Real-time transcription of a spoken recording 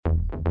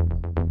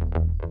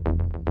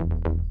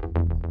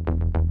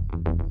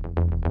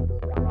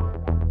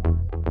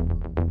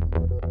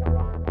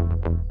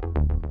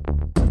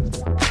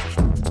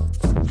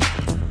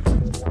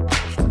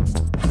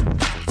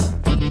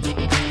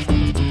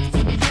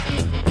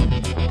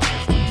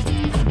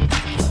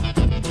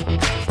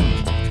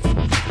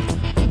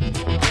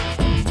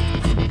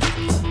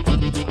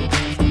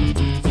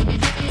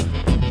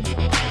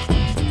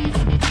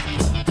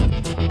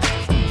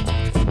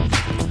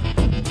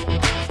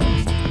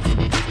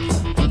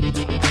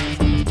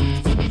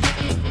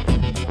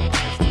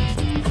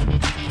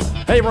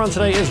Hey everyone,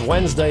 today is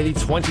Wednesday, the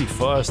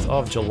 21st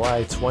of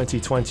July,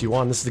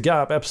 2021. This is The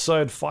Gap,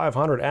 episode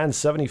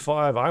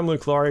 575. I'm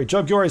Luke Laurie,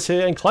 Joe Giore's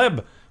here, and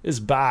Kleb is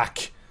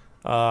back.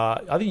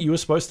 I think you were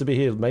supposed to be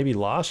here maybe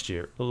last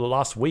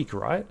week,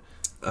 right?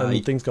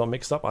 And things got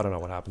mixed up. I don't know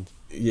what happened.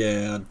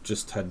 Yeah,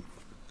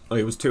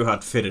 it was too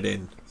hard to fit it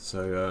in,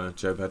 so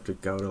Joe had to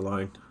go it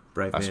alone.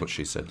 Brave That's man. what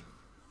she said.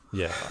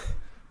 Yeah.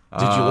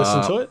 Did you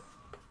listen to it?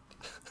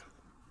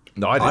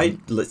 No, I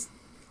didn't.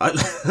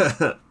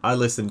 I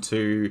listened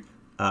to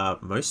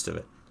most of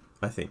it,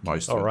 I think.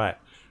 Most of All it. right.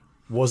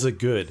 Was it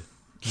good?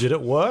 Did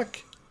it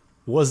work?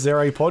 Was there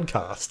a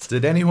podcast?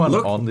 Did anyone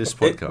on this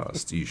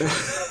podcast usually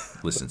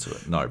listen to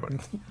it? Nobody.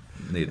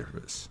 Neither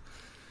of us.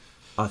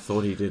 I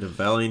thought he did a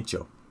valiant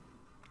job.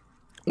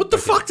 What the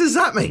fuck does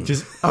that mean?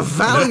 Just a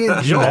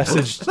valiant job.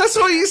 That's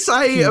what you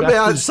say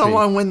about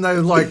someone when they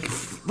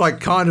like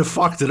kind of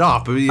fucked it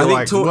up. You're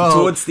like,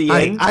 towards the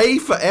end, A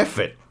for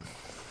effort.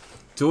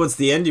 Towards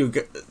the end, you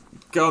were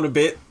going a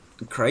bit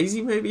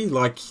crazy, maybe,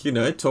 like,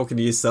 talking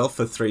to yourself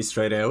for 3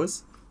 straight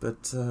hours.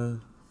 But no,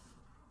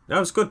 it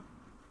was good.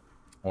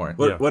 All right.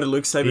 What did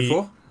Luke say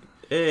before?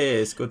 Yeah,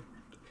 it's good.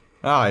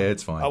 Oh, yeah,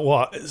 it's fine.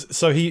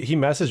 So he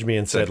messaged me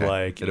and said, okay.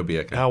 like, It'll be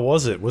okay. How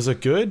was it? Was it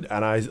good?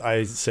 And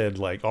I said,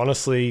 like,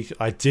 honestly,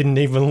 I didn't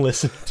even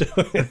listen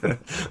to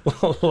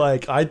it.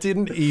 Like, I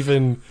didn't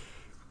even,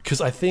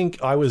 because I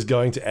think I was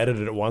going to edit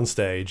it at one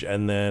stage,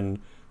 and then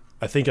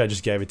I think I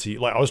just gave it to you.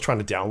 Like, I was trying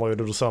to download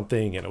it or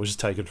something, and it was just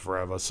taking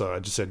forever. So I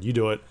just said, you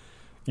do it.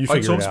 You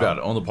figure it out. He talks about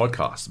it on the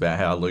podcast, about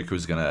how Luke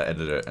was going to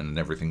edit it and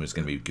everything was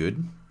going to be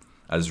good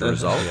as a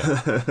result.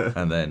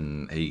 And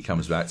then he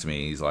comes back to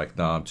me, he's like,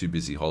 no, I'm too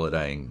busy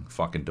holidaying,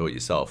 fucking do it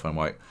yourself. And I'm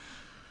like,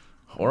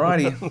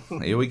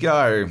 alrighty, here we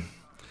go.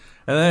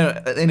 And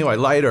then, anyway,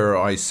 later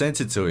I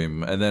sent it to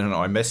him, and then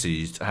I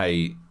messaged,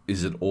 hey,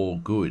 is it all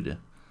good?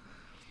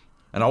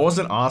 And I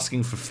wasn't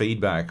asking for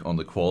feedback on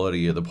the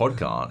quality of the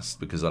podcast,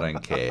 because I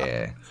don't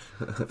care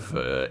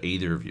for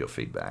either of your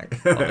feedback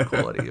on the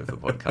quality of the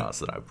podcast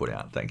that I put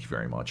out. Thank you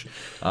very much.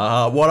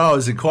 What I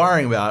was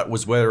inquiring about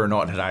was whether or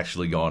not it had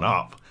actually gone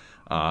up,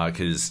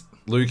 because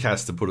Luke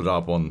has to put it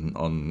up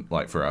on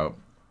like for our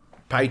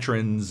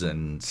patrons,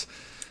 and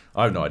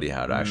I have no idea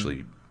how to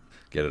actually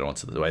get it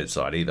onto the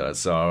website either.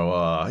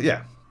 So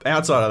yeah,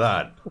 outside of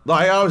that,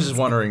 like, I was just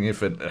wondering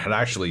if it had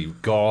actually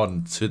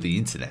gone to the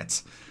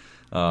internet.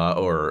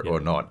 Or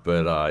not,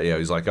 but yeah,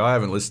 he's like, I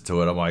haven't listened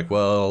to it. I'm like,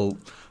 well,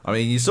 I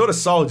mean, you sort of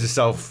sold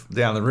yourself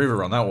down the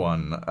river on that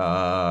one,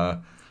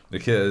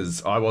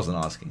 because I wasn't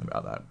asking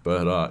about that,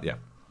 but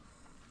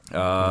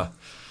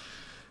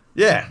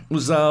yeah, it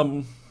was, I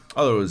thought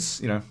it was,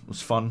 it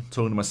was fun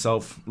talking to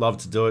myself, love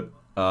to do it,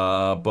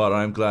 but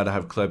I'm glad to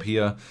have Kleb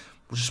here.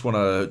 We just want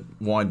to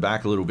wind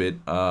back a little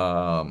bit.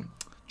 Joe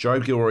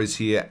Gilroy's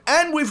here,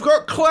 and we've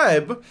got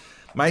Kleb.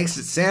 Makes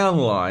it sound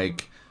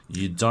like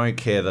you don't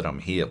care that I'm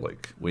here,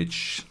 Luke,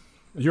 which...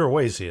 You're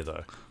always here,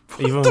 though.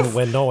 Even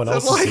when no one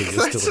else is here,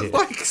 you're still here.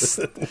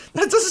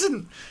 That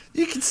doesn't...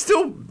 You can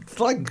still,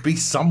 like, be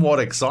somewhat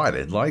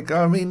excited. Like,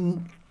 I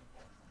mean...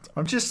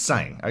 I'm just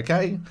saying,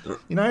 okay?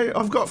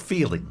 I've got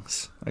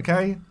feelings,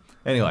 okay?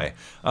 Anyway,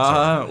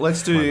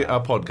 let's do a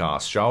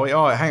podcast, shall we?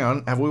 Oh, hang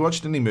on. Have we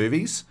watched any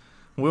movies?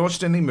 Have we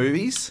watched any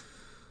movies?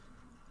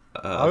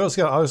 I was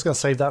gonna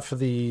save that for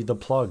the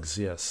plugs,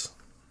 yes.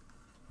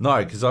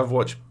 No, because I've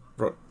watched...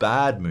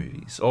 bad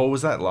movies. Or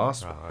was that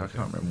last week? Okay. I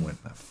can't remember when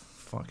that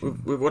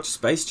fucking... We've watched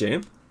Space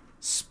Jam.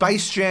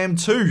 Space Jam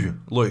 2,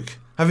 Luke.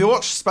 Have you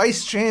watched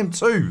Space Jam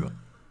 2?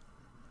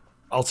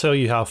 I'll tell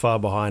you how far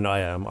behind I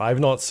am. I've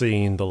not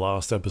seen the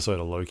last episode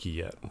of Loki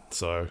yet.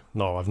 So,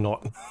 no, I've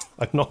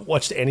not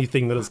watched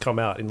anything that has come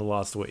out in the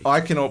last week.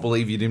 I cannot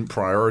believe you didn't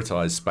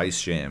prioritize Space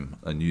Jam: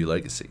 A New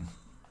Legacy.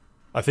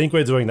 I think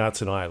we're doing that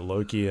tonight.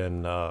 Loki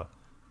and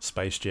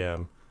Space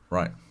Jam.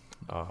 Right.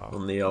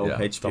 On the old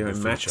HBO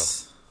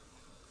Max.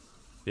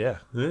 Yeah.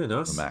 Yeah,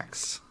 nice.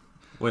 Max.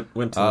 Went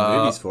to the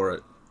movies for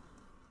it.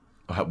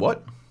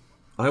 What?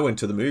 I went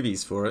to the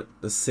movies for it.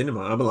 The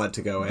cinema. I'm allowed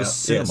to go out.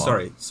 Cinema?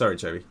 Yeah, sorry,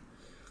 Joey.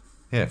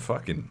 Yeah,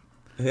 fucking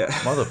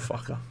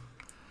motherfucker.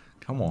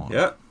 Come on.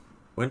 Yeah.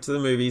 Went to the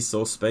movies,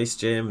 saw Space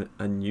Jam: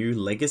 A New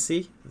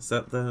Legacy. Is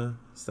that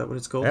what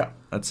it's called? Yeah,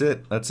 that's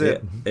it. That's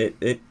it.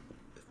 It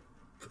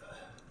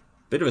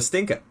bit of a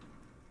stinker.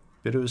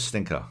 Bit of a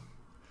stinker.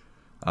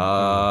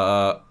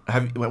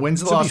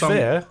 When's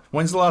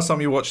the last time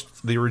you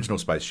watched the original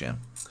Space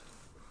Jam?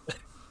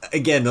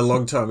 Again, a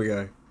long time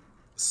ago.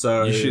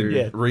 So you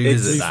should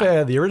revisit that. To be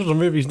fair, the original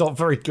movie's not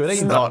very good.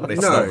 It's not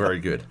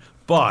very good.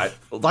 But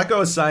like I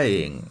was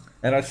saying,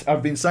 and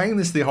I've been saying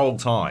this the whole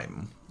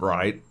time,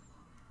 right?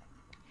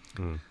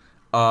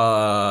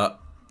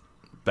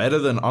 Better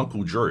than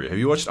Uncle Drew. Have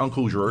you watched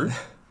Uncle Drew?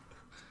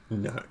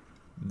 No.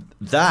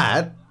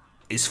 That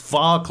is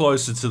far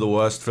closer to the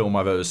worst film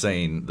I've ever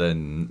seen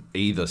than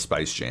either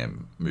Space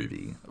Jam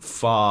movie.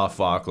 Far,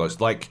 far closer.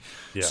 Like,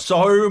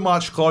 so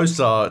much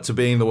closer to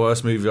being the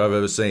worst movie I've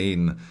ever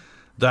seen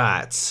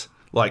that,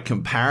 like,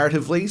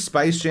 comparatively,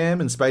 Space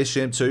Jam and Space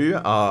Jam 2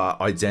 are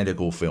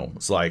identical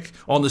films. Like,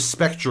 on the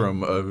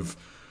spectrum of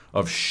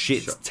of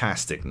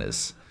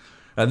shit-tasticness.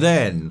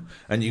 And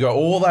you go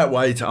all that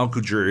way to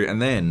Uncle Drew,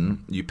 and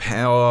then you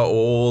power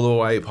all the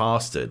way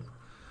past it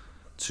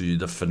to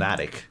The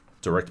Fanatic,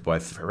 directed by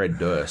Fred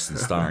Durst and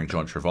starring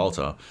John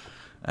Travolta.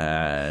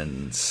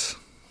 And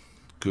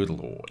good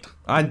lord.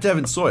 And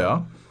Devon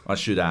Sawyer, I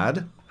should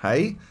add.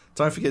 Hey,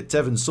 don't forget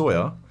Devon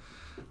Sawyer.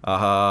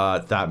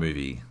 That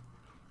movie.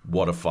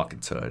 What a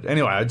fucking turd.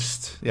 Anyway,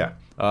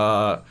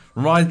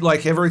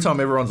 like every time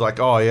everyone's like,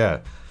 oh yeah,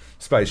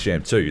 Space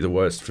Jam 2, the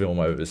worst film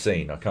I've ever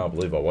seen. I can't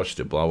believe I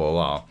watched it, blah, blah,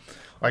 blah.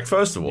 Like,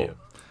 first of all,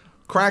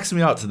 cracks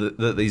me up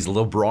that these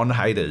LeBron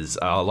haters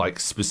are, like,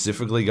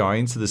 specifically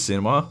going to the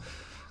cinema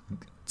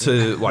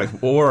to, like,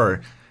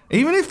 or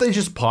even if they're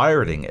just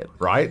pirating it,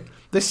 right?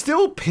 They're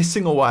still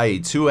pissing away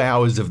 2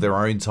 hours of their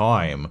own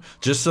time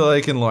just so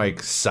they can,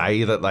 like,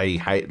 say that they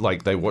hate,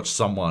 like, they watch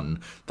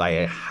someone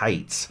they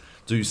hate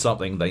do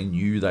something they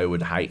knew they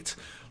would hate.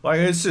 Like,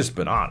 it's just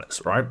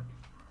bananas, right?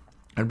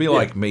 It'd be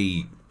like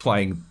me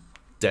playing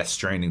Death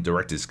Stranding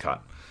Director's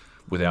Cut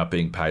without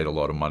being paid a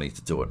lot of money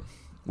to do it,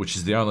 which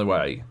is the only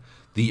way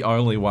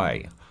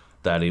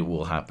that it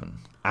will happen.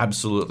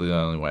 Absolutely the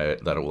only way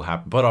that it will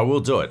happen. But I will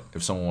do it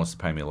if someone wants to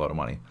pay me a lot of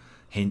money.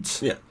 Hint.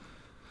 Yeah.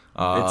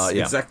 It's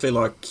exactly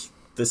like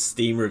the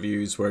Steam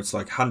reviews where it's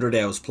like 100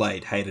 hours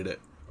played, hated it.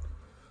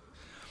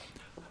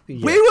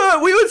 Yeah.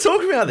 We were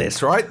talking about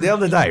this, right, the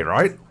other day,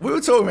 right? We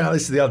were talking about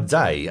this the other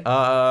day,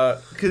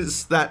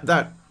 because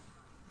that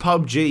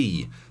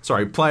PUBG,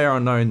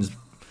 PlayerUnknown's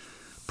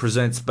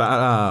presents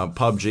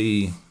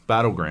PUBG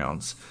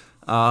Battlegrounds.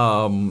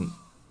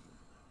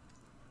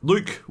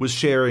 Luke was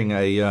sharing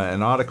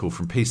an article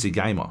from PC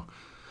Gamer,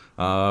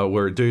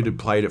 where a dude had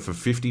played it for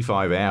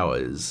 55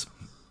 hours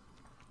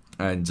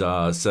and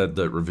said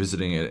that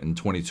revisiting it in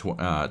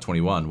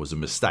 2021 was a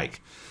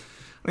mistake.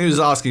 He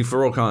was asking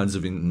for all kinds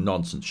of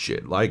nonsense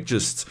shit, like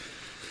just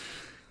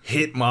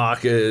hit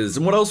markers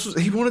and what else?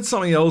 He wanted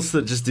something else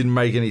that just didn't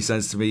make any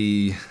sense to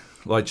me,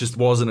 like just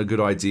wasn't a good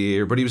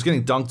idea. But he was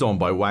getting dunked on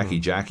by Wacky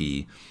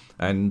Jackie,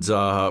 and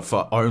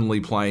for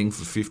only playing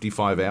for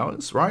 55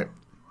 hours, right?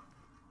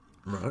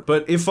 Right.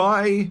 But if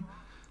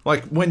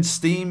when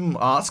Steam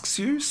asks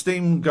you,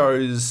 Steam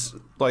goes,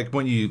 like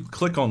when you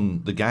click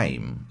on the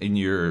game in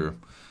your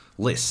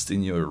list,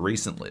 in your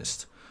recent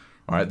list.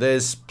 All right,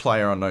 there's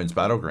PlayerUnknown's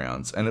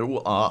Battlegrounds, and it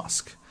will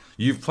ask,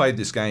 you've played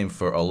this game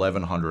for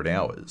 1,100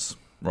 hours,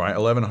 right?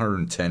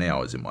 1,110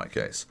 hours in my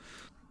case.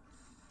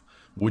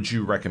 Would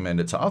you recommend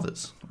it to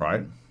others,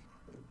 right?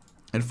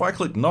 And if I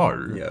click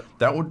no,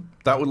 that would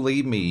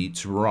lead me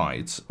to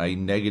write a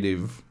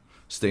negative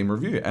Steam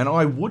review, and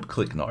I would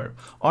click no.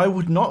 I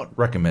would not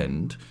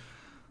recommend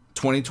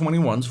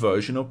 2021's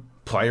version of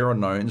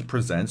PlayerUnknown's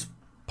Presents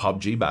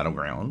PUBG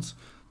Battlegrounds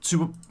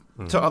to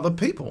other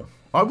people.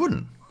 I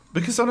wouldn't.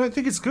 Because I don't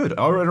think it's good.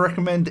 I would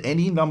recommend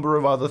any number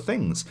of other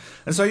things.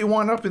 And so you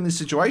wind up in this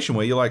situation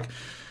where you're like,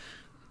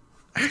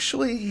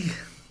 actually,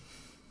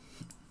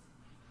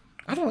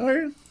 I don't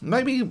know.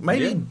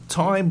 Maybe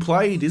time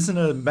played isn't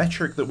a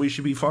metric that we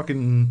should be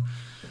fucking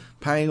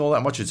paying all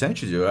that much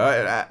attention to.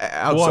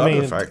 Outside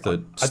of the fact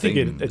that I think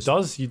it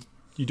does. You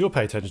do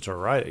pay attention to it,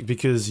 right?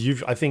 Because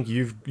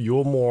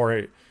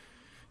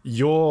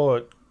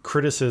your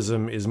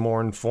criticism is more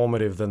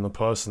informative than the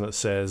person that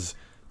says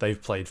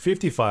they've played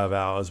 55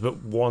 hours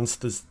but wants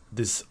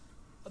these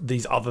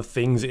other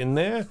things in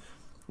there,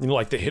 you know,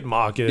 like the hit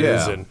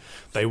markers and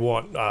they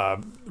want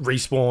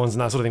respawns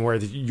and that sort of thing, where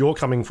you're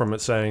coming from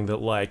it saying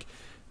that like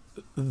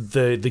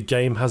the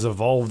game has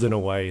evolved in a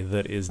way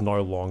that is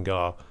no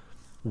longer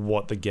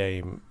what the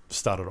game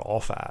started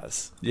off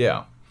as.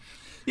 No,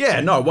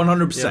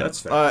 100%. Yeah, that's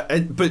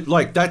fair. But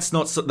like that's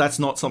not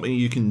something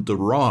you can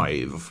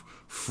derive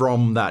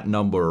from that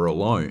number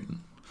alone.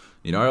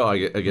 You know, I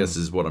guess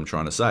is what I'm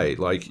trying to say.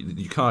 Like,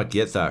 you can't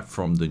get that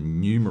from the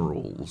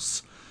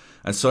numerals.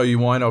 And so you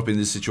wind up in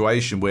this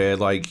situation where,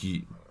 like,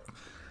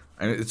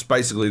 and it's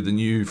basically the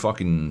new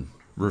fucking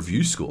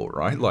review score,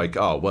 right? Like,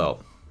 oh,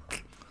 well,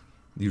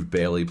 you've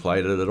barely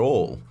played it at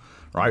all,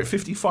 right?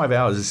 55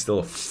 hours is still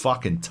a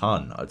fucking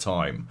ton of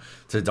time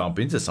to dump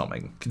into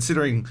something.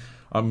 Considering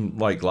I'm,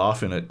 like,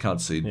 laughing at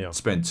cunts who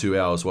spend 2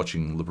 hours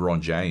watching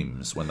LeBron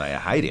James when they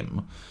hate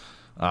him.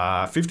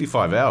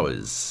 55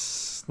 hours...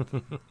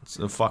 it's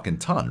a fucking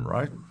ton,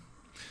 right?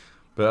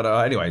 But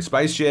anyway,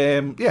 Space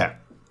Jam,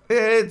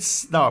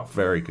 it's not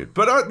very good.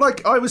 But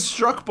I was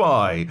struck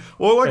by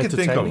all I could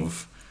think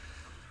of.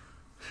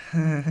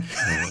 Okay.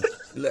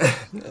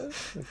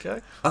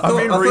 I've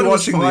been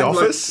rewatching The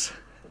Office,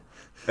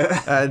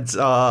 and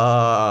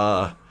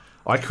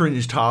I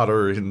cringed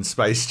harder in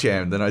Space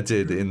Jam than I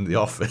did in The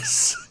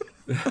Office.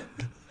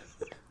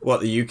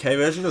 What, the UK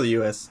version or the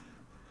US?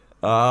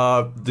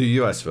 The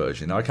US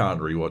version. I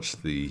can't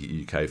rewatch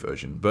the UK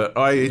version, but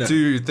I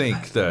do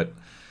think that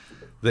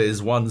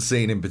there's one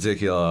scene in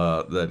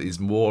particular that is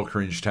more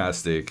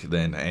cringe-tastic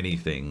than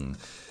anything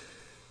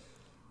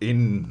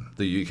in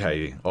the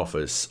UK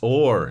Office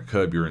or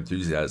Curb Your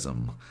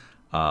Enthusiasm.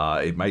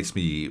 It makes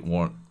me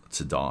want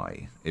to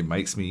die. It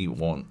makes me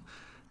want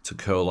to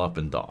curl up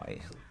and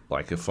die.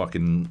 like a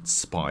fucking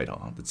spider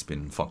that's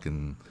been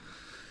fucking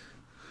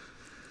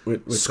We're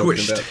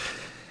squished. talking about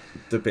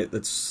the bit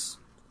that's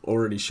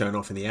already shown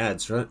off in the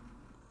ads, right?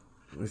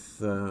 With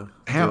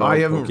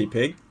Porky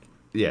Pig.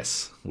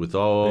 Yes, with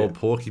old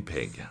Porky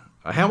Pig.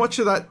 How much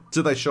of that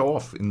do they show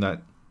off in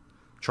that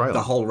trailer?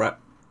 The whole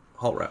rap.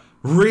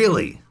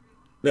 Really?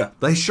 Yeah.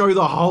 They show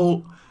the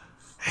whole...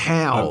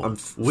 How? I'm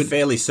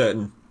fairly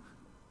certain.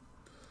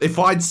 If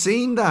I'd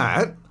seen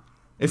that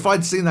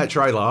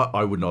trailer,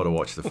 I would not have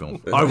watched the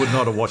film. I would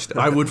not have watched it.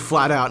 I would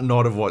flat out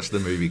not have watched the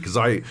movie because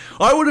I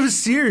would have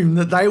assumed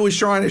that they were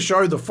trying to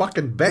show the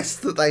fucking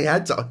best that they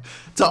had to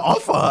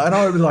offer, and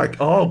I would be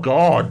like, oh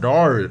god,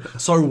 no.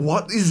 So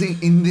what is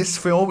in this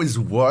film is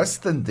worse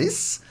than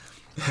this?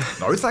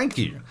 No, thank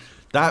you.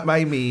 That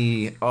made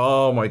me,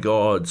 oh my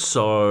god,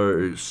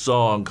 so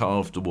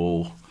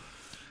uncomfortable.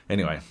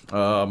 Anyway,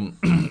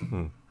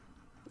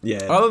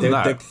 Yeah. other than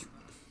that,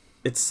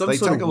 it's some they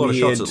sort take of a lot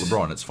weird, of shots at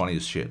LeBron. It's funny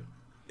as shit.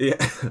 Yeah.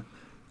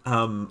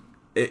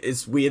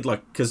 It's weird,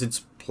 like, because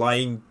it's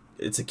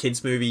a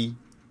kids movie,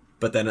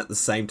 but then at the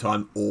same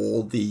time,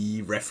 all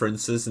the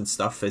references and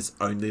stuff is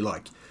only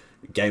like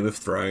Game of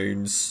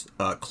Thrones,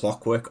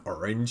 Clockwork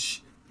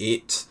Orange,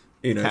 It,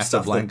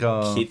 stuff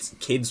that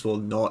kids will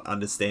not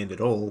understand at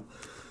all.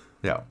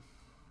 Yeah.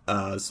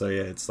 So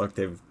yeah, it's like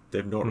they've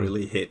not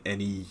really hit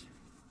any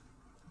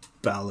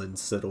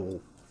balance at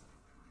all.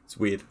 It's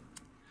weird.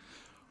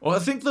 Well, I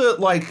think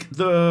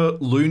the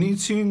Looney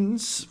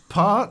Tunes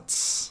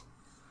parts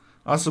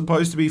are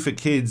supposed to be for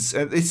kids,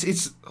 and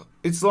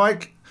it's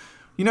like,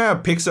 you know how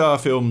Pixar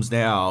films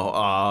now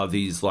are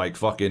these like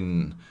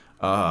fucking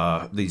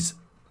these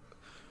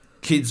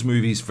kids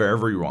movies for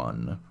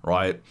everyone,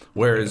 right?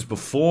 Whereas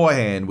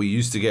beforehand we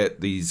used to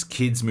get these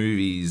kids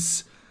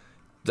movies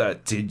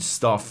that did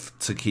stuff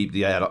to keep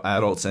the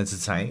adults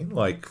entertained,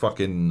 like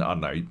fucking, I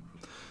don't know,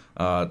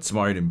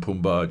 Timon and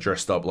Pumbaa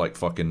dressed up like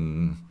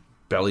fucking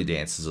belly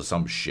dancers or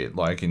some shit,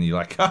 like, and you're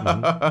like,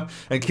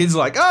 and kids are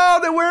like, oh,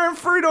 they're wearing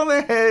fruit on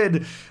their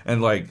head,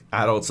 and like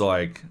adults are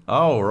like,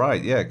 oh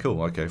right, yeah,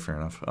 cool, okay, fair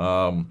enough.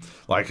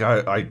 Like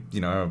I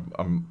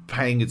I'm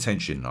paying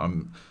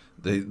attention.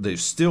 They've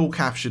still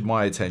captured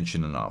my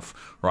attention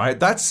enough, right?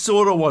 That's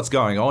sort of what's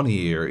going on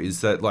here.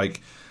 Is that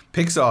like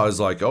Pixar is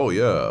like, oh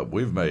yeah,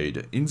 we've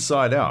made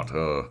Inside Out,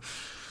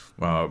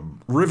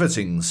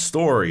 riveting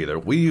story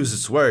that weaves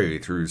its way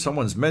through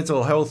someone's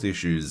mental health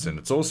issues, and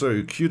it's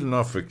also cute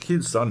enough for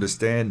kids to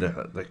understand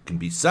that can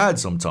be sad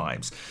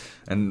sometimes.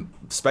 And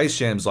Space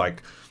Jam's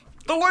like,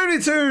 the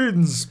Looney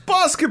Tunes,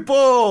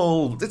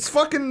 basketball, it's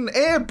fucking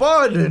Air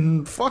Bud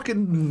and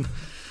fucking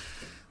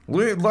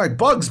like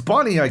Bugs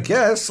Bunny, I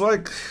guess.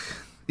 Like,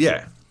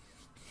 yeah.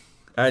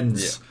 And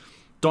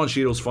Don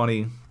Cheadle's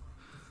funny.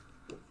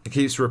 He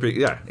keeps ripping.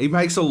 Yeah, he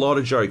makes a lot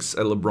of jokes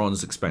at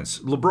LeBron's expense.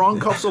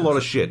 LeBron cops a lot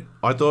of shit.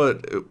 I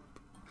thought it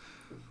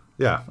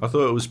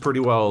was pretty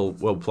well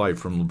played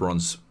from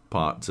LeBron's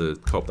part to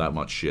cop that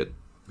much shit,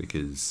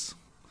 because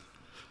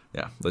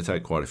they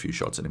take quite a few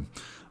shots at him.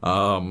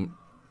 And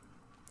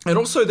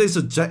also there's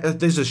a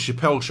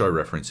Chappelle Show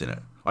reference in it.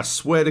 I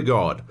swear to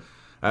God,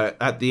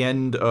 at the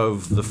end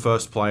of the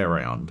first play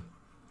around,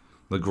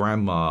 the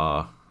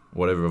grandma,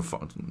 whatever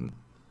her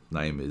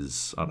name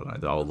is, I don't know,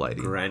 the old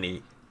lady,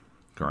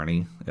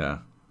 Granny, yeah,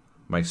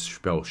 makes a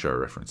Chappelle Show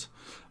reference,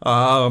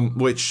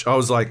 which I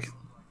was like,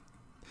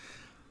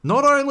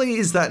 not only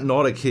is that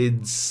not a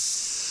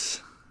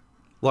kid's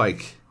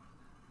like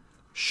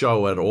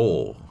show at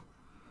all,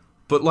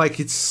 but like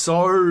it's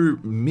so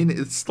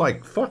it's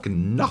like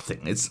fucking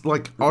nothing. It's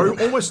like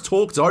almost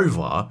talked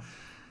over.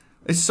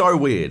 It's so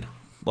weird.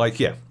 Like,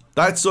 yeah,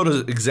 that sort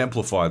of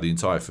exemplified the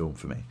entire film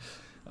for me.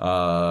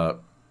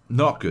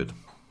 Not good.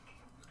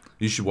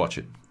 You should watch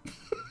it.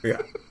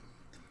 Yeah,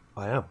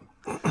 I am.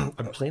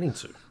 I'm planning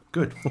to.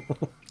 Good.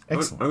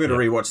 Excellent. I'm going to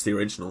rewatch the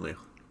original now.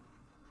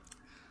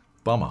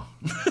 Bummer.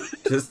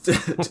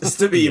 just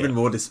to be even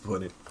more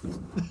disappointed.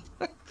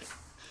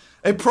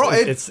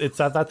 It's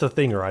that's the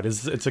thing, right?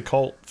 It's a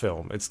cult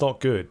film. It's not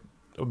good.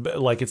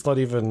 Like, it's not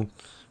even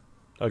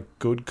a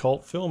good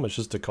cult film. It's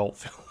just a cult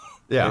film.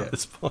 Yeah. At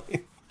this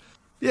point.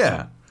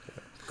 Yeah.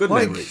 Good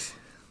memories.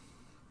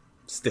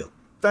 Still.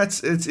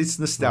 It's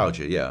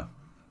nostalgia, yeah.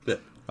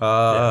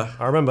 I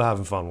remember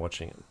having fun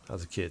watching it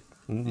as a kid.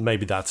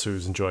 Maybe that's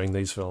who's enjoying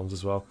these films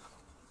as well.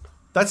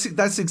 That's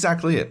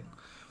exactly it.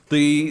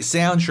 The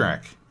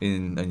soundtrack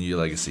in A New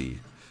Legacy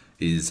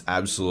is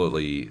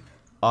absolutely,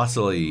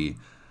 utterly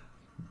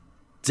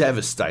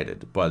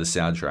devastated by the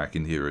soundtrack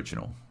in the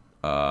original,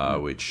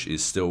 which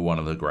is still one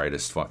of the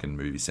greatest fucking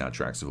movie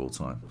soundtracks of all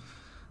time.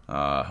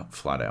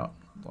 Flat out.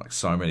 Like,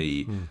 so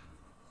many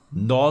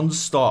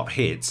non-stop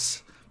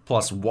hits,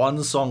 plus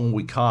one song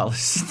we can't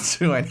listen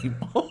to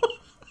anymore.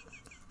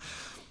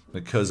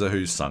 Because of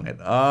who sung it.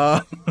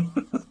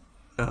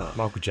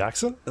 Michael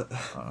Jackson?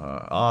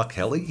 R.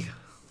 Kelly?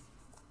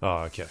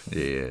 Oh, okay.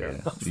 Yeah.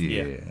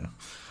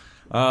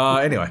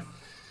 Anyway,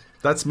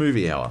 that's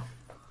Movie Hour.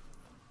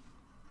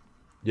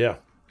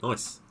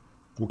 Nice.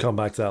 We'll come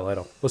back to that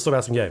later. Let's talk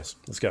about some games.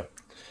 Let's go.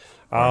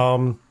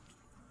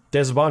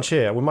 There's a bunch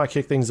here. We might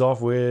kick things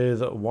off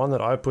with one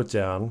that I put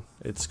down.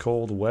 It's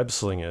called Web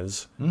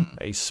Slingers,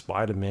 a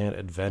Spider-Man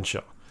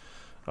adventure.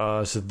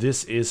 So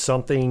this is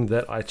something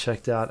that I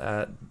checked out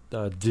at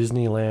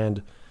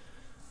Disneyland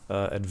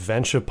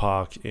Adventure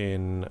Park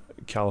in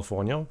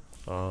California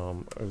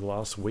over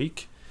last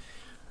week.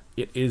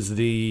 It is it's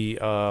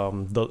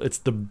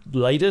the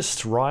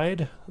latest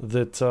ride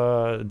that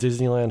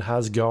Disneyland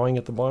has going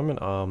at the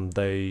moment.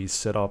 They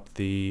set up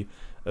the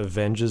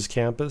Avengers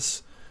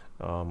Campus,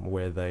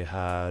 where they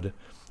had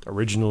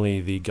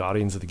originally the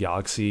Guardians of the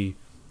Galaxy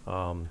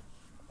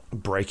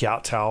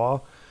breakout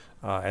tower,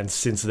 and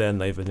since then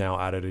they've now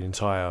added an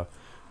entire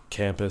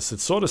campus.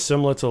 It's sort of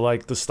similar to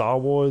like the Star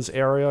Wars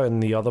area in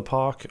the other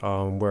park,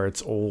 where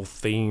it's all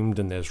themed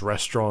and there's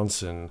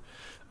restaurants and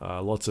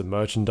lots of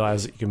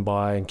merchandise that you can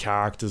buy and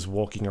characters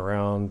walking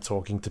around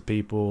talking to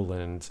people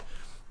and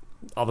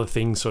other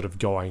things sort of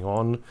going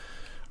on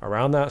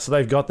around that. So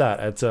they've got that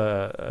at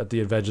the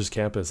Avengers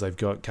Campus. They've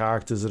got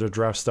characters that are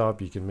dressed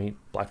up. You can meet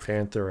Black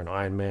Panther and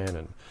Iron Man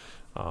and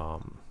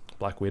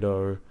Black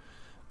Widow,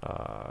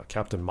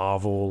 Captain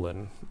Marvel,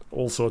 and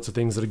all sorts of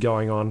things that are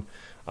going on.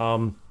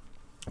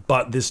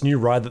 But this new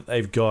ride that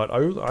they've got,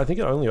 I think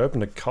it only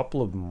opened a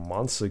couple of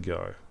months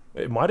ago.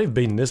 It might have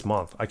been this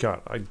month.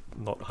 I'm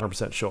not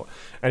 100% sure.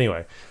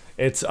 Anyway,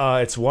 it's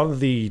one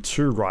of the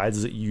 2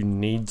 rides that you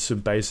need to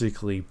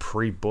basically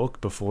pre-book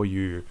before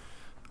you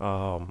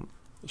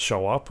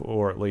show up,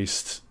 or at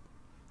least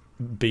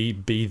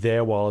be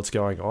there while it's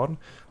going on.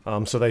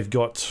 So they've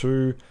got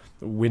 2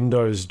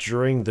 windows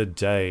during the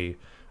day.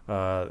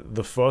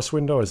 The first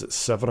window is at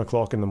 7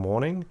 o'clock in the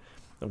morning,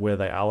 where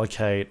they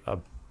allocate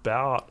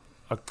about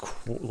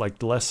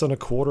less than a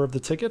quarter of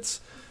the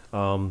tickets.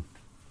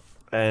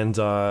 And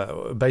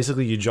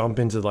basically you jump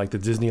into like the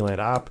Disneyland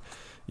app,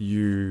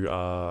 you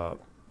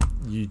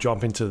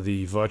jump into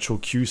the virtual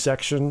queue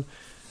section,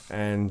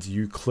 and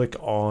you click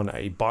on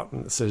a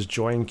button that says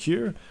join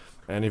queue,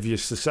 and if you're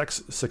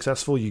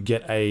successful, you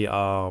get a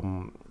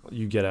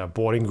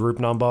boarding group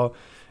number,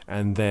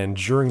 and then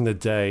during the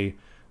day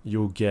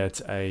you'll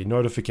get a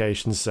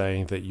notification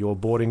saying that your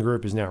boarding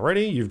group is now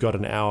ready. You've got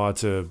an hour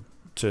to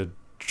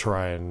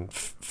try and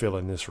fill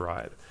in this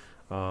ride.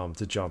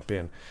 To jump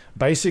in,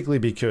 basically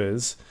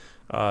because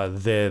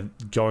they're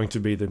going to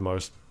be the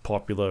most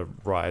popular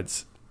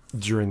rides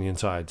during the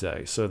entire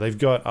day. So they've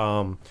got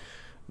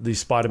the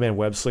Spider-Man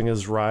Web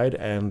Slingers ride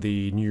and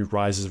the new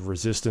Rise of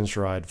Resistance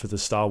ride for the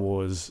Star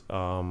Wars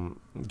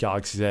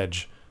Galaxy's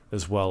Edge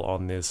as well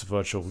on this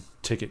virtual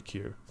ticket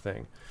queue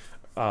thing.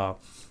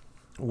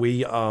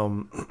 We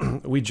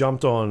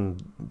jumped on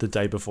the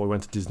day before. We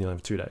went to Disneyland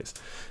for 2 days,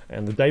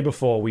 and the day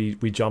before we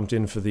jumped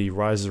in for the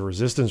Rise of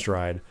Resistance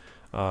ride.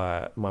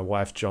 My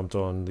wife jumped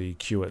on the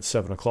queue at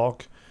 7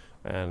 o'clock,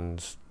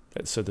 and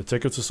it said the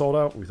tickets are sold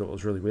out. We thought it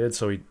was really weird.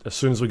 So as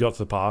soon as we got to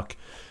the park,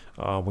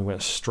 we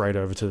went straight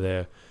over to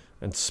there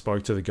and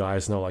spoke to the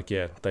guys, and they're like,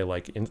 yeah,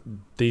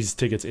 these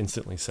tickets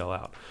instantly sell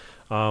out.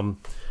 And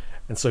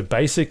so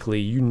basically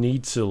you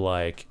need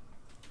to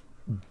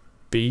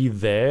be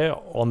there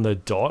on the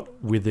dot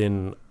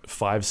within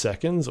 5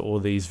 seconds, or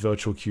these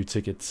virtual queue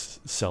tickets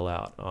sell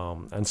out.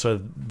 And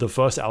so the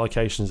first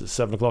allocation is at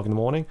 7 o'clock in the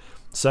morning.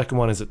 Second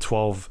one is at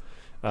 12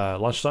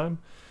 lunchtime.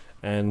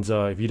 And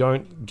if you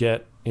don't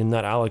get in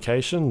that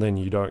allocation, then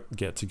you don't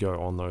get to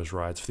go on those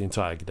rides for the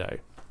entire day.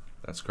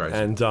 That's crazy.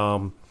 And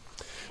so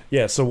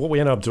what we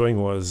ended up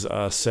doing was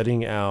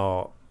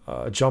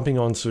jumping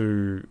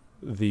onto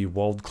the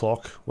World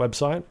Clock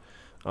website.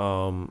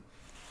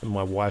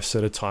 My wife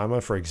set a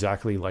timer for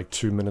exactly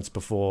 2 minutes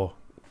before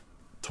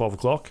 12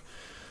 o'clock,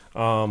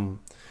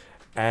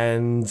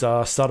 and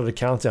started a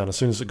countdown. As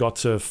soon as it got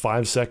to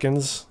 5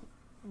 seconds,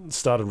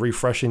 started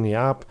refreshing the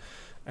app,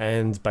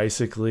 and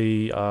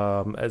basically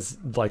as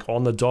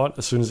on the dot,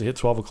 as soon as it hit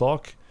 12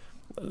 o'clock,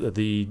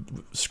 the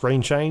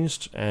screen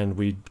changed and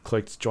we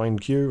clicked join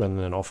queue, and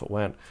then off it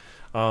went.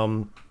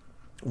 The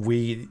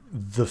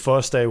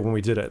first day when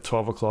we did it at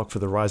 12 o'clock for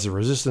the Rise of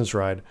Resistance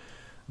ride,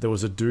 there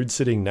was a dude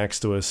sitting next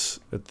to us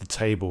at the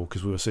table,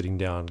 because we were sitting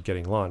down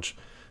getting lunch,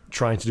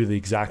 trying to do the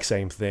exact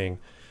same thing.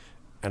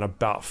 And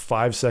about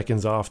 5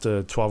 seconds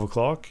after 12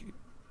 o'clock,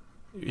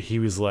 he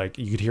was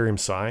you could hear him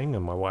sighing,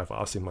 and my wife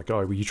asked him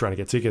oh, were you trying to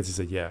get tickets? He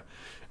said yeah,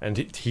 and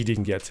he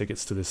didn't get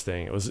tickets to this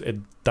thing.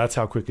 That's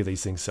how quickly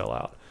these things sell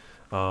out.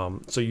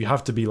 So you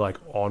have to be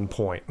on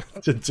point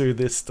to do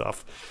this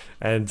stuff.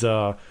 And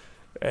so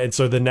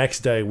the next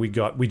day we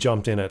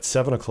jumped in at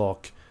 7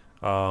 o'clock,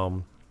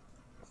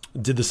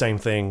 did the same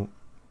thing,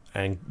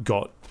 and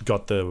got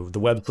the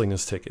Web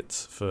Slingers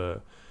tickets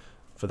for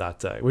that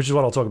day, which is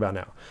what I'll talk about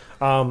now.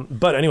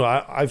 But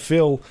anyway, I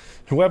feel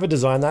whoever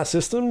designed that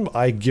system,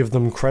 I give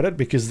them credit,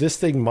 because this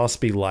thing must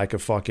be like a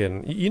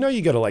fucking, you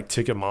go to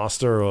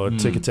Ticketmaster or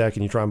Ticketek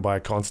and you try and buy a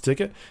concert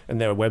ticket,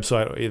 and their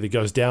website either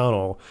goes down,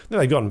 or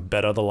they've gotten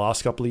better the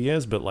last couple of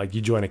years, but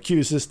you join a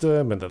queue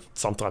system and that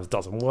sometimes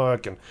doesn't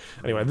work. And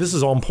anyway, this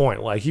is on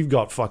point. You've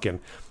got fucking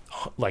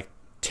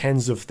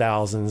tens of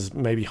thousands,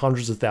 maybe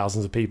hundreds of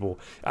thousands of people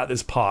at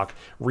this park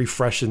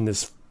refreshing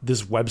this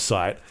this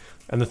website,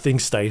 and the thing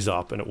stays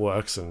up and it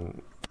works.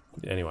 And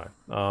anyway,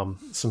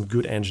 some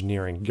good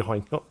engineering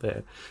going on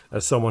there.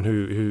 As someone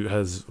who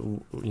has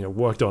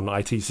worked on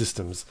IT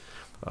systems,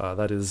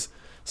 that is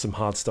some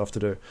hard stuff to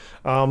do.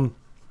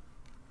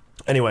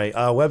 Anyway,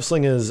 Web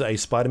Slingers, a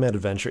Spider-Man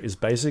adventure, is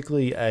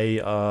basically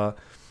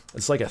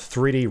it's like a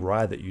 3D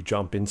ride that you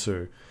jump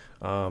into.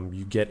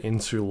 You get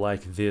into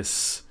like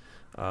this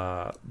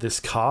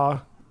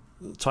car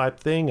type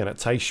thing, and it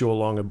takes you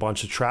along a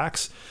bunch of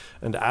tracks.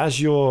 And as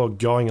you're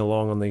going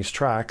along on these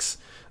tracks,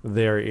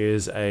 there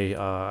is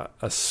a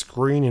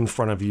screen in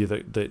front of you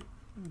that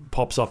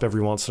pops up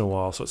every once in a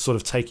while. So it's sort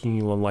of taking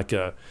you on like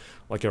a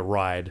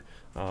ride.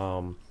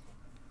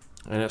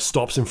 And it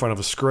stops in front of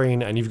a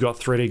screen, and you've got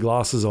 3D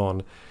glasses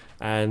on,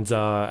 and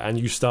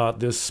you start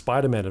this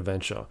Spider-Man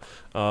adventure.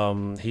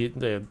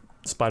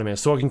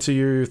 Spider-Man's talking to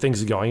you,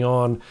 things are going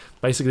on.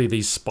 Basically,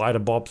 these spider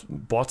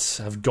bots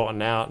have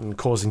gotten out and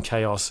causing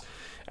chaos,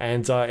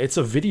 and it's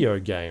a video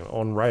game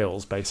on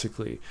rails,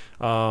 basically.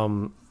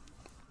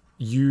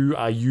 You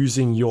are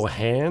using your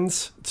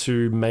hands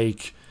to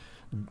make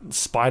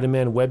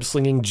Spider-Man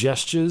web-slinging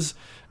gestures,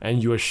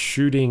 and you are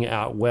shooting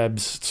out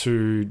webs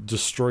to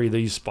destroy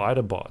these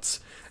spider bots.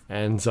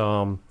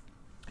 And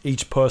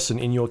each person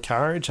in your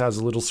carriage has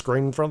a little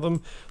screen in front of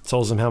them,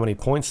 tells them how many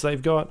points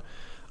they've got.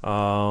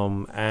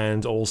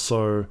 And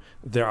also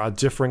there are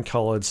different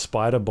colored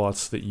spider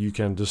bots that you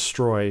can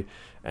destroy,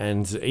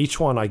 and each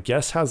one, I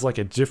guess, has like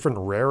a different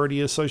rarity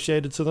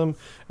associated to them,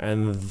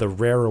 and the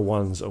rarer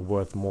ones are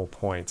worth more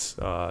points,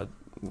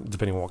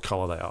 depending on what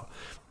color they are.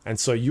 And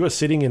so you are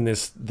sitting in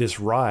this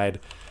ride,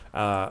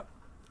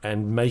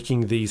 and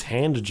making these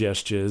hand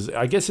gestures.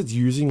 I guess it's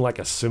using like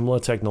a similar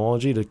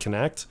technology to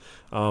connect,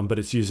 but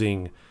it's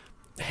using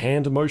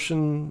hand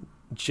motion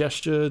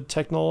gesture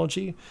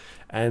technology.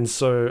 And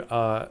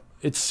so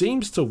it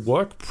seems to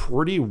work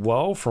pretty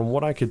well from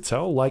what I could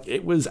tell. Like,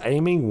 it was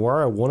aiming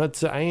where I wanted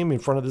to aim in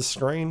front of the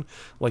screen.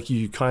 Like,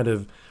 you're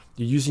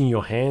using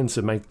your hand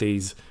to make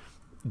these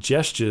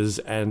gestures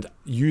and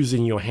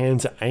using your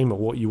hand to aim at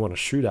what you want to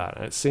shoot at.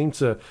 And it seemed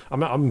to,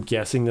 I'm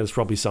guessing there's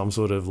probably some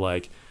sort of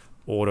like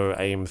auto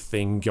aim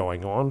thing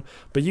going on,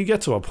 but you get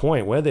to a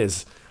point where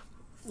there's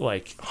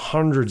like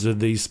hundreds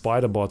of these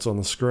spider bots on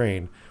the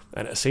screen,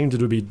 and it seemed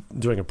to be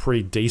doing a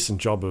pretty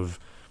decent job of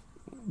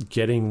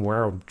getting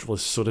where I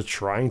was sort of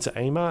trying to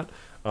aim at,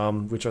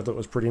 which I thought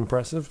was pretty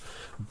impressive.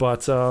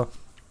 But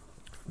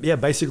yeah,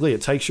 basically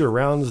it takes you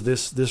around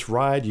this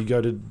ride. You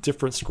go to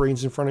different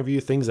screens in front of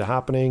you. Things are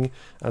happening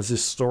as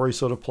this story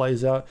sort of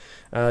plays out.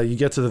 You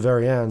get to the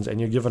very end, and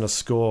you're given a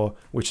score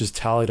which is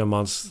tallied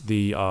amongst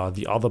the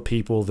other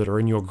people that are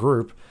in your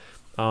group.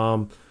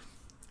 And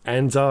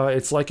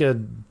it's like a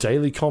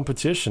daily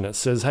competition. It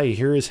says, hey,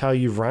 here is how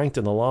you've ranked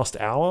in the last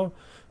hour.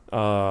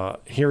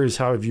 Here is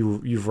how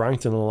you've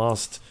ranked in the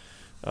last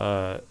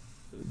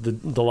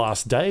the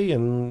last day,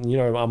 and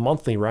a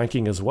monthly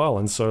ranking as well.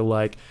 And so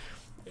like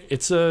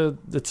it's a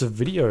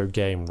video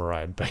game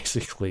ride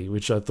basically,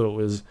 which I thought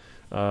was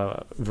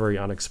very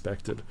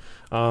unexpected.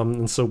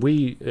 And so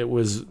it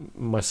was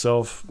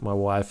myself, my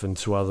wife, and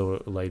two other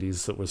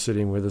ladies that were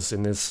sitting with us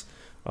in this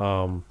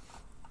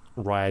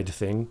ride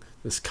thing,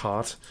 this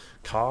car,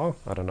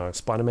 I don't know,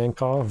 Spider-Man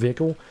car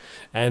vehicle,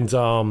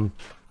 and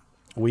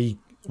we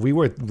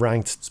were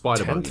ranked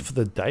Spider 10th Buggy. for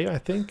the day, I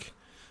think.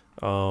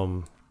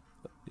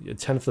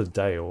 10th for the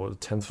day or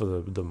 10th for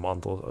the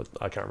month, or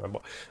I can't remember.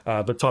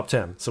 But top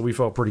 10. So we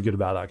felt pretty good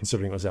about that,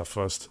 considering it was our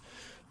first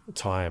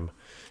time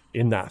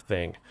in that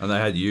thing. And they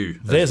had you.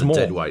 There's the more.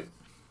 Dead weight.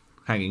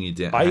 Hanging you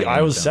down.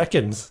 I was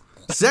second.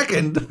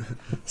 Second?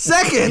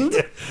 Second?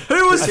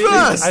 Who was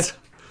first?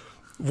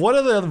 What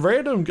are the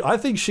random... I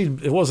think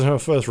it wasn't her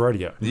first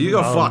rodeo. You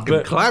got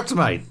fucking clapped,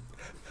 mate.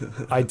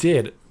 I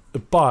did,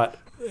 but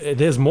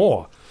there's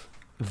more.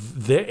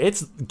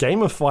 It's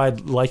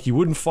gamified like you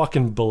wouldn't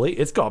fucking believe.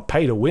 It's got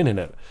pay to win in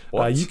it.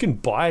 You can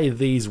buy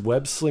these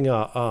web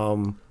slinger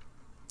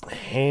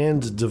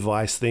hand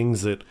device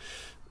things that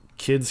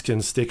kids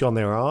can stick on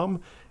their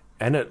arm,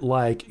 and it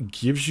like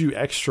gives you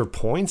extra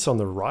points on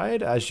the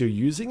ride as you're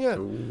using it.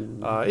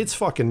 It's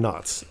fucking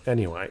nuts.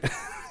 Anyway,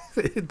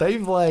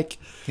 they've like,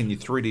 can you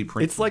 3D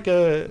print?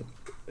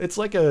 It's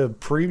like a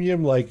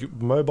premium like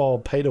mobile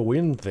pay to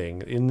win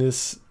thing in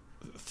this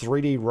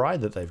 3D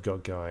ride that they've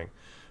got going.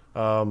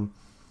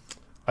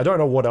 I don't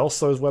know what else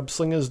those web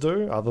slingers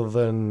do other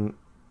than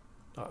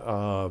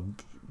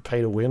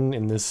pay to win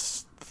in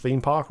this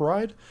theme park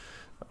ride.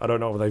 I don't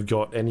know if they've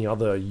got any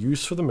other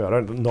use for them. I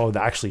don't know if they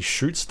actually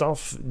shoot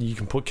stuff. You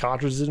can put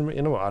cartridges in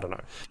them. I don't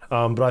know.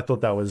 But I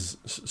thought that was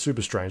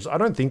super strange. I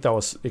don't think that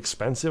was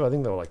expensive. I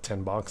think they were like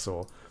 $10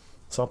 or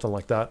something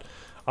like that.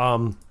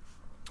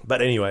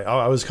 But anyway,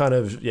 I was kind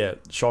of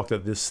shocked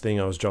that this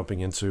thing I was jumping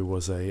into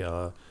was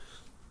a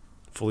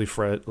fully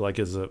fledged, like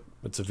it's a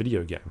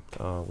video game,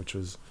 which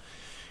was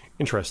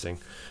interesting.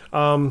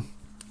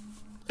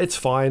 It's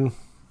fine.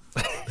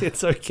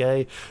 It's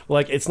okay.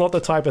 Like, it's not the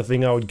type of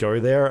thing I would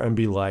go there and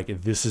be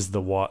like, this is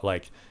the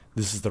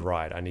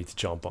ride I need to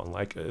jump on.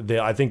 Like,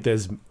 I think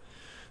there's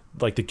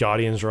like the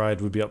Guardians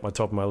ride would be up my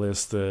top of my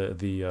list. There's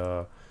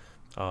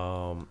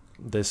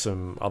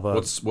some other.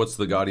 What's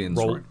the Guardians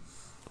ride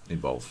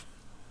involve?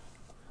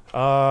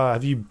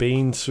 Have you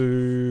been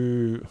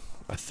to?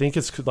 I think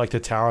it's like the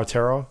Tower of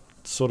Terror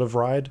sort of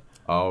ride.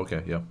 Oh,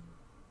 okay, yeah.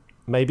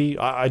 Maybe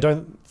I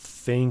don't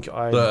think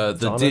I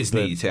the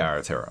Disney Tower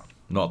of Terror,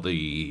 not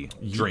the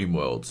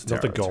DreamWorld Tower,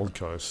 not the Gold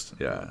Coast.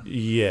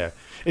 Yeah.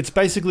 It's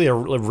basically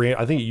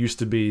I think it used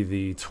to be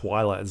the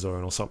Twilight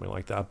Zone or something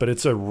like that, but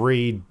it's a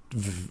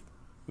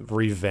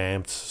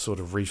revamped, sort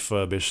of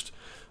refurbished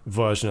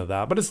version of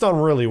that. But it's done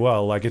really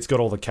well. Like, it's got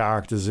all the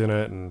characters in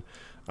it, and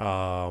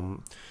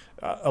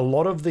a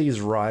lot of these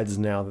rides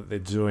now that they're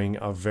doing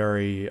are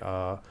very.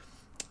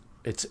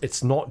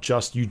 It's not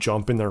just you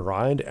jump in the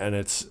ride and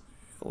it's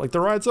like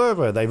the ride's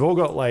over. They've all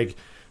got like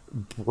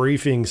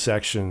briefing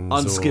sections,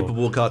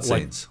 unskippable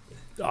cutscenes.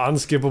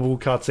 Unskippable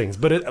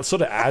cutscenes, but it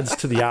sort of adds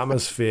to the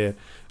atmosphere,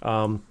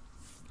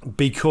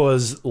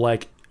 because,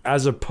 like,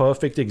 as a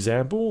perfect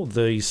example,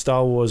 the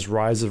Star Wars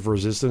Rise of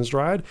Resistance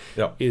ride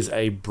is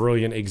a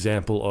brilliant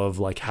example of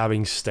like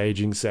having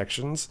staging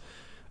sections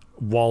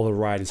while the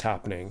ride is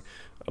happening.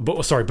 But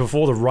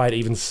before the ride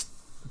even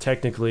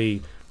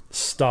technically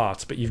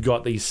starts, but you've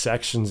got these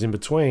sections in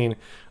between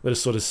that are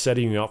sort of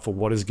setting you up for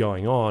what is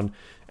going on,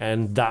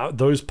 and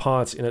those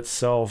parts in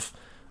itself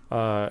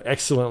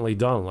excellently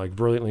done, like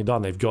brilliantly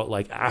done. They've got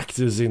like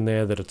actors in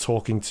there that are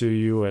talking to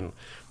you and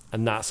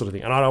that sort of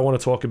thing. And I don't want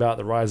to talk about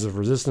the Rise of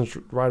Resistance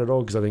ride at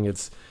all, because I think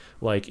it's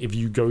like, if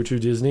you go to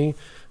Disney,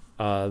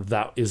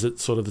 that is at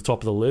sort of the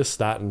top of the list.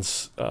 That and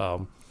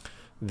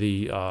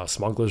the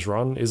Smuggler's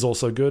Run is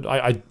also good.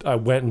 I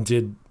went and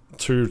did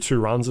two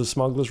runs of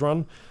Smuggler's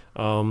Run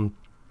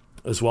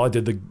as well. I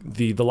did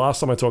the last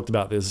time I talked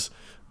about this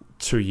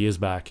 2 years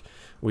back.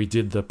 We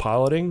did the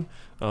piloting.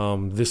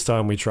 This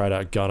time we tried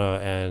out gunner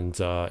and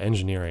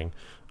engineering,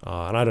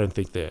 and I don't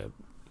think they're.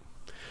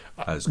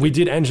 We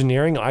did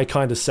engineering. I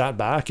kind of sat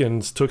back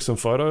and took some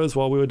photos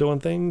while we were doing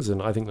things,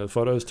 and I think the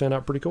photos turned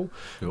out pretty cool.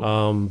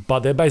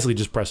 But they're basically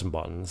just pressing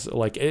buttons.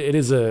 Like,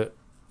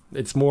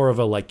 it's more of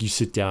a, like, you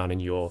sit down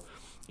and you're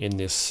in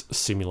this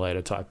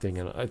simulator type thing,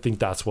 and I think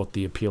that's what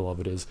the appeal of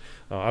it is.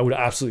 I would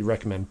absolutely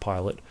recommend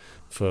Pilot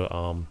for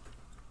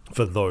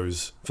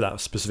that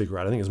specific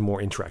ride. I think there's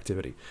more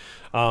interactivity.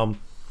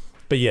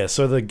 But yeah,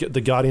 so the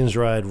Guardians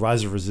ride,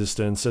 Rise of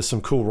Resistance, there's some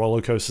cool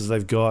roller coasters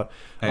they've got.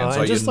 And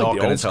so you're not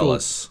going to tell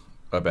us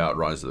about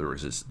Rise of the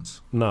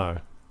Resistance? No.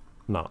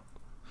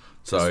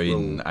 So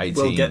in 18...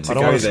 We'll get to I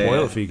don't go want to there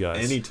spoil it for you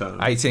guys. anytime.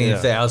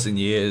 18,000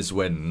 years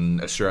when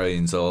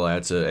Australians are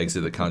allowed to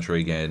exit the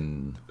country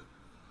again,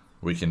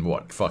 we can,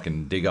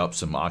 fucking dig up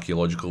some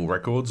archaeological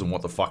records and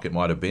what the fuck it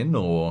might have been?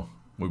 Or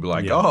we'd be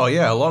like,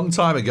 a long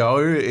time ago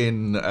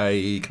in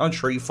a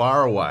country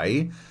far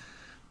away...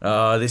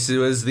 this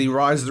was the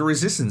Rise of the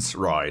Resistance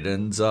ride,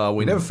 and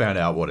we never found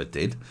out what it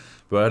did.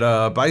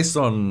 But based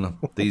on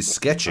these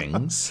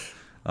sketchings...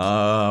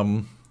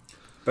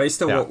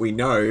 based on what we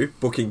know,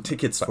 booking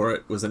tickets for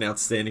it was an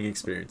outstanding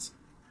experience.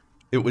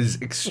 It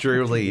was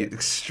extremely,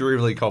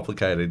 extremely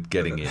complicated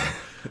getting in.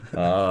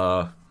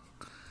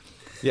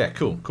 Yeah,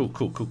 cool.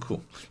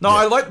 No,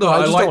 I like the...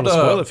 I just don't want to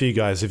spoil it for you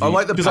guys. I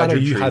like the because I know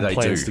you pageantry had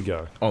plans to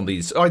go. On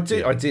these. I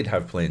did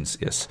have plans,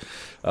 yes.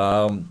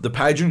 The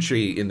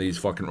pageantry in these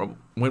fucking...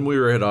 When we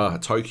were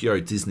at Tokyo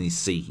Disney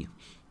Sea,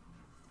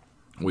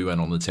 we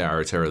went on the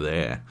Tower of Terror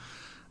there,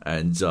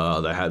 and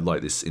they had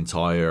like this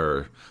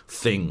entire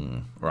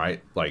thing,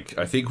 right? Like,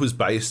 I think was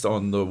based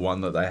on the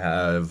one that they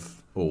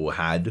have or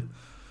had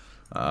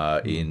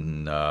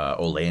in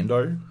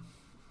Orlando,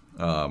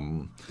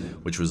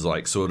 which was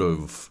like sort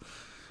of...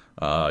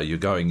 you're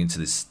going into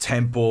this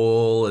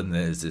temple and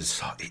there's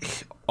this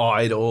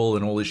idol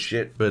and all this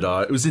shit, but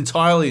it was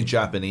entirely in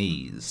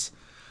Japanese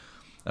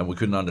and we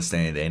couldn't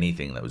understand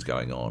anything that was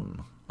going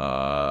on.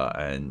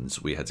 And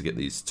we had to get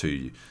these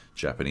two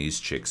Japanese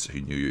chicks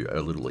who knew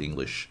a little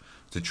English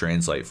to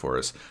translate for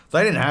us.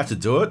 They didn't have to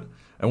do it,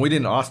 and we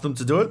didn't ask them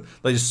to do it.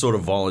 They just sort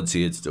of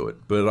volunteered to do it.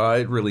 But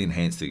it really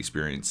enhanced the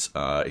experience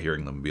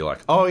hearing them be like,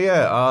 oh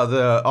yeah,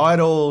 the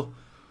idol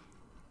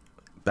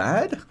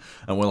bad?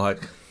 And we're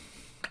like...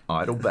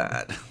 Idle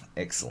bad.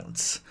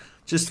 Excellent.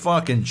 Just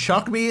fucking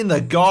chuck me in the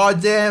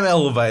goddamn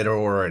elevator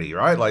already,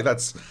 right? Like,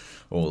 that's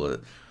all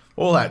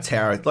that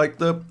tower. Like,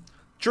 the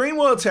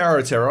DreamWorld Tower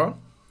of Terror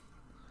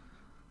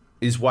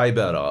is way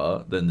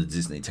better than the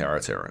Disney Tower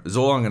of Terror, is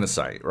all I'm going to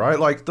say, right?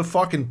 Like, the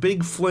fucking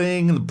big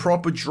fling and the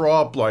proper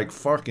drop, like,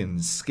 fucking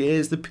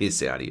scares the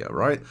piss out of you,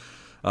 right?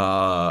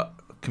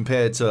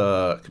 Compared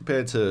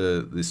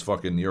to this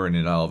fucking, you're in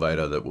an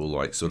elevator that will,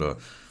 like, sort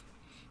of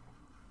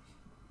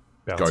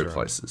go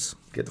places.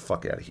 Get the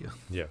fuck out of here.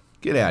 Yeah.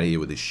 Get out of here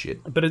with this shit.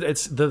 But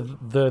it's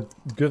the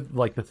good,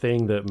 like, the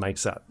thing that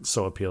makes that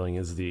so appealing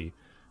is the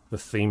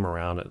theme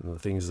around it and the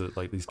things that,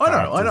 like, these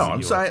characters. I know.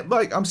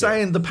 I'm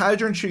saying the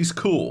pageantry's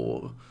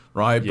cool,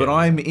 right? Yeah. But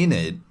I'm in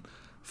it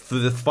for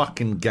the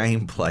fucking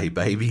gameplay,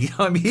 baby.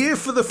 I'm here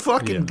for the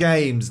fucking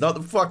games, not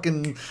the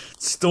fucking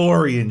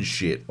story and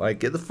shit. Like,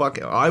 get the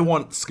fuck. I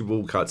want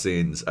skippable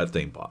cutscenes at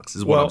theme parks.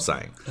 Is what I'm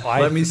saying.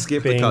 Let me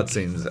skip the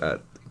cutscenes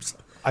at.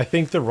 I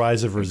think the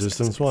Rise of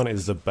Resistance one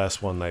is the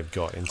best one they've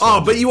got.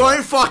 But you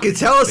won't fucking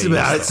tell us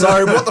about it.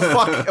 So what the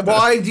fuck?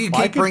 Why do you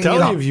keep bringing it up? I can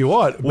tell you if you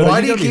want.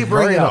 Why do you keep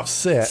bringing it up?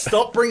 Upset.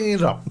 Stop bringing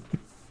it up.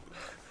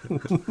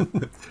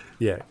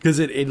 Yeah, because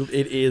it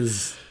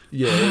is.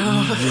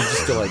 Yeah, you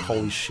just go like,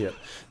 holy shit.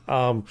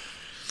 Anyway,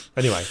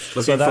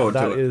 so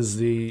that is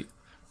the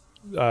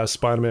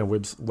Spider-Man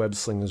Web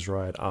Slingers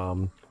ride.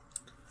 And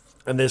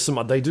there's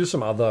they do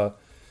some other.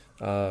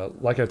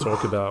 Like I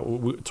talked about,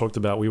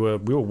 we were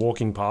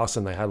walking past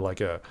and they had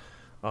like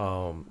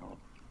an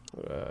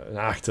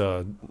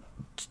actor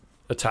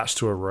attached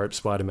to a rope,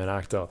 Spider-Man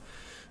actor,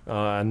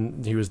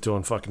 and he was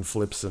doing fucking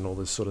flips and all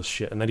this sort of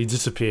shit, and then he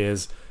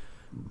disappears,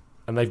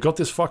 and they've got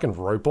this fucking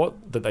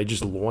robot that they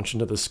just launch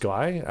into the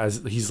sky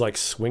as he's like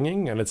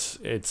swinging, and it's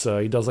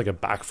he does like a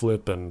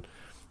backflip and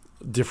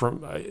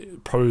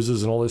different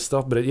poses and all this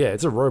stuff, but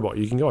it's a robot.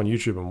 You can go on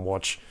YouTube and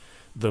watch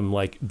them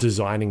like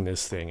designing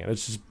this thing, and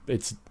it's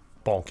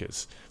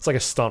bonkers. It's like a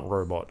stunt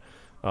robot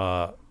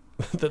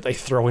that they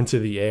throw into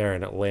the air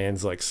and it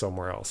lands like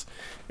somewhere else.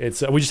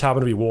 It's we just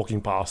happened to be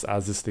walking past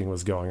as this thing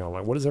was going on.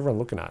 Like, what is everyone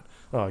looking at?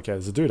 Oh, okay,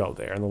 there's a dude up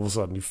there, and all of a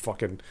sudden you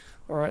fucking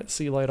all right.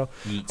 See you later.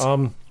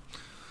 Yeet.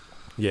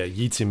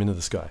 Yeets him into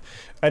the sky.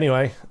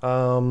 Anyway,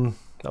 that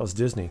was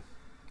Disney.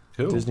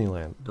 Cool.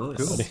 Disneyland.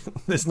 Nice.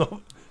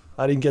 Cool.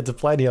 I didn't get to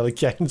play any other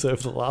games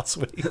over the last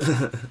week.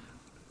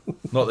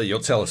 Not that you'll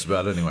tell us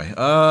about anyway.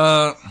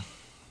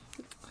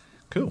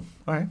 Cool.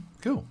 All right.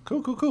 Cool.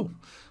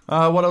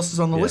 What else is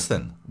on the list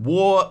then?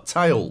 War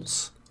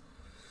Tales.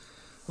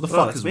 What the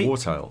fuck is War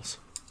Tales?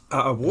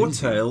 War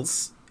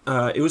Tales.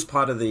 It was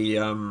part of the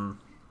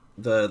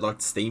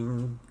like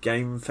Steam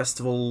Game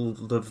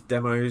Festival of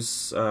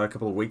demos a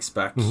couple of weeks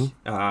back,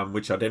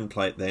 which I didn't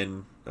play it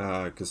then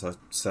because I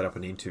set up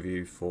an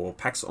interview for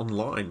PAX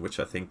Online, which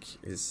I think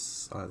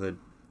is either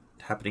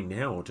happening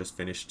now or just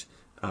finished.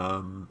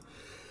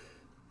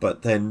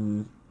 But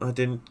then I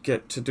didn't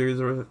get to do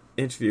the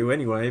interview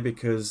anyway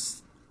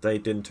because they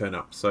didn't turn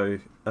up. So,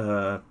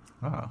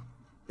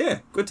 yeah,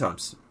 good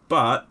times.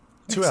 But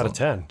 2 out of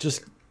 10.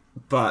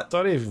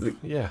 Don't even.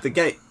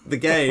 The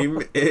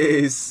game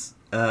is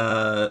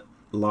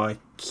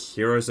like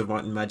Heroes of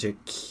Might and Magic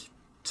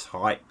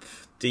type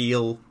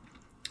deal.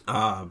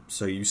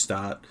 So you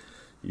start,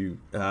 you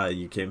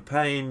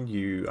campaign.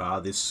 You are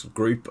this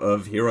group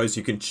of heroes.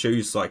 You can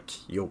choose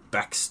like your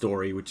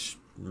backstory, which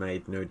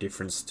made no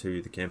difference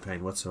to the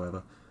campaign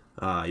whatsoever.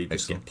 You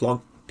just get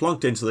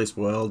plonked into this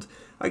world,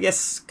 I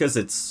guess, because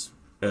it's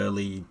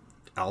early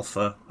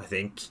alpha, I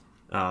think.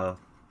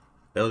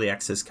 Early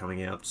access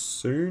coming out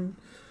soon.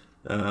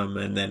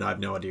 And then I have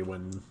no idea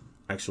when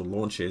actual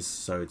launch is,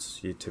 so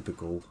it's your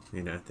typical,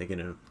 they're going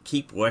to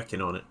keep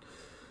working on it.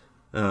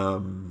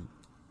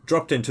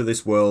 Dropped into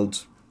this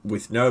world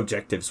with no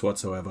objectives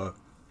whatsoever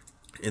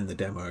in the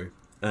demo,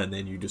 and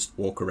then you just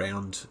walk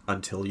around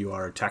until you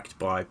are attacked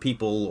by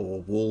people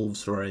or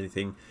wolves or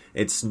anything.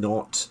 It's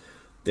not...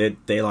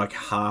 They like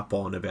harp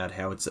on about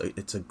how it's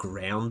a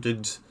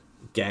grounded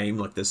game.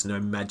 Like there's no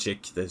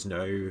magic, there's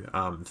no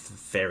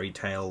fairy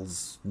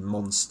tales,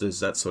 monsters,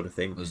 that sort of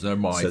thing. There's no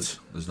might.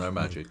 There's no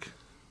magic.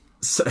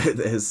 So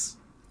there's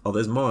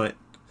might.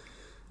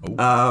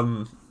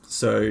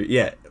 So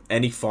yeah,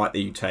 any fight that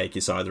you take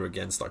is either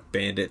against like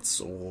bandits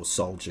or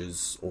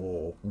soldiers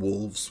or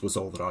wolves. Was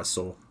all that I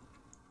saw.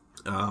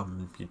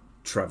 You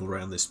travel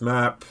around this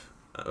map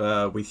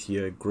with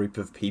your group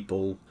of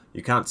people.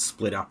 You can't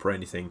split up or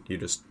anything. You're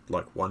just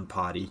like one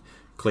party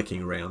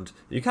clicking around.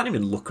 You can't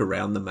even look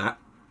around the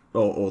map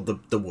or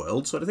the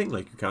world sort of thing.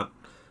 Like you can't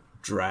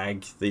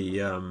drag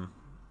the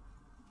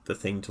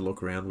thing to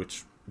look around,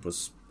 which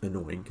was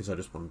annoying because I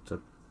just wanted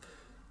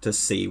to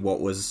see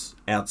what was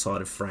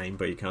outside of frame.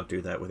 But you can't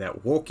do that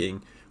without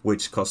walking,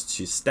 which costs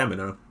you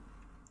stamina.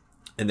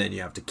 And then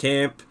you have to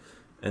camp.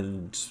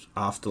 And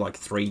after like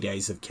 3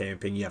 days of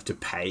camping, you have to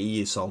pay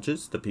your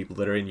soldiers, the people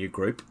that are in your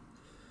group.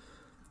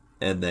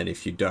 And then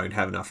if you don't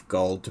have enough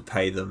gold to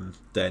pay them,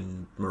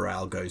 then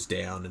morale goes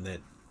down and they're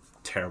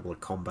terrible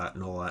at combat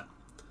and all that.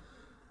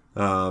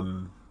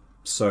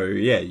 So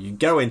yeah, you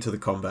go into the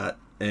combat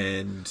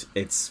and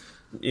it's,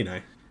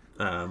 Might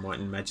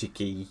and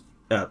Magic-y,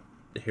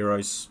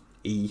 Heroes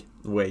E,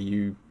 where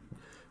you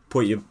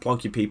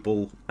plonk your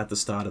people at the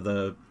start of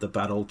the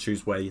battle,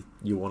 choose where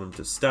you want them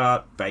to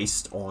start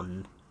based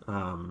on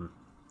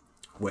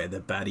where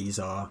the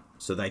baddies are,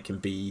 so they can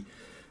be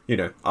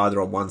either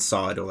on one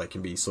side or they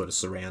can be sort of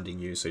surrounding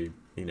you. So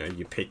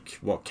you pick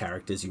what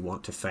characters you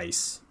want to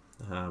face,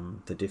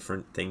 the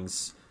different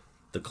things,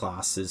 the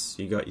classes.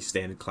 You got your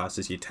standard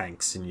classes, your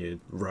tanks and your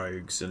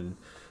rogues and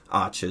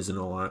archers and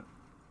all that.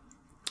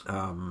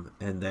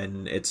 And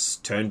then it's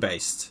turn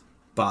based,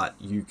 but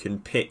you can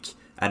pick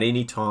at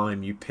any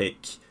time. You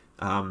pick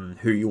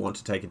who you want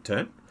to take a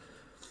turn.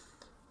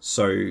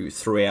 So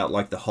throughout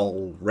like the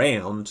whole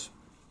round,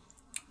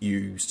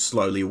 you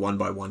slowly one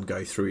by one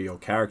go through your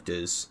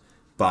characters,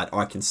 but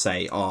I can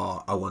say,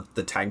 oh, I want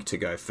the tank to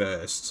go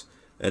first,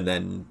 and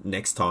then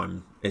next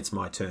time it's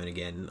my turn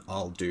again,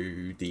 I'll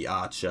do the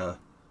archer,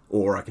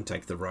 or I can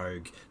take the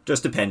rogue,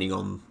 just depending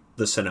on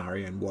the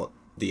scenario and what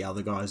the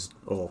other guys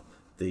or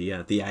the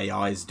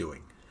AI is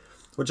doing.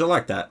 Which I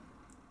like that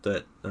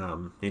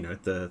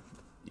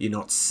you're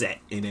not set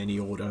in any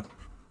order.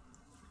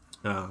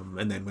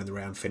 And then when the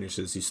round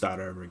finishes, you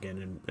start over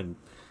again and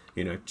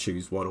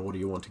choose what order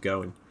you want to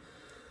go in.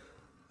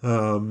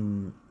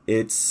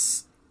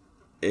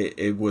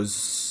 It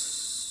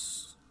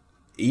was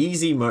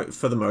easy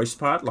for the most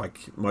part.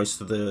 Like, most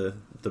of the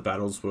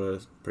battles were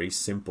pretty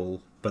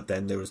simple, but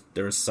then there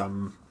was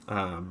some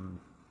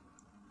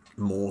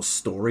more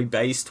story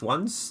based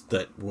ones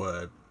that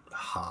were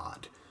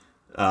hard.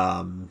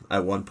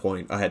 At one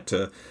point, I had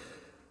to.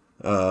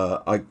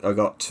 I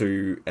got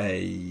to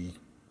a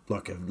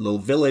little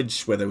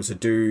village where there was a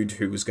dude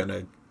who was going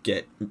to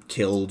get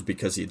killed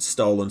because he had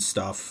stolen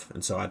stuff,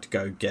 and so I had to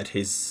go get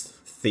his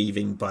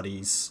thieving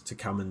buddies to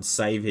come and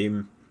save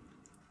him,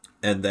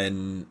 and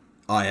then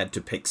I had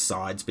to pick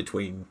sides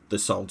between the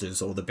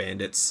soldiers or the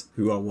bandits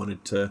who I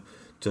wanted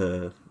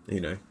to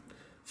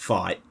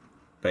fight,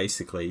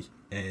 basically,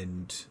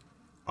 and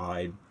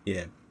I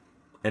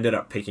ended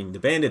up picking the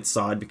bandits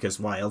side, because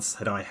why else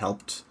had I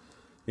helped?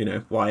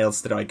 Why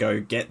else did I go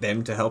get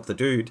them to help the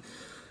dude?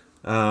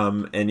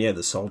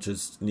 The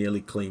soldiers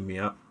nearly cleaned me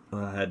up.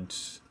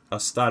 I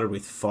started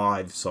with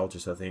 5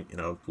 soldiers, I think,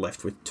 and I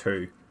left with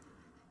 2.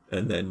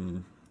 And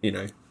then,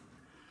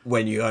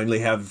 when you only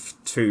have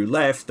 2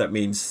 left, that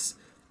means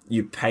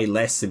you pay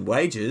less in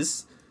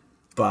wages,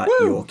 but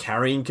your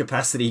carrying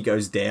capacity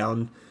goes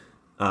down,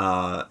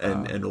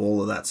 and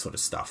all of that sort of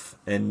stuff.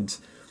 And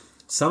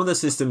some of the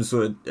systems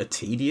are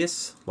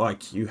tedious,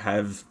 like you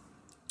have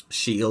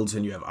shields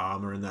and you have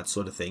armor and that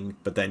sort of thing,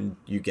 but then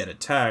you get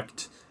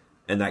attacked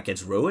and that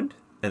gets ruined,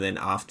 and then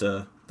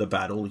after the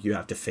battle you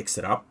have to fix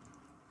it up,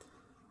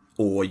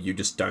 or you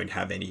just don't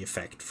have any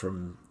effect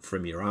from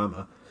your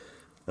armor,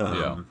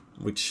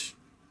 which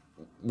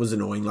was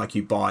annoying. Like,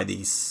 you buy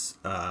these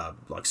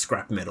like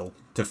scrap metal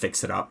to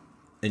fix it up,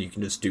 and you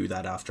can just do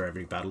that after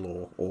every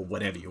battle or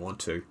whenever you want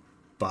to,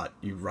 but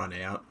you run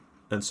out.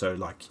 And so,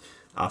 like,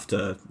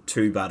 after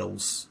 2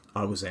 battles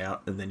I was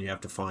out, and then you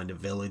have to find a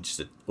village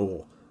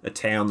or a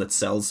town that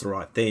sells the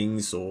right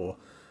things, or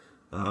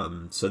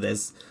so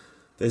there's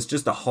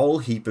just a whole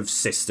heap of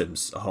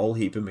systems, a whole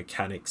heap of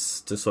mechanics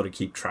to sort of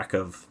keep track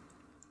of,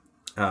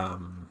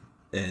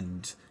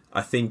 and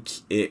I think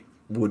it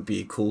would be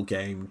a cool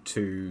game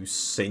to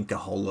sink a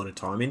whole lot of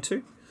time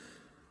into,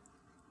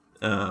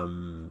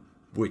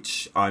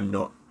 which I'm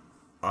not.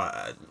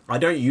 I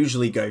don't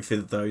usually go for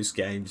those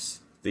games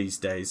these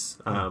days.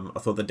 I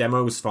thought the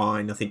demo was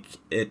fine. I think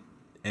it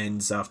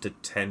ends after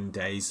 10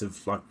 days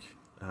of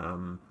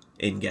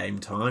in-game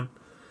time,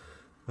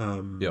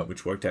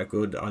 which worked out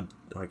good.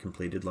 I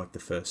completed the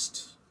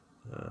first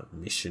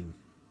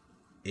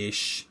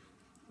mission-ish.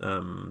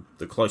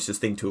 The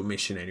closest thing to a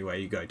mission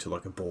anyway, you go to a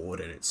board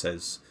and it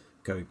says,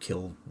 go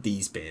kill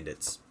these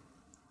bandits.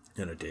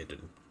 And I did,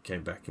 and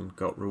came back and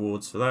got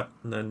rewards for that,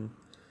 and then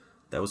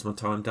that was my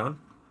time done.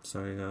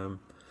 So,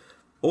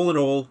 all in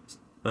all,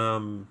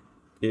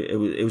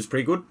 it was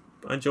pretty good.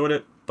 I enjoyed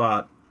it,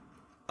 but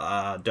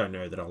I don't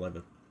know that I'll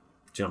ever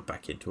jump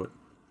back into it.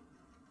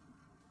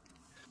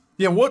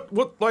 Yeah, what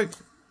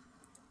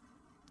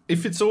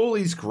if it's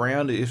always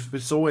grounded, if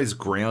it's always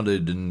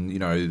grounded, and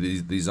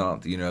these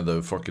aren't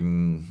the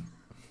fucking,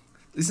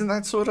 isn't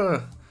that sort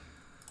of,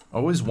 I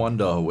always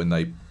wonder when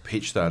they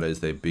pitch that as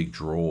their big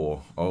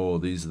draw. Oh,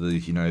 these are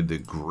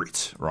the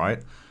grit,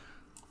 right?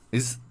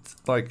 Does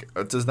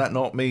that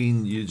not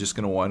mean you're just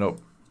going to wind up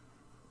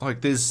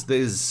there's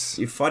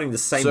you're fighting the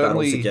same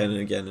battles again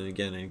and again and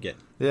again and again.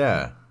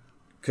 Yeah,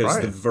 because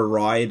the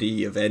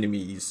variety of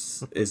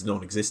enemies is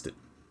non-existent.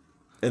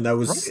 And that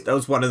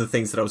was one of the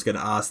things that I was going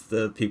to ask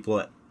the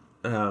people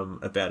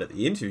about at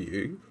the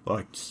interview.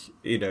 How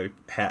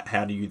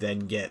do you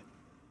then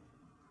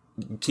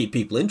keep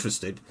people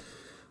interested?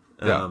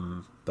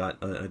 But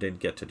I didn't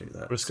get to do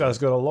that. This guy's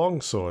got a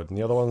long sword, and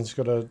the other one's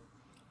got a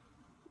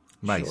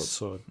mace short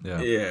sword.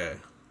 Yeah.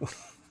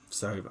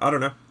 So I don't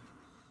know.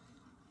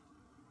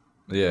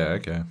 Yeah.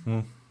 Okay.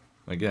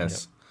 I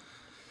guess. Yep.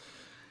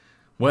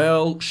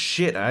 Well,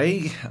 shit,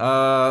 eh?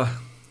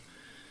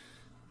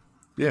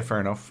 Yeah, fair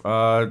enough.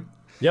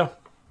 Yeah.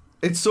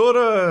 It's sort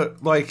of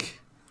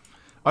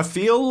I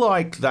feel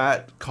like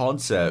that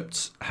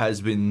concept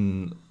has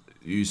been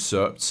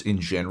usurped in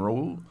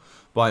general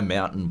by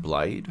Mount and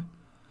Blade.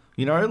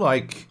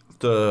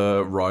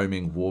 The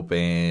roaming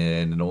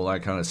warband and all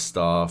that kind of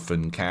stuff,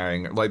 and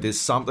carrying, there's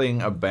something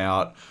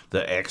about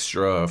the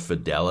extra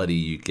fidelity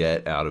you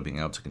get out of being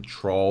able to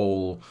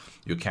control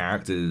your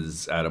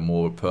characters at a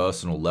more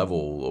personal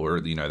level, or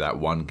that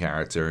one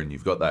character, and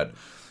you've got that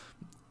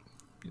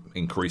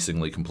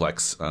increasingly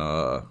complex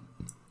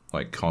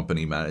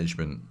company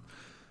management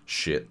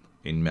shit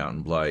in Mount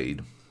and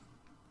Blade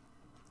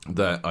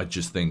that I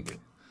just think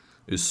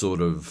is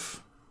sort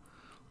of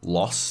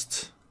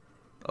lost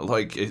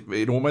Like,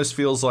 it almost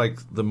feels like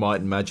the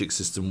Might and Magic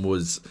system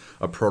was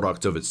a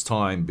product of its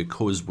time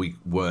because we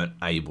weren't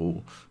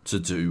able to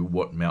do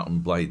what Mount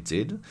and Blade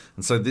did.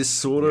 And so this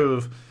sort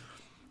of,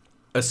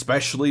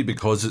 especially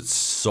because it's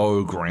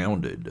so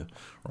grounded,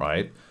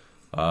 right?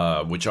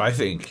 Which I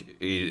think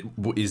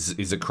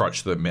is a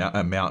crutch that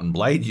Mount and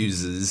Blade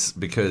uses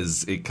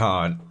because it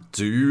can't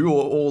do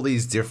all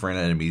these different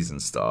enemies and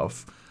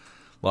stuff.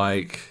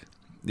 Like,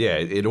 yeah,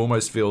 it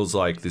almost feels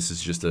like this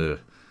is just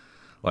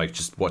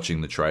just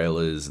watching the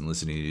trailers and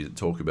listening to you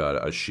talk about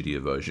it, a shittier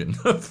version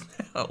of,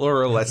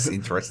 or a less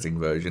interesting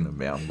version of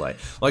Mount and Blade.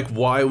 Like,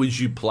 why would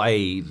you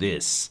play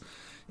this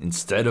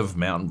instead of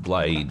Mount and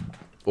Blade,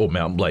 or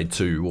Mount and Blade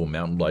 2, or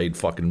Mount and Blade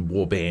fucking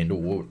Warband,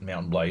 or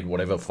Mount and Blade,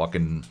 whatever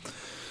fucking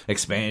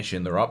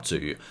expansion they're up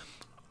to?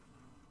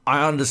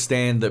 I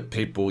understand that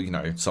people,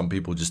 some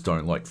people just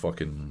don't like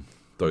fucking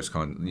those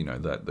kind,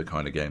 that the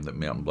kind of game that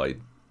Mount and Blade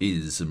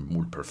is, and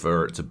would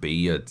prefer it to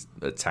be a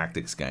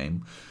tactics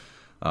game.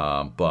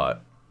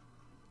 But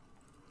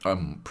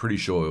I'm pretty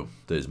sure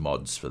there's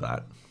mods for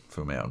that,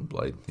 for Mount and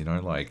Blade.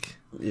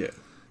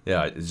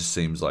 Yeah, it just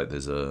seems like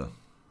there's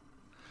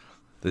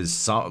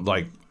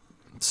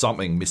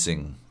something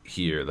missing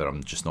here that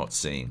I'm just not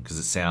seeing, because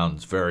it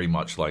sounds very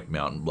much like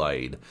Mount and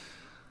Blade,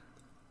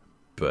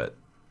 but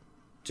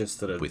just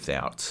sort of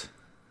without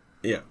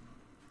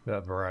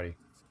that variety.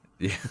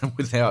 Yeah,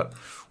 without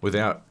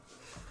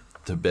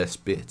the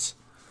best bits.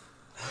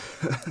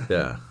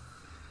 Yeah,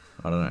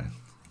 I don't know.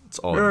 It's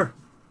odd.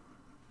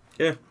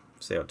 Yeah,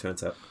 see how it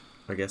turns out,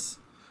 I guess.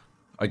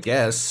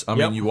 I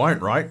mean, you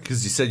won't, right?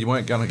 Because you said you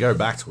weren't going to go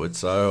back to it,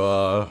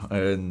 so,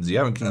 and you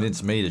haven't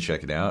convinced me to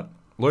check it out.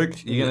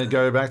 Luke, you going to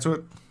go back to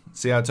it?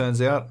 See how it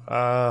turns out?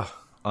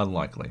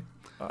 Unlikely.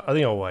 I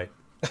think I'll wait.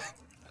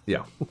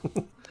 Yeah.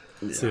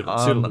 See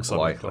what it looks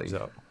like when it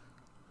comes out.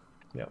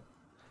 Yeah.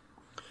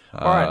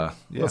 All right,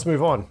 let's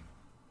move on.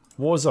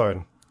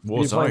 Warzone.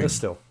 You playing this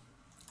still?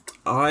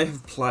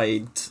 I've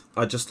played,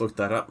 I just looked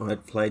that up,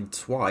 I'd played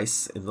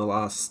twice in the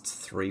last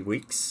 3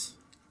 weeks,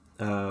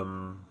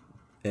 but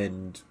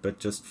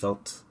just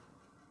felt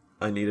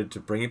I needed to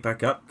bring it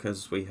back up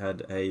because we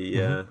had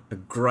a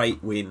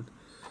great win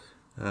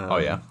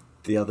the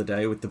other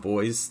day with the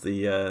boys,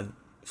 the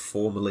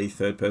formerly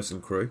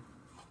third-person crew.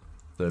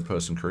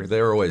 Third-person crew.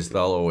 They'll always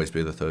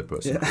be the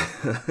third-person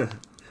crew.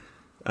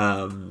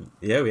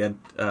 We had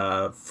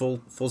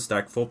full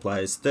stack, 4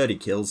 players, 30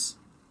 kills.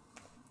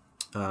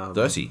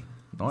 30?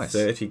 Nice.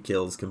 30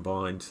 kills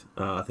combined.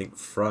 I think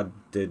Frud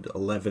did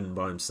 11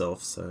 by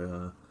himself,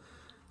 so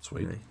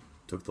sweet.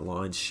 Took the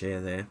lion's share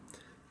there.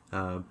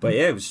 But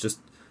yeah, it was just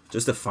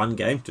a fun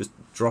game. Just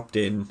dropped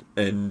in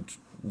and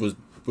we're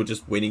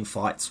just winning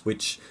fights,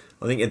 which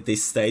I think at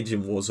this stage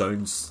in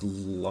Warzone's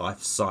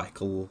life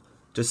cycle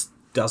just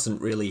doesn't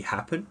really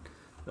happen,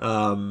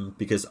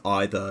 because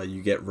either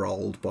you get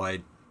rolled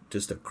by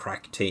just a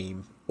crack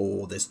team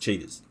or there's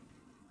cheaters.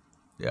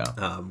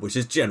 Yeah, which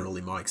is generally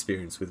my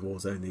experience with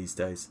Warzone these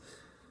days.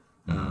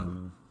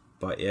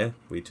 But yeah,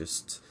 we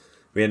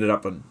ended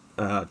up on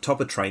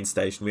top of train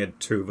station. We had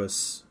 2 of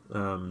us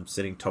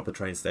sitting top of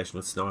train station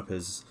with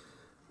snipers,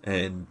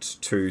 and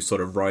 2 sort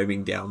of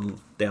roaming down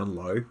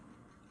low.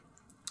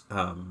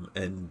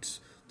 And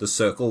the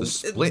circle,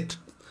 the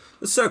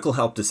circle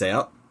helped us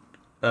out.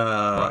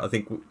 Right. I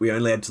think we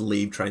only had to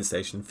leave train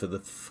station for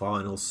the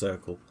final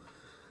circle,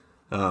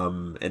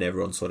 and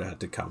everyone sort of had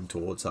to come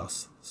towards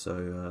us.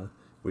 So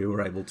we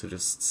were able to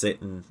just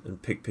sit and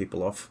pick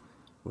people off,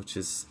 which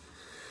is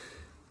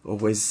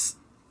always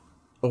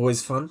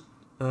fun.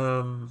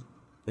 And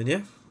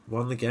yeah,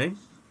 won the game.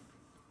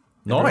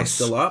 Nice.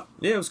 Still up.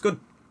 Yeah, it was good.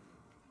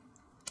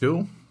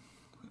 Cool.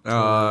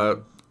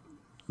 Nobody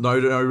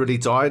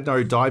died.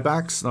 No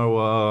diebacks.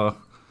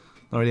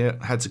 Nobody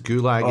had to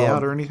gulag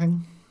out or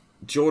anything.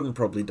 Jordan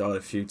probably died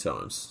a few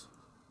times.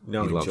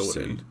 No, he loves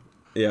Jordan.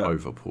 to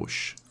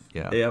overpush.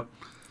 Yeah. Yep.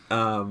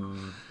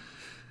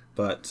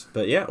 But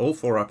yeah, all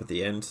 4 up at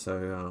the end,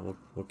 so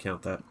we'll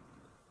count that.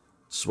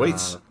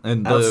 Sweet.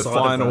 And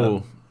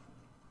the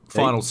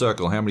final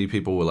circle, how many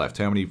people were left?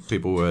 How many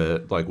people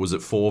were, was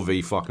it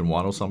 4v fucking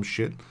 1 or some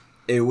shit?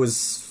 It was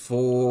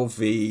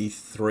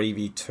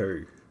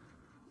 4v3v2.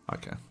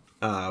 Okay.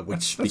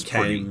 Which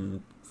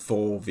became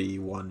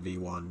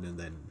 4v1v1, and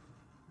then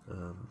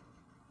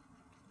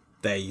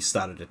they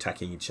started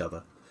attacking each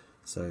other.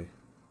 So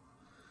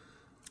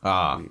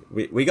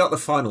we got the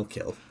final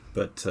kill,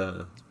 but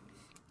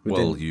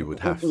you would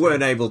have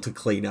weren't able to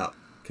clean up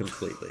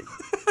completely.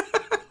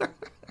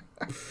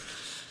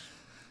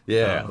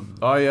 Yeah,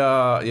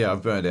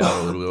 I've burned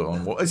out a little bit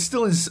on what. It's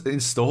still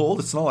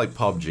installed. It's not like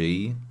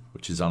PUBG,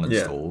 which is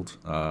uninstalled,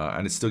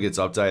 and it still gets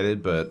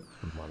updated. But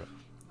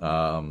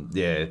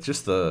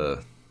just they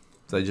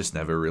just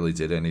never really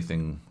did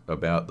anything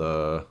about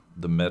the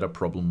meta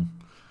problem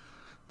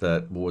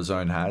that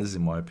Warzone has,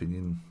 in my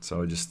opinion.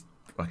 So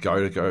I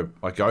go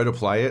to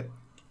play it,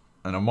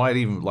 and I might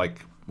even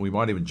we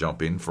might even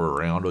jump in for a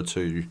round or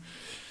 2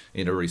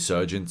 in a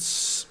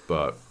resurgence,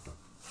 but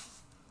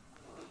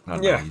I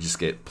don't know, you just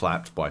get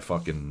plapped by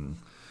fucking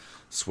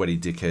sweaty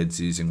dickheads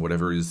using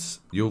whatever is.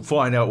 You'll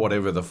find out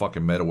whatever the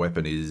fucking meta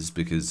weapon is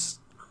because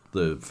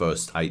the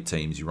first 8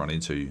 teams you run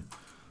into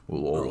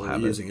will all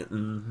have using it.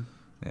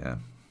 Yeah.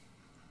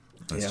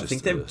 I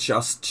think they've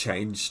just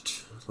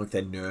changed, like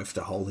they nerfed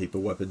a whole heap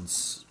of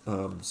weapons,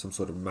 some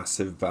sort of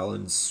massive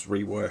balance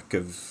rework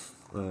of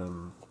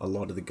a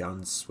lot of the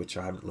guns, which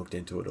I haven't looked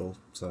into at all.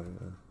 So,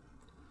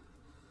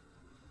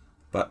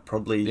 but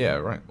probably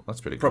right. Well,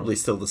 that's pretty probably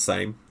cool. still the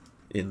same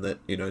in that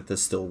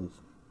there's still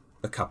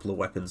a couple of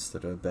weapons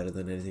that are better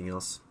than anything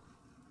else.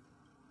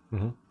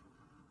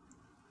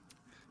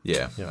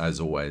 Yeah, as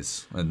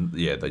always. And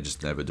yeah, they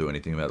just never do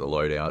anything about the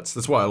loadouts.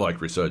 That's why I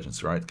like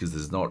Resurgence, right? Because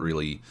there's not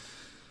really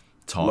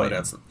time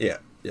Loadouts,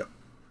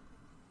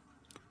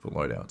 for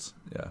loadouts.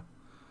 Yeah.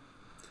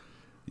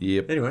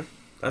 Yep. Anyway,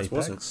 that's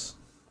Apex? awesome.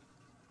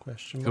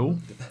 Question Cool.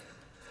 mark?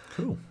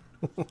 Cool.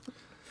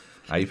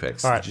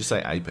 Apex. All right. Did you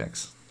say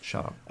Apex?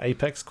 Shut up.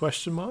 Apex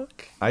question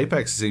mark?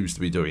 Apex seems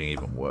to be doing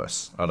even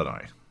worse. I don't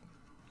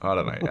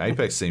know.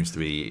 Apex seems to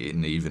be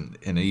in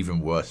an even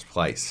worse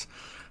place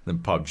than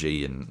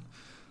PUBG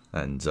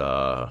and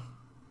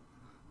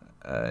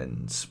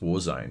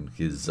Warzone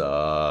because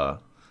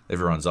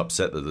everyone's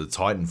upset that the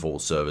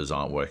Titanfall servers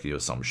aren't working or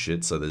some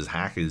shit. So there's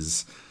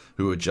hackers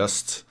who are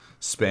just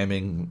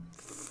spamming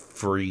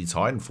free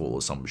Titanfall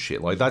or some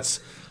shit. Like that's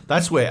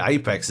where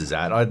Apex is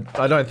at. I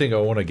don't think I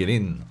want to get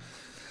in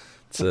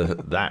to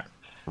that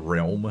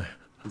realm.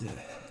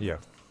 Yeah.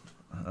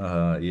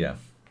 Yeah.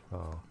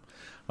 Oh.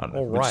 I don't know.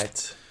 All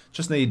right.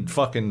 Just need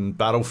fucking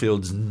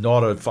Battlefield's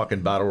not a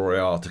fucking battle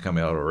royale to come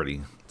out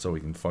already, so we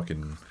can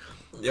fucking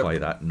play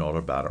that not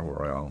a battle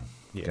royale.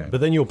 Yeah. game.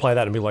 But then you'll play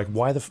that and be like,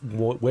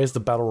 where's the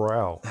battle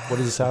royale? What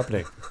is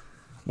happening?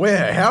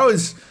 Where? How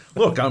is?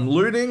 Look, I'm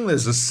looting.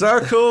 There's a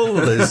circle.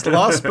 There's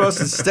last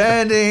person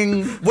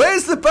standing.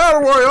 Where's the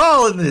battle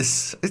royale in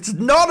this? It's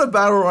not a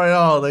battle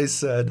royale. They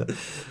said.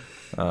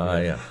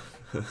 Yeah.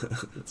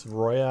 It's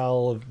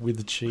royale with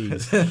the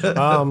cheese.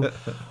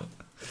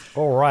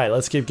 All right,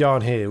 let's keep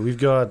going here. We've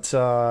got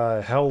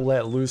Hell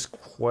Let Loose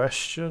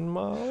question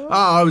mark.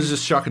 I was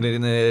just chucking it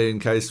in there in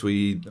case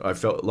I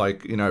felt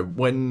like,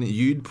 when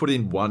you'd put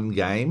in one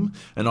game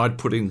and I'd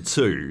put in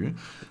 2,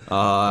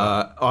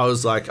 I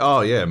was like,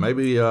 oh yeah,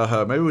 maybe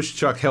we should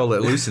chuck Hell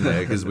Let Loose in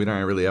there because we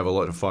don't really have a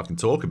lot to fucking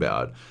talk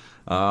about.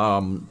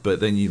 But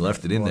then you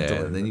left it in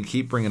there and then you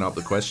keep bringing up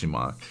the question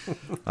mark.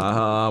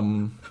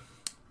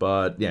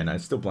 But yeah, no,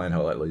 still playing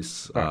Hell Let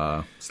Loose.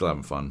 Still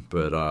having fun.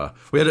 But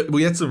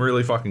we had some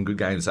really fucking good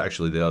games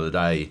actually the other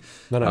day.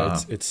 No,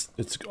 it's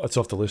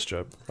off the list,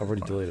 Joe. I've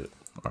already deleted it.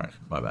 All right,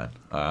 my bad.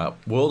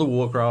 World of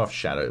Warcraft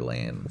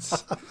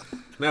Shadowlands.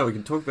 Now we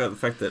can talk about the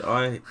fact that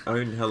I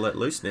own Hell Let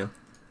Loose now.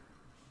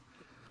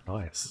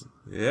 Nice.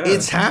 Yeah,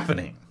 It's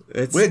happening.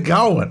 We're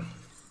going.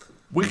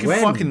 We can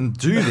When? fucking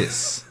do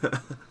this.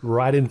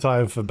 Right in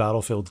time for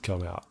Battlefield to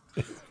come out.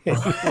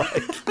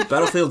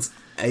 Battlefield's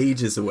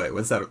ages away.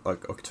 When's that?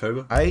 Like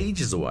October?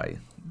 Ages away.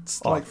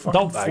 It's like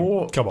fucking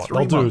come on,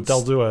 3 months.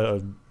 they'll do a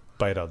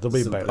beta. There'll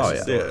be a beta. Oh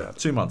yeah. Yeah.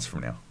 2 months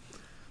from now.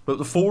 But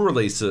the full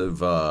release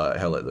of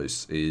Hell Let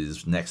Loose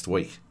is next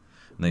week,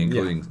 and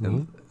they're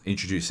including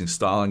introducing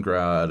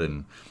Stalingrad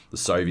and the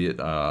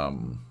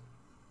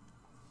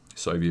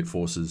Soviet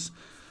forces.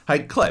 Hey,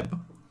 Kleb,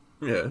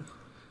 Yeah.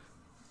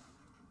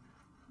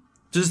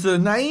 does the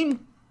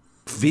name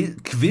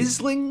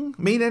Quisling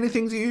mean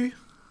anything to you?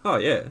 Oh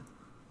yeah.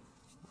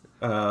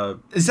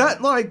 Is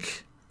that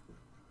like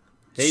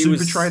He Super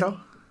was- Trader?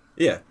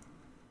 Yeah.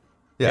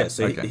 Yeah.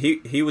 So okay.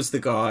 he was the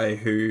guy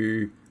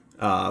who,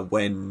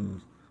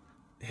 when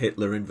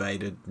Hitler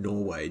invaded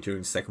Norway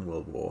during the Second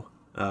World War,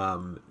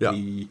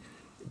 he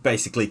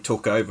basically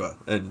took over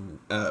and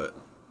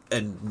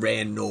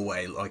ran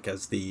Norway like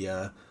as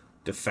the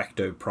de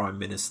facto prime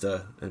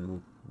minister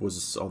and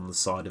was on the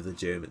side of the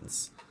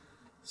Germans.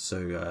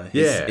 So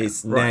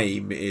his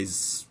name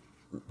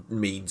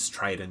means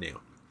traitor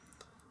now.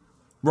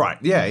 Right,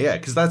 yeah,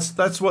 because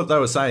that's what they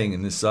were saying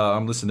in this.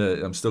 I'm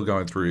still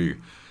going through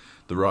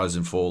the rise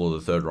and fall of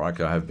the Third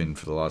Reich. I have been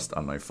for the last, I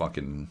don't know,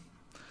 fucking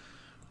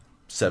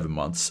 7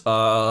 months.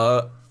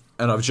 And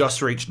I've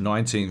just reached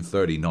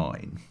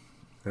 1939,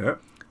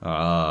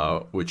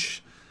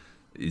 which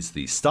is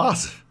the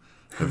start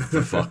of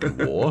the fucking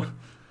war.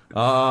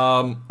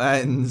 And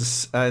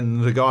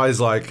the guy's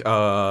like,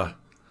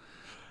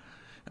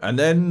 And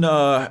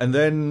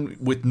then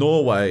with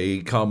Norway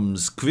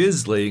comes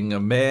Quisling, a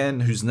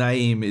man whose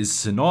name is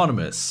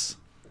synonymous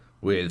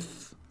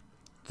with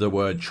the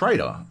word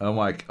traitor. I'm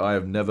like, I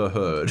have never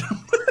heard.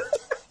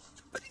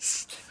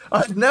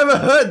 I've never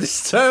heard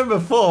this term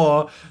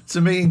before to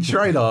mean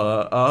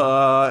traitor.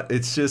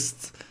 It's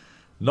just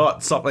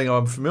not something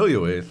I'm familiar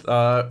with.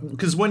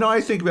 Because when I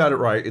think about it,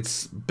 right,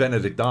 it's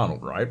Benedict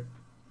Arnold, right?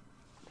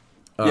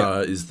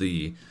 Is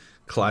the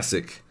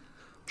classic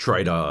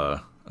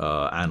traitor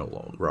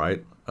analog,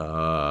 right?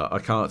 I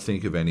can't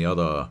think of any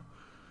other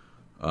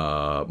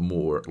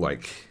more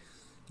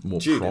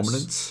Judas.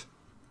 prominent.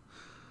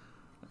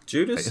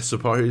 Judas? I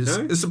suppose.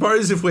 No? I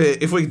suppose if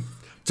we're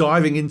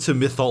diving into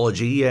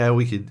mythology, yeah,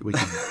 we could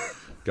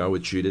go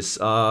with Judas.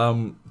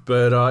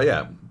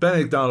 Yeah,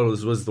 Benedict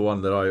Arnold was the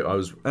one that I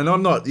was, and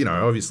I'm not,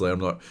 obviously I'm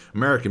not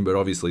American, but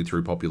obviously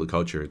through popular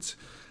culture, it's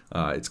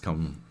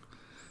come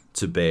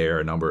to bear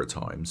a number of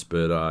times.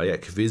 But yeah,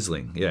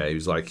 Kvisling, yeah, he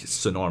was like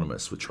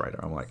synonymous with traitor.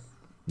 I'm like,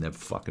 never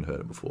fucking heard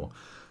it before.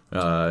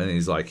 And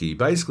he's like, he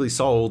basically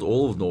sold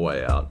all of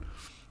Norway out.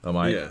 I'm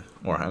like,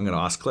 all right, I'm going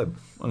to ask Kleb.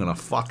 I'm going to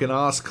fucking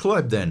ask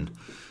Kleb then.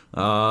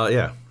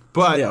 Yeah.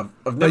 But yeah,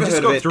 I've never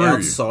heard of it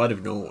outside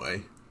of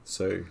Norway.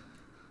 So,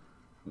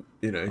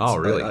 oh,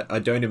 really? I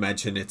don't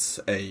imagine it's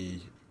a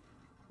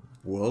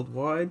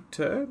worldwide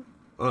term.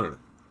 I don't know.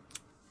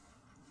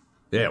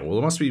 Yeah, well,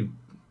 it must be,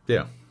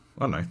 I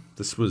don't know.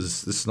 This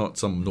is not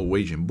some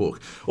Norwegian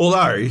book.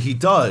 Although he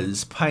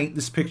does paint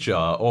this picture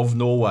of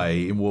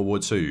Norway in World War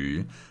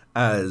II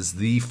as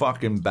the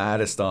fucking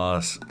baddest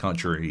ass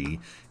country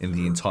in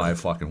the entire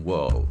fucking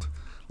world.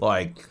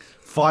 Like,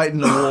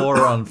 fighting a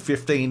war on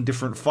 15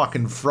 different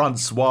fucking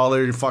fronts while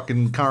they're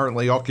fucking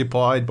currently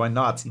occupied by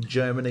Nazi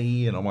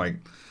Germany. And I'm like,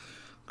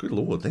 good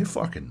lord, they're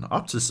fucking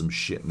up to some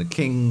shit. And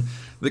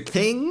the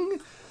king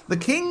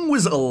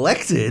was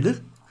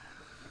elected,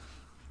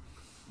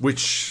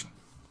 which,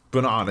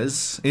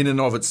 bananas in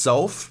and of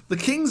itself. The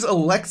king's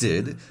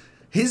elected.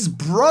 His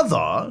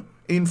brother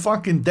in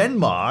fucking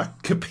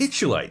Denmark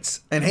capitulates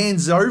and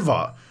hands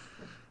over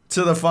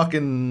to the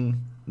fucking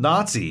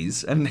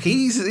Nazis, and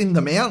he's in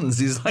the mountains.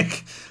 He's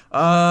like,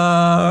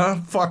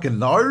 fucking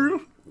no,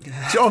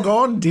 jog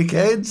on,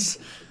 dickheads.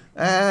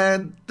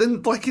 And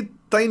then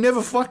they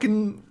never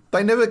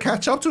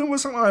catch up to him or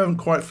something. I haven't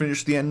quite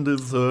finished the end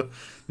of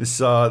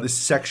this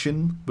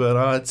section,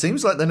 but it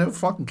seems like they never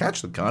fucking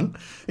catch the cunt.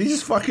 He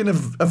just fucking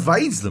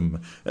evades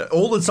them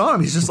all the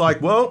time. He's just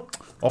like, well,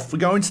 off we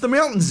go into the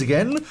mountains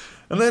again.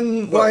 And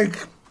then,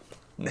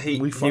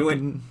 he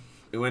went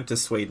to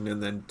Sweden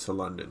and then to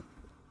London.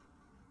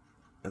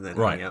 And then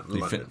hang out in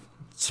London.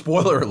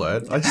 Spoiler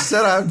alert. I just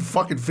said I haven't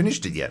fucking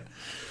finished it yet.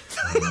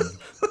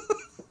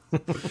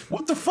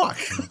 What the fuck?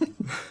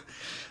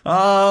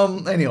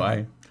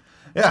 Anyway.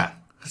 Yeah.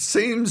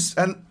 Seems...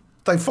 And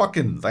they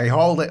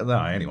hold it...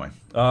 No, anyway.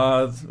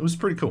 It was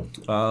pretty cool.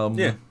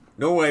 Yeah.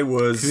 Norway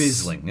was...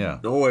 Kvisling, yeah.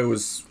 Norway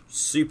was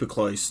super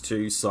close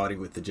to siding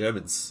with the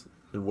Germans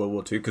in World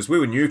War II, because we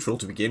were neutral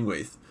to begin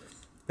with,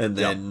 and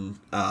then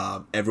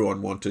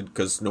everyone wanted,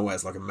 because Norway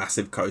has like a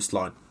massive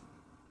coastline,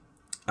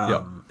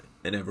 and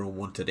everyone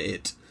wanted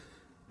it,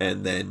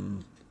 and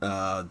then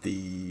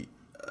the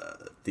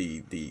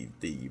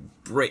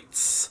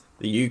Brits,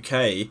 the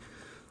UK,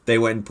 they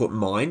went and put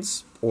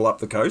mines all up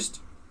the coast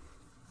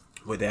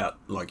without,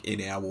 like,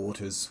 in our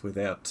waters,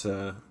 without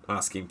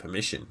asking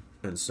permission,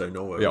 and so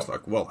Norway was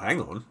like, well, hang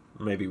on,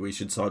 maybe we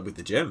should side with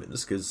the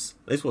Germans, because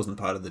this wasn't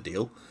part of the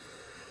deal.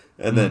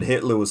 And then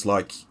Hitler was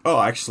like,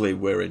 oh, actually,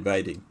 we're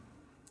invading.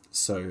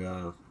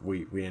 So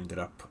we ended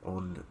up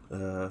on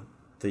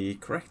the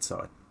correct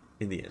side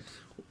in the end.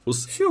 Well,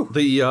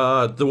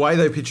 the way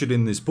they pictured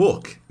in this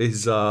book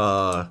is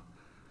the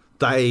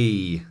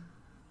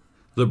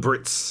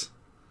Brits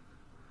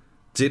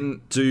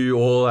didn't do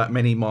all that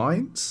many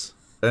mines,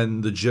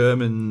 and the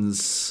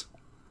Germans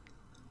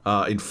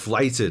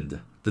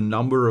inflated the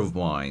number of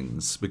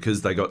mines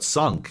because they got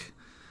sunk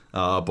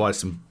by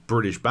some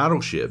British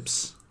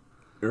battleships.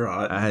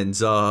 Right.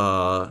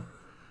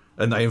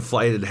 And they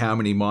inflated how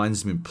many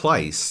mines have been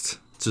placed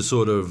to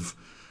sort of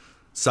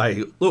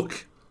say,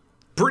 look,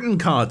 Britain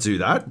can't do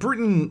that.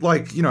 Britain,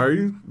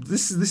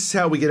 this is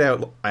how we get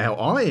our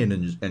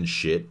iron and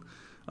shit.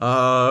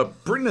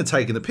 Britain are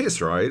taking the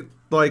piss, right?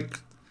 Like,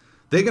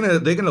 they're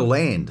gonna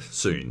land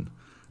soon.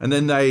 And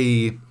then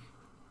they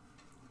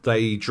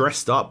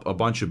dressed up a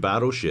bunch of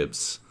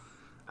battleships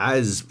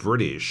as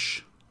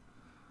British.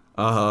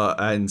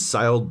 And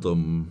sailed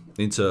them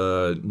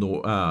into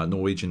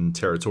Norwegian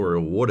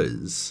territorial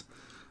waters,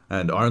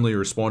 and only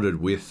responded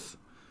with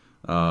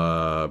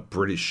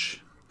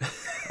British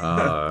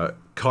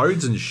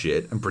codes and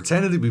shit, and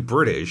pretended to be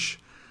British,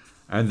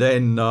 and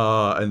then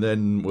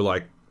we're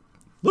like,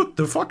 look,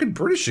 the fucking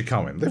British are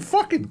coming. They're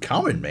fucking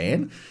coming,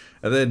 man.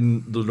 And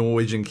then the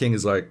Norwegian king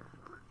is like,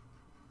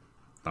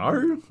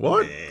 no,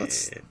 what?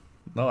 That's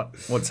not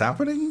what's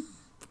happening.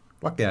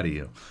 Fuck out of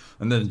here.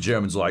 And then the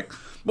Germans are like,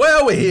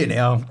 well, we're here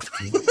now.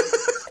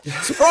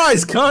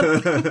 Surprise,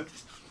 cunt.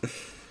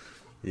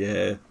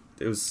 Yeah,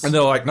 it was. And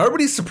they're like,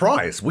 nobody's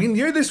surprised. We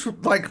knew this.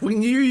 Like, we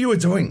knew you were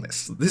doing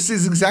this. This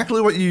is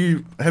exactly what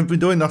you have been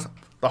doing the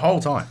whole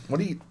time. What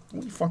are you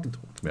fucking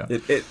talking about?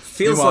 It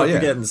feels like we're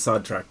getting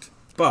sidetracked.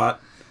 But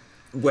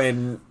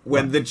when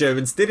the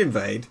Germans did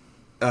invade,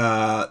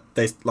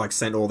 they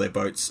sent all their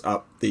boats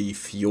up the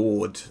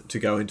fjord to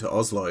go into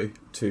Oslo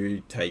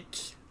to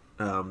take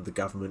the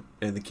government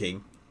and the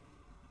king.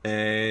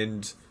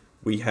 And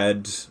we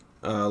had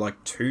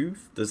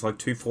there's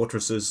two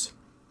fortresses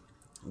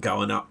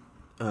going up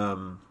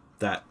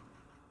that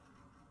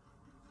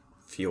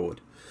fjord.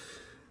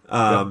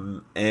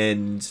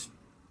 And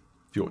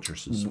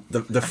fortresses.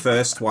 The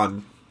first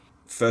one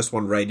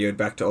radioed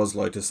back to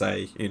Oslo to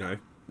say,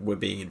 we're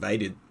being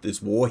invaded,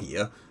 there's war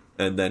here.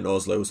 And then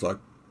Oslo was like,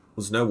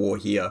 there's no war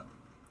here.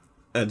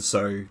 and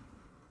so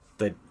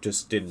they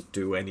just didn't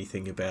do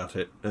anything about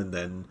it. And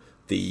then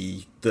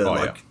the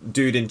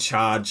dude in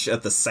charge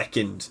at the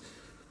second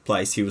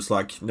place, he was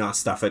like, "Nah,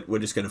 stuff it. We're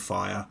just going to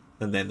fire."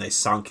 And then they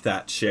sunk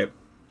that ship,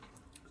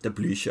 the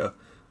Blücher,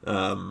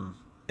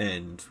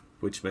 and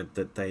which meant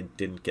that they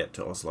didn't get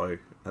to Oslo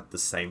at the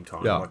same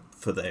time, like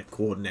for their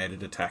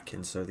coordinated attack,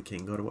 and so the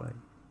king got away.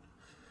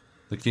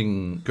 The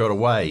king got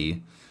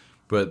away,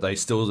 but they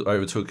still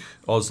overtook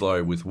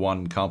Oslo with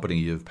one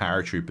company of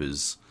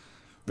paratroopers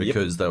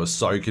because they were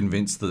so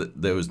convinced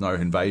that there was no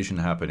invasion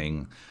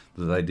happening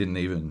that they didn't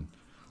even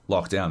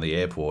lock down the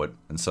airport,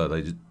 and so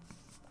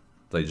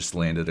they just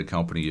landed a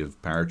company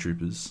of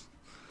paratroopers.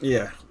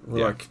 Yeah,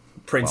 like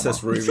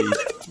Princess Ruby.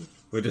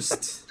 We're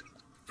just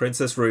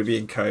Princess Ruby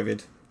and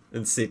COVID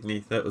in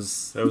Sydney. That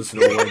was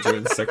Norway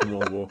during the Second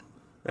World War.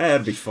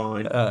 That'd be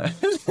fine.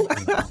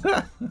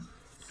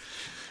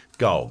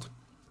 Gold.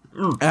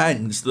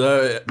 And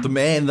the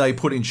man they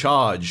put in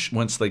charge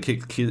once they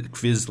kicked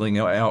Quisling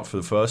out for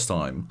the first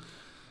time,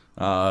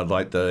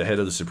 like the head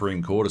of the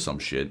Supreme Court or some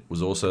shit,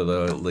 was also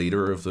the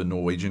leader of the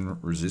Norwegian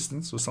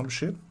resistance or some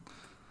shit.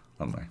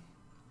 I don't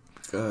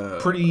know.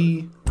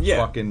 Pretty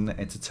fucking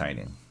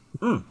entertaining.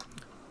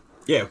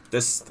 Yeah,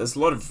 there's a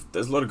lot of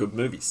good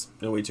movies,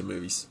 Norwegian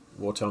movies,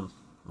 wartime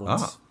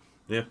ones.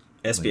 Yeah,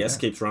 SBS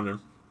keeps running.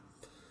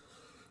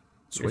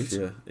 Sweet.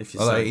 If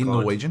Are they in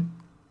Norwegian?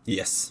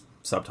 Yes,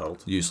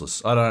 subtitled.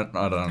 Useless. I don't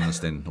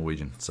understand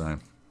Norwegian, so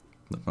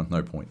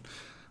no point.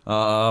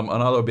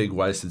 Another big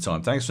waste of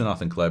time. Thanks for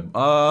nothing, Kleb.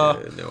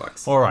 No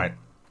accent. All right.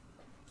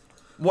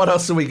 What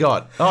else have we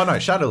got? Oh no,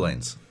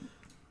 Shadowlands.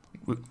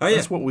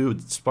 That's what we were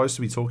supposed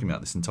to be talking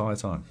about this entire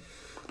time.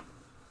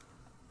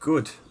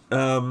 Good.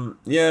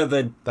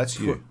 That's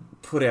you.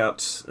 Put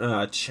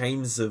out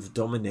Chains of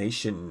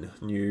Domination,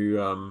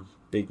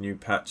 big new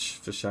patch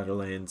for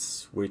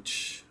Shadowlands,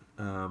 which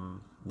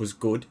was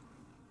good.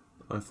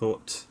 I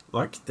thought,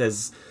 like,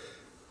 there's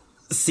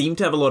seemed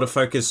to have a lot of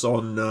focus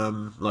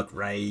on like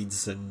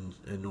raids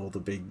and all the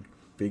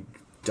big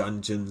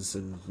dungeons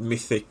and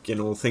mythic and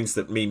all things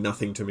that mean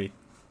nothing to me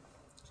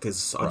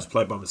because I just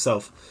play by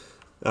myself.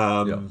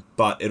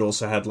 But it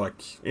also had,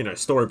 like,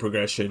 story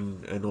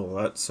progression and all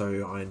that,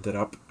 so I ended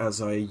up,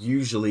 as I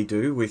usually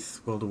do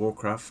with World of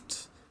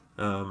Warcraft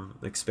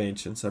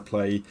expansions, I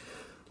play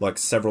like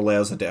several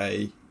hours a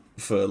day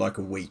for like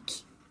a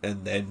week,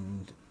 and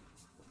then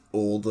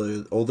all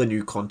the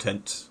new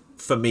content,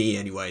 for me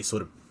anyway,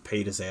 sort of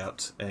peters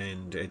out,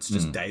 and it's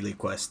just daily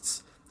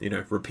quests,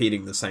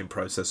 repeating the same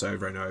process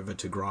over and over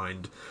to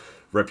grind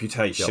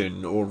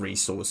reputation or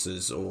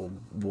resources or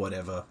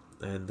whatever,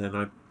 and then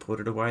I put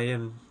it away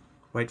and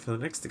wait for the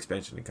next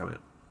expansion to come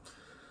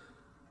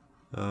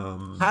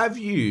out. Have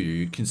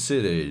you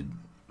considered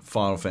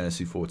Final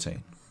Fantasy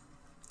XIV?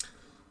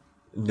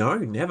 No,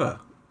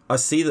 never. I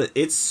see that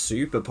it's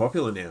super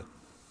popular now.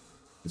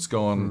 It's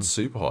gone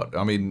super hot.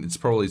 I mean, it's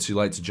probably too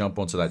late to jump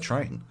onto that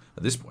train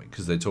at this point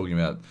because they're talking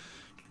about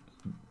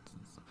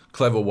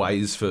clever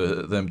ways for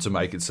them to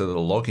make it so that the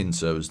login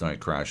servers don't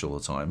crash all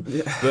the time.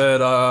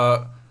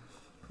 Yeah.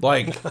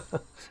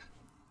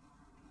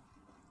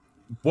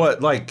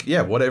 But,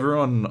 what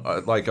everyone,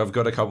 I've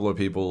got a couple of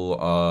people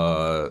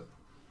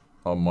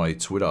on my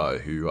Twitter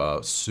who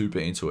are super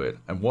into it,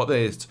 and what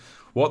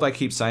they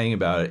keep saying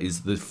about it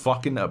is the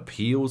fucking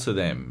appeal to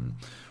them,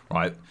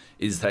 right,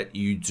 is that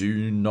you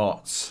do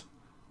not,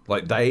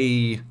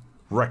 they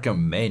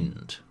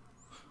recommend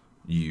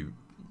you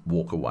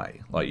walk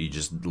away, you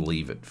just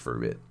leave it for a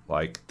bit.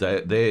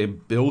 They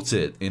built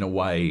it in a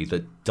way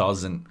that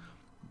doesn't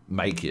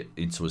make it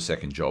into a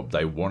second job.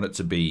 They want it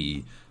to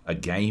be a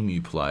game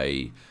you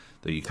play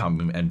that you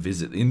come and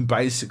visit in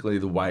basically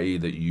the way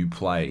that you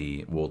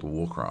play World of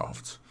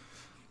Warcraft,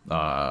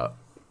 but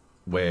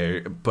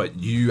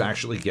you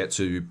actually get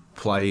to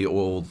play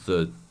all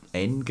the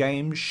end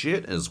game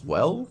shit as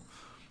well,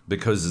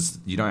 because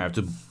you don't have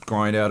to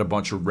grind out a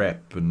bunch of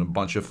rep and a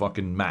bunch of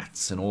fucking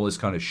mats and all this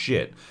kind of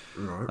shit.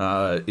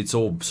 Right. It's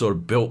all sort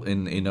of built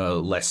in a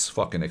less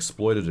fucking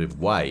exploitative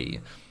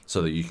way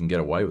so that you can get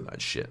away with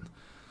that shit.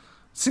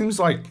 Seems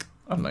like,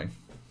 I don't know,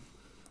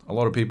 a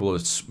lot of people are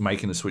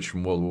making the switch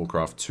from World of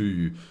Warcraft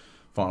to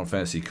Final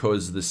Fantasy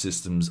because the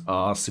systems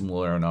are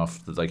similar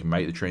enough that they can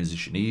make the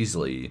transition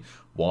easily,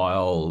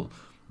 while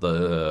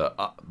the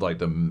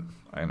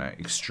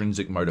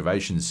extrinsic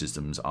motivation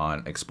systems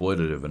aren't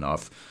exploitative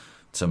enough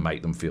to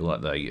make them feel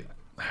like they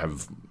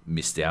have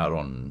missed out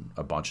on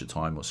a bunch of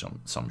time or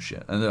some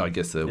shit. And then I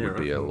guess there would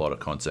be a lot of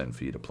content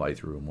for you to play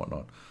through and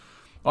whatnot.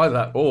 Either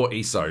that or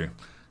ESO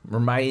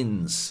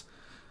remains.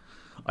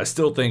 I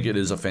still think it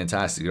is a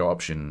fantastic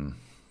option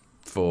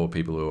for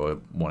people who are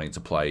wanting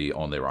to play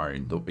on their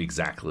own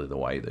exactly the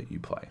way that you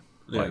play.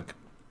 Yeah.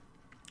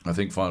 I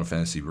think Final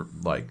Fantasy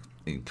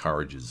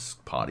encourages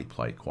party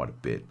play quite a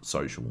bit,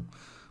 social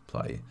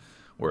play,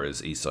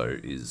 whereas ESO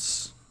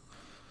is,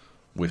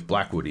 with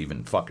Blackwood,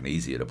 even fucking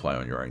easier to play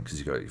on your own because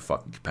you got your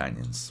fucking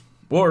companions.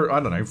 Or, I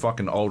don't know,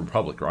 fucking Old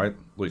Republic, right?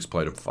 Luke's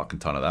played a fucking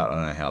ton of that. I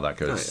don't know how that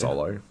goes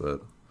solo,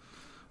 but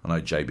I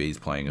know JB's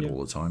playing it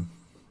all the time.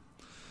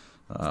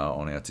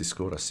 on our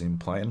Discord. I see him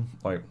playing.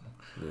 Like,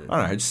 I don't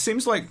know. It just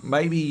seems like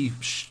maybe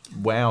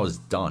WoW is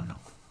done,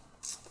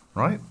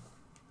 right?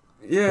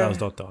 Yeah, WoW's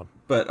not done.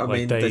 but I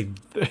Like mean,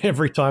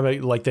 every time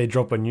they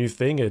drop a new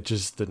thing, it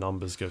just the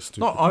numbers go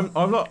stupid. No,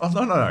 I'm not.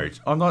 No.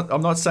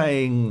 I'm not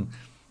saying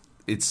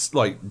it's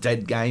like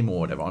dead game or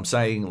whatever. I'm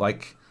saying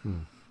like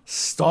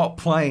stop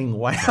playing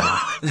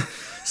WoW.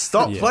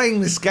 Stop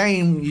playing this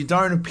game you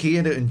don't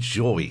appear to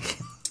enjoy.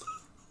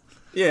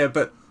 yeah,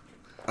 but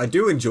I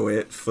do enjoy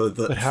it for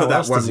But how that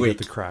else does 1 it week.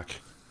 get the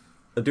crack?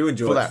 I do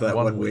enjoy For it for that that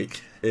 1 1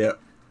 week. Yeah,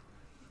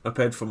 I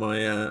paid for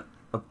my.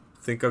 I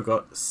think I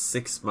got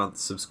 6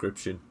 months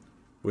subscription,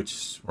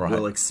 which Right.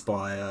 will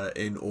expire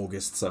in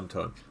August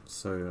sometime.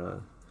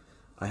 So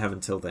I have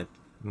until then.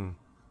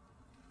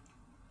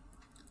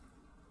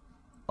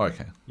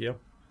 Okay, Yep.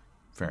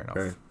 fair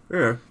enough.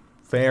 Yeah,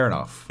 Fair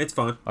enough. it's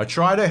fine. I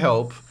try to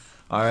help.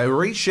 I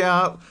reach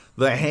out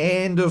the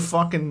hand of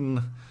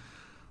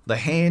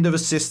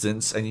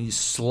assistance, and you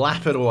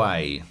slap it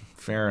away.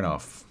 Fair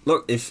enough.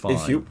 Look, if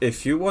Fine.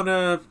 you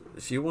wanna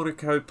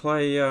go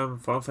play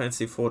Final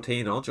Fantasy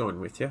 14, I'll join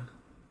with you.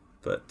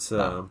 But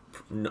I'm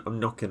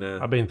not gonna.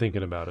 I've been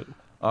thinking about it.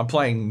 I'm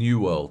playing New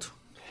World.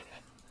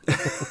 All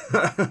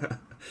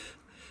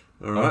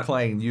I'm right.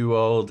 playing New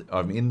World.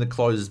 I'm in the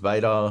closed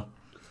beta.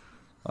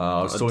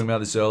 I was talking about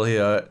this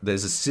earlier.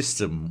 There's a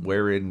system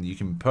wherein you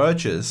can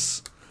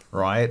purchase,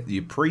 right?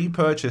 You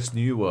pre-purchase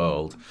New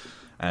World,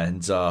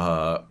 and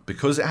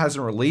because it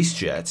hasn't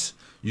released yet,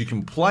 you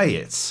can play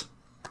it.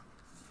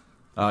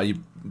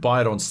 You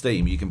buy it on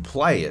Steam. You can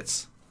play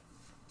it,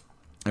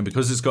 and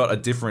because it's got a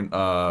different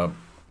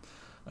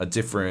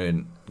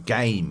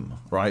game,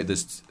 right?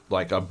 There's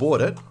like I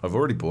bought it. I've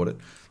already bought it.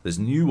 There's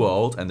New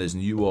World and there's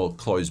New World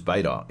closed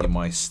beta in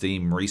my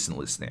Steam recent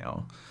list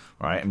now,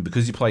 right? And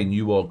because you play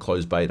New World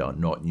closed beta,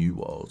 not New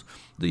World,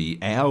 the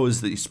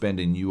hours that you spend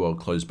in New World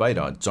closed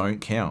beta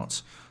don't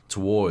count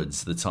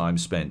towards the time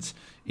spent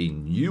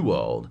in New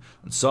World.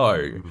 And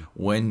so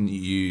when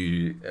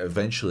you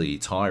eventually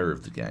tire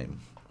of the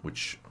game,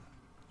 which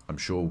I'm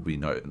sure will be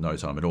no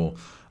time at all,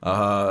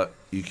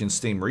 you can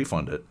Steam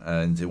refund it,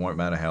 and it won't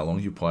matter how long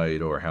you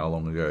played or how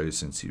long ago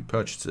since you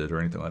purchased it or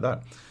anything like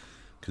that,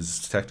 because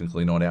it's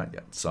technically not out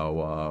yet.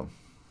 So,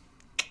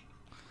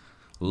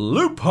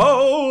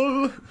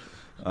 loophole!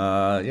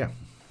 Yeah,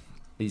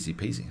 easy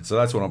peasy. So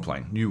that's what I'm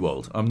playing, New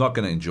World. I'm not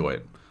going to enjoy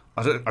it.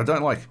 I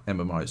don't like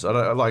MMOs.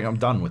 I'm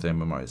done with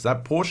MMOs.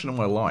 That portion of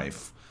my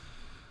life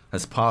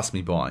has passed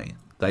me by.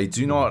 They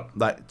do not,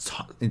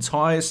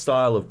 entire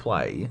style of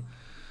play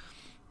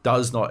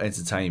does not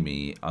entertain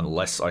me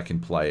unless I can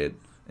play it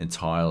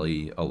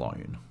entirely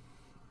alone.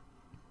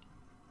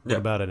 What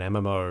about an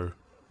MMO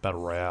battle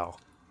royale?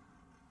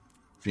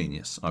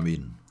 Genius. I'm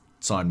in.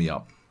 Sign me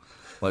up.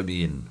 Let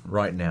me in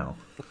right now.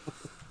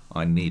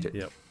 I need it.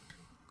 Yep.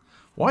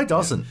 Why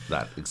doesn't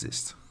that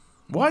exist?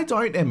 Why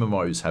don't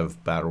MMOs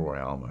have battle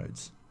royale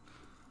modes?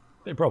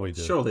 They probably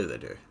do. Surely they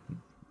do.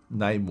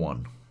 Name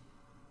one.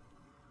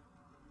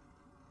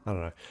 I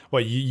don't know.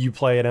 Well, you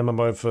play an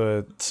MMO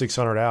for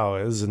 600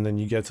 hours and then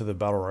you get to the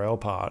battle royale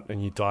part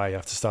and you die, you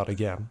have to start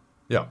again.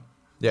 Yeah.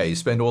 Yeah, you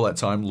spend all that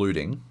time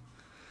looting.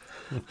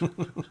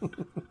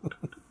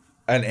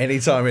 And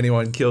anytime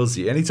anyone kills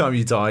you, anytime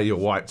you die, you're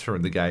wiped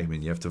from the game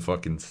and you have to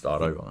fucking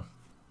start over.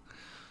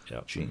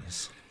 Yep.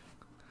 Genius.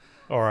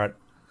 All right.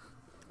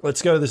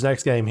 Let's go to this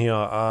next game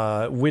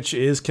here, which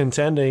is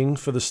contending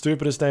for the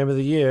stupidest name of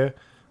the year.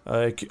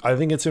 I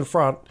think it's in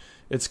front.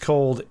 It's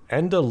called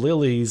Ender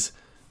Lilies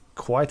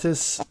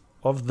Quietus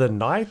of the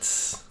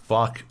Nights.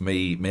 Fuck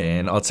me,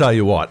 man. I'll tell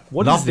you what.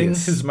 What is Nothing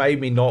this? has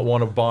made me not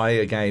want to buy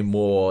a game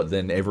more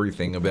than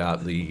everything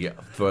about the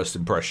first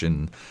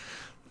impression.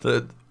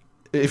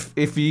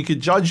 If you could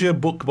judge a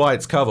book by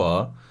its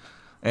cover,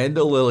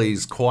 Ender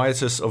Lilies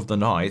Quietus of the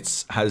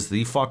Nights has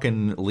the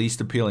fucking least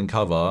appealing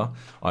cover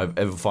I've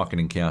ever fucking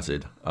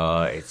encountered.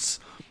 It's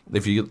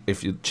if you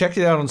check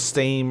it out on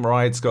Steam,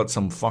 right, it's got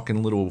some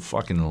fucking little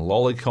fucking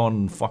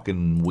lolicon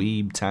fucking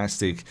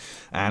weeb-tastic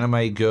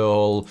anime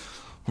girl,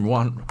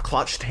 one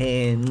clutched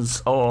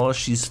hands. Oh,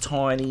 she's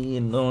tiny,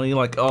 and oh, you're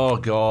like, oh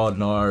god,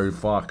 no,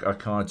 fuck, I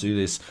can't do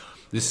this.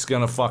 This is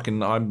gonna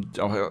fucking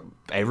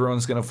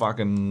everyone's gonna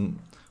fucking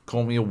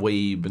call me a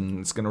weeb, and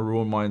it's gonna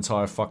ruin my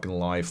entire fucking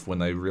life when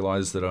they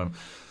realize that I'm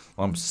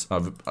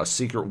a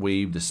secret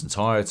weeb this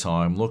entire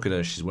time. Look at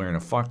her, she's wearing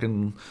a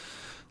fucking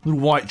little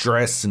white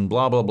dress and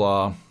blah blah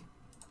blah.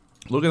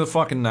 Look at the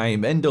fucking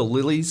name, Ender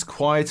Lilies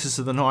Quietus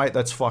of the Night.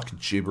 That's fucking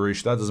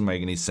gibberish. That doesn't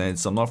make any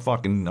sense. I'm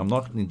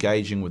not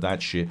engaging with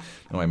that shit.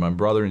 Anyway, my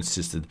brother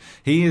insisted.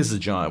 He is a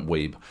giant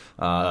weeb.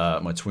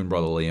 My twin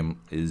brother Liam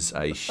is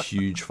a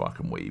huge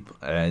fucking weeb,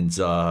 and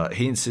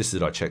he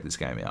insisted I check this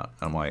game out.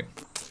 I'm like,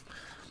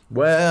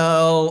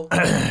 well,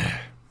 I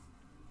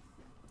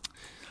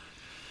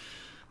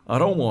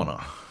don't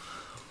wanna,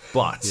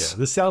 but Yeah,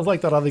 this sounds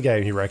like that other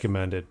game he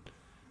recommended,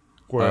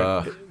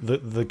 where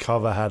the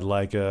cover had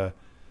like a,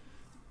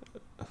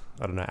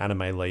 I don't know,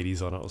 anime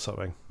ladies on it or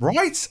something.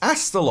 right,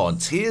 Astalon,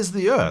 Tears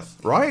the Earth,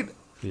 right?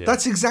 Yeah.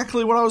 That's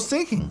exactly what I was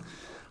thinking.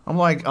 I'm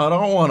like, I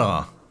don't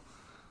wanna.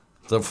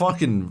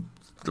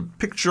 the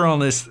picture on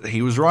this,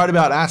 he was right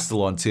about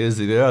Astal on Tears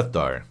of the Earth,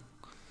 though.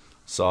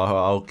 So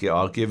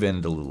I'll give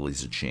Ender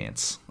Lilies a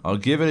chance. I'll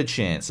give it a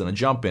chance, and I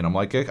jump in. I'm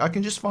like, I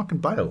can just fucking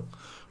bail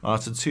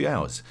after 2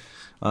 hours,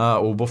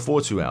 or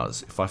before 2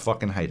 hours if I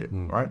fucking hate it,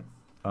 right?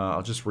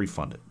 I'll just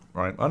refund it,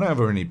 right? I don't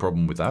have any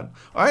problem with that.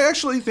 I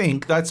actually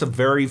think that's a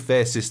very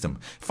fair system.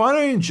 If I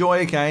don't enjoy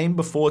a game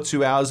before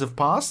 2 hours have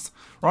passed,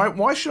 right,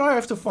 why should I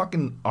have to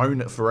fucking own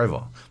it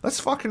forever?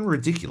 That's fucking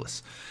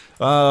ridiculous.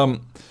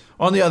 On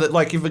the other,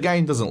 like, if a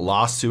game doesn't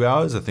last 2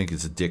 hours, I think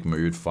it's a dick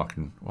move.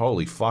 Fucking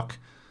holy fuck.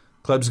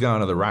 Kleb's going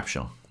to the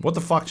Rapture. What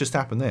the fuck just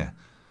happened there?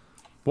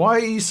 Why are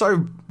you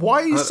so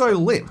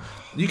lit?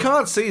 You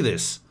can't see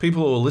this,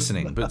 people who are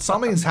listening, but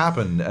something's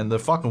happened and the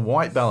fucking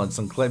white balance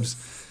on Kleb's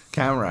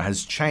camera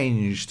has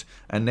changed,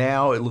 and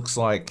now it looks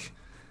like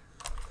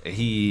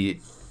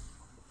I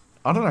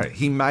don't know,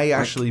 he may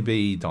actually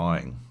be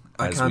dying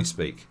as we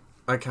speak.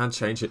 I can't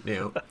change it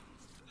now.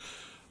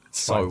 It's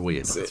so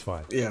weird. It's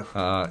fine. Yeah.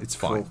 It's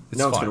fine. Cool. It's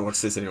no one's fine. going to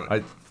watch this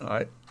anyway.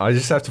 I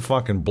just have to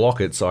fucking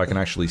block it so I can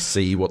actually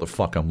see what the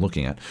fuck I'm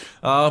looking at.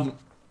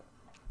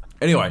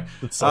 Anyway.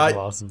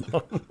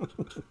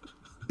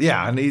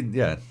 Yeah, I need,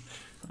 yeah.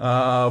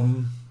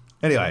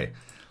 Anyway.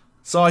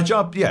 So I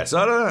jump, yeah, so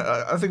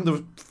I think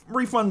the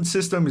refund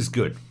system is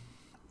good.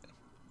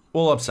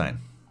 All I'm saying.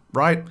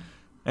 Right?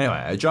 Anyway,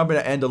 I jump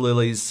into Ender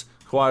Lilies,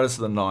 Quietest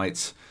of the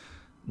Nights.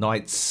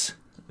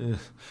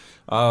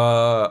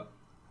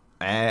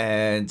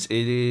 And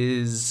it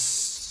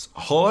is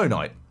Hollow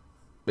Knight.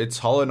 It's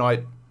Hollow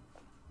Knight,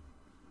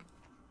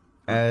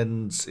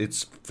 and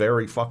it's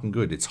very fucking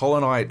good. It's Hollow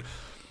Knight,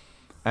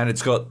 and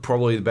it's got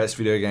probably the best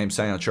video game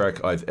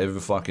soundtrack I've ever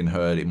fucking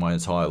heard in my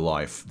entire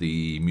life.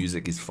 The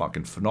music is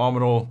fucking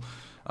phenomenal.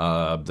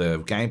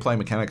 The gameplay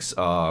mechanics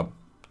are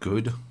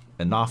good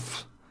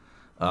enough.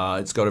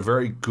 It's got a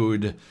very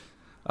good,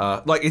 it's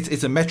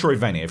a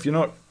Metroidvania. If you're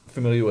not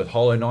familiar with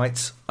Hollow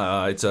Knight,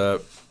 Hollow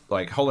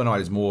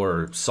Knight is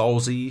more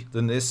Soulsy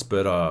than this,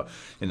 but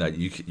in that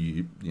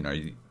you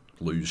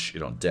lose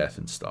shit on death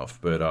and stuff.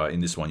 But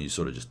in this one, you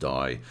sort of just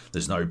die.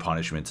 There's no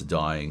punishment to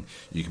dying.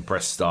 You can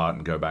press start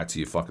and go back to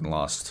your fucking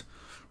last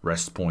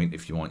rest point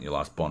if you want, your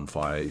last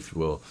bonfire, if you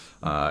will,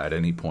 at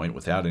any point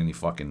without any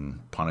fucking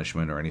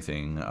punishment or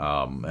anything.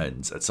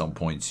 And at some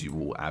points, you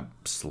will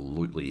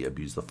absolutely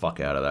abuse the fuck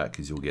out of that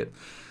because you'll get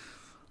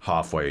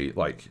halfway.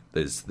 Like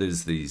there's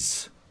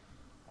these.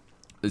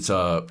 It's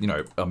a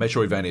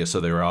Metroidvania, so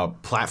there are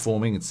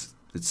platforming.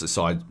 It's a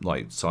side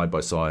by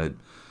side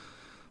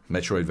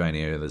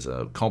Metroidvania. There's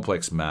a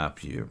complex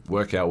map. You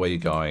work out where you're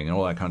going and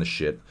all that kind of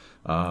shit.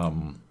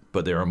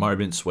 But there are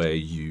moments where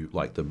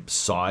the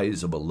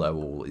size of a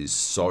level is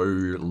so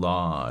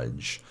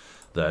large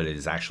that it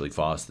is actually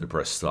faster to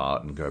press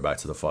start and go back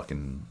to the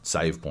fucking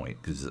save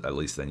point, because at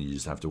least then you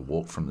just have to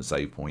walk from the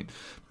save point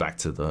back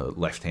to the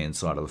left hand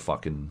side of the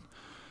fucking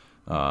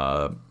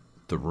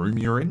the room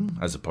you're in,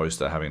 as opposed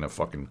to having to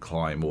fucking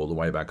climb all the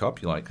way back up.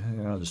 You're like,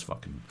 I'll just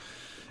fucking,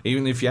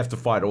 even if you have to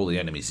fight all the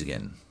enemies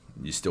again,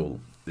 this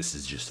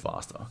is just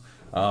faster.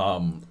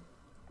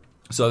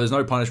 So there's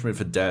no punishment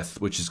for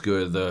death, which is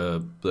good.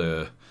 The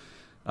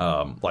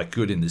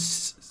good in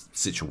this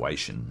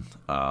situation.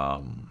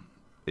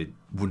 It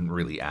wouldn't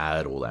really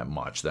add all that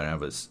much. They don't have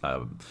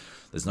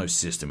there's no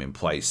system in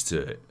place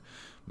to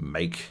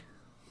make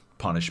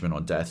punishment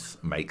on death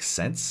make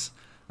sense.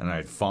 And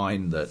I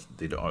find that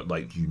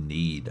you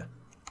need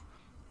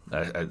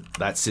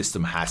that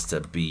system has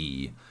to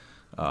be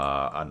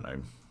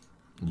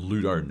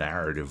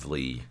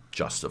ludonarratively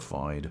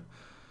justified.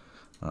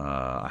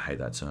 I hate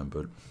that term,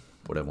 but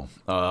whatever.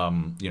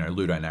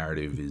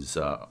 Ludonarrative is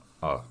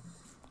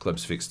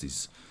Kleb's fixed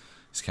his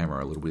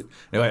camera a little bit.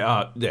 Anyway,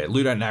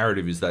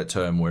 ludonarrative is that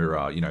term where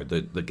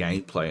the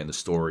gameplay and the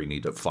story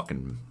need to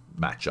fucking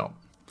match up,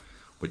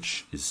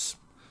 which is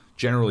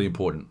generally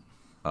important.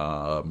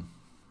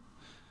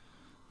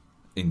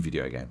 In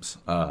video games.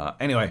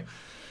 Anyway,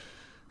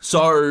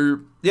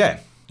 so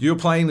yeah, you're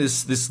playing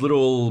this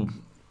little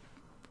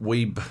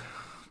weeb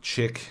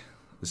chick,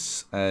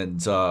 and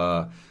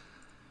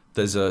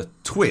there's a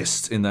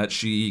twist in that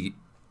she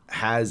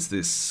has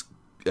this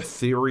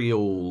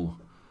ethereal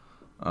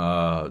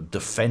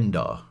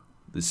defender,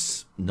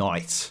 this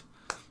knight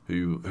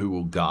who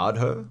will guard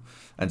her.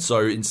 And so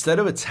instead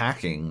of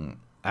attacking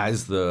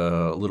as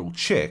the little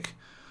chick,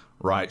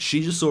 right,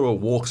 she just sort of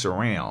walks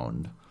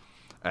around,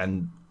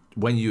 and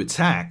when you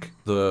attack,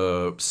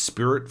 the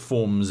spirit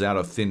forms out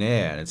of thin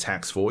air and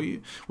attacks for you,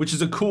 which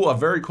is a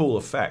very cool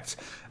effect.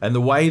 And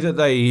the way that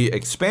they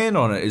expand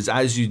on it is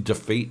as you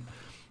defeat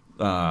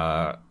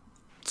sort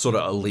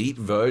of elite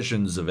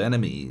versions of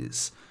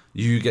enemies,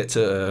 you get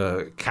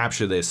to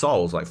capture their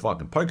souls like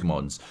fucking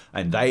Pokemons,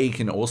 and you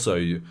can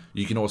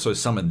also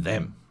summon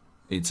them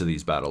into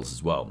these battles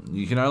as well.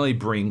 You can only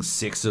bring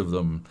 6 of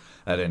them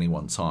at any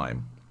one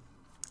time.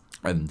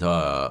 And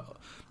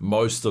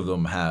most of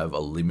them have a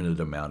limited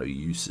amount of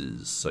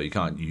uses, so you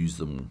can't use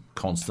them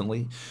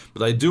constantly. But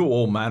they do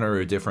all manner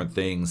of different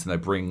things, and they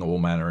bring all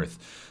manner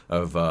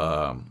of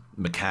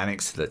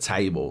mechanics to the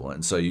table.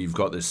 And so you've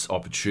got this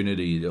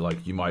opportunity to,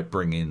 like, you might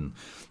bring in,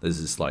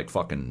 there's this like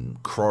fucking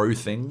crow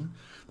thing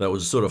that will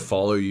sort of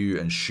follow you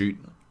and shoot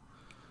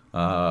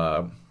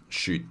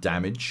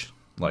damage,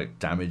 like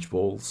damage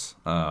balls,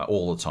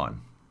 all the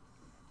time.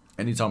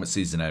 Anytime it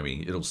sees an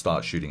enemy, it'll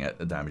start shooting at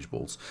the damage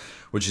balls,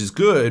 which is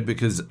good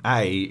because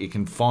it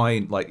can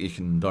find, like, it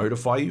can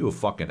notify you of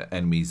fucking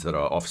enemies that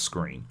are off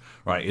screen,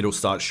 right? It'll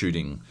start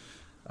shooting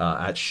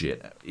at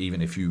shit,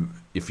 even if you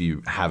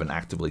haven't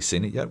actively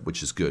seen it yet,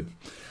 which is good.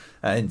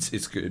 And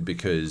it's good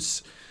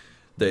because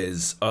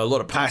there's a lot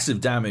of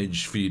passive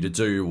damage for you to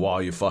do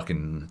while you're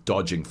fucking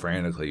dodging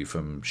frantically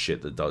from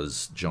shit that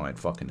does giant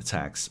fucking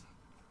attacks.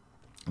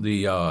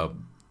 The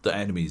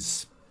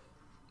enemies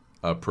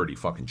are pretty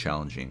fucking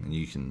challenging, and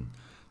you can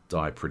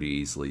die pretty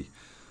easily,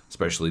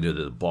 especially to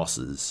the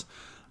bosses.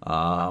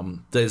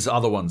 There's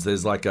other ones.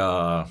 There's like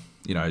a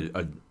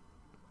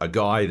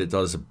guy that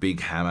does a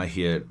big hammer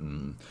hit,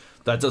 and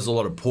that does a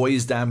lot of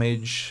poise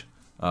damage.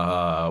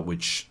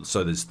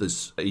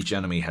 There's each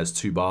enemy has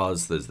 2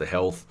 bars. There's the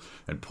health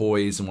and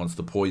poise, and once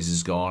the poise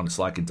is gone, it's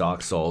like in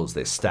Dark Souls,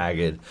 they're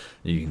staggered.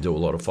 You can do a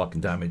lot of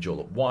fucking damage all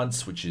at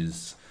once, which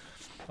is,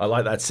 I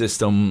like that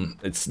system.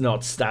 It's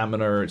not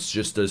stamina, it's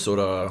just a sort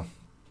of,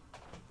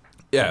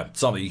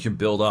 something you can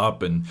build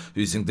up, and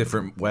using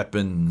different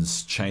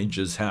weapons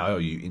changes how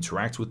you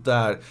interact with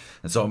that.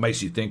 And so it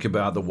makes you think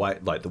about the way,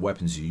 like, the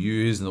weapons you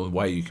use and the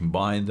way you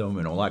combine them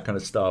and all that kind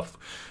of stuff,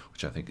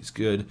 which I think is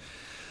good.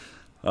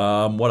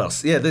 What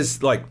else? Yeah,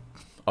 there's like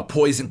a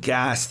poison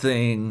gas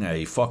thing,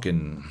 a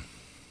fucking,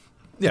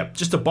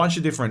 just a bunch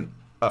of different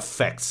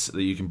effects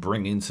that you can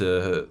bring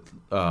into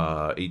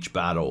each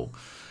battle.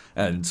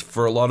 And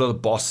for a lot of the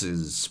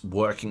bosses,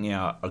 working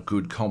out a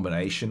good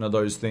combination of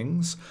those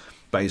things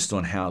based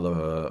on how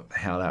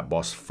that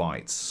boss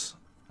fights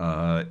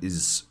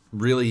is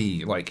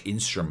really, like,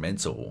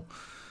 instrumental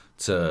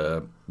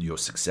to your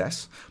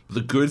success. But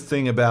the good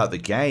thing about the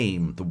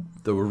game,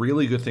 the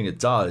really good thing it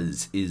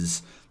does,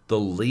 is the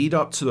lead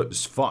up to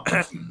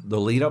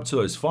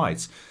those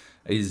fights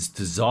is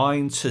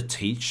designed to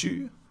teach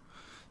you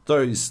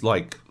those,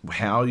 like,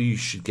 how you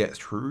should get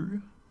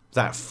through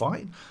that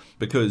fight.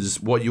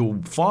 Because what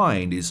you'll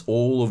find is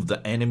all of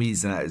the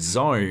enemies in that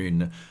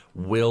zone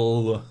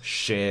will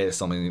share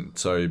something.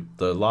 So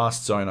the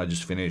last zone I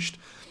just finished,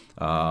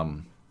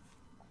 all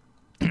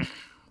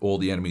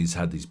the enemies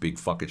had these big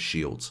fucking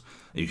shields.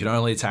 You can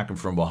only attack them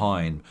from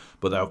behind,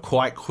 but they were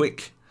quite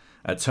quick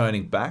at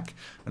turning back.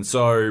 And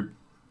so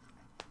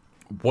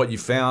what you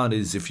found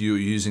is if you're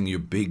using your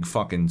big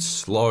fucking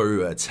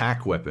slow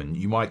attack weapon,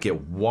 you might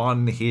get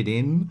one hit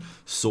in,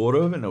 sort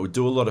of, and it would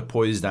do a lot of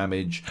poise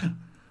damage.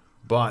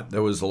 But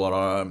there was a lot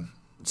of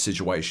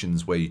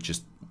situations where you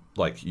just,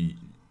 like,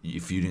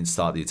 if you didn't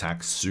start the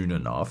attack soon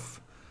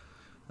enough,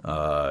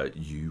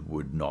 you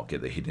would not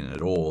get the hit in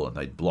at all, and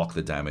they'd block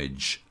the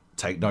damage,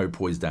 take no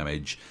poise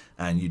damage,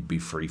 and you'd be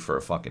free for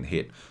a fucking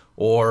hit.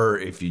 Or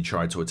if you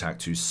tried to attack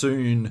too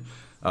soon,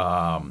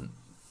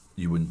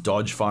 you wouldn't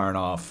dodge far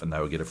enough, and they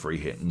would get a free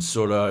hit. And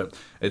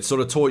it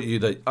sort of taught you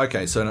that,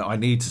 okay, so I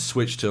need to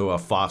switch to a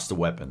faster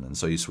weapon, and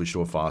so you switch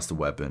to a faster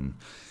weapon.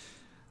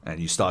 And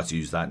you start to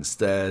use that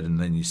instead, and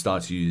then you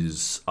start to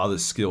use other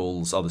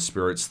skills, other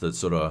spirits that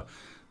sort of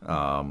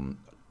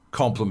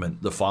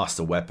complement the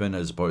faster weapon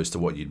as opposed to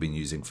what you'd been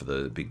using for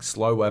the big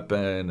slow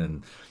weapon.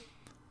 And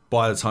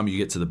by the time you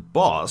get to the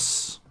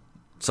boss,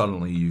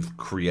 suddenly you've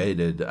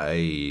created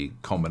a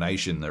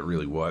combination that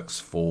really works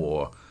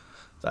for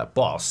that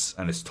boss,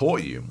 and it's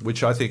taught you,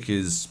 which I think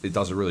it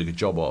does a really good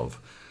job of.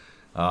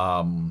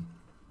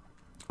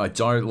 I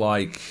don't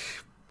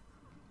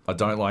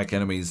like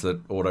enemies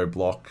that auto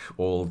block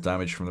all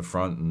damage from the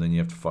front, and then you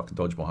have to fucking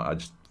dodge behind. I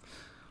just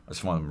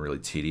find them really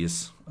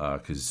tedious.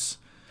 Because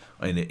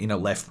in a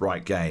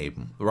left-right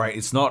game, right,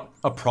 it's not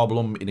a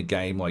problem in a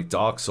game like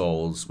Dark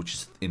Souls, which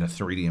is in a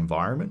 3D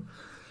environment,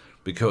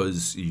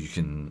 because you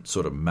can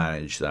sort of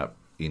manage that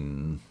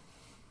in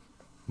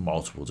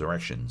multiple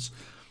directions.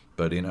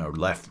 But in a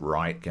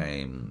left-right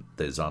game,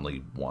 there's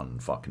only one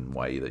fucking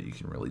way that you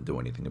can really do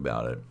anything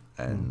about it,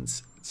 and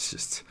it's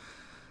just,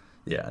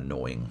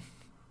 annoying.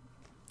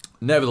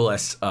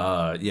 Nevertheless,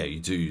 you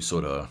do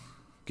sort of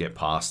get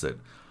past it.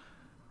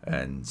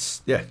 And,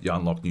 you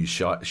unlock new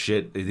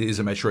shit. It is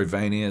a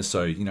Metroidvania,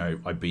 so,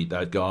 I beat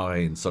that guy,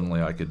 and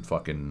suddenly I could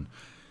fucking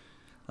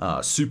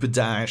super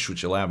dash,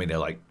 which allowed me to,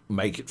 like,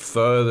 make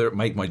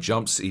my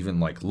jumps even,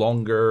 like,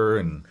 longer,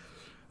 and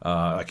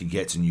I could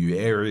get to new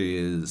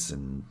areas,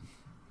 and,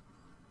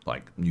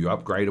 like, new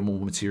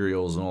upgradable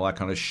materials and all that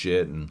kind of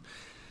shit, and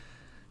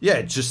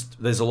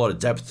there's a lot of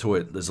depth to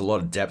it. There's a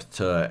lot of depth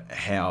to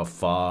how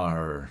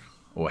far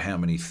or how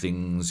many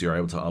things you're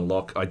able to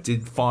unlock. I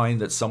did find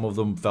that some of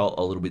them felt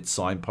a little bit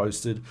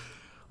signposted.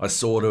 I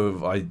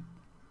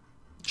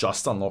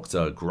just unlocked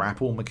a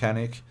grapple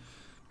mechanic,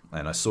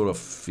 And I sort of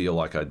feel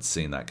like I'd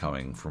seen that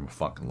coming from a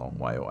fucking long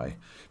way away,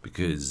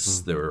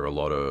 because there are a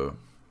lot of...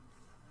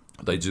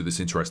 They do this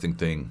interesting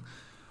thing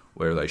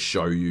where they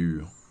show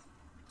you...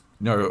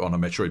 You know, on a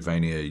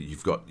Metroidvania,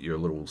 you've got your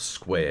little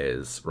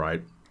squares,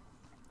 right?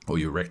 Or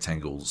your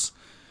rectangles.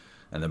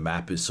 And the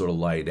map is sort of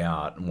laid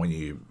out. And when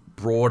you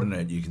broaden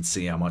it, you can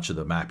see how much of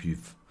the map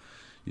you've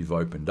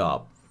opened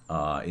up.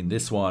 In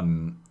this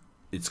one,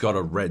 it's got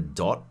a red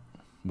dot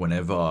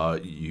whenever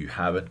you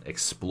haven't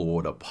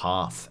explored a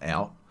path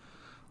out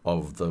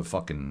of the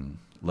fucking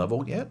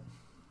level yet.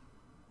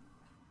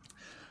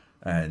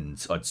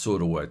 And I'd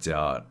sort of worked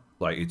out,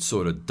 like, it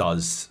sort of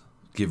does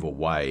give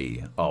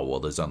away, oh, well,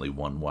 there's only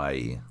one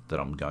way that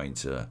I'm going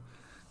to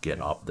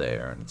get up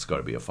there, and it's got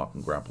to be a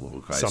fucking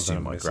grapple. I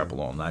assume I grapple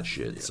on that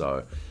shit, yeah.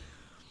 So...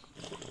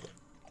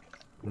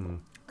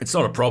 It's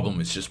not a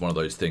problem, it's just one of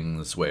those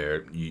things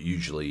where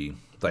usually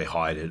they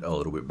hide it a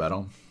little bit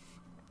better.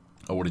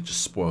 I would have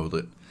just spoiled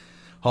it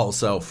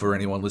wholesale for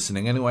anyone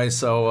listening anyway,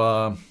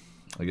 so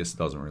I guess it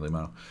doesn't really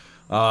matter.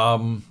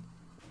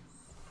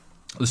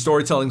 The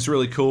storytelling's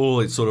really cool.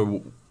 It's sort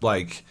of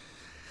like...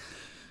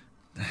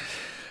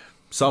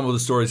 Some of the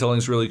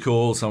storytelling's really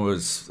cool, some of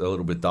it's a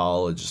little bit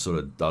dull. It just sort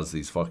of does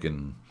these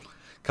fucking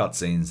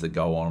cutscenes that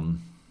go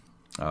on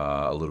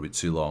a little bit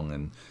too long,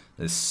 and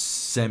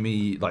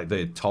they're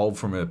they're told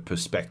from a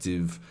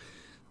perspective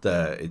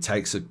that it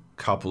takes a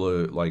couple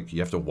of, like, you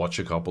have to watch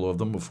a couple of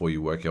them before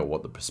you work out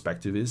what the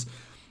perspective is,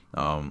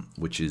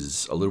 which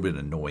is a little bit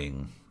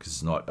annoying because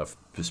it's not a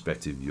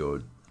perspective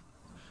you're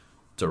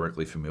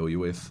directly familiar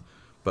with.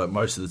 But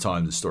most of the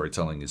time the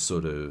storytelling is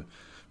sort of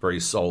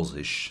very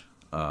Souls-ish,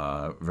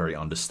 very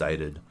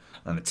understated,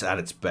 and it's at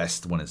its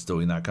best when it's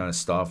doing that kind of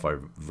stuff. I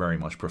very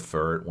much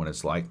prefer it when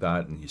it's like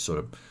that, and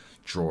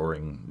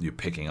you're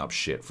picking up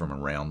shit from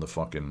around the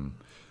fucking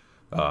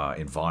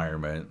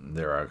environment.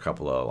 There are a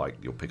couple of, like,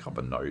 you'll pick up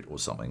a note or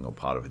something or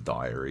part of a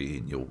diary,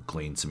 and you'll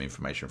glean some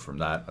information from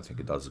that. I think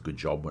it does a good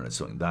job when it's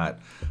doing that,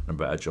 and a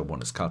bad job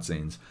when it's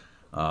cutscenes.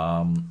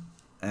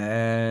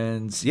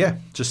 And yeah,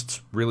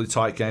 just really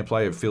tight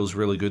gameplay. It feels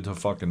really good to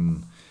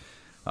fucking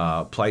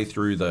play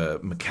through. The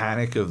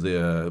mechanic of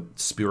the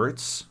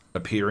spirits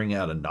appearing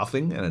out of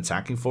nothing and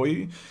attacking for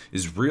you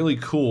is really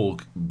cool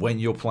when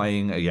you're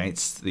playing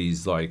against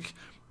these, like,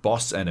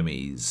 boss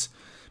enemies,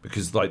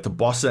 because, like, the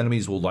boss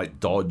enemies will, like,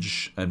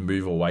 dodge and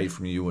move away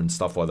from you and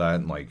stuff like that,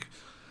 and, like,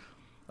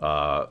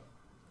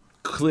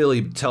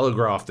 clearly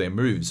telegraph their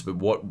moves. But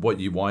what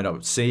you wind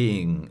up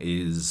seeing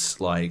is,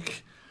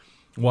 like,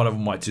 one of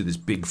them might do this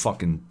big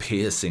fucking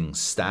piercing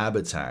stab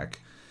attack,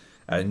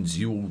 and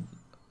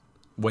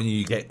when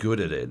you get good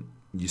at it,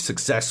 you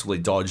successfully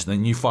dodge,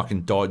 then you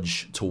fucking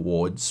dodge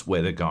towards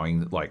where they're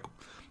going, like,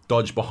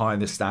 dodge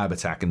behind the stab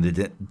attack and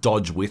then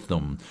dodge with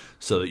them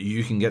so that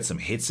you can get some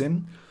hits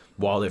in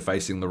while they're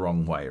facing the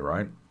wrong way,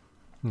 right?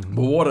 Mm-hmm.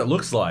 But what it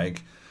looks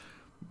like,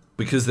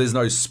 because there's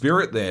no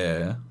spirit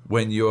there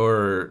when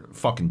you're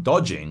fucking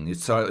dodging,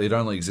 it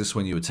only exists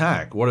when you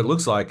attack. What it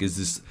looks like is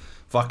this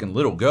fucking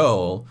little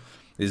girl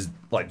is,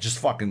 like, just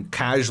fucking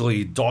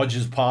casually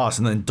dodges past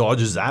and then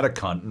dodges at a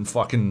cunt, and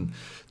fucking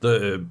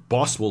the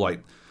boss will,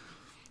 like,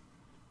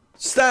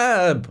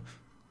 stab,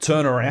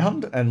 turn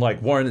around, and,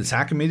 like, won't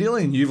attack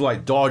immediately, and you've,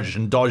 like,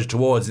 dodged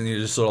towards, and you're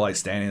just sort of, like,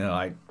 standing there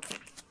like,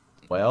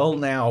 well,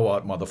 now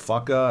what,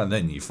 motherfucker? And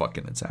then you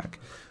fucking attack.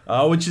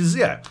 Which is,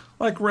 yeah,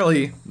 like,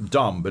 really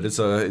dumb, but it's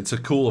a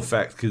cool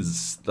effect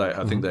because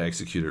I think they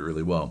execute it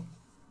really well.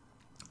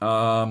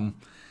 I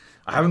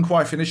haven't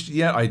quite finished it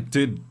yet. I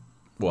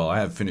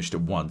have finished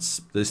it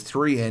once. There's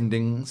 3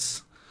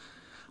 endings.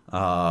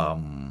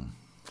 The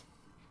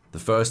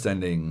first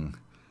ending,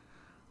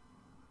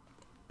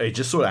 it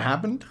just sort of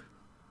happened,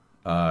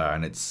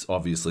 and it's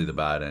obviously the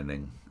bad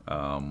ending.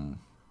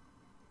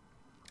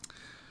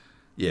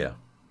 Yeah,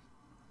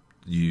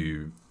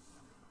 you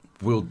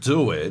will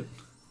do it,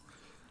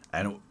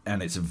 and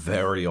it's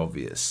very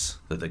obvious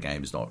that the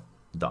game's not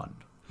done.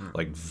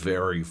 Like,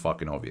 very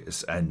fucking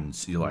obvious, and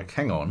you're like,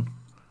 hang on,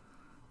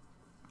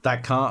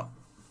 that can't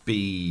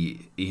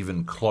be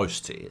even close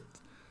to it,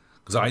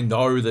 because I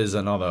know there's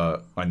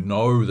another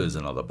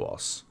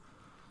boss,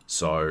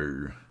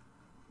 so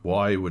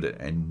why would it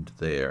end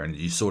there? And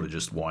you sort of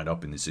just wind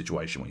up in this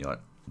situation where you're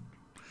like,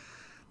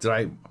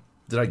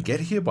 did I get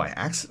here by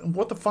accident?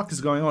 What the fuck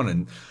is going on?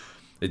 And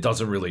it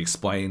doesn't really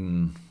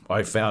explain.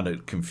 I found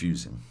it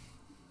confusing,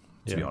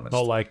 to be honest.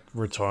 Not like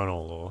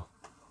Returnal or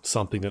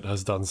something that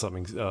has done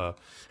something.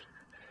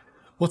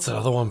 What's that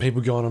other one people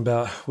going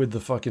about with the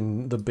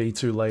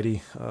B2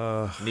 lady?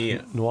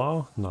 Nier.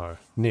 Noir? No.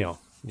 Nier.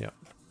 Yeah.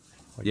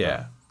 Like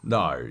yeah.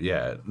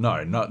 That.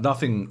 No,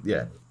 nothing.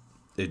 Yeah.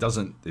 It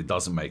doesn't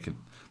make it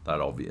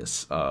that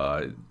obvious.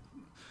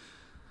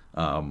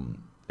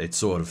 It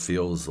sort of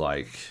feels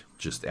like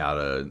just out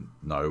of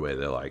nowhere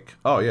they're like,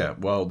 oh yeah,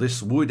 well,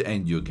 this would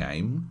end your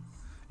game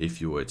if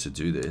you were to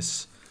do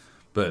this.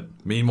 But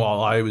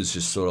meanwhile, I was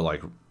just sort of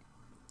like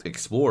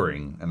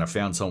exploring, and I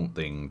found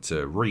something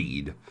to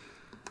read,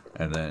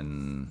 and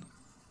then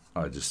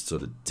I just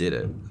sort of did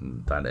it,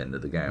 and that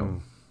ended the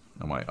game.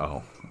 I'm like,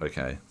 oh,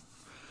 okay.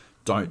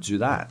 don't do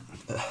that.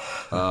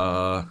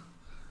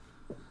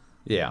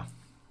 Yeah.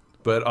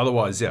 But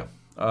otherwise, yeah.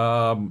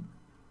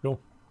 Cool.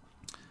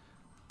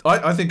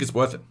 I think it's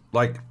worth it.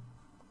 Like,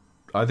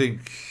 I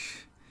think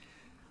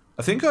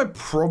I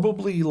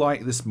probably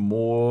like this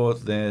more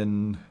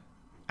than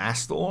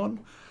Astalon,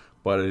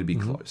 but it'd be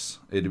close.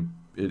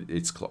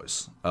 It's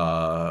close.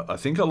 I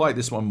think I like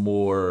this one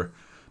more.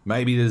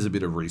 Maybe there's a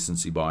bit of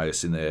recency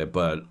bias in there,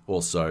 but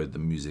also the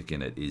music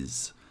in it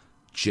is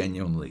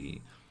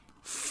genuinely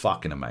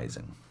fucking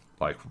amazing.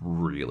 Like,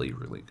 really,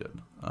 really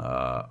good.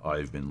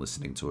 I've been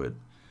listening to it.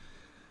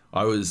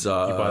 I was... you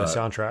buy the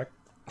soundtrack?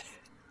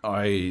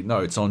 No,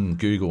 it's on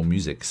Google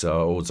Music,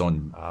 so it's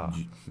on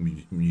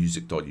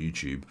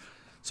music.youtube.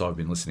 So I've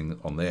been listening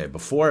on there.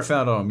 Before I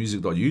found it on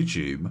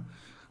music.youtube,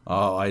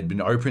 I'd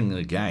been opening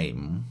the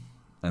game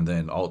and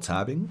then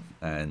alt-tabbing,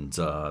 and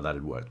that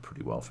had worked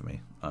pretty well for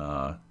me.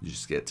 You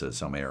just get to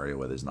some area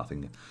where there's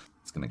nothing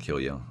that's going to kill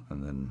you,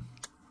 and then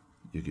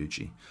you're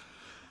Gucci.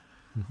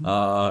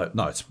 No,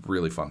 it's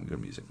really fucking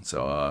good music.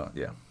 So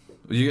yeah,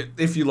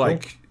 if you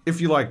like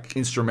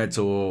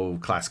instrumental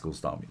classical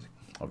style music,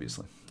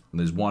 obviously. And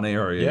there's one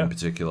area in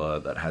particular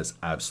that has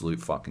absolute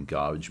fucking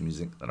garbage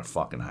music that I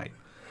fucking hate.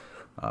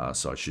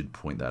 So I should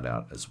point that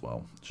out as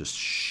well. Just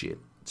shit,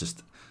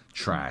 just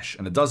trash.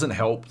 And it doesn't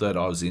help that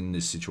I was in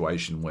this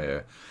situation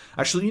where,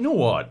 actually, you know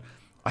what?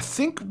 I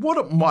think what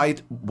I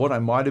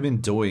might have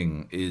been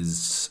doing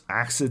is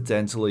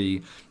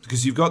accidentally,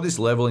 because you've got this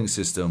leveling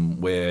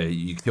system where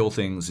you kill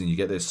things and you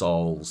get their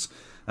souls,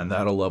 and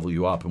that'll level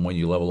you up. And when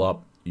you level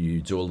up,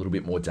 you do a little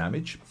bit more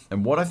damage.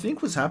 And what I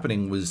think was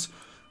happening was,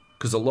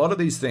 because a lot of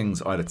these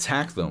things, I'd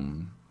attack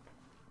them,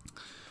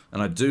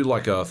 and I'd do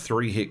like a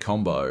 3-hit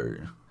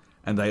combo,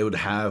 and they would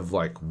have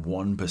like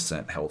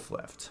 1% health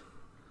left.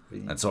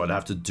 And so I'd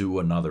have to do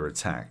another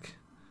attack.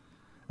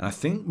 And I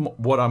think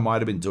what I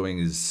might have been doing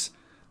is,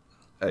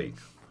 hey,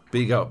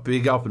 big up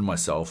in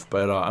myself,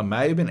 but I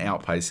may have been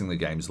outpacing the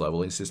game's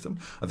leveling system.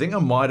 I think I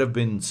might have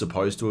been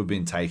supposed to have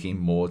been taking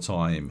more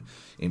time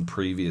in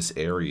previous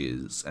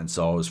areas, and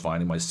so I was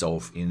finding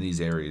myself in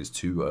these areas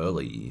too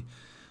early.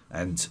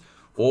 And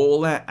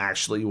all that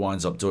actually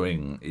winds up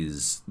doing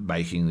is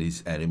making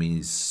these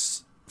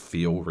enemies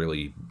feel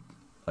really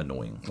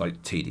annoying,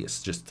 like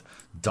tedious, just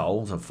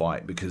dull to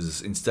fight,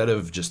 because instead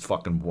of just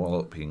fucking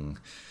walloping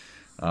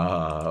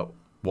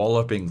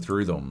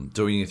through them,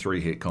 doing a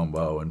 3-hit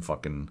combo and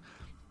fucking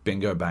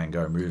bingo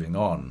bango moving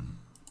on,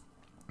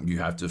 you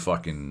have to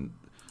fucking,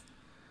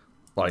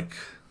 like,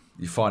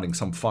 you're fighting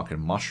some fucking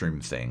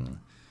mushroom thing,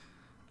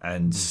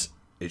 and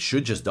it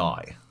should just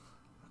die,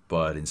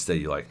 but instead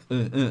you're like,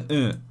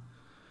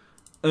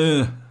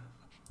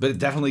 but it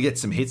definitely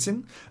gets some hits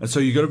in, and so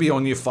you got to be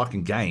on your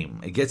fucking game.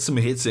 It gets some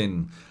hits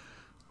in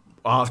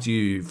after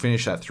you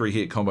finish that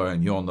 3-hit combo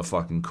and you're on the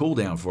fucking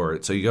cooldown for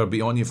it, so you got to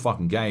be on your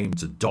fucking game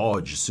to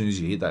dodge as soon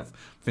as you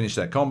finish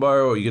that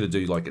combo, or you got to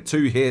do like a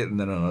 2-hit and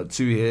then a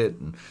 2-hit,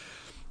 and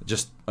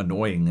just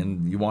annoying.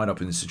 And you wind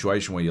up in a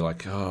situation where you're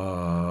like,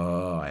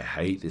 oh, I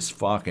hate this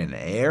fucking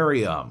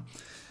area.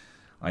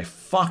 I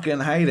fucking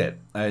hate it.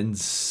 And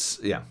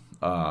yeah,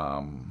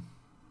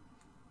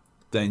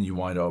 then you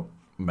wind up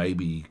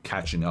maybe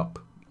catching up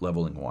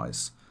leveling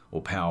wise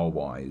or power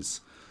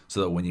wise,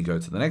 so that when you go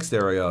to the next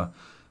area,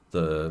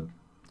 the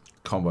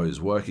combos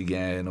work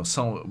again, or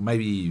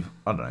maybe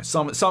I don't know,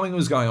 something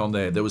was going on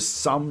there. There was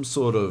some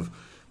sort of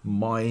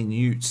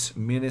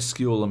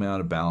minuscule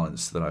amount of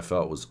balance that I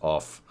felt was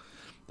off.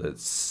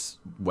 That's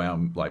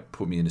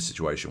put me in a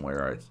situation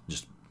where I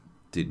just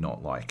did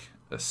not like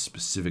a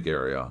specific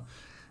area,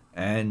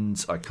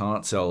 and I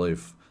can't tell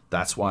if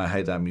that's why I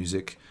hate that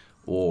music,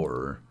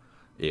 or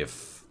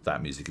if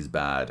that music is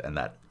bad and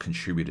that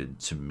contributed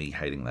to me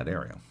hating that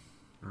area.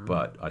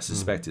 But I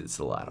suspect it's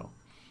the latter,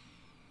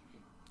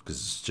 because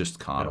it's just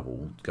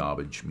carnival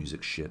garbage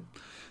music shit.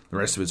 The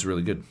rest of it's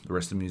really good. The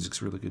rest of the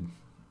music's really good.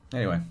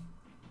 Anyway,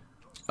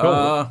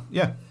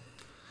 yeah.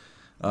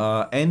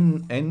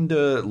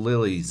 Ender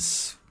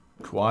Lilies,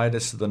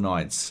 Quietest of the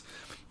Nights.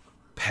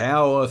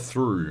 Power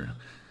through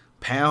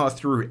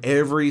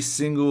every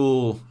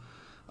single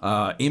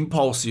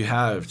impulse you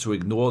have to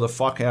ignore the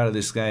fuck out of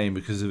this game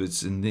because of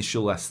its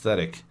initial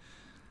aesthetic,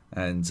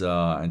 and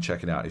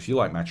check it out if you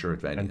like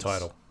Metroidvania.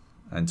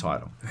 And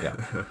title, yeah.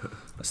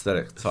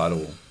 Aesthetic,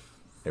 title,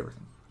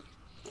 everything.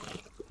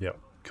 Yep.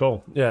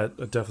 Cool. Yeah,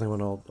 definitely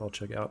one I'll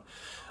check out.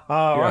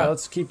 All right,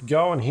 let's keep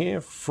going here.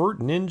 Fruit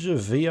Ninja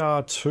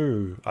VR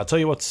 2. I'll tell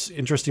you what's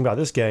interesting about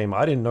this game.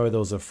 I didn't know there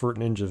was a Fruit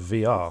Ninja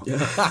VR.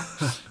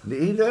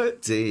 Neither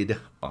did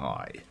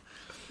I.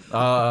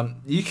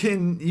 You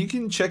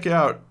can check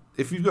out,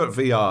 if you've got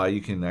VR,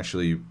 you can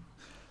actually,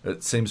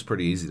 it seems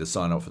pretty easy to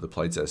sign up for the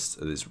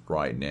playtest of this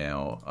right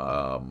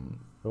now.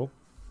 Cool.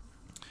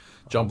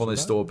 Jump on their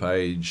store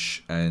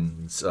page,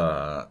 and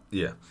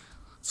yeah,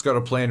 it's got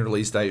a planned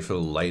release date for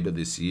later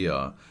this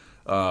year,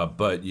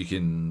 but you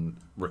can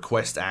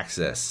request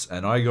access,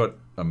 and I got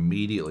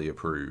immediately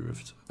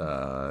approved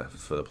for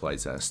the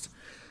playtest.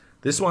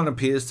 This one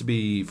appears to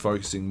be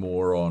focusing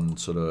more on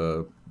sort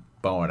of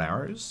bow and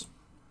arrows,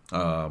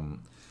 and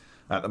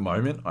At the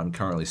moment, I'm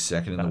currently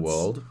second in the That's-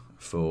 world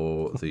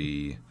for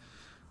the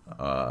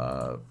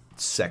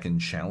second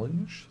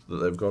challenge that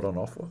they've got on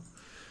offer.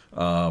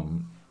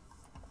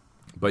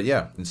 But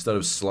yeah, instead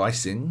of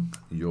slicing,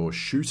 you're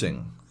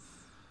shooting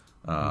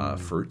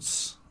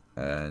fruits.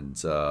 And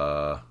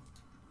yeah,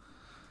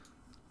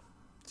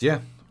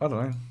 I don't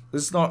know.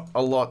 There's not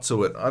a lot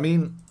to it. I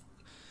mean,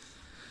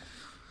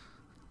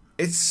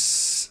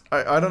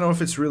 I don't know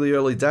if it's really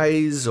early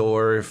days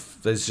or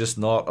if there's just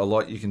not a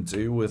lot you can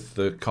do with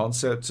the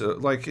concept.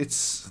 Like,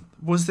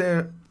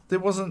 there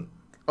wasn't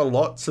a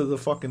lot to the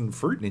fucking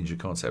Fruit Ninja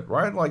concept,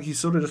 right? Like, you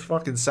sort of just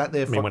fucking sat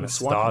there fucking when it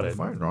swiping the started.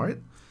 phone, right?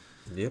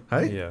 Yep.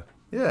 Hey? Yeah.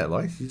 Yeah,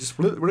 like, you just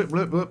blip, blip,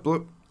 blip, blip,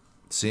 blip.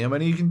 See how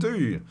many you can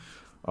do.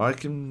 I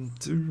can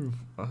do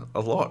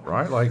a lot,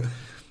 right? Like,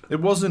 there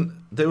wasn't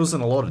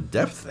a lot of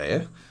depth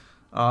there.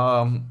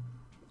 I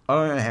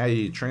don't know how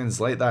you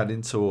translate that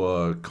into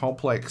a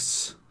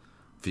complex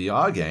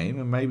VR game,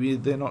 and maybe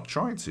they're not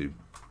trying to.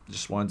 It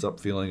just winds up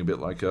feeling a bit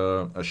like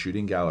a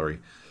shooting gallery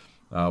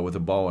with a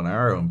bow and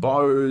arrow. And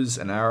bows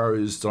and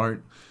arrows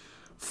don't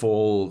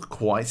fall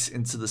quite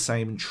into the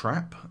same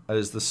trap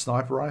as the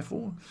sniper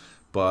rifle,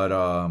 but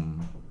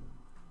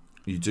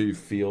you do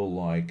feel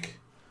like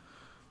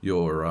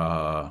your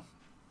I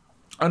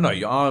don't know,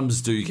 your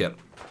arms do get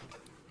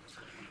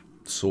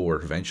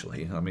sore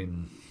eventually. I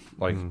mean,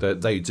 like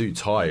they do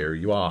tire.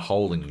 You are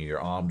holding your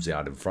arms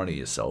out in front of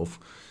yourself.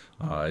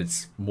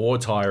 It's more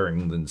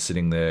tiring than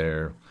sitting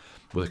there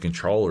with a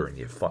controller in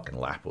your fucking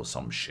lap or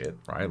some shit,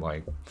 right?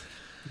 Like,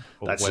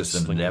 that's just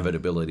an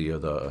inevitability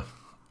of the.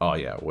 Oh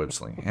yeah, web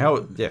slinging.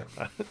 How? Yeah.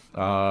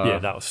 Yeah,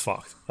 that was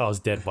fucked. I was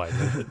dead by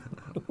then.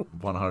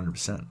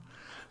 100%.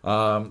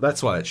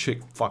 That's why that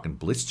chick fucking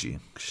blitzed you.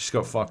 She's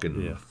got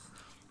fucking. Yeah.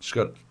 She's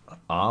got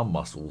arm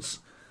muscles.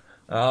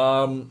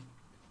 Yeah,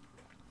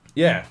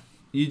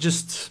 you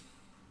just.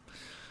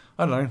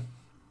 I don't know.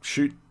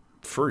 Shoot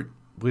fruit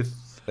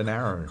with an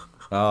arrow.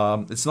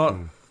 It's not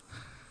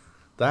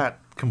that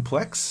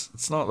complex.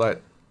 It's not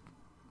that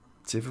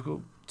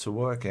difficult to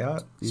work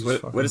out. So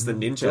where does the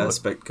ninja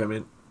aspect come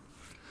in?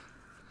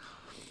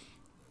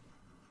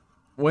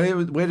 Where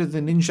did the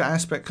ninja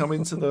aspect come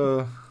into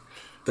the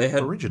They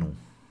had original?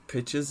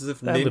 pictures of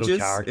They had ninjas. little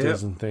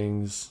characters Yep. and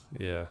things.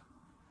 Yeah.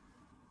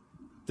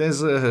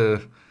 There's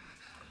a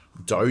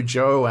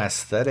dojo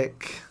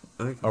aesthetic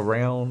Okay.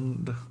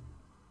 around.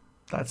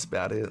 That's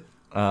about it.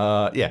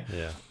 Yeah.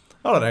 Yeah.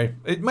 I don't know.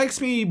 It makes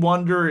me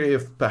wonder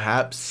if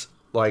perhaps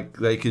like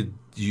they could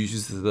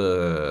use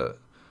the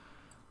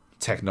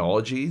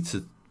technology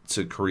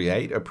to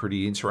create a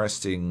pretty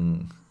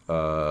interesting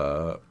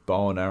bow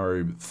and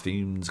arrow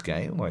themed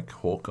game like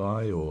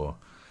Hawkeye or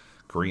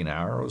Green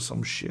Arrow or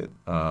some shit.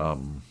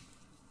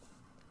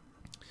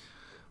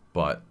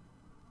 But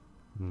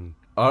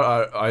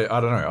I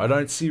don't know. I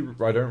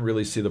don't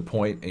really see the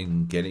point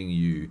in getting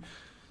you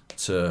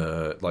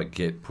to like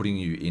putting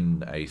you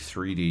in a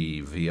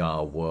 3D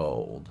VR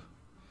world,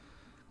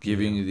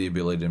 giving you the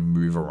ability to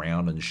move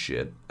around and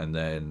shit, and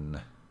then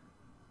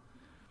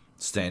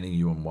standing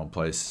you in one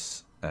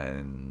place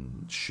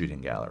and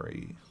shooting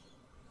gallery.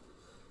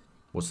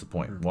 What's the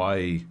point?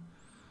 Why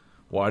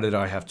did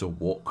I have to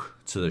walk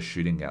to the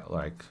shooting gallery?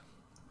 Like,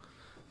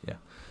 yeah,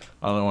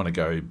 I don't want to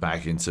go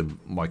back into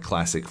my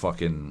classic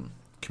fucking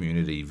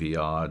community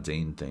VR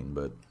Dean thing,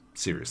 but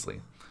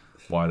seriously,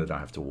 why did I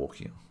have to walk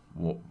here?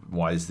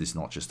 Why is this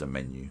not just a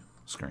menu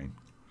screen?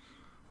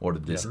 What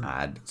did this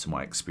add to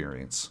my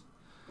experience?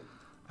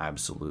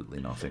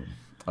 Absolutely nothing.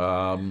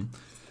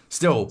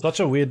 Still, Such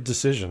a weird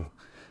decision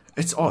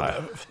it's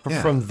odd.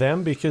 Yeah. from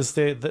them because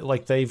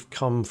they've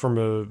come from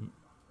a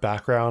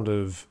background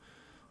of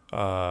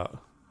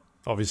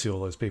obviously all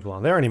those people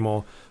aren't there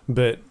anymore,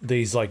 but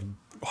these like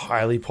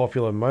highly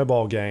popular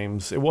mobile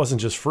games. It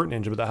wasn't just Fruit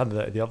Ninja, but they had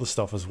the other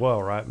stuff as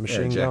well, right?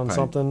 Machine Gun Jackpot,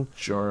 something.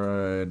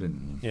 Joyride,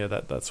 and Yeah,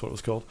 that's what it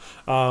was called.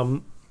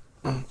 And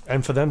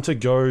for them to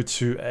go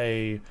to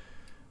a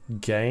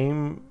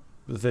game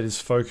that is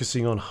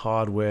focusing on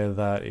hardware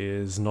that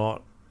is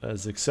not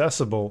as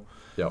accessible,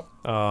 yep.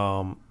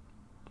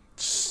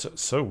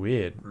 so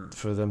weird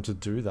for them to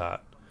do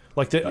that.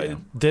 Like, Yeah.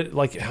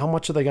 like, how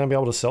much are they going to be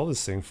able to sell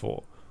this thing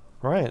for?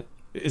 Right?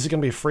 Is it going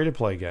to be a free to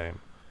play game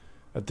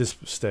at this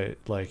state?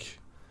 Like,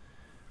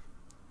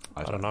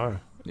 I don't know.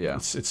 Yeah.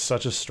 It's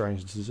such a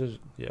strange decision.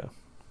 Yeah,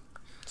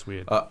 it's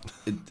weird.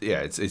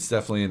 It's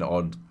definitely an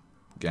odd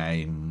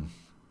game.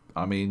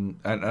 I mean,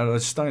 and I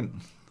just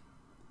don't.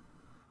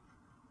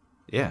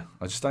 Yeah,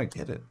 I just don't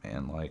get it,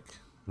 man. Like,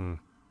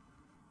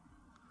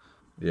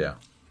 yeah,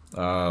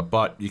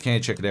 but you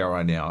can check it out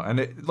right now, and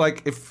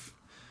if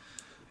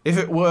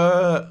it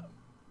were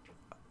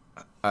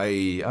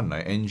I don't know,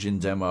 engine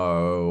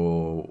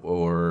demo,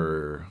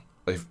 or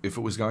if it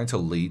was going to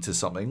lead to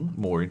something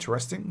more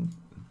interesting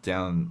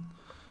down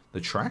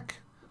the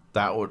track,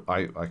 that would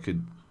I'd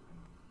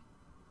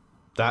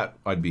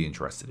be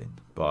interested in.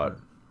 But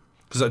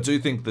because I do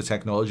think the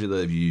technology that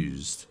they've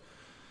used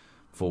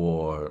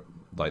for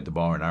like the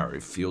bow and arrow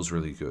feels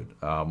really good.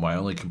 My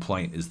only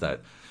complaint is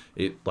that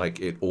it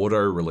auto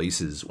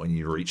releases when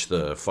you reach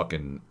the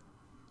fucking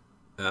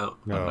Oh.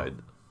 I No. made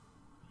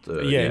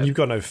Yeah, and you've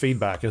got no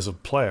feedback as a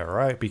player,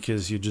 right?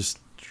 Because you're just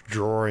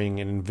drawing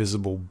an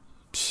invisible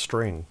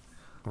string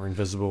or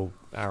invisible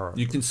arrow.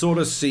 You can sort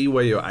of see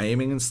where you're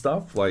aiming and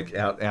stuff, like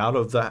out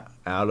of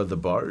the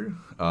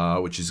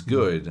bow, which is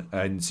good,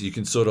 and so you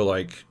can sort of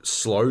like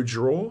slow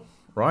draw,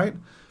 right?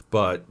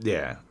 But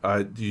yeah,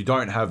 you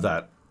don't have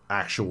that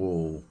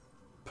actual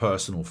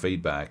personal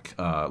feedback.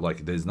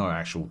 Like there's no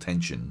actual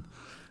tension,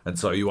 and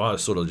so you are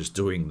sort of just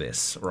doing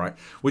this, right?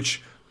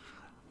 Which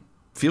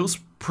feels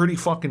pretty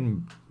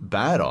fucking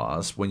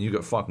badass when you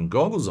got fucking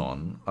goggles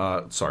on.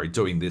 Sorry,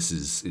 doing this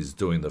is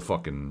doing the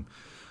fucking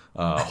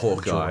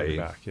Hawkeye Drawing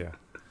back, yeah.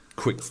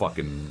 quick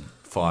fucking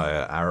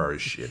fire arrow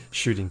shit.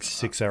 Shooting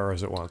 6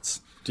 arrows at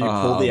once. Do you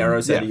pull the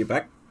arrows out yeah. of your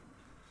back?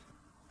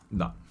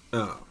 No,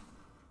 Oh.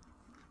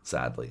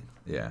 sadly,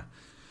 yeah,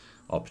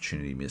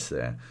 opportunity missed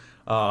there.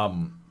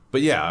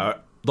 But yeah,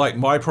 like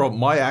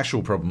my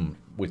actual problem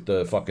with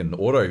the fucking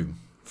auto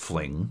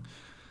fling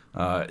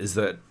is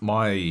that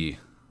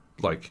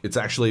it's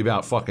actually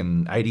about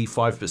fucking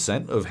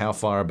 85% of how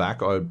far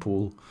back I would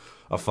pull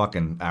a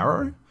fucking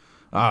arrow.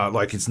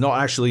 Like it's not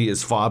actually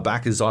as far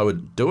back as I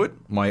would do it.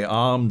 My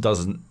arm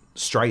doesn't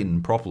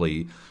straighten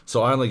properly,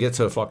 so I only get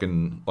to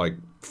fucking like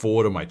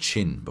forward of my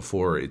chin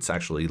before it's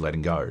actually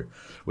letting go,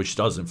 which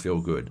doesn't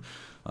feel good.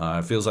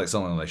 It feels like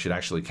something they should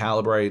actually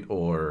calibrate,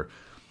 or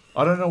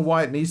I don't know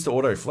why it needs to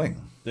auto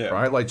fling. Yeah.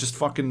 Right? Like just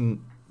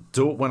fucking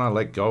do it when I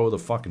let go of the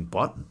fucking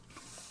button.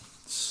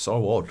 It's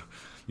so odd.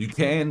 You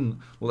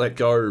can let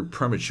go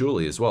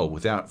prematurely as well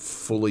without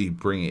fully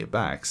bringing it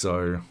back.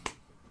 So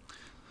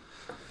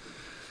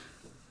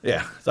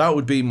yeah, that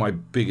would be my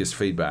biggest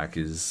feedback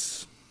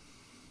is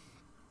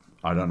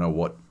I don't know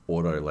what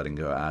auto letting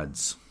go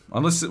adds.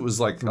 Unless it was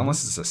like,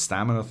 unless it's a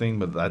stamina thing,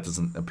 but that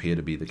doesn't appear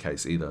to be the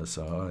case either.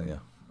 So yeah,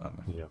 I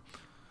don't know.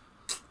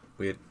 Yeah.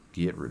 Weird.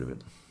 Get rid of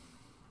it.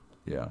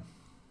 Yeah.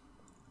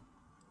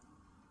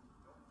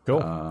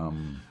 Cool.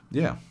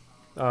 Yeah.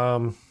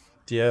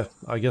 Yeah,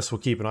 I guess we'll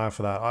keep an eye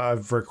for that.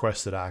 I've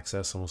requested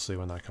access, and we'll see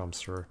when that comes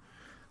through.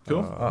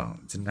 Cool.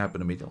 It didn't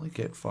happen immediately.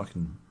 Get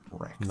fucking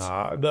wrecked.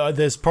 Nah,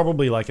 there's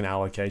probably like an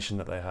allocation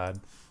that they had,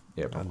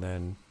 Yeah, and probably.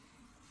 then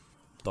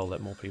they'll let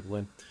more people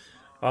in.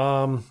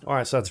 All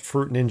right, so that's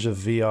Fruit Ninja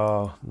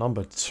VR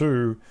number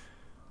 2.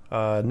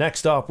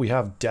 Next up, we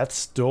have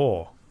Death's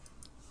Door,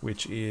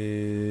 which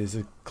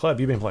is Cleb.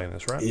 You've been playing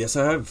this, right? Yes,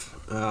 I have.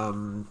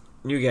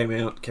 New game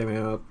out. Came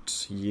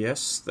out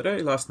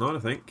yesterday, last night, I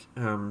think.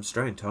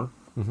 Australian time.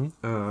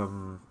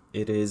 Mm-hmm.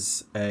 It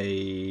is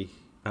a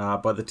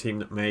by the team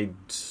that made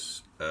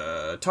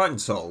Titan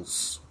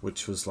Souls,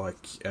 which was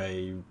like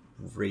a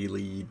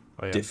really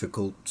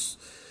difficult.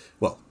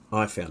 Well,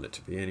 I found it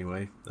to be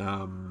anyway.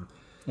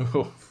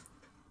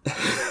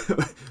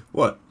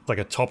 What? Like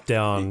a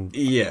top-down,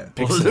 Yeah,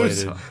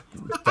 pixelated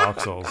Dark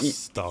Souls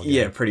style game.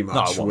 yeah, pretty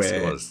much. No, it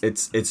where was.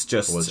 it's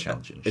just It was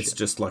challenging it's shit.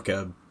 just like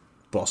a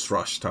boss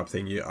rush type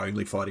thing. You're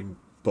only fighting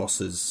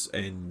bosses,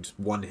 and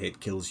one hit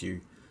kills you,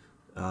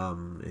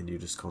 and you're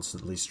just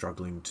constantly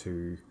struggling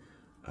to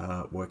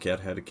work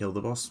out how to kill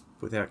the boss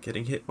without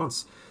getting hit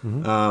once.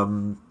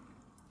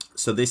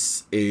 So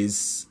this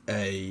is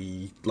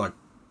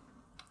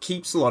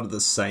keeps a lot of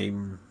the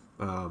same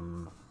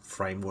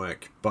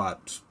framework,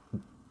 but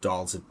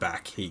dials it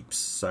back heaps.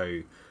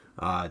 So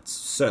it's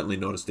certainly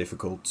not as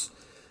difficult.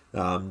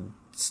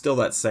 Still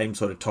that same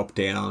sort of top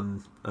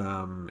down.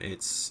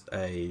 It's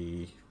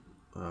a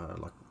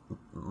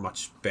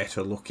much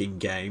better looking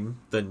game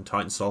than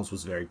Titan Souls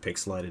was. Very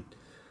pixelated.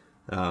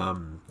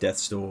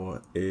 Death's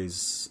Door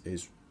is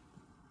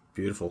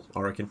beautiful, I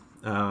reckon.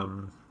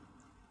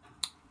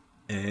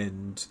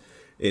 And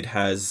it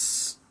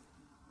has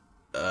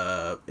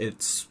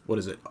it's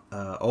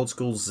old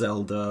school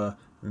Zelda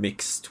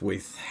mixed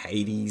with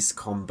Hades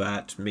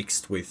combat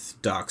mixed with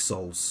Dark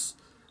Souls.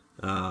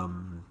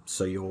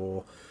 So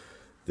you're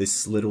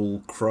this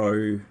little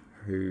crow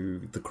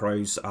the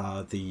crows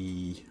are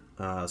the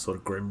sort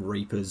of grim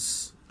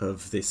reapers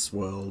of this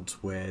world,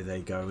 where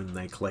they go and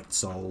they collect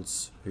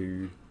souls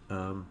who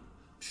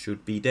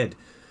should be dead.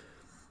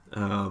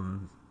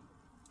 And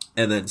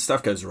then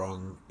stuff goes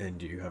wrong,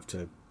 and you have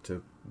to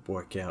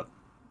work out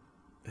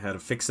how to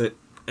fix it.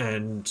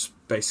 And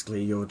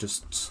basically, you're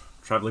just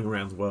traveling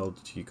around the world.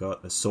 You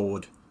got a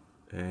sword,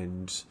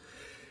 and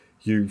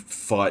you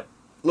fight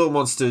little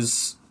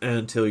monsters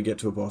until you get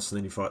to a boss, and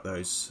then you fight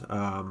those.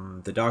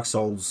 The Dark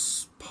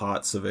Souls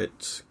parts of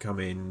it come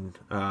in.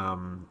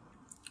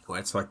 Where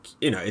it's like,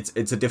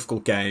 it's a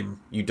difficult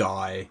game. You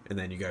die, and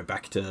then you go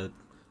back to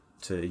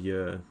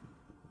your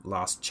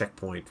last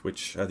checkpoint,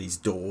 which are these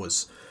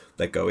doors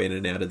that go in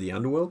and out of the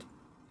underworld.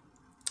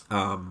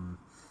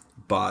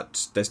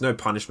 But there's no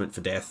punishment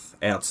for death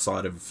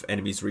outside of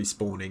enemies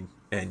respawning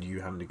and you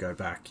having to go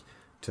back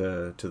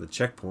to the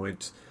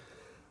checkpoint.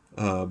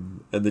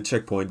 And the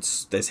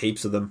checkpoints, there's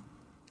heaps of them.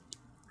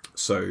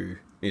 So,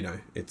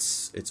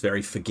 it's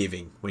very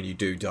forgiving when you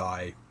do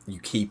die. You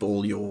keep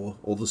all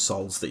the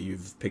souls that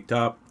you've picked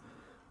up.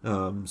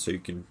 So you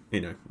can,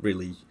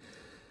 really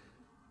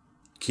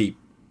keep,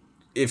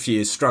 if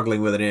you're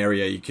struggling with an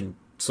area, you can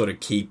sort of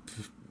keep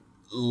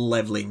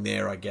leveling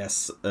there, I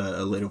guess,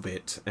 a little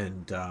bit,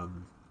 and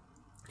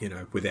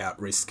without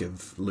risk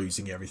of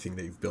losing everything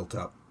that you've built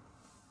up.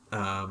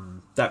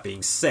 That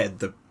being said,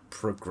 the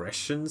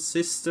progression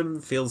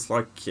system feels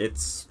like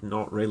it's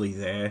not really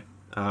there.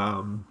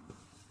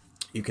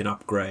 You can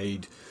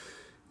upgrade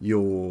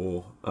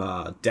your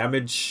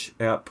damage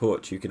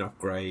output, you can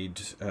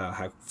upgrade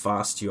how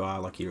fast you are,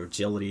 like your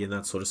agility and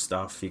that sort of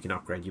stuff. You can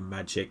upgrade your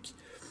magic,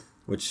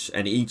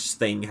 and each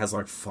thing has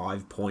like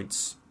 5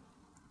 points.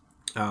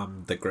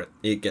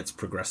 It gets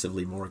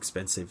progressively more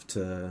expensive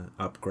to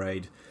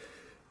upgrade,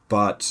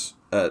 but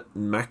at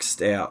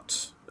maxed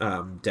out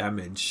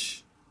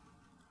damage,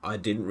 I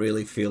didn't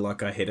really feel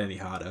like I hit any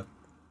harder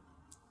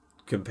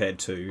compared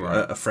to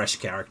a fresh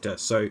character.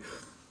 So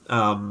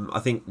I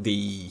think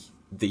the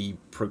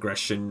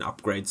progression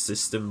upgrade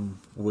system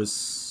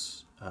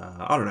was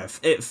I don't know,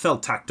 it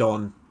felt tacked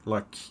on,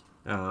 like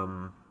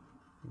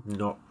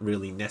not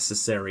really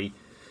necessary,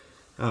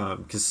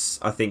 because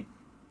I think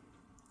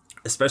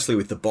especially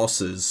with the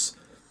bosses,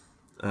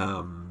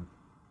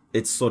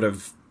 it's sort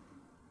of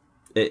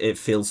it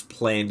feels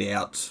planned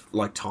out,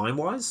 like time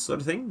wise sort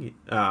of thing.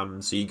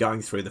 So you're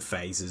going through the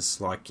phases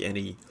like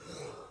any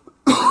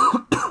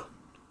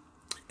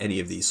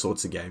of these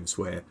sorts of games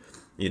where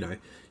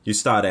you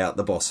start out,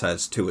 the boss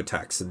has 2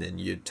 attacks, and then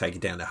you take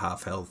it down to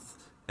half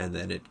health, and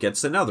then it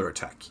gets another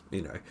attack,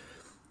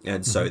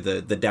 and so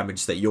the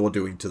damage that you're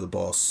doing to the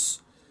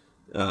boss,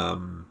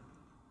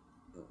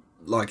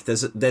 like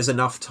there's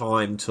enough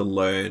time to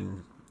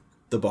learn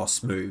the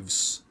boss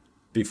moves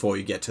before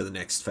you get to the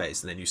next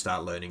phase, and then you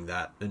start learning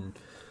that, and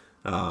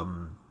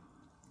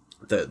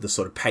the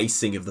sort of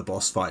pacing of the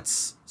boss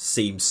fights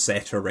seems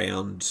set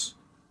around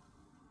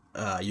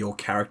your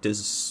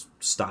character's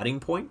starting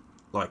point,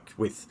 like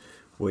with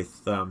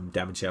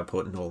damage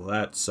output and all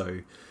that. So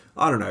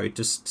I don't know, it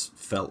just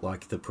felt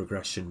like the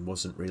progression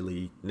wasn't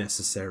really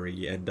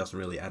necessary and doesn't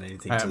really add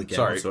anything to the game.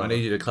 Sorry, I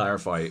need you to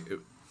clarify.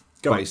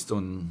 Based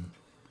on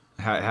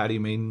how do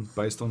you mean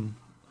based on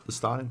the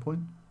starting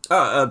point?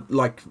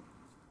 Like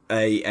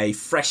a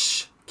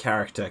fresh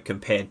character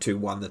compared to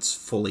one that's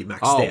fully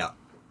maxed out.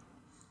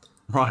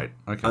 Right.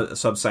 Okay.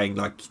 So I'm saying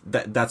like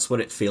that's what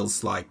it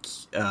feels like.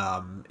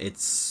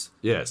 It's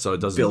so it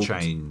doesn't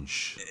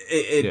change.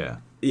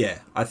 Yeah.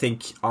 I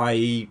think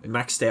I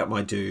maxed out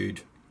my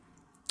dude.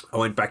 I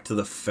went back to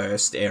the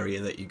first area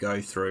that you go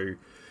through,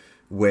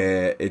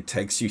 where it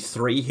takes you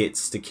 3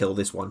 hits to kill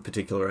this one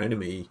particular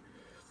enemy,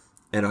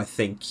 and I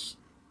think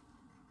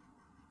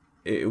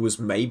it was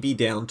maybe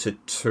down to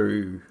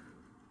 2.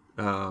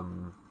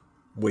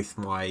 With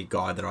my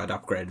guy that I'd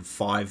upgraded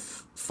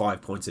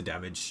 5 points of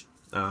damage,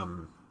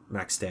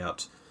 maxed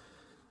out,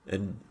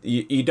 and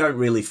you don't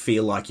really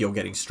feel like you're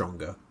getting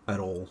stronger at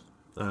all.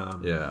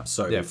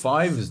 So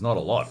 5 is not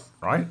a lot,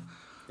 right?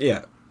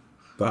 Yeah,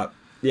 but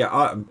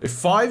if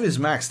 5 is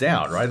maxed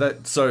out,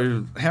 right?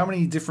 So how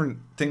many different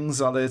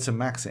things are there to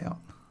max out?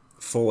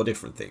 4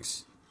 different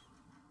things.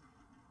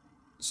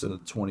 So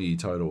 20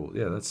 total.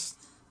 Yeah, that's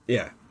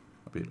a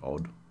bit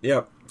odd.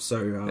 Yep. So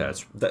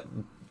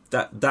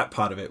that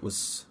part of it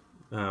was,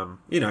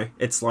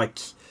 it's like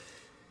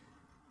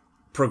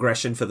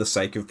progression for the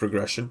sake of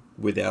progression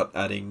without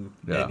adding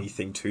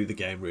anything to the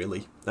game,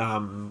 really.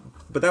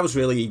 But that was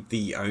really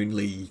the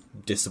only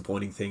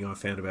disappointing thing I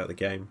found about the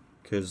game,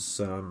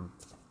 because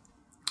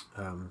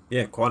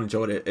quite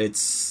enjoyed it.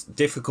 It's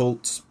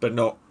difficult, but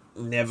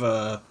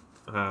never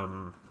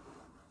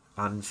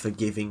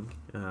unforgiving.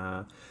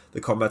 The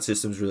combat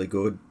system's really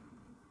good.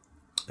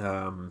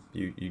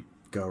 You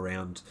go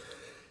around,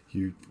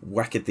 you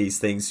whack at these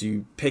things,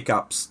 you pick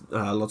up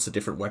lots of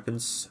different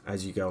weapons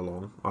as you go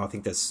along. I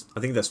think there's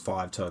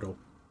 5 total.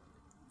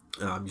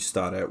 You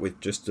start out with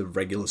just a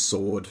regular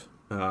sword,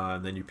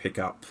 and then you pick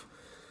up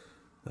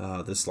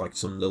there's like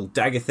some little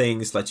dagger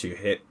things, let you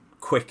hit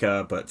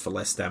quicker but for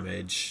less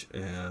damage,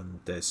 and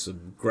there's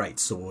some great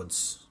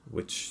swords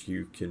which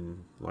you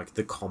can, like,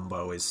 the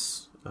combo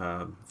is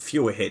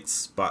fewer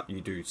hits but you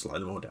do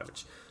slightly more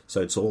damage,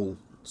 so it's all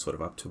sort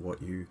of up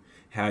to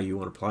how you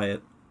want to play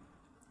it.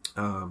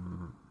 I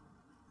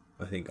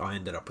think I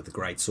ended up with a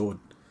great sword,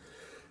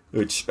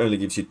 which only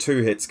gives you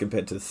 2 hits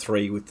compared to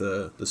 3 with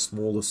the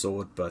smaller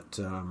sword, but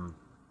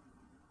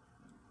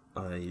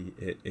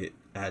it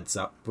adds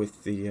up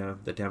with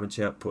the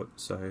damage output.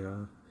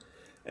 So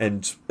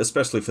and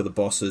especially for the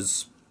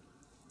bosses,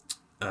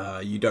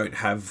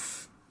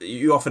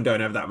 you often don't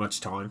have that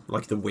much time,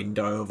 like the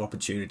window of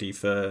opportunity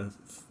to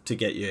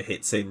get your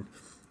hits in.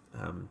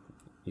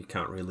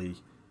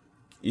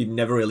 You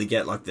never really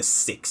get like the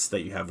 6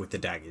 that you have with the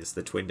daggers,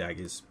 the twin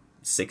daggers,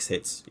 6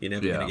 hits. You're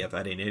never going to get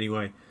that in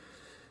anyway.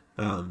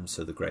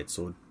 So the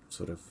greatsword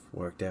sort of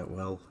worked out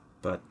well.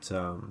 But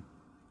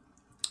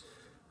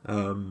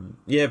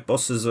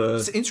bosses are...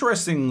 It's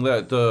interesting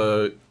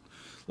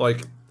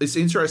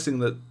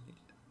that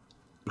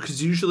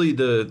because usually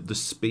the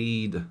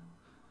speed,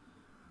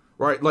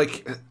 right?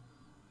 Like,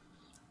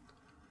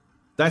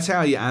 that's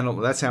how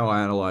I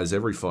analyze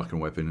every fucking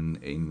weapon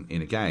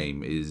in a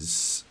game,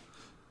 is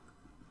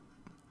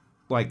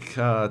like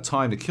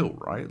time to kill,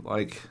 right?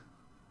 Like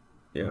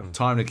Yeah.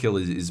 time to kill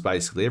is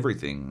basically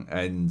everything,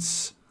 and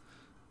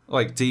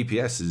like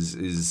DPS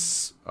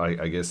is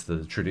I guess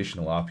the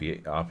traditional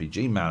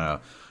RPG manner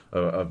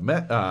of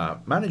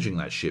managing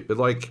that shit. But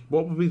like,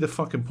 what would be the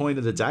fucking point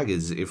of the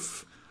daggers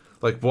if,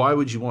 like, why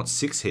would you want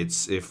 6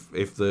 hits if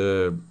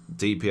the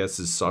DPS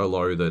is so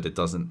low that it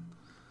doesn't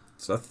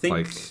So I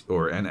think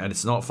and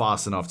it's not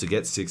fast enough to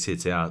get 6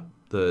 hits out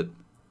that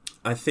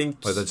that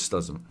just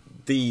doesn't.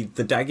 The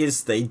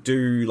daggers, they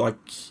do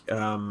like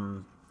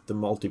the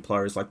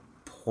multiplier is like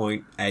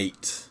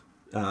 0.8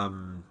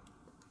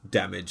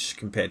 damage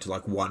compared to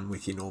like 1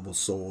 with your normal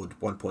sword,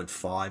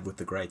 1.5 with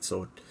the great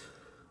sword.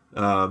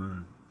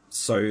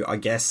 So I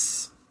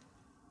guess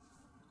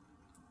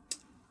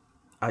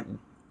I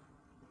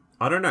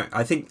don't know.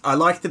 I think I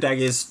like the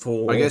daggers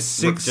for, I guess,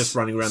 6 just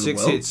running around the 6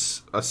 world.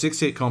 hits. A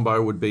 6-hit combo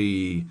would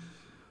be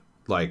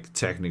like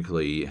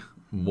technically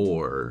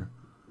more,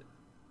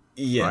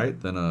 Yeah, right,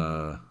 than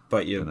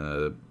but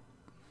a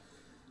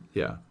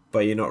yeah. but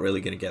you're not really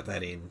going to get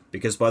that in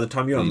because by the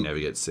time You never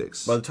get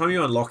 6. by the time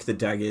you unlock the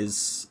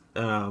daggers,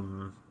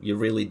 you're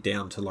really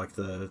down to like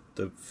the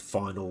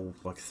final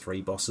like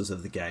 3 bosses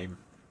of the game,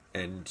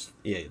 and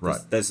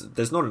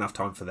there's not enough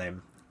time for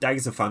them.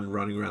 Daggers are fun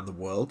running around the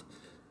world,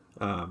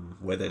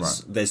 where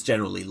there's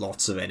generally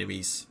lots of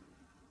enemies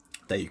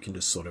that you can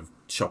just sort of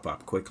chop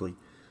up quickly.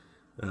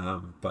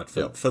 But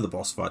for the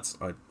boss fights,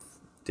 I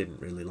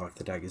didn't really like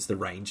the daggers. The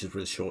range is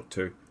really short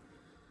too,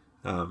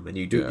 and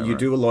you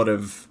do a lot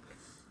of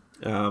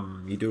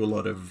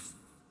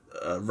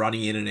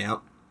running in and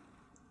out.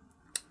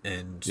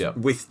 And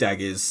with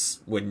daggers,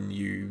 when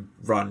you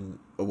run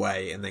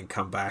away and then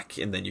come back,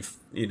 and then you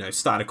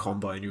start a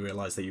combo and you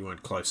realize that you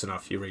weren't close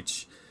enough, you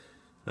reach,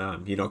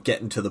 you're not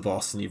getting to the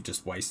boss, and you've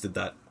just wasted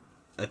that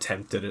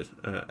attempt at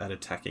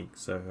attacking.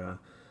 So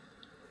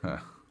yeah,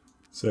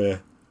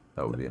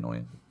 that would be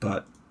annoying.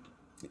 But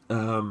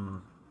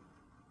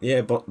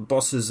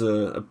bosses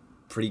are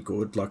pretty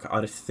good. Like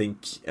I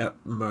think at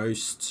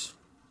most,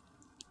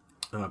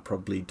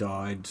 probably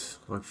died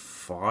like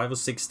 5 or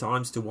 6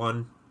 times to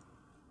one.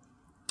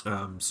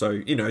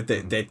 So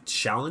they're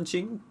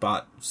challenging,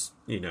 but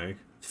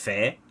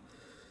fair.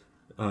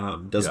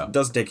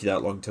 Doesn't take you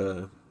that long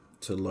to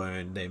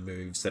learn their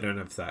moves. They don't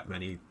have that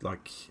many.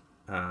 Like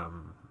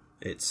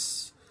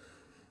it's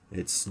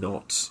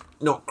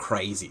not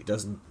crazy. It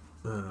doesn't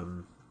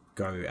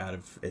go out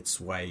of its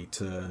way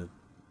to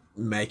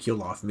make your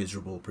life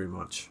miserable. Pretty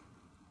much.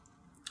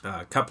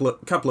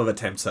 Couple of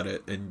attempts at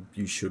it, and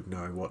you should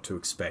know what to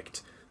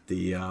expect.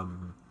 The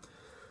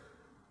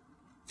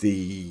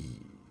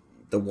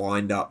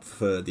wind up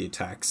for the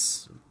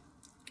attacks,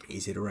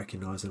 easy to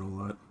recognize and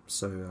all that.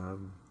 So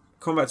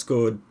combat's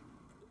good,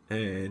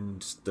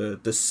 and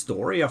the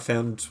story I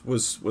found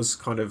was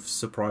kind of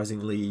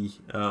surprisingly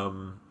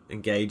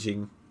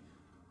engaging.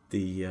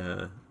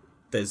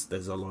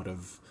 There's a lot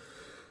of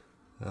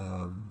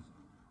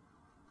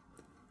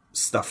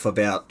stuff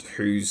about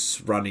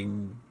who's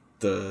running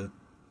the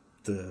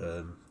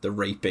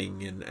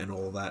reaping and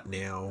all that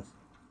now,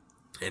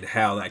 and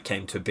how that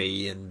came to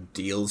be, and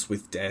deals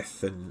with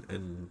death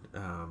and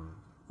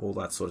all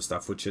that sort of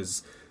stuff, which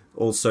is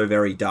also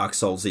very Dark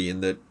Soulsy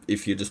in that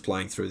if you're just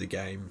playing through the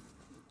game,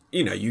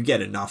 you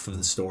get enough of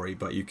the story,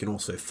 but you can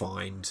also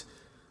find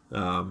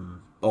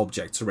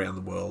objects around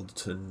the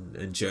world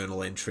and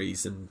journal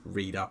entries and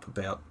read up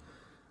about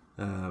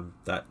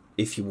that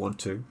if you want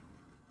to.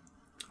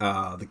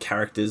 The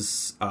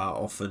characters are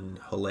often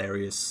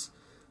hilarious.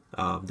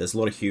 There's a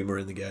lot of humor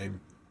in the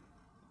game.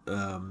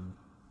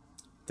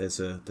 There's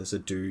a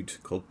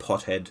dude called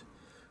Pothead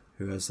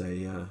who has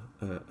a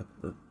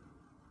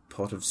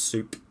pot of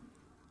soup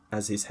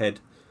as his head.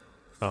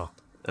 Oh.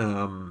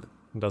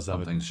 It does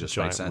have a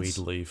giant weed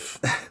leaf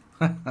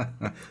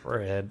for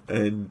a head.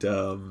 And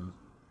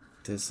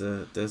there's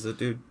a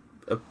dude,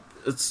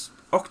 it's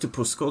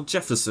octopus called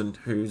Jefferson,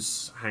 who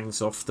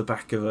hangs off the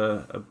back of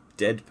a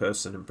dead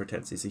person and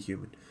pretends he's a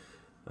human.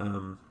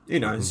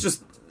 It's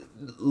just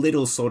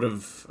little sort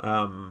of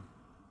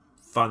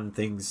fun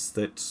things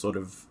that sort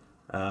of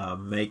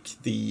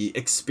make the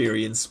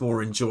experience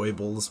more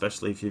enjoyable,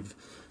 especially if you've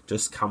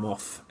just come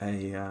off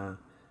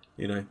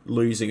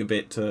losing a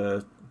bit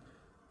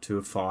to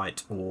a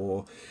fight,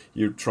 or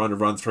you're trying to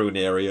run through an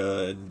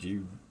area and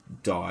you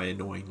die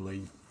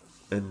annoyingly,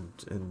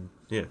 and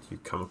you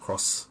come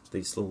across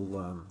these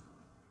little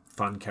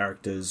fun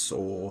characters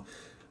or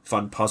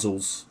fun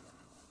puzzles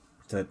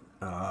that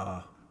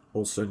are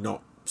also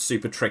not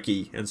super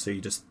tricky, and so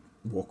you just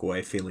walk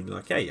away feeling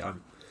like, hey,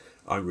 I'm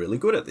really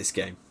good at this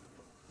game.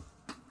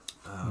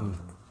 I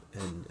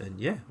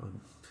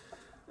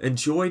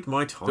enjoyed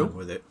my time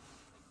with it.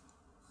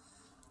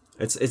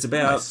 It's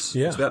about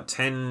it's about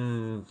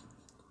 10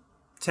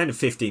 to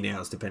 15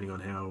 hours depending on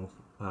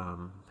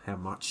how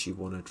much you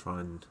want to try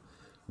and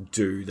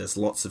do. There's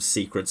lots of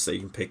secrets that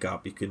you can pick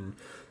up. You can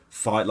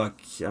fight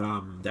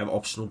they have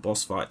optional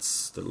boss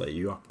fights that let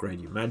you upgrade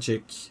your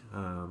magic.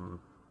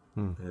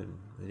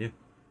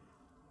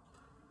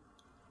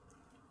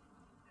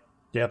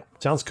 Yep,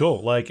 sounds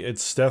cool. Like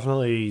it's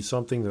definitely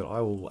something that I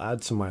will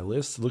add to my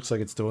list. It looks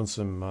like it's doing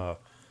some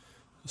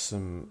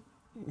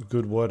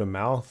good word of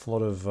mouth, a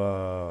lot of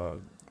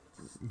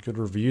good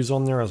reviews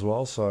on there as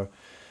well. So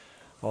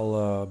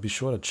I'll be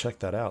sure to check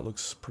that out.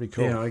 Looks pretty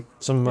cool. Yeah,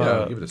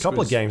 I'll give it a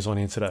couple of squiz. games on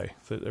here today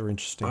that are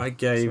interesting. I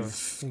gave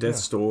So,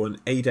 Death's Door an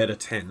 8 out of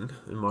 10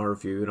 in my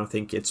review, and I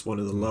think it's one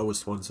of the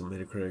lowest ones on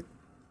Metacritic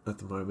at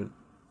the moment.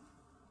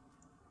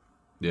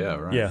 Yeah,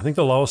 right. yeah, I think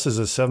the lowest is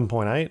a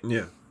 7.8.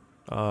 Yeah.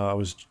 I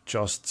was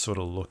just sort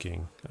of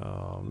looking,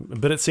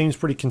 but it seems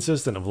pretty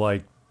consistent of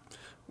like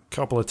a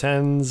couple of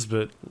 10s,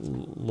 but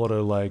a lot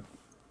of like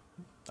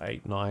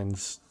 8,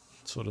 9s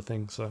sort of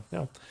thing. So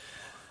yeah.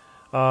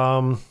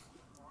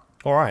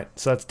 All right,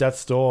 so that's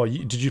Death's Door.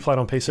 Did you play it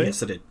on PC?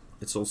 Yes, I did.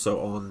 It's also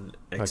on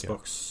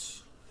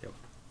Xbox. Yep.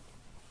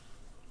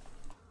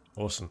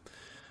 Awesome.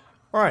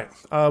 All right,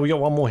 we got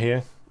one more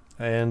here,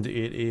 and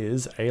it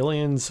is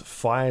Aliens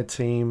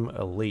Fireteam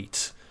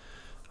Elite.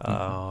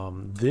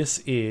 This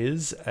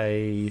is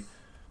a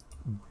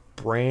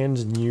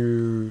brand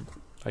new,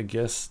 I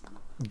guess,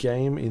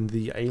 game in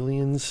the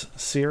Aliens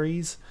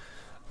series.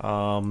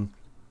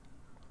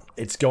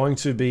 It's going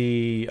to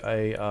be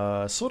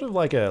a sort of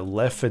like a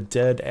Left 4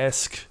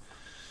 Dead-esque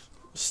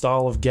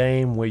style of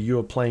game where you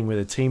are playing with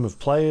a team of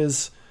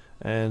players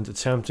and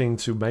attempting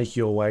to make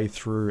your way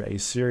through a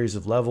series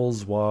of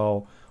levels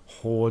while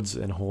hordes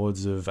and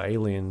hordes of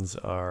aliens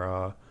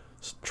are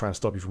trying to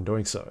stop you from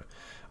doing so.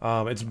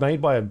 It's made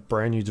by a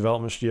brand new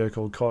development studio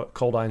called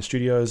Cold Iron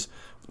Studios,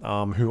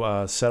 who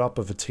are set up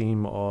of a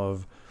team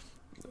of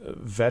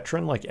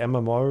veteran, like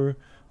MMO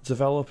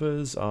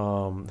developers,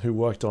 who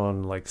worked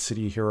on like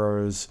City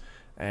Heroes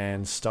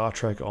and Star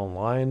Trek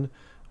Online.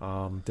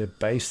 They're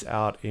based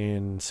out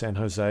in San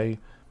Jose,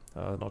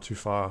 not too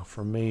far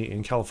from me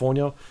in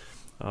California.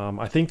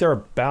 I think they're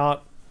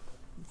about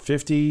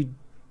 50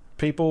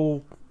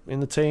 people in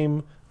the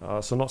team,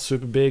 so not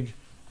super big,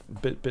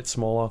 bit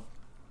smaller.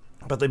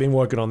 But they've been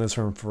working on this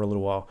for a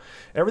little while.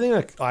 Everything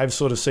that I've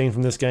sort of seen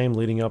from this game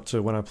leading up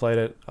to when I played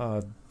it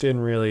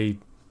didn't really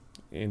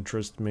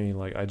interest me.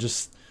 Like it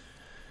just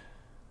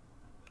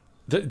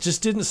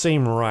didn't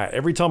seem right.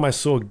 Every time I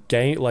saw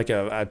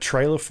a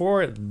trailer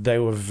for it, they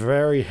were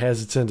very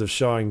hesitant of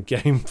showing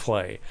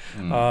gameplay.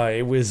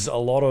 It was a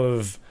lot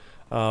of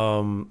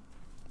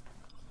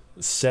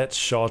set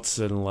shots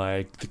and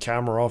like the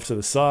camera off to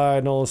the side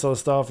and all this other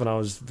stuff, and I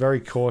was very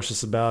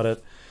cautious about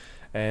it.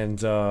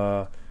 And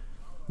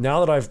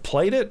now that I've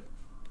played it,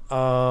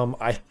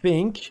 I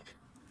think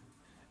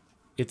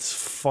it's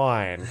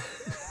fine.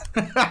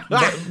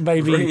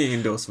 Maybe Ringing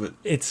endorsement.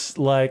 it's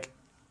like,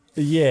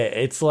 yeah,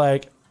 it's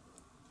like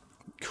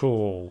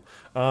cool.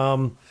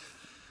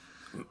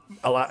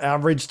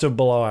 Average to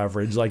below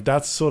average. Like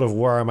that's sort of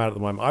where I'm at the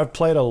moment. I've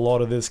played a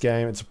lot of this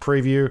game. It's a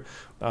preview.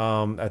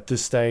 At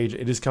this stage,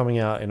 it is coming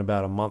out in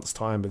about a month's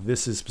time, but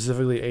this is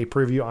specifically a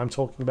preview I'm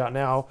talking about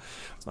now.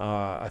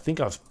 I think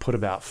I've put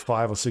about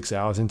 5 or 6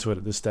 hours into it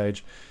at this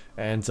stage,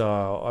 and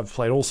I've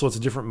played all sorts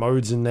of different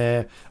modes in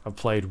there. I've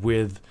played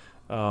with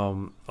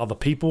other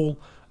people.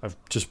 I've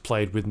just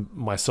played with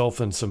myself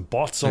and some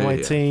bots on my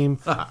team.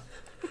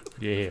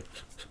 Yeah.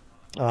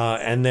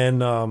 And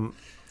then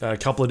a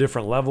couple of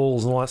different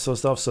levels and all that sort of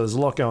stuff. So there's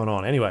a lot going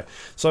on. Anyway,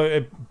 so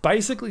it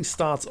basically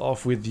starts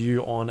off with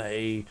you on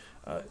a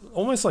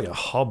almost like a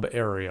hub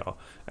area,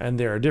 and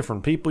there are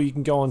different people you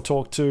can go and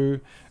talk to.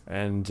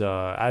 And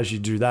as you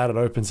do that, it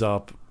opens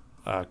up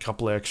a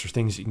couple of extra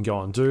things you can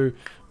go and do.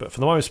 But for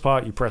the most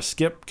part, you press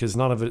skip because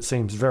none of it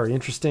seems very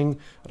interesting.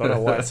 I don't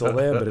know why it's all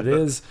there, but it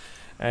is.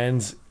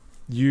 And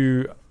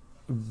you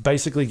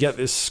basically get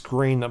this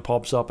screen that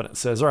pops up and it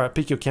says, all right,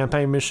 pick your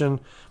campaign mission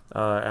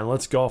and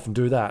let's go off and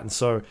do that. And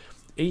so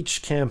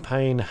each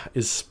campaign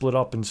is split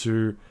up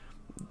into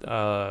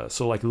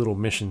sort of like little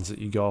missions that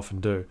you go off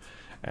and do.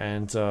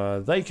 And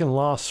they can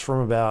last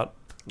from about,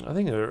 I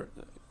think they're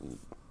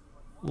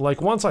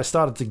like, once I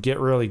started to get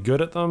really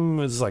good at them,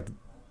 it was like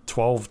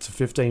 12 to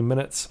 15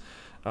 minutes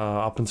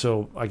up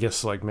until I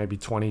guess like maybe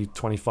 20,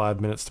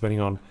 25 minutes, depending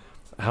on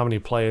how many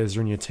players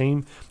are in your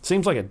team.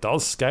 Seems like it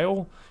does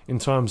scale in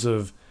terms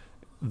of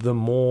the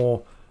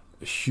more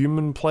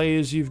human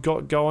players you've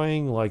got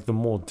going, like the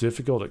more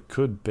difficult it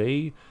could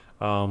be.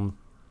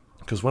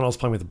 Because when I was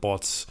playing with the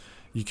bots,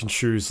 you can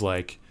choose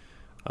like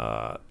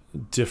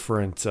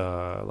different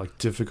like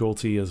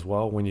difficulty as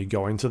well when you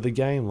go into the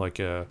game, like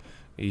a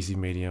easy,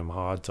 medium,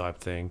 hard type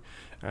thing,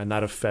 and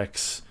that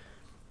affects,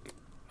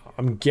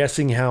 I'm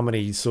guessing, how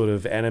many sort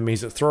of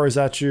enemies it throws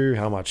at you,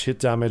 how much hit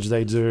damage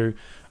they do.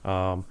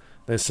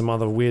 There's some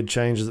other weird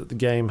changes that the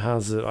game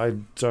has that I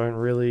don't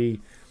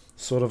really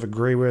sort of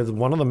agree with.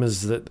 One of them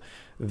is that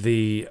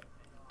the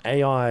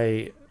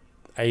AI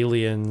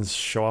aliens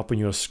show up on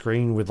your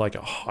screen with like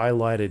a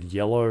highlighted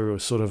yellow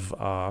sort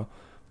of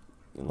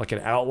like an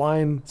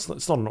outline.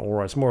 It's not an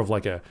aura, it's more of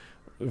like a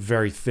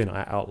very thin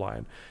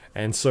outline.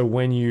 And so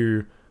when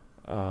you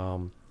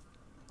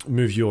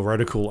move your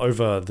reticle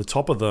over the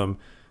top of them,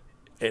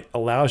 it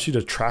allows you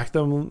to track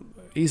them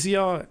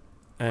easier.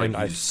 And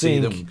like you see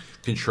them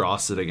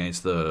contrasted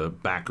against the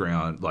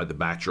background, like the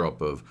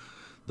backdrop of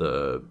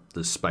the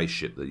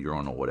spaceship that you're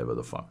on or whatever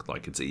the fuck.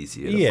 Like it's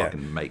easier to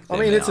fucking make them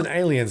it's an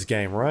Aliens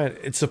game, right?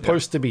 It's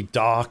supposed to be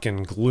dark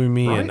and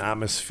gloomy and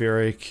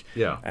atmospheric.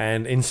 Yeah.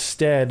 And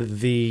instead,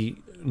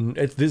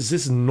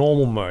 this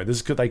normal mode.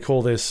 They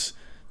call this,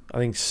 I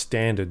think,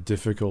 standard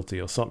difficulty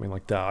or something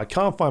like that. I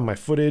can't find my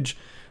footage.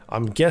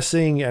 I'm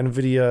guessing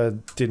NVIDIA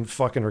didn't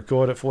fucking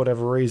record it for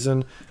whatever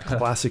reason.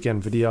 Classic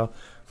NVIDIA.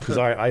 Because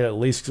I at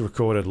least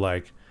recorded,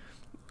 like,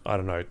 I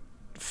don't know,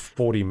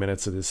 40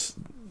 minutes of this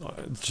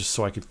just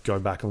so I could go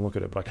back and look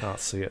at it, but I can't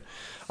see it.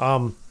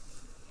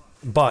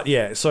 But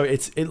yeah, so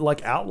it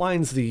like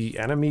outlines the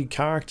enemy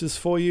characters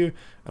for you,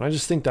 and I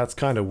just think that's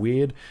kind of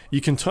weird.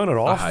 You can turn it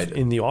off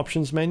in the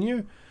options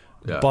menu,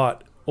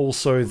 but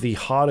also the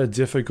harder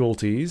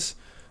difficulties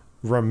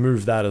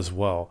remove that as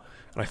well.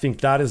 And I think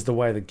that is the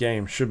way the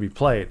game should be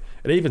played.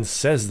 It even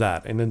says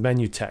that in the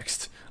menu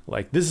text.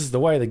 Like, this is the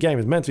way the game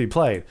is meant to be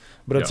played,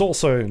 but it's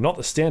also not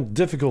the standard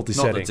difficulty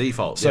setting. Not the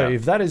default. So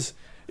if that is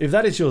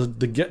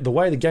the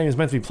way the game is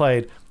meant to be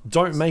played,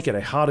 don't make it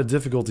a harder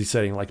difficulty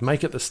setting. Like,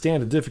 make it the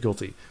standard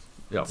difficulty.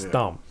 It's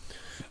dumb.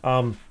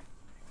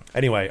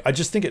 Anyway, I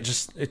just think it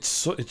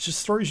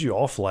just throws you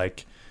off.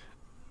 Like,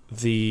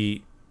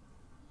 it's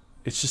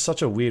just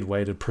such a weird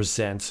way to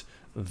present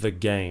the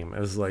game. It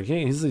was like,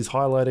 hey, here's these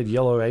highlighted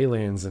yellow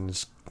aliens, and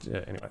just,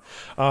 anyway.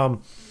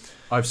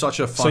 I have such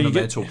a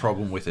fundamental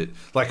problem with it,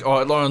 like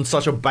on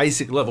such a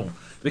basic level,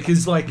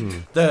 because like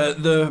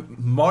the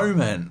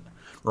moment,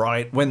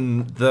 right,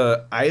 when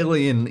the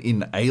alien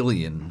in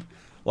Alien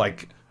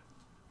like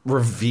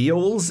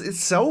reveals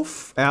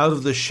itself out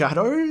of the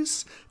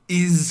shadows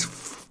is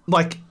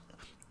like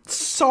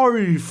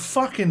so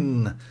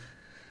fucking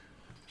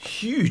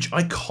huge,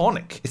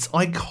 iconic. It's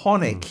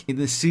iconic in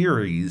the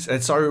series,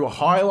 and so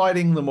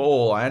highlighting them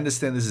all. I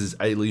understand this is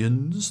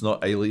Aliens,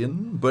 not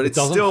Alien, but it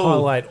doesn't still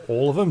highlight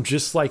all of them,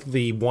 just like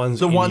the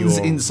ones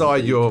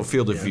inside your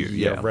field of view.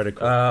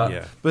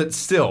 Reticle. But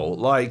still,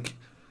 like,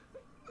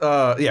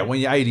 when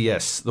you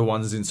ADS, the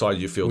ones inside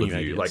your field of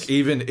view, like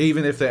even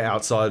if they're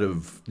outside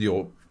of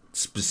your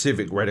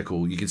specific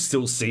reticle, you can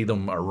still see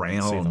them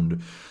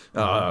around.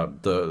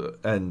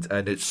 And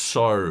it's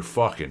so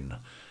fucking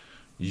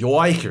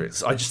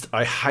yikers.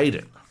 I hate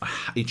it.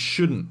 It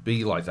shouldn't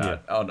be like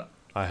that.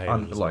 I hate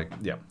it. Like,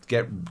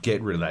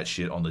 get rid of that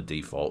shit on the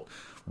default,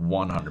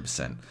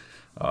 100%.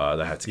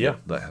 They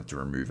had to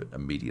remove it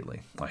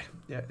immediately. Like,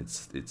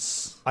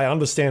 it's. I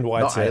understand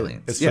why it's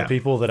Aliens. It's for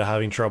people that are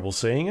having trouble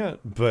seeing it,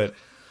 but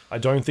I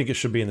don't think it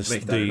should be in the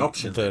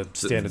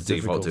standard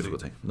default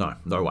difficulty.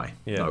 No way.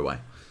 No way.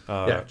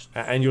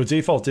 And your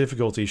default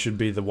difficulty should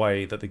be the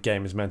way that the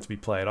game is meant to be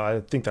played. I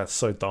think that's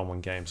so dumb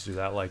when games do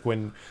that. Like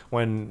when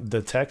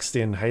the text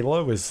in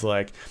Halo is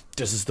like,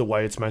 this is the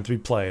way it's meant to be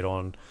played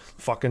on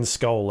fucking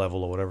skull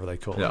level or whatever they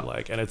call it.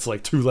 Like, and it's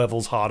like 2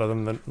 levels harder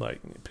than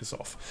like, piss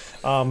off.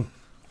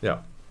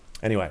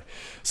 Anyway,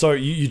 so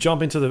you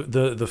jump into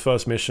the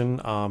first mission,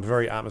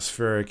 very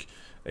atmospheric.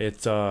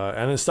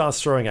 And it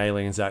starts throwing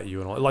aliens at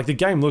you and all. Like, the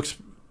game looks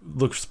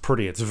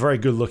pretty. It's a very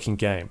good looking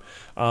game.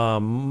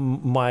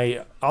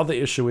 My other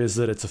issue is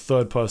that it's a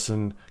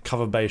third-person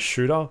cover-based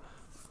shooter,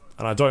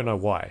 and I don't know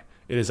why.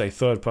 It is a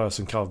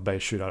third-person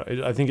cover-based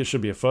shooter. I think it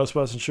should be a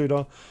first-person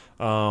shooter.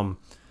 I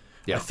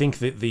think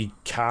that the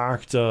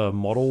character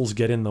models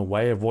get in the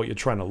way of what you're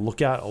trying to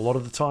look at a lot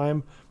of the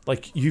time.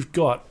 Like, you've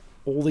got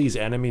all these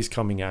enemies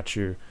coming at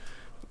you,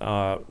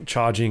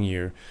 charging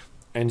you,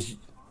 and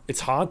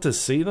it's hard to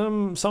see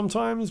them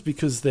sometimes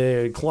because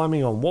they're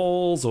climbing on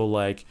walls, or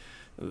like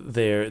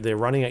they're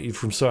running at you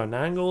from certain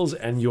angles,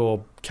 and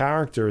your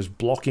character is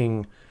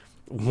blocking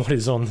what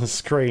is on the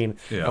screen.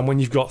 And when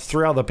you've got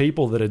 3 other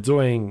people that are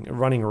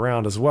running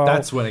around as well,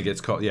 that's when it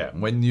gets caught.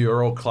 When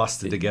you're all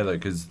clustered together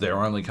because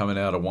they're only coming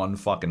out of one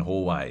fucking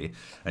hallway,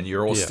 and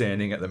you're all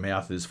standing at the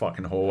mouth of this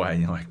fucking hallway,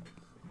 and you're like,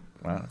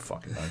 I don't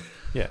fucking know.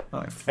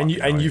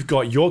 You've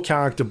got your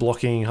character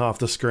blocking half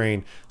the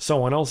screen,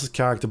 someone else's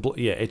character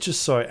it's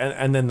just so,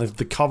 and then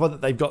the cover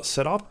that they've got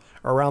set up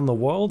around the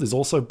world is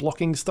also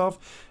blocking stuff.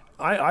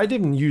 I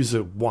didn't use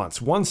it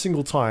one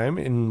single time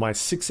in my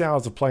 6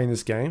 hours of playing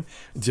this game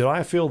did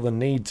I feel the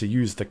need to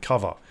use the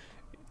cover.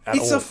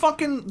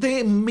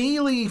 They're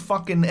merely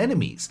fucking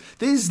enemies.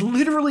 There's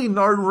literally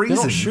no reason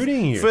they're not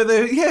shooting you. for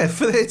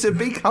there to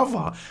be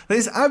cover.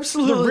 There's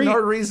absolutely no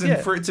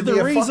reason for it to be a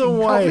fucking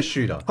cover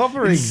shooter.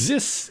 Cover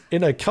exists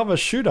in a cover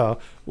shooter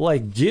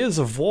like Gears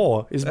of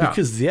War is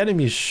because the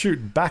enemies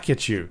shoot back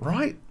at you.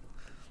 Right.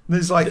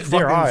 There's like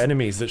there are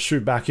enemies that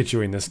shoot back at you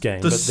in this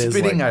game. The but there's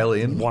spitting like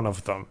alien, one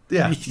of them,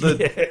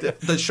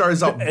 that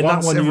shows up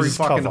once every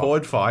fucking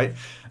horde fight,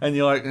 and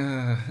you're like,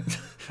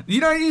 you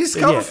don't use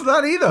cover for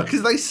that either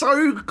because they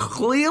so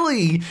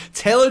clearly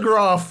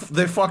telegraph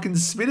their fucking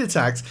spit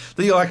attacks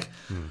that you're like,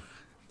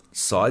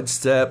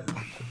 sidestep,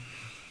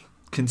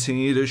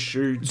 continue to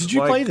shoot. Did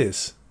you play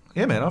this?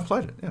 Yeah, man, I've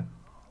played it. Yeah.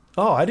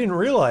 Oh, I didn't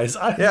realize.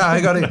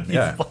 I got in.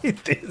 You played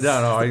this.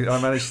 No,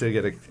 I managed to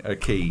get a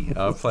key.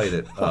 I played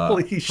it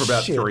for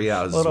about 3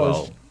 hours as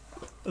well.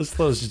 I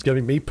thought it was just going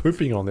to be me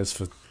pooping on this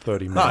for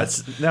 30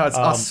 minutes. No, it's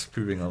us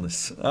pooping on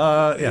this.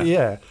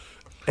 Yeah.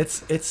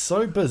 It's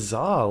so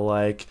bizarre,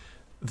 like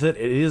that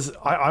it is.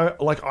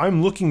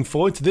 I'm looking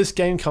forward to this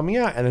game coming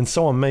out, and then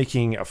someone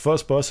making a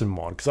first person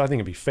mod because I think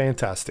it'd be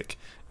fantastic.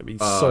 It'd be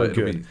so It'll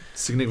good, be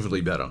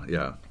significantly better.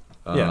 Yeah.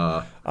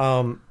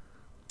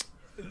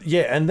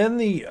 Yeah, and then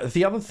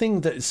the other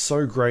thing that is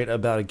so great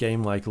about a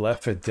game like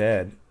Left 4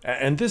 Dead,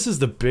 and this is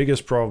the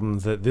biggest problem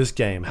that this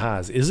game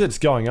has, is it's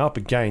going up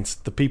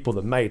against the people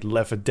that made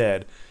Left 4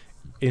 Dead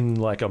in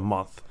like a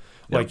month,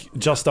 like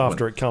just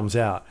after it comes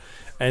out,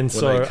 and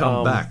so they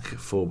come back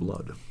for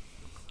blood.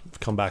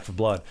 Come back for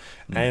blood,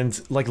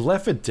 and like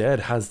Left 4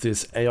 Dead has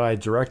this AI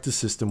director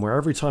system where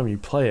every time you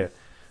play it,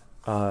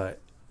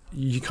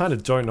 you kind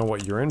of don't know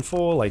what you're in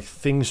for. Like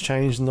things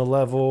change in the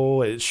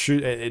level. It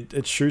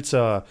shoots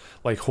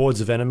like hordes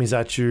of enemies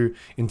at you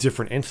in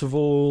different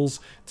intervals.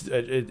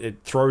 It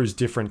throws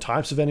different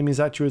types of enemies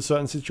at you in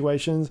certain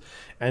situations.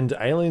 And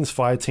Aliens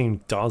Fireteam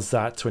does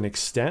that to an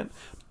extent,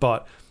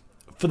 but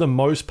for the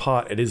most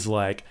part, it is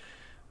like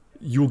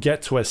you'll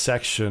get to a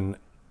section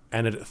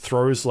and it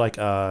throws like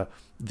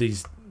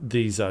these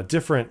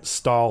different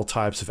style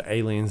types of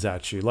aliens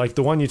at you. Like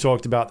the one you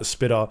talked about, the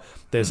Spitter.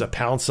 There's a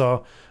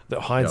Pouncer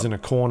that hides in a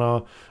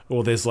corner,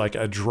 or there's like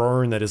a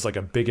drone that is like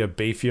a bigger,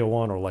 beefier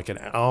one, or like an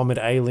armored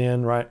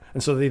alien, right?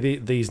 And so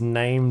these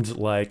named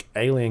like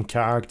alien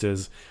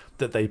characters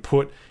that they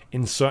put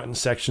in certain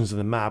sections of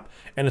the map,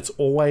 and it's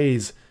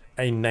always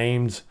a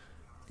named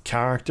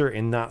character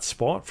in that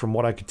spot, from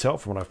what I could tell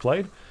from what I've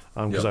played,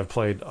 because I've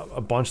played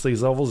a bunch of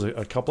these levels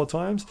a couple of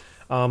times.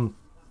 And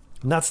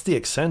that's the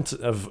extent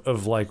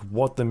of like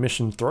what the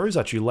mission throws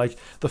at you. Like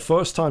the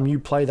first time you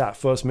play that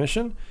first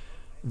mission,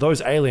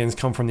 those aliens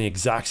come from the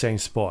exact same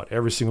spot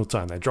every single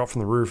time. They drop from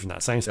the roof in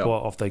that same spot,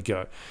 off they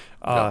go.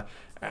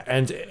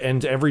 And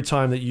every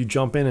time that you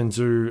jump in and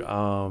do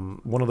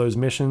one of those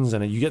missions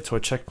and you get to a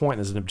checkpoint,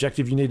 there's an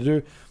objective you need to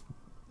do,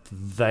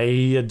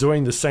 they are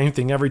doing the same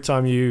thing every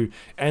time you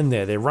end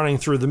there. They're running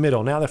through the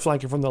middle. Now they're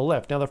flanking from the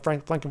left. Now they're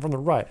flanking from the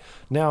right.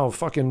 Now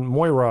fucking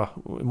Moira,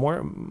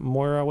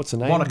 what's her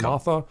name?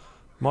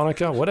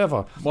 Monica,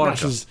 whatever. Now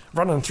she's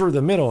running through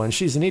the middle and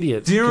she's an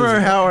idiot. Do you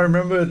remember how I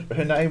remembered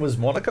her name was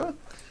Monica?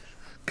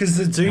 Because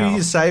the dude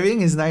you're saving,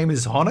 his name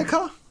is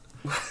Hanukkah.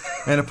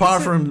 And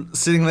apart from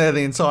sitting there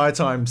the entire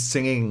time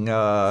singing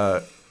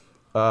the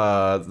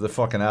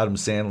fucking Adam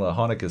Sandler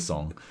Hanukkah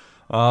song,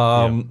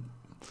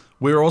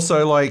 we were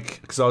also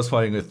like, because I was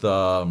playing with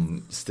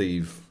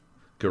Steve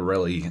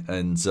Gorelli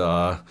and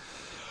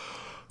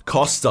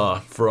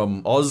Costa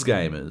from Oz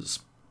Gamers.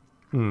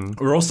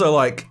 We're also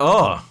like,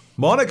 oh,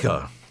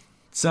 Monica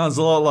sounds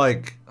a lot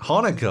like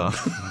Hanukkah.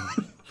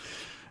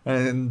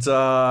 And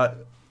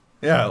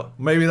yeah,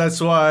 maybe that's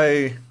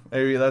why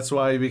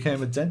he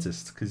became a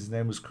dentist, because his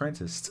name was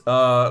Crentist.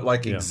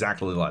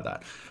 Exactly like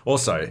that.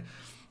 Also,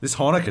 this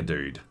Hanukkah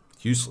dude,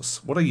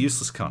 useless. What a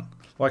useless cunt.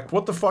 Like,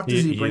 what the fuck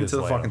does he bring to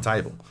the fucking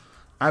table?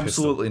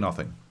 Absolutely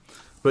nothing.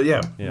 But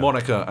yeah,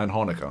 Monica and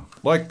Hanukkah.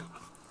 Like,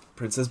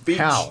 Princess Peach.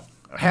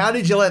 How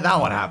did you let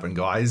that one happen,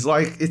 guys?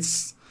 Like,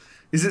 is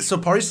it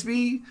supposed to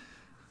be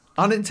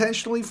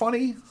unintentionally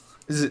funny?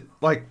 Is it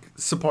like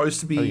supposed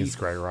to be? I think it's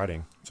great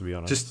writing, to be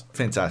honest. Just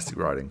fantastic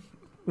writing.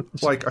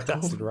 Like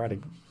fantastic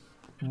writing.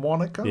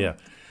 Monica. Yeah.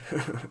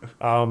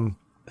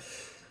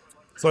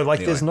 So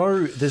like,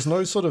 anyway. there's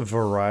no sort of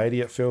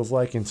variety. It feels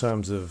like in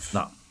terms of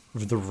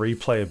the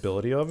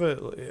replayability of it,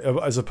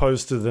 as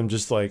opposed to them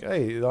just like,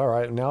 hey, all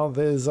right, now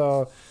there's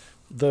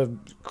the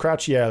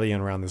crouchy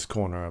alien around this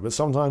corner, but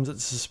sometimes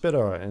it's a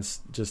Spitter, and it's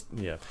just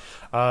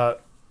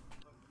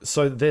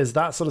so there's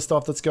that sort of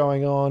stuff that's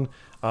going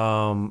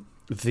on.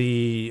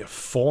 The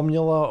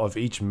formula of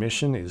each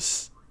mission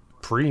is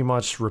pretty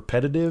much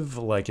repetitive.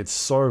 Like, it's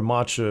so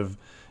much of,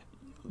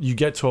 you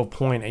get to a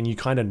point and you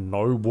kind of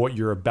know what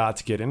you're about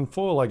to get in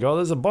for. Like, oh,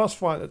 there's a boss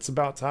fight that's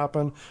about to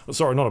happen.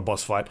 Sorry, not a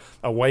boss fight,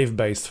 a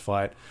wave-based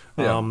fight.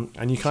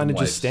 And you kind of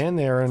just stand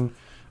there and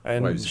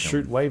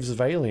shoot waves of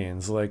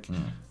aliens. Like,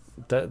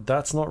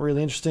 that's not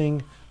really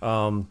interesting.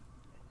 And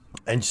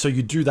so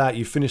you do that,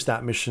 you finish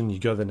that mission, you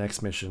go to the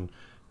next mission,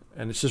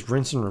 and it's just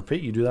rinse and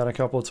repeat. You do that a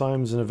couple of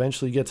times and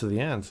eventually you get to the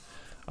end.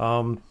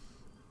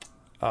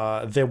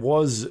 There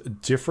was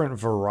different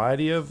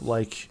variety of,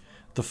 like,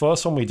 the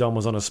first one we done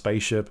was on a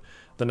spaceship.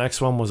 The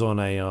next one was on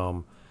a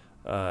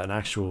an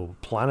actual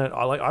planet.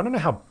 I don't know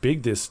how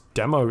big this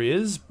demo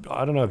is.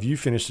 I don't know if you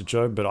finished it,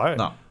 Joe, but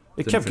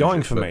it kept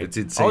going for me.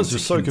 I was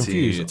just so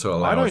confused.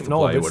 I don't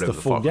know if it's the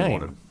full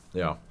game.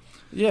 Yeah.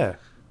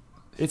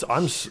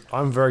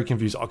 I'm very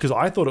confused because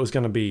I thought it was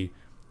going to be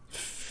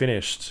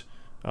finished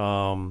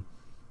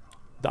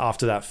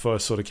after that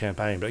first sort of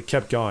campaign, but it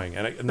kept going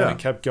and then it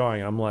kept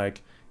going. And I'm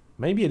like,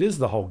 maybe it is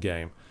the whole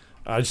game.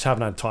 I just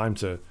haven't had time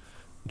to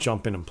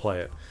jump in and play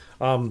it.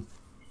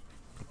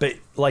 But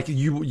like,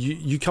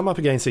 you come up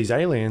against these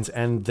aliens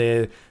and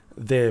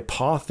their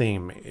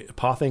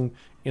pathing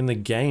in the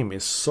game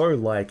is so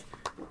like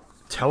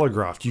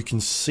telegraphed. You can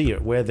see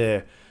it where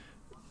they're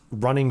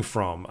running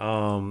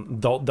from.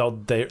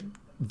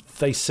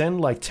 They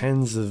send like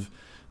tens of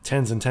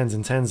tens and tens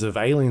and tens of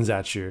aliens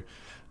at you,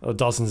 or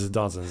dozens and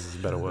dozens is a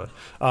better word.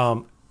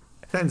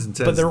 Tens and tens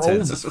But they're and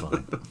tens all-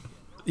 is fine.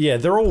 Yeah,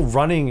 they're all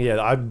running.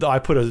 Yeah, I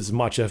put as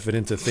much effort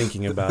into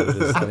thinking about it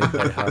as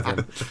anybody have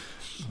in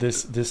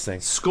this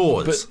thing.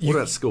 Scores. But What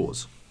about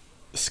scores?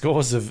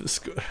 Scores of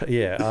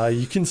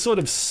you can sort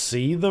of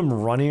see them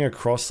running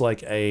across like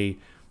their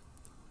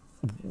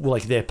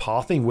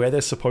pathing where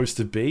they're supposed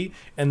to be,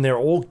 and they're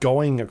all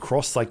going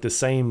across like the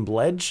same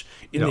ledge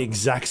in the Yep.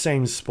 exact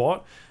same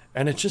spot,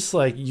 and it's just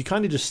like you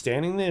kind of just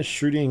standing there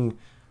shooting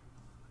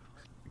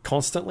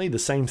constantly the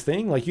same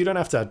thing. Like you don't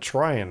have to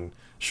try and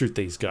shoot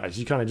these guys.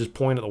 You kind of just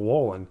point at the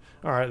wall and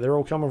all right, they're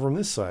all coming from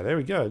this side. There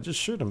we go. Just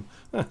shoot them.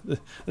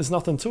 There's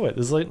nothing to it.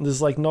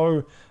 There's like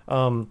no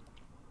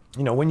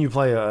when you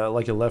play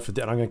like a Left 4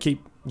 Dead, I'm going to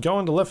keep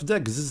going to Left 4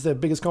 Dead because this is their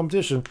biggest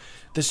competition.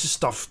 There's just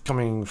stuff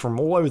coming from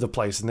all over the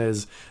place,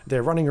 and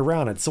they're running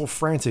around. It's all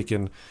frantic,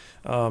 and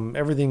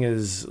everything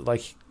is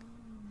like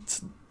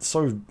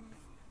so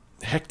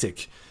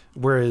hectic.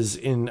 Whereas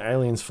in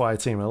Aliens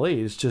Fireteam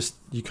Elite, it's just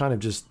you kind of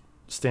just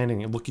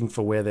standing and looking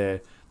for where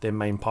their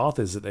main path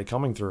is that they're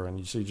coming through, and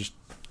you just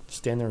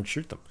stand there and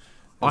shoot them.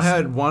 I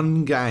had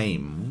one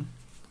game,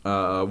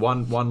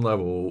 one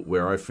level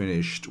where I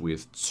finished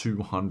with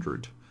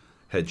 200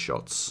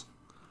 headshots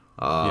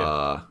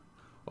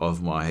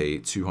of my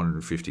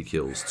 250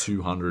 kills.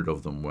 200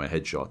 of them were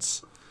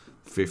headshots.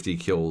 50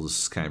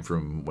 kills came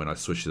from when I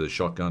switched to the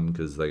shotgun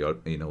because they got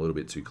in a little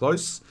bit too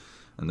close,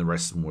 and the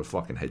rest of them were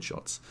fucking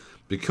headshots.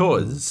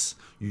 Because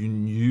you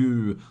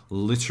knew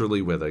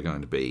literally where they're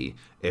going to be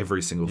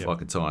every single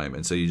fucking time,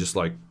 and so you just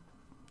like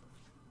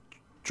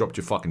dropped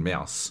your fucking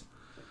mouse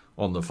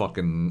on the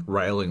fucking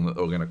railing that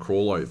they were going to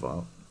crawl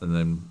over, and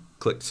then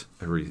clicked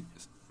every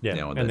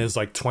now and then. And there's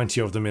like 20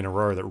 of them in a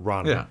row that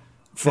run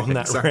from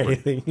that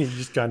exactly. railing. You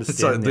just kind of stand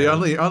So there.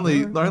 the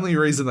only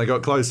reason they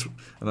got close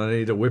and I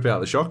needed to whip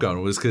out the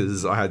shotgun was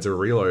because I had to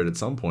reload at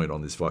some point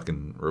on this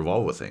fucking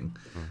revolver thing.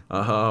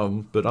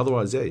 But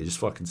otherwise, you just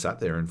fucking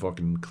sat there and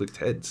fucking clicked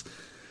heads.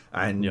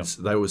 And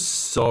there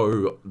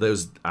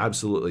was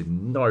absolutely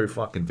no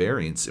fucking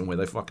variance in where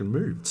they fucking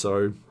moved.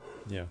 So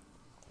yeah.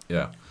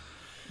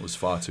 It was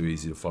far too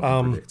easy to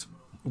fucking predict.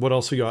 What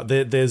else we got?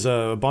 There's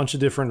a bunch of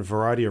different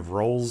variety of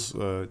roles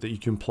that you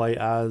can play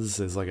as.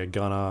 There's like a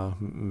gunner,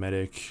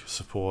 medic,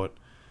 support,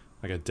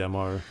 like a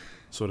demo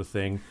sort of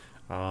thing.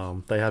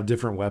 They have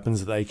different weapons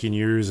that they can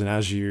use, and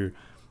as you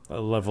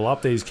level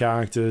up these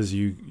characters,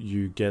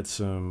 you get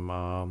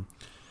some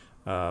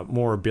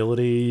more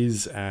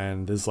abilities,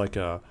 and there's like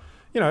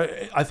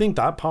I think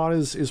that part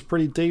is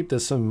pretty deep.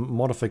 There's some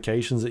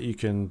modifications that you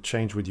can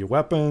change with your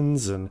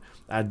weapons and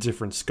add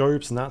different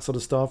scopes and that sort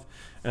of stuff.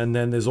 And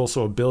then there's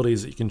also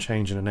abilities that you can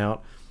change in and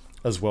out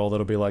as well.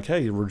 That'll be like,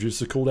 hey, reduce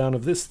the cooldown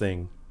of this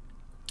thing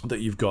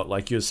that you've got,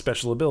 like your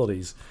special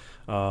abilities.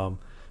 And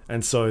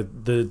so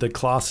the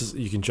classes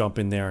you can jump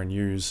in there and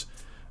use,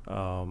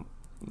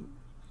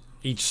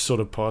 each sort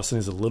of person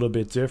is a little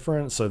bit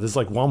different. So there's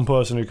like one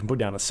person who can put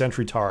down a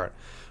sentry turret.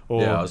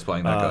 Or, I was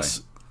playing that guy.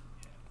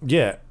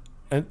 Yeah.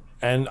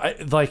 And I,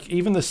 like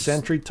even the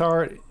sentry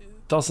turret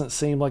doesn't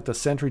seem like the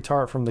sentry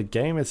turret from the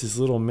game. It's this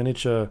little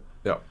miniature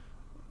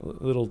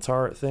little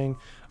turret thing.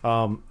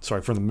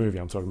 Sorry, from the movie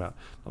I'm talking about,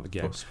 not the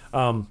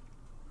game.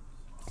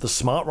 The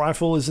smart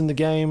rifle is in the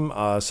game,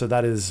 so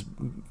that is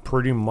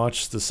pretty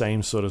much the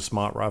same sort of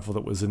smart rifle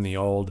that was in the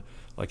old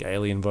like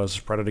Alien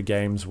versus Predator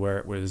games, where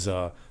it was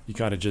you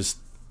kind of just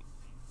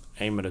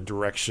aim at a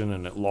direction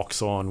and it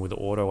locks on with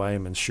auto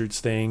aim and shoots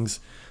things.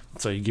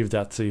 So you give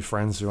that to your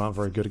friends who aren't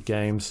very good at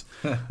games.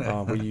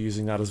 Were you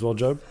using that as well,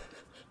 Job?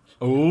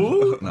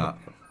 Ooh, no.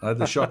 I had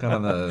the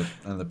shotgun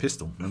and the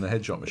pistol and the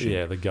headshot machine.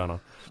 Yeah, the gunner.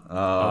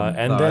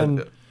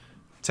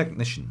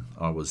 Technician.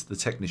 I was the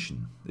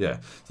technician. Yeah,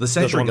 the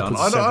sentry gun.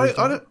 I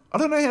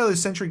don't know how the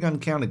sentry gun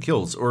counted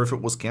kills, or if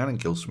it was counting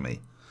kills for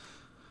me.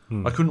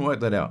 I couldn't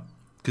work that out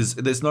because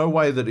there's no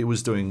way that it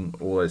was doing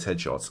all those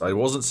headshots. I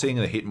wasn't seeing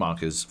the hit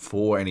markers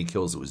for any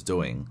kills it was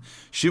doing.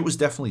 Shit was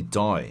definitely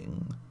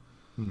dying.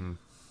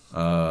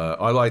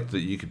 I liked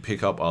that you could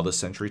pick up other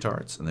sentry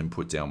turrets and then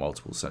put down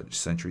multiple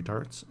sentry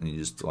turrets, and you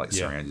just like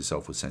surround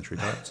yourself with sentry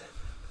turrets.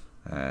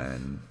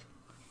 And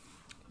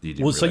you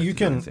didn't so really you have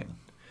to do can. anything.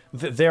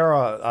 There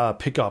are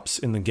pickups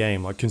in the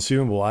game, like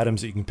consumable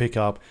items that you can pick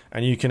up,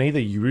 and you can either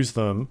use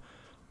them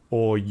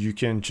or you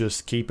can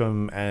just keep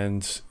them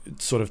and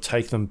sort of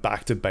take them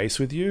back to base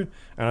with you.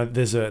 And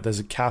there's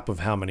a cap of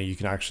how many you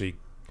can actually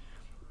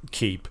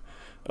keep.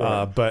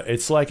 Right. But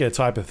it's like a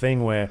type of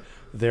thing where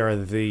there are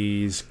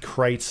these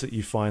crates that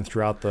you find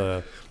throughout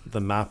the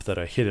map that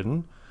are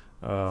hidden.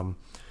 And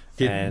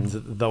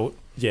they'll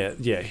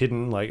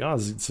hidden, like,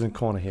 it's in the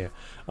corner here.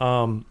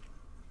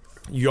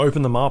 You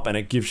open them up and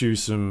it gives you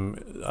some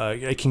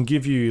it can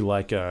give you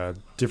like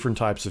different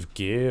types of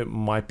gear. It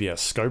might be a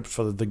scope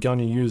for the gun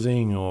you're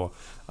using, or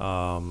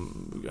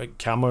a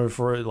camo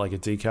for it, like a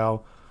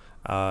decal,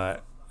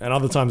 and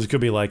other times it could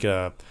be like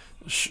a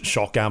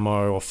shock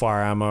ammo or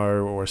fire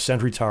ammo or a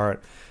sentry turret,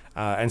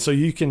 and so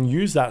you can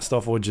use that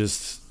stuff, or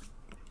just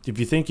if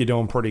you think you're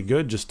doing pretty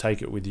good, just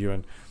take it with you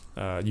and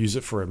use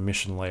it for a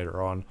mission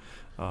later on.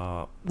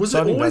 Was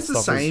so it always the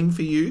same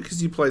for you?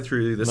 Because you played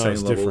through the same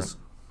levels. Different.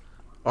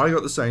 I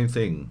got the same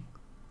thing.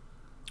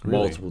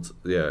 Really?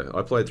 Yeah,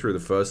 I played through the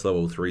first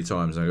level 3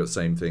 times and I got the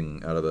same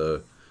thing out of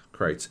the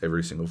crates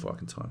every single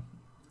fucking time.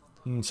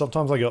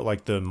 Sometimes I got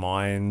like the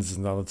mines,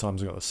 and other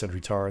times I got the sentry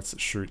turrets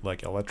that shoot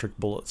like electric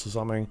bullets or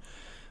something.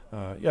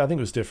 Yeah, I think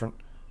it was different.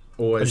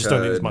 Always I just don't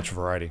think there's much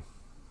variety.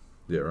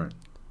 Yeah, right.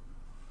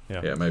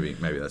 Yeah, yeah, maybe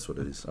that's what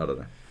it is. I don't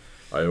know.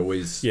 I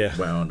always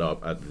wound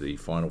up at the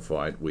final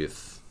fight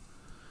with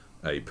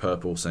a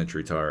purple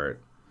sentry turret,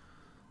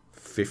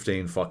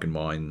 15 fucking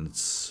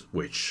mines,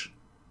 which,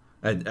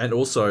 and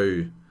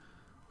also,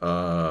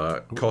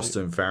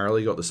 Costa and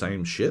Farrelly got the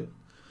same shit.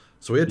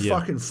 So we had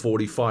fucking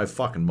 45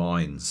 fucking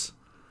mines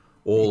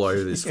all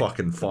over this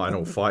fucking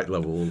final fight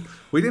level.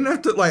 We didn't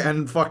have to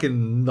and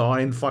fucking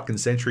 9 fucking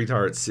sentry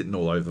turrets sitting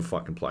all over the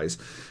fucking place.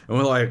 And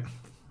we're like,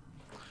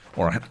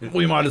 all right,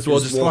 we might as well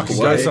just fucking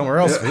go somewhere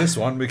else for this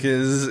one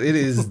because it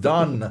is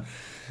done.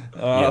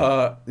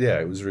 Yeah,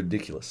 it was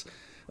ridiculous.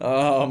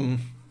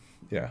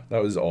 Yeah,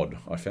 that was odd.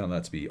 I found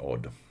that to be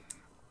odd.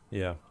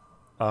 Yeah.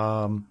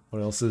 What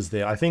else is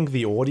there? I think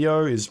the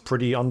audio is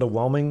pretty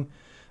underwhelming.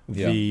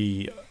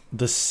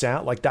 The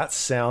sound, like that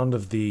sound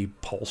of the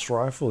pulse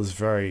rifle is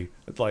very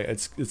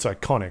it's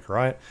iconic,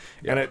 right?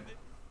 Yeah.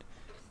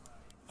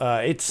 And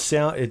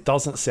it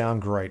doesn't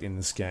sound great in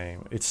this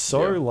game. It's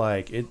so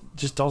it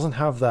just doesn't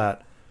have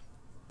that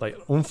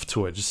oomph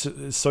to it. Just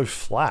it's so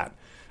flat.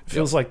 It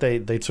feels like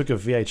they took a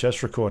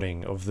VHS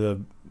recording of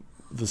the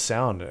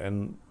sound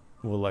and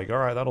were like, all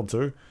right, that'll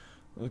do.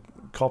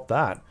 Cop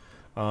that.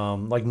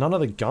 None of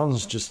the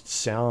guns just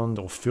sound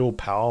or feel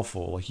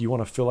powerful. Like you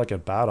want to feel like a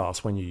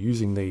badass when you're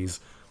using these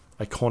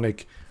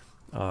iconic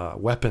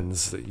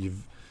weapons that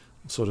you've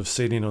sort of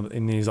seen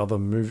in these other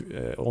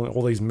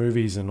all these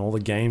movies and all the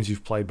games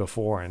you've played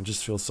before, and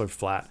just feels so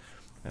flat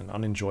and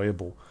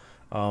unenjoyable.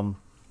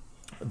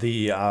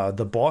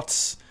 The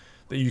bots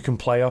that you can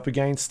play up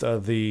against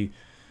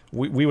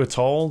we were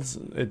told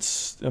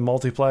it's a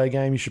multiplayer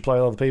game. You should play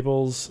with other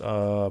people's.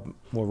 We're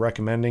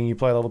recommending you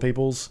play with other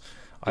people's.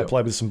 I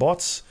played with some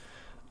bots.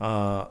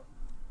 I'm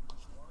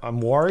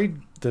worried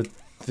that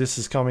this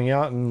is coming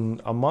out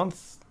in a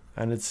month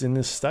and it's in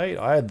this state.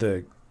 I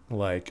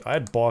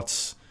had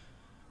bots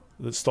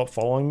that stopped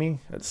following me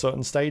at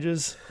certain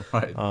stages.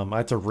 Right. I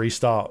had to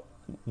restart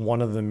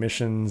one of the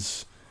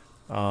missions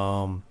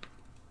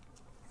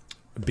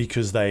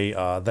because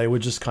they were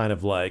just kind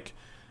of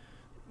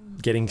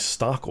getting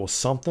stuck or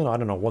something. I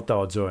don't know what they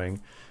were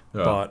doing.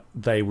 Yeah. But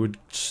they would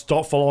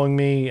stop following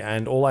me,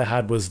 and all I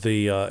had was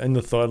in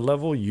the 3rd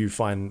level, you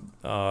find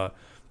the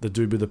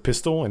dude with the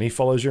pistol, and he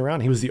follows you around.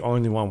 He was the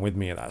only one with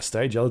me at that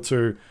stage. The other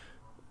 2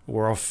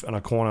 were off in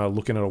a corner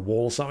looking at a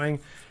wall or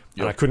something,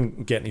 and I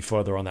couldn't get any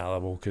further on that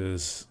level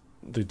because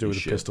the dude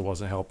with the pistol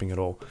wasn't helping at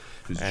all.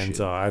 And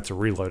I had to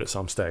reload at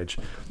some stage.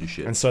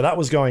 And so that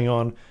was going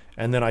on,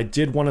 and then I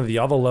did one of the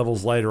other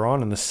levels later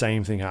on, and the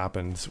same thing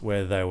happened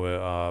where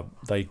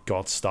they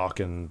got stuck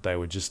and they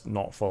were just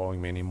not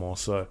following me anymore.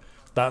 So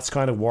that's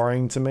kind of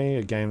worrying to me.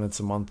 A game that's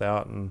a month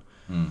out and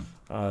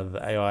the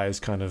AI is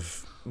kind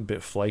of a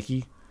bit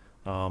flaky.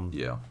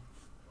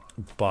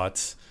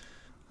 But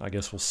I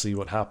guess we'll see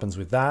what happens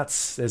with that.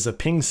 There's a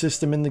ping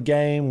system in the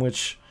game,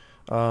 which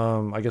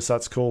I guess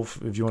that's cool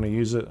if you want to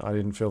use it. I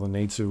didn't feel the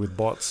need to with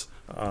bots.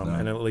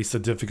 And at least the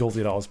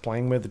difficulty that I was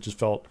playing with, it just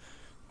felt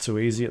too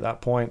easy at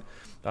that point.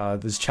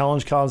 There's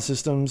challenge card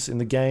systems in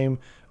the game,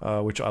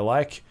 which I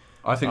like.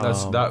 I think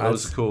that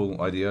was a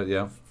cool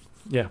idea.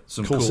 Yeah,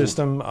 some cool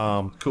system.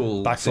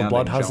 Cool. Back 4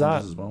 Blood has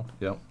that as well.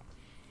 Yeah.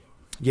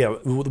 Yeah,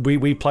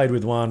 we played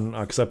with one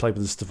because I played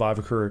with the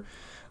Survivor crew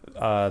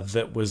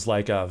that was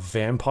like a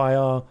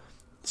vampire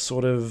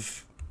sort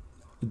of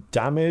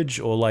damage,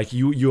 or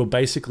you were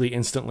basically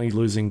instantly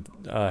losing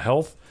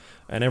health,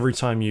 and every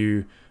time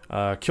you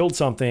killed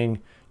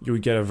something, you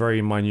would get a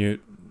very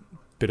minute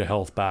bit of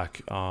health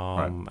back,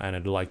 and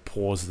it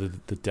pause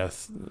the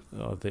death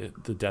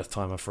the death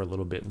timer for a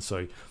little bit, and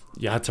so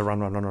you had to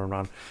run,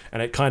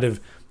 and it kind of,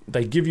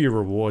 they give you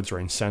rewards or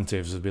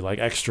incentives. It'd be like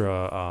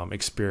extra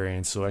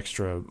experience or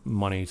extra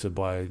money to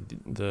buy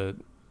the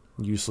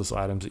useless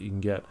items that you can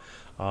get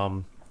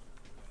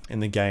in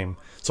the game.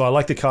 So I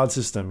like the card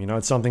system.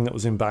 It's something that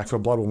was in Back 4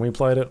 Blood when we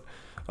played it.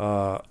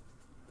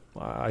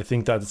 I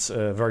think that's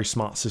a very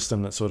smart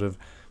system that sort of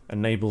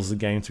enables the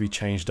game to be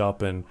changed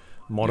up and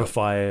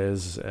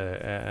modifiers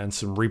and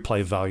some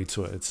replay value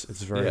to it.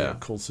 It's a very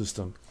cool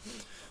system.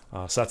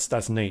 So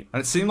that's neat.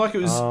 And it seemed like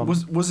it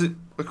was it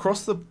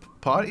across the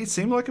party? It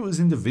seemed like it was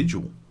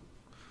individual,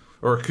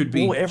 or it could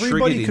be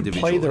everybody triggered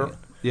could play individually.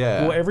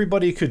 Well,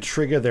 everybody could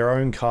trigger their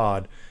own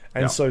card,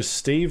 and so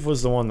Steve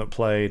was the one that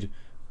played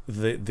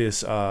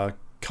this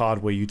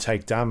card where you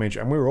take damage,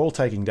 and we were all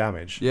taking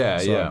damage.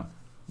 Yeah.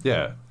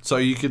 So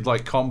you could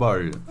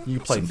combo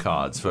some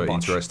cards for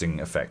interesting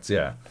effects.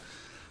 Yeah.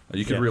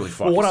 You could really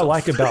fuck. Well, what yourself. I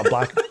like about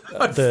Black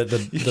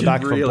the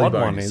Back 4 Blood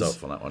one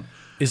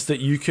is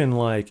that you can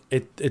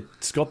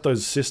it's got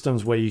those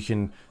systems where you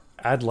can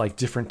add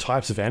different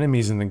types of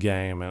enemies in the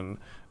game, and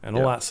and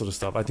all that sort of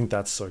stuff. I think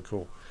that's so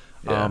cool.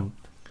 Yeah.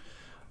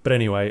 But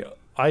anyway,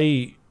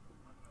 I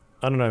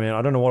don't know, man.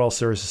 I don't know what else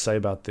there is to say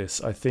about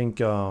this. I think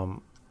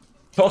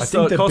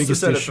Costa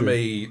biggest said it issue- for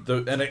me,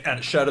 and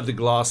it shattered the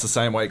glass the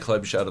same way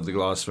Kleb shattered the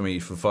glass for me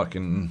for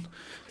fucking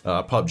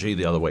PUBG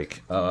the other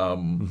week.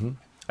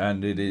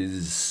 And it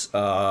is...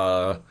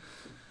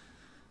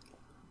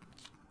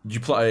 you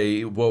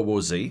play World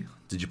War Z?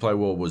 Did you play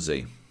World War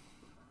Z?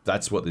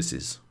 That's what this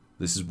is.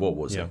 This is World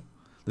War Z. Yeah.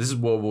 This is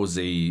World War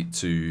Z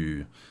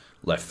to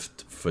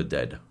Left 4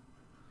 Dead.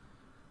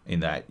 In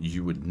that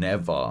you would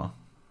never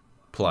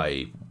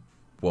play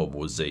World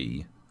War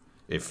Z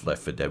if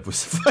Left 4 Dead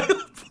was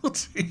available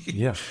to you.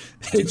 Yeah.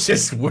 It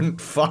just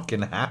wouldn't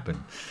fucking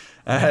happen.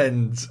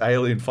 And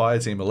Aliens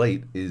Fireteam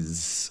Elite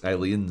is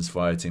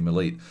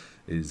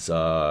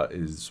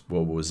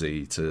World War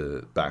Z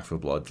to Back 4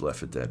 Blood Left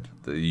 4 Dead.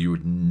 You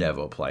would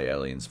never play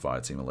Aliens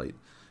Fireteam Elite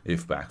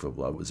if Back 4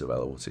 Blood was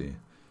available to you.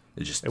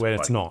 It's just When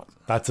it's not.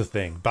 That's the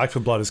thing. Back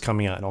 4 Blood is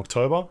coming out in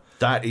October.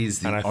 That is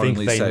the And I think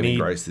only they saving need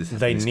grace this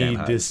they this need game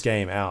has. this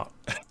game out.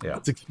 Yeah.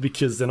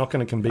 Because they're not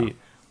going to compete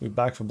with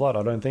Back 4 Blood.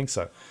 I don't think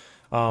so.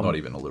 Not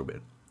even a little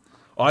bit.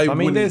 I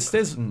mean, wouldn't-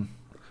 there's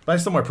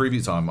based on my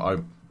preview time,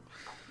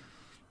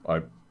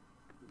 I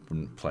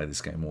wouldn't play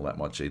this game all that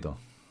much either.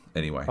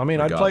 Anyway, I mean,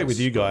 I'd play it with regardless,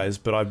 you guys,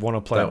 but I'd want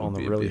to play that it on would the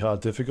be a really bit-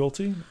 hard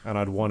difficulty, and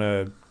I'd want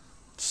to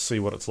see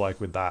what it's like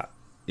with that.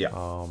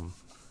 Yeah,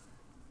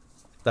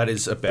 that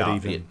is about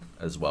even- it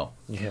as well.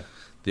 Yeah.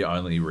 The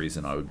only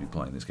reason I would be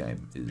playing this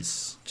game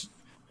is,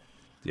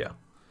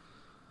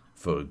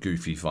 for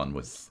goofy fun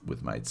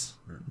with mates,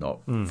 not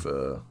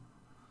for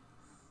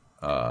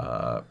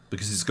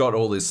because it's got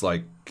all this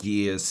like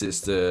gear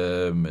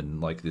system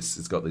and like this.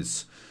 It's got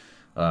this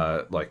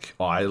like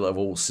eye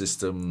level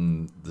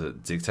system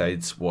that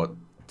dictates what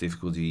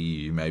difficulty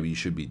you maybe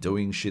should be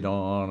doing shit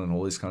on and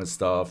all this kind of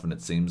stuff. And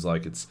it seems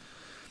like it's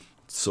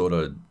sort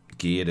of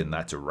geared in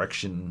that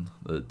direction,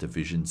 the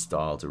Division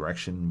style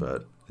direction,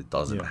 but it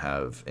doesn't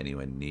have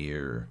anywhere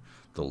near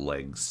the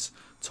legs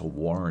to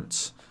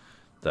warrant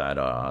that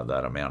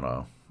that amount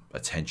of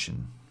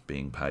attention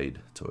being paid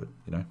to it,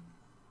 you know?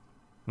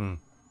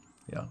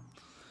 Yeah.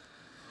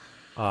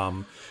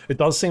 It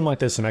does seem like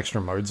there's some extra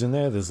modes in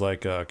there. There's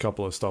like a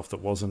couple of stuff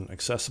that wasn't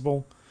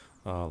accessible,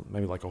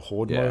 maybe like a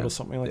horde mode or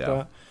something like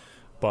that.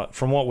 But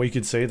from what we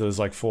could see, there's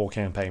like 4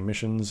 campaign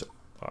missions,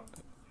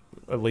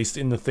 at least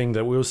in the thing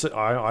that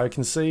I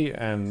can see,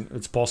 and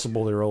it's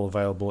possible they're all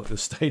available at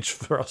this stage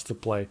for us to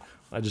play.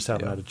 I just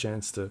haven't had a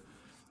chance to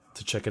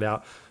check it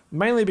out,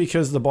 mainly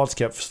because the bots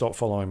stopped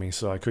following me,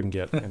 so I couldn't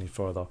get any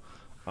further.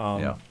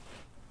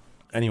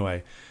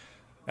 Anyway,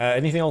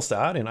 anything else to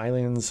add in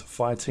Aliens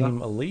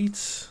Fireteam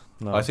Elite?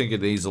 No. I think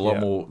it needs a lot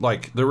more.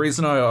 Like the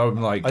reason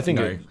I'm like, I think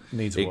you it know,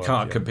 needs it work,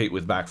 can't yeah. compete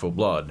with Back 4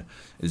 Blood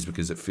is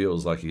because it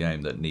feels like a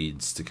game that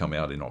needs to come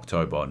out in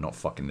October, not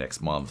fucking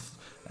next month.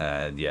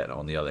 And yet,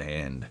 on the other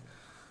hand,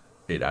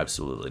 it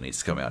absolutely needs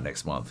to come out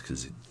next month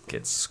because it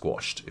gets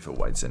squashed if it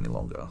waits any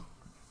longer.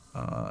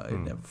 It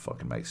never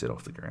fucking makes it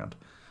off the ground.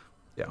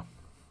 Yeah.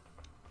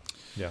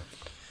 Yeah.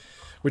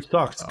 Which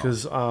sucks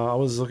because I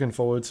was looking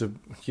forward to,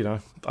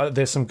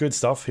 there's some good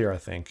stuff here. I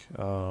think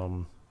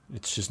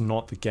it's just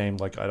not the game.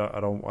 Like I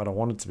don't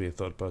want it to be a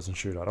third person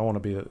shooter. I don't want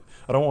it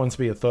to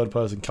be a third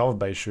person cover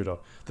based shooter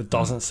that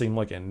doesn't seem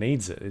like it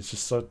needs it. It's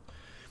just so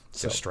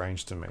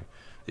strange to me.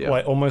 Yeah.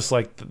 Like almost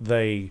like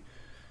they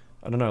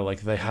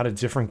had a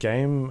different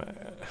game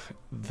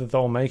that they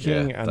were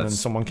making, and then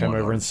someone came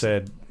over and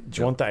said,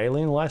 "Do you want the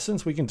Alien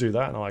license? We can do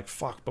that." And I'm like,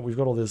 "Fuck!" But we've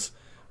got all this.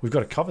 We've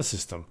got a cover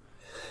system.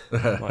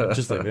 Like,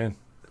 just leave it in.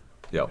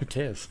 Yeah. Who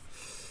cares?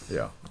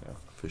 Yeah.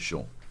 For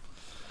sure.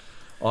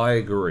 I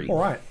agree. All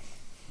right.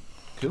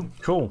 Cool.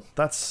 Cool.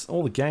 That's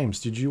all the games.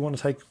 Did you want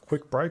to take a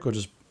quick break or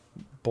just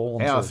ball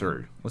on Power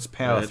through. Let's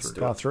power Let's through.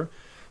 do Power through.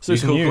 So You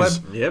some cool, news.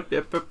 Gleb?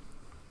 Yep. Gleb's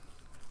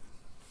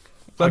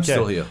Okay.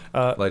 still here,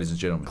 ladies and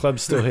gentlemen.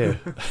 Kleb's still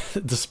here,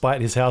 despite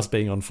his house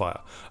being on fire.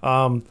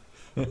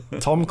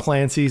 Tom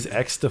Clancy's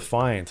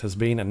X-Defiant has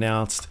been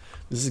announced.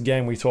 This is a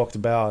game we talked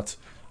about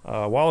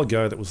a while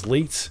ago that was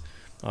leaked.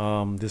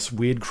 This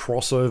weird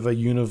crossover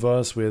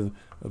universe with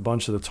a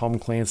bunch of the Tom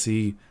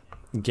Clancy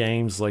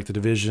games like The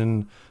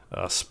Division,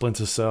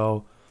 Splinter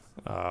Cell,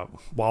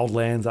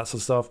 Wildlands, that sort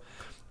of stuff.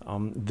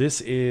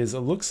 It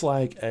looks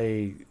like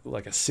a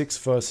 6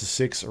 versus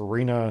 6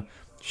 arena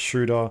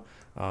shooter,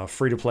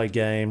 free-to-play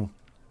game,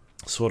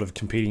 sort of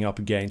competing up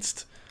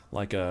against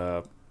like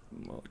a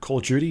Call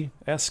of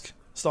Duty-esque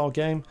style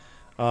game.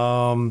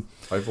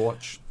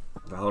 Overwatch.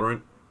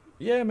 Valorant.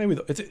 Yeah, maybe.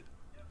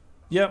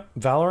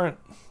 Valorant.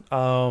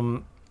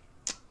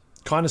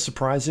 Kind of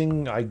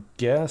surprising, I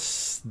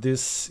guess.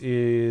 This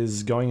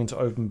is going into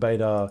open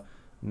beta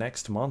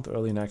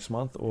early next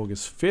month,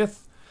 August 5th.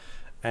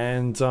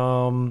 And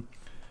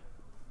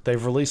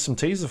they've released some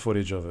teaser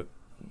footage of it.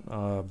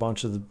 A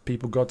bunch of the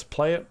people got to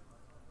play it.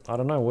 I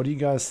don't know. What do you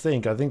guys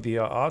think? I think the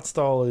art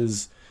style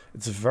it's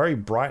very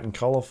bright and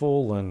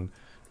colorful and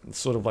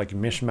sort of like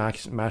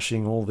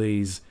mashing all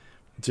these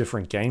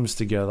different games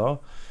together.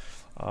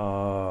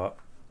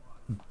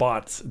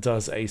 But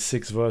does a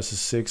 6 versus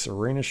 6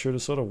 arena shooter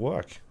sort of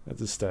work at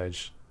this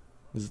stage?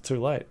 Is it too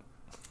late?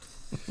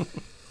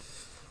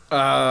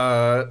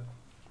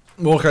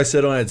 Like I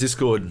said on our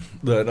Discord,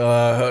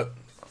 that,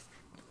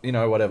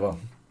 whatever.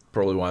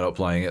 Probably wind up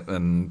playing it,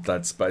 and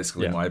that's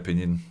basically my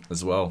opinion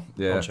as well.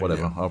 Yeah,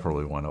 whatever. I'll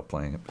probably wind up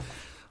playing it.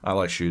 I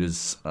like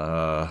shooters.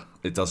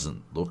 It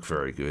doesn't look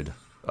very good.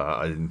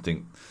 I didn't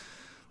think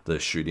the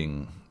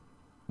shooting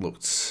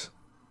looked...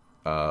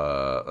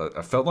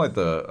 I felt like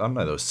there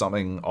was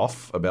something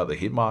off about the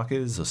hit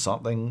markers or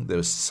something. There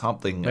was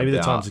something maybe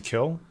about... the time to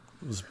kill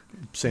was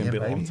seemed a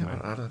bit long to me.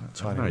 I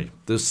don't know.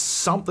 There's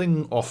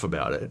something off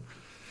about it.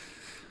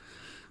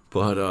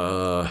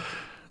 But,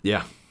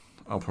 yeah,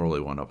 I'll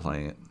probably wind up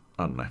playing it.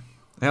 I don't know.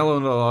 How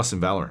long did I last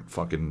in Valorant?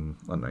 Fucking,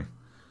 I don't know.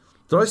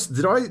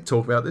 Did I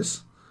talk about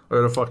this? I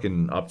got a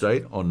fucking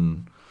update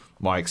on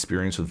my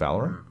experience with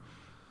Valorant.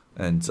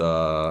 And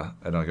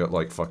I got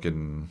like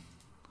fucking...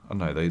 I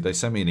don't know, they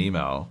sent me an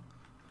email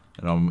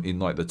and I'm in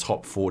like the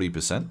top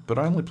 40%, but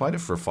I only played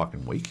it for a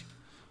fucking week.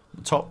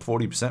 The top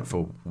 40%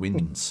 for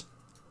wins.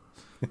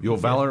 Your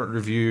Valorant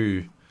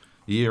review,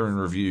 year in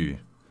review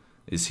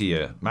is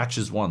here.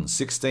 Matches won,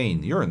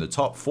 16. You're in the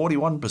top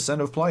 41%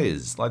 of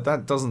players. Like,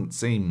 that doesn't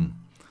seem...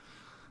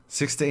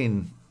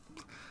 16...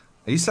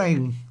 Are you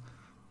saying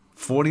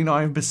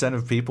 49%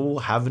 of people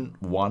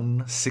haven't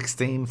won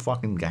 16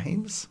 fucking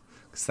games?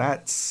 Because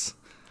that's...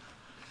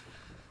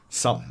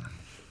 something.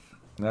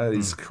 That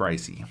is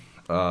crazy.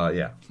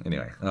 Yeah.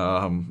 Anyway.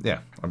 Yeah.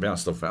 I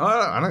bounced off.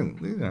 I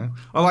don't.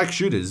 I like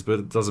shooters, but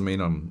it doesn't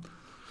mean I'm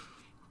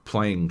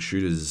playing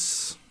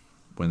shooters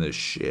when they're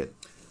shit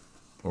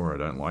or I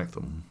don't like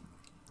them.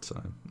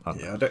 So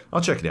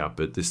I'll check it out.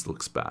 But this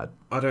looks bad.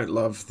 I don't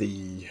love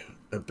the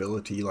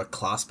ability like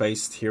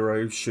class-based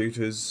hero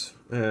shooters.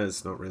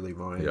 It's not really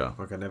my. Yeah.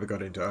 Like I never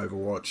got into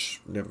Overwatch.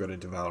 Never got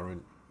into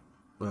Valorant.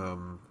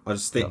 I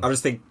just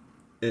think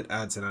it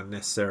adds an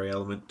unnecessary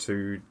element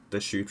to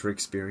the shooter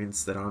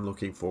experience that I'm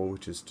looking for,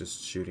 which is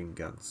just shooting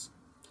guns.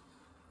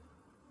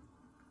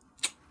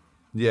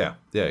 Yeah,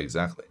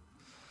 exactly.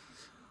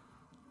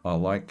 I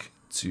like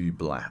to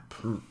blap.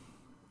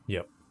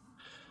 Yep.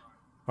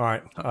 All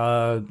right.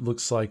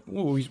 Looks like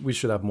we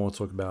should have more to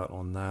talk about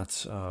on that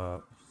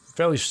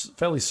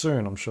fairly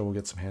soon. I'm sure we'll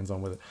get some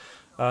hands-on with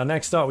it.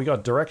 Next up, we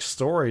got Direct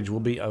Storage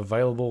will be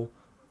available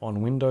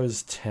on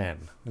Windows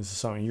 10. This is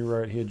something you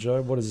wrote here,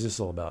 Joe. What is this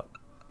all about?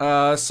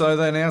 So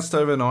they announced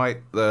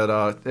overnight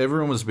that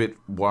everyone was a bit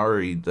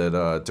worried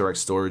that Direct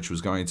Storage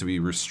was going to be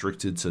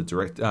restricted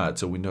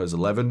to Windows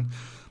 11,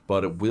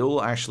 but it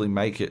will actually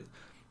make it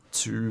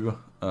to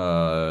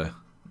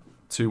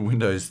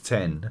Windows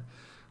 10.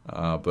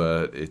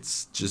 But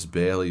it's just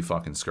barely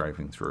fucking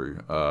scraping through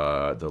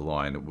the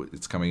line.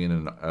 It's coming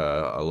in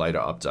a later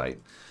update,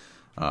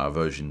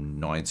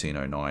 version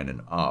 1909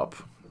 and up,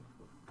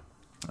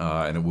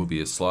 and it will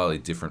be a slightly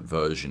different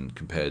version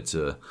compared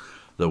to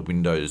the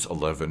Windows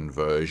 11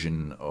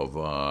 version of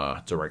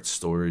Direct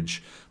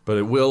Storage, but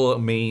it will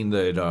mean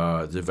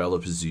that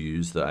developers who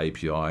use the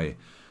API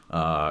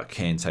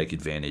can take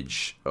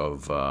advantage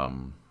of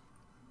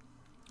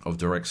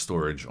Direct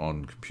Storage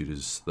on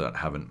computers that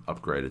haven't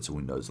upgraded to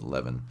Windows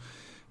 11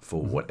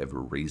 for whatever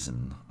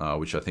reason,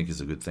 which I think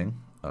is a good thing.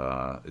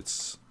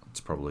 It's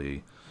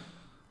probably,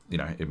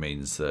 it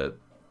means that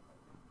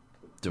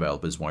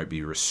developers won't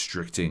be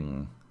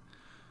restricting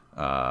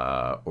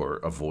or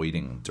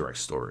avoiding Direct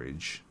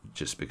Storage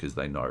just because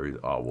they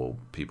know,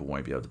 people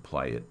won't be able to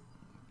play it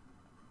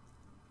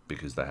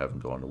because they haven't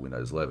gone to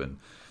Windows 11.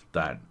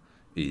 That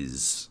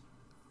is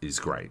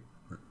great,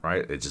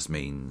 right? It just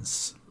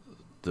means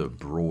the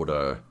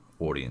broader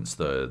audience,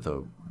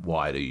 the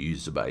wider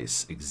user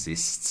base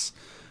exists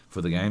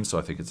for the game, so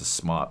I think it's a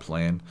smart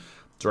plan.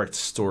 Direct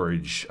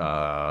Storage,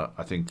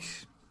 I think,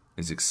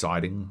 is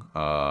exciting.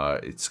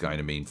 It's going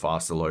to mean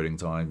faster loading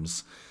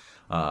times.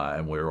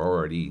 And we're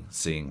already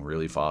seeing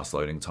really fast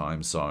loading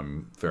times, so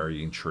I'm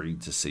very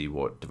intrigued to see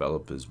what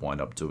developers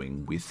wind up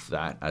doing with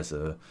that as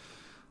a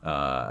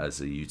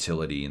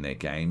utility in their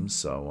games.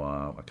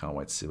 So I can't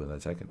wait to see where they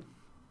take it.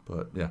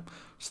 But yeah,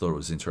 just thought it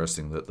was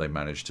interesting that they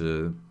managed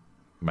to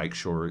make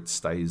sure it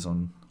stays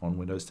on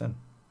Windows 10.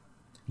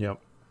 Yep.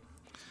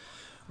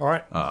 All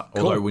right.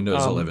 Although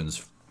Windows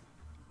 11's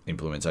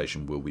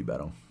implementation will be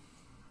better. Are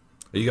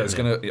you guys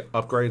going to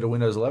upgrade to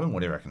Windows 11?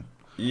 What do you reckon?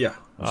 Yeah.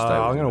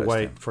 I'm going to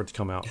wait for it to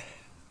come out.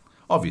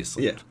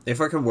 Obviously. Yeah.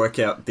 If I can work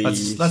out the...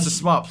 That's a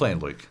smart plan,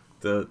 Luke.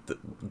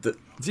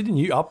 Didn't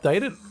you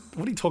update it?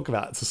 What do you talk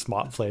about? It's a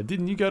smart plan.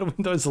 Didn't you go to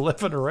Windows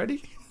 11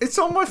 already? It's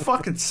on my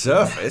fucking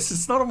Surface.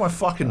 It's not on my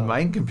fucking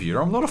main computer.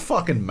 I'm not a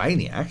fucking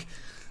maniac.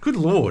 Good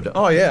lord.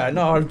 Oh, yeah.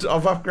 No, I've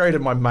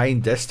upgraded my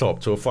main desktop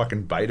to a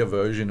fucking beta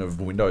version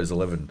of Windows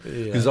 11.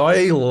 Because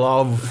I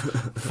love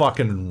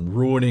fucking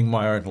ruining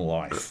my own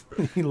life.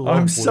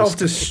 I'm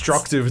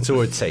self-destructive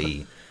to a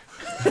T.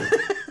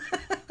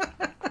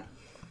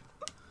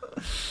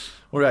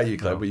 What about you,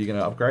 Cleb? Were you going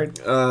to upgrade?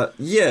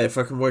 Yeah, if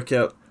I can work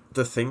out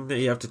the thing that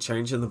you have to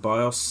change in the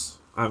BIOS,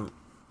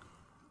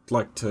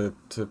 like to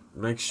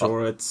make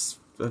sure it's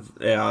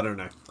Yeah, I don't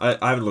know.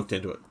 I haven't looked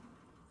into it.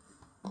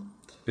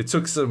 It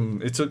took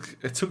some. It took.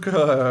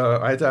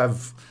 I had to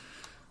have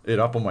it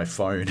up on my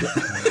phone.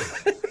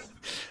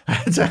 I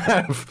had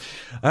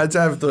to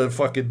have the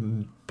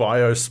fucking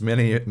BIOS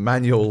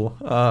manual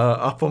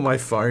up on my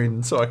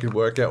phone so I could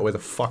work out where the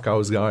fuck I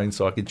was going,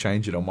 so I could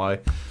change it on my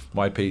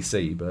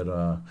PC. But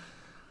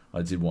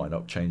I did wind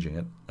up changing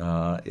it.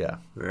 Yeah.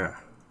 Yeah.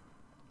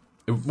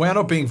 It wound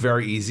up being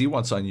very easy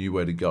once I knew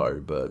where to go.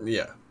 But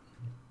Yeah.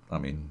 I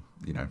mean,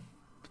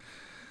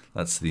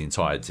 that's the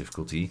entire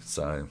difficulty.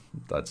 So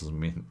that doesn't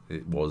mean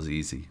it was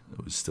easy.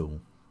 It was still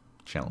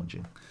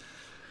challenging.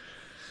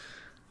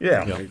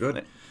 Yeah. Very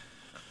good.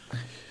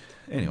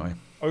 Anyway.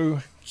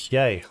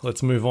 Okay,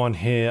 let's move on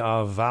here.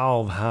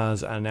 Valve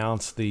has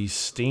announced the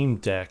Steam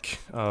Deck,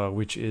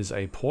 which is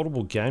a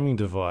portable gaming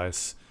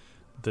device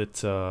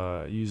that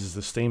uses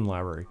the Steam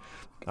library.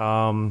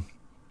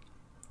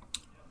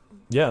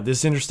 Yeah, this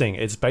is interesting.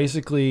 It's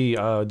basically,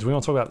 do we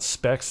want to talk about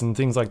specs and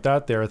things like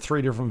that? There are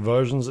 3 different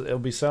versions that they'll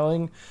be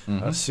selling.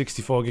 A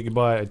 64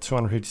 gigabyte, a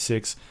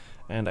 256,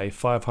 and a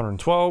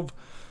 512.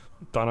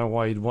 Don't know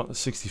why you'd want the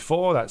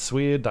 64. That's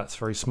weird. That's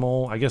very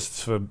small. I guess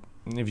it's for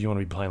if you want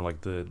to be playing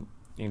like the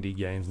indie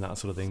games and that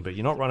sort of thing. But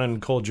you're not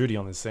running Call of Duty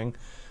on this thing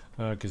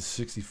because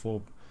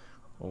 64.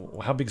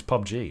 Well, how big is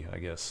PUBG? I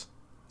guess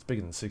it's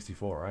bigger than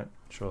 64, right?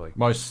 Surely.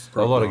 A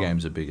lot of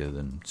games are bigger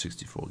than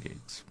 64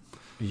 gigs.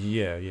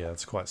 Yeah,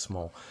 it's quite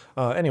small.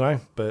 Anyway,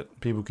 but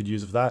people could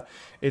use it for that.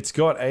 It's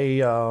got a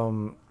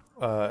an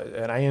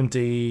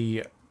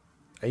AMD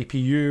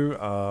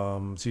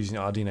APU. It's using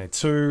RDNA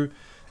 2.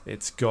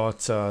 It's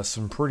got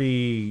some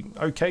pretty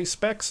okay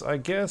specs, I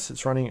guess.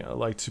 It's running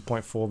like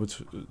 2.4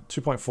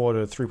 to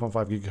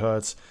 3.5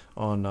 gigahertz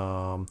on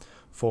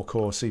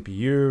 4-core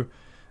CPU.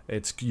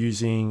 It's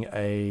using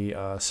a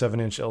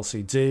 7-inch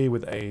LCD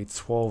with a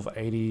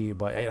 1280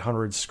 by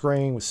 800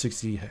 screen with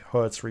 60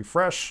 hertz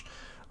refresh.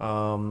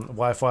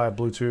 Wi-Fi,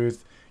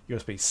 Bluetooth,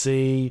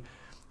 USB-C,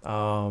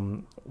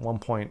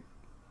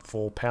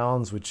 1.4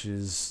 pounds, which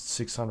is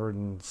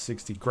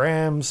 660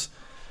 grams.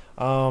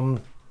 I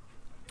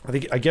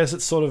guess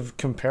it's sort of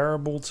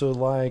comparable to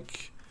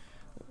like.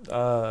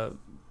 I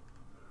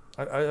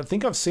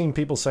think I've seen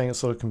people saying it's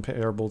sort of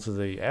comparable to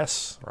the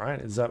S, right?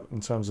 Is that in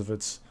terms of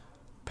its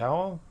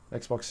power,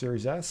 Xbox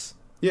Series S?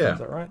 Yeah, is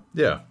that right?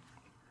 Yeah.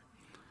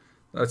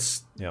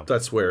 That's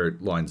where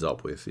it lines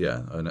up with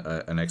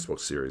an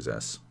Xbox Series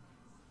S.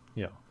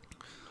 Yeah,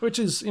 which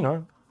is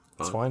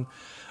it's fine.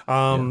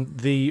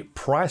 The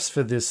price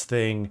for this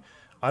thing,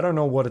 I don't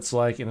know what it's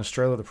like in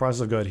Australia. The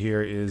price I've got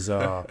here is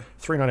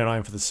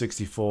 $399 for the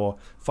 64,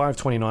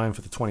 $529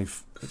 for the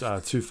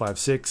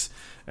 256,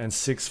 and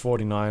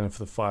 $649 for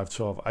the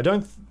 512. I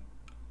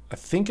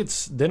think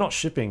they're not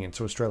shipping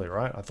into Australia,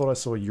 right? I thought I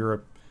saw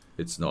Europe.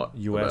 It's not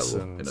US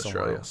available and in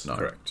Australia. else. No.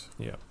 Correct.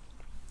 Yeah.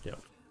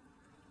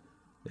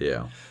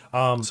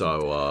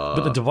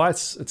 But the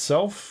device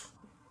itself,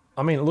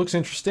 I mean, it looks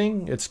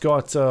interesting. It's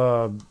got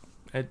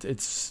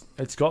it's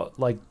got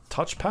like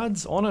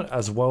touchpads on it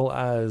as well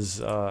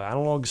as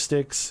analog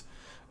sticks.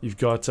 You've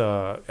got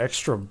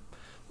extra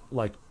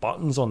like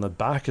buttons on the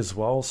back as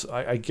well. So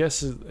I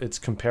guess it's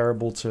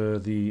comparable to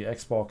the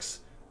Xbox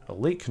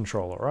Elite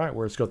controller, right?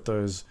 Where it's got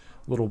those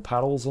little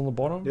paddles on the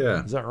bottom.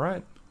 Yeah, is that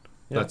right?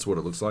 Yeah. That's what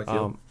it looks like.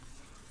 Yeah.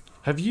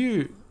 Have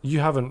you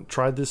haven't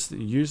tried this?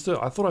 Used it?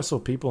 I thought I saw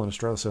people in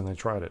Australia saying they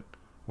tried it.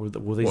 Were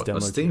these demo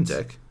a Steam kits?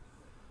 Deck?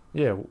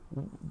 Yeah. I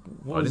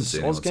didn't see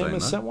anyone saying Ozgamer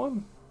that. sent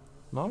one?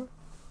 No?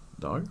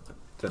 No.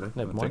 Don't know.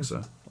 Never I mind. think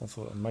so. I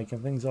thought I'm making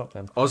things up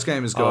then.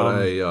 Ozgamer's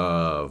got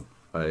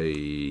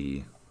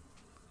a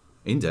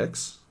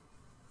Index.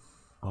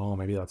 Oh,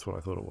 maybe that's what I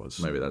thought it was.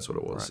 Maybe that's what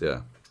it was. Right.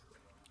 Yeah.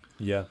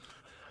 Yeah.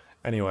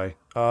 Anyway,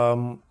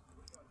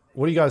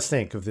 what do you guys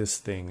think of this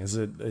thing? Is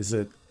it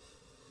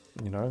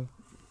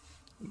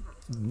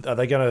are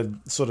they going to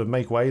sort of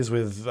make waves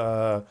with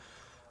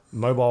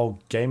mobile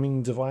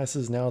gaming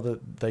devices now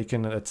that they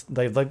can?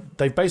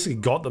 They've basically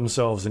got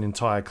themselves an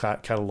entire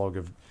catalog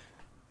of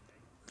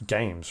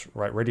games,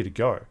 right, ready to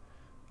go.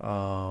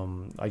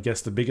 I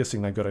guess the biggest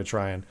thing they've got to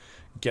try and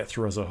get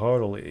through as a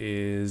hurdle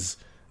is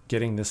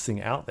getting this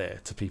thing out there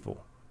to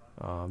people.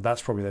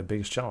 That's probably their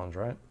biggest challenge,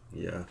 right?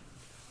 Yeah.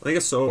 I think I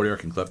saw. What do you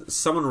reckon, Cliff?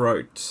 Someone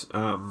wrote,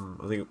 I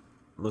think it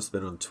must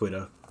have been on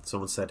Twitter,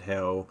 someone said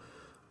how,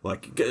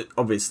 like,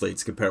 obviously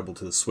it's comparable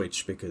to the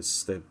Switch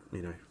because they're,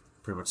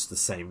 pretty much the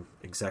same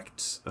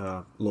exact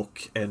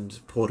look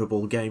and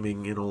portable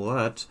gaming and all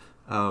that.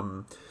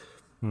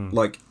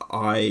 Like,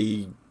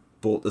 I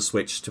bought the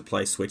Switch to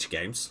play Switch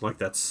games. Like,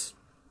 that's,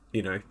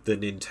 the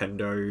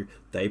Nintendo,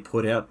 they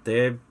put out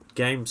their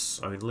games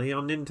only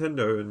on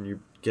Nintendo, and you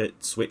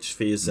get Switch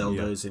for your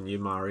Zeldas and your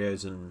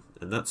Marios and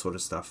that sort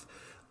of stuff.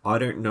 I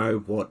don't know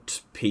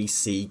what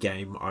PC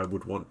game I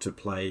would want to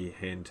play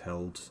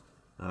handheld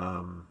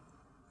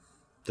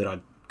that I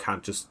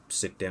can't just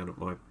sit down at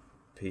my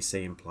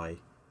PC and play.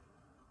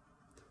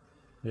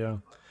 Yeah.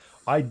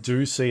 I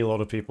do see a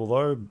lot of people,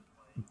 though,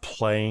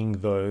 playing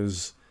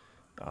those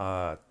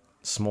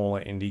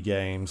smaller indie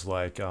games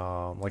like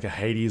a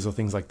Hades or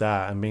things like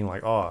that and being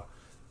like, oh,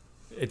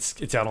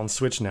 it's out on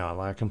Switch now.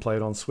 Like I can play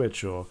it on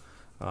Switch, or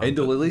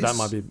Ender Lilies that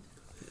might be.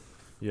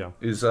 Yeah,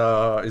 is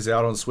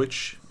out on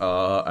Switch,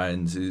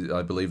 and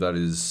I believe that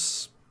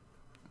is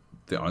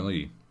the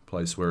only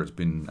place where it's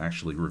been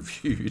actually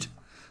reviewed.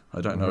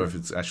 I don't know if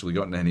it's actually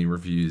gotten any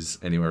reviews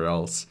anywhere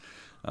else,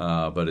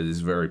 but it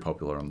is very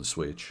popular on the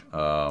Switch.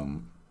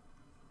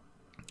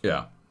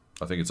 Yeah,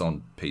 I think it's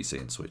on PC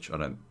and Switch. I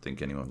don't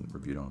think anyone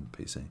reviewed it on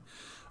PC.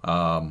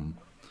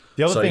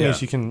 the other thing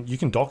is you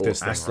can dock this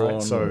thing, Aston,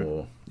 right? So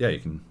or, yeah, you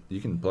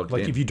can plug it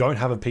like in. if you don't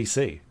have a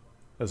PC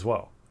as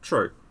well.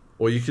 True.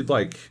 Or you could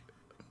like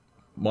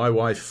my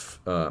wife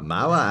played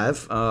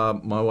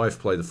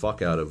the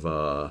fuck out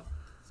of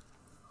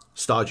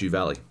Stardew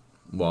Valley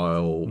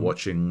while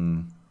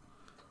watching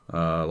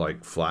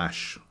like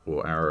Flash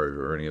or Arrow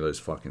or any of those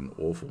fucking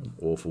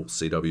awful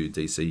CW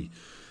DC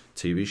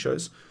TV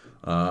shows,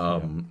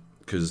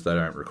 because they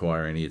don't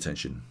require any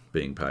attention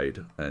being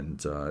paid,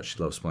 and she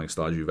loves playing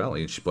Stardew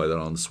Valley, and she played that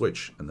on the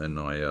Switch, and then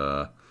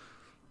I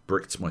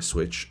bricked my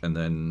Switch, and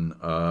then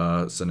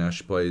so now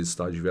she plays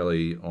Stardew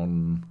Valley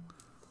on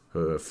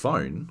her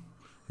phone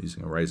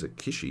using a Razer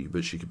Kishi,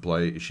 but she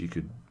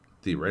could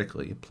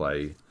theoretically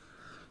play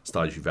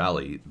Stardew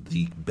Valley,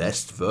 the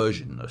best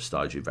version of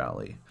Stardew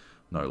Valley,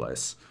 no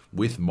less,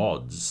 with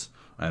mods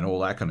and all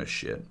that kind of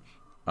shit,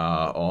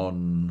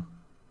 on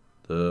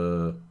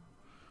the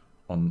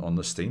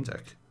Steam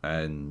Deck.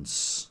 And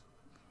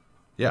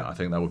yeah, I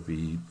think that would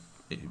be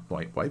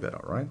like way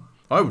better, right?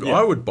 I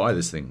would buy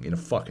this thing in a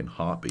fucking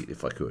heartbeat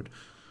if I could.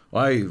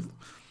 I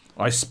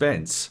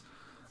spent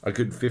a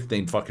good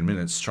 15 fucking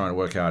minutes trying to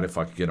work out if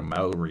I could get a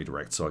mail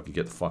redirect so I could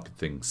get the fucking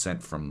thing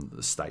sent from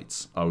the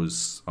States.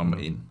 I'm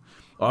in.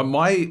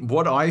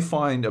 What I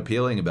find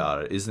appealing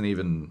about it isn't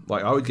even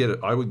like I would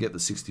get the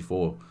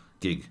 64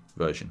 gig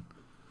version,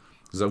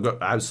 because I've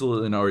got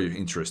absolutely no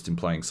interest in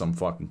playing some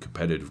fucking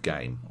competitive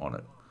game on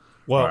it.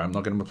 Well, I'm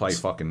not going to play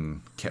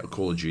fucking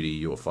Call of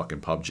Duty or fucking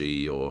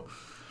PUBG or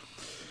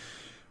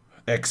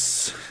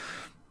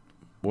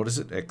what is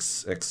it?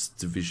 X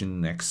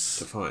Division X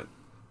Defiant.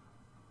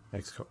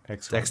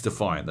 X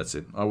Defiant. That's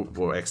it.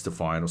 Or X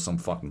Defiant or some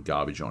fucking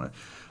garbage on it.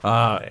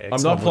 XCOM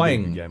I'm not would be a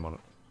playing good game on it.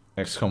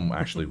 XCOM.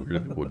 Actually,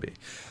 really would be.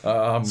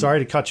 Sorry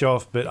to cut you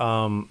off, but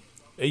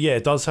yeah,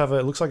 it does have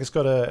it looks like it's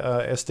got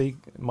a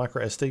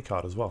micro SD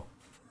card as well.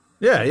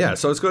 Yeah.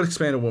 So it's got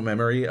expandable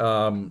memory.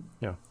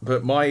 Yeah.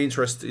 But my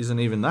interest isn't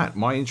even that.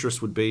 My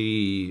interest would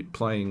be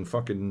playing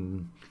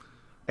fucking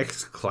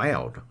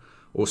xCloud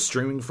or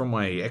streaming from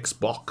my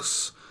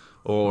Xbox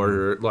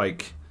or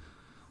like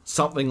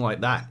something like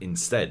that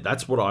instead.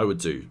 That's what I would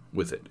do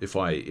with it if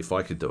I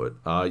could do it.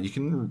 You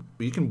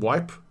can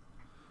wipe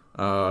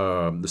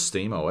the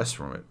Steam OS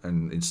from it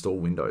and install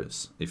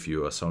Windows if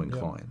you are so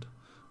inclined.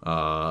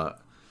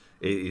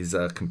 It is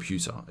a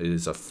computer. It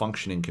is a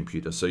functioning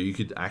computer. So you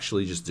could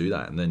actually just do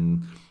that and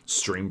then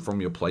stream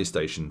from your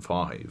PlayStation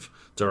 5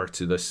 direct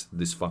to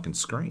this fucking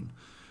screen.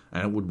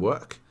 And it would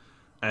work.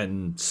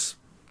 And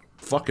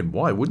fucking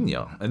why wouldn't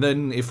you? And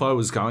then if I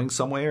was going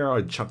somewhere,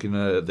 I'd chuck in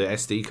the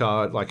SD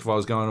card. Like if I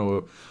was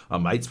going to a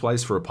mate's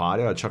place for a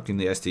party, I'd chuck in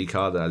the SD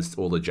card that has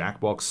all the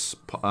Jackbox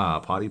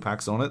party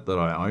packs on it that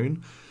I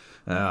own.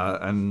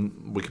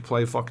 And we could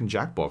play fucking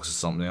Jackbox or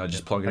something. I'd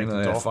just plug it into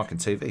their fucking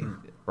TV.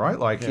 Right?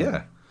 Like,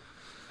 yeah.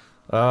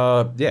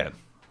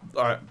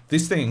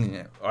 This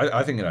thing,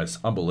 I think it has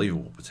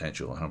unbelievable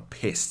potential, and I'm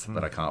pissed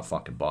that I can't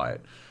fucking buy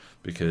it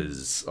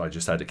because I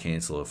just had to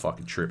cancel a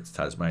fucking trip to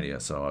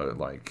Tasmania, so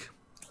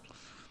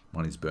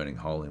money's burning a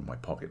hole in my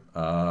pocket.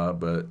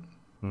 But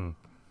oh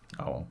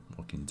well,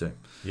 what can you do?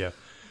 Yeah.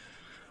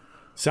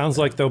 Sounds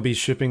like they'll be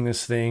shipping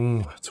this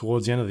thing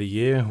towards the end of the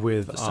year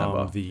with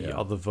the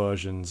other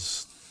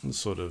versions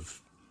sort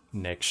of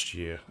next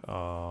year.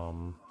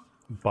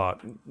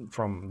 But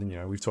from,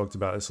 we've talked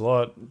about this a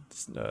lot,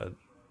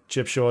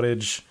 chip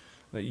shortage,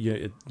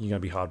 you're going to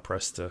be hard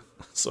pressed to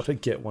sort of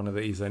get one of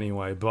these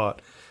anyway.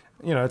 But,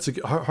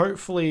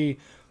 hopefully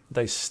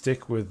they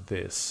stick with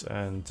this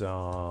and,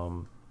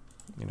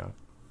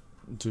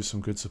 do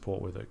some good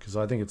support with it, because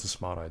I think it's a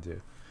smart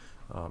idea.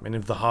 And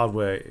if the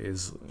hardware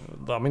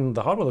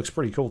the hardware looks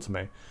pretty cool to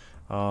me.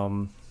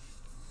 So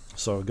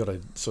I've got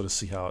to sort of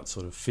see how it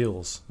sort of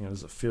feels.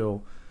 Does it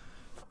feel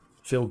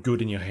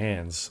good in your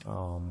hands?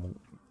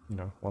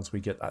 Once we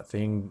get that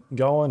thing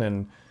going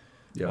and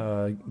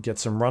get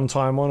some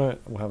runtime on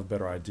it, we'll have a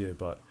better idea.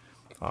 But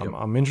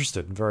I'm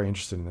very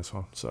interested in this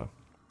one. So,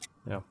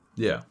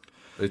 yeah,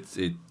 it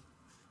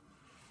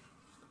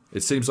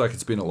seems like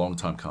it's been a long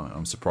time coming.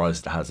 I'm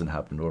surprised it hasn't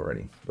happened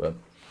already. But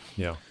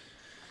yeah.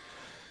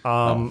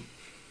 And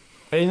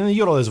then you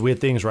got all those weird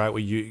things, right?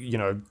 Where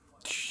you're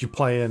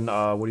playing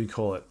what do you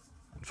call it?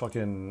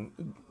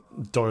 Fucking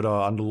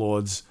Dota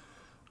Underlords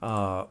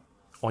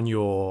on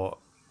your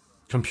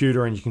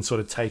computer, and you can sort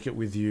of take it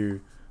with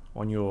you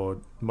on your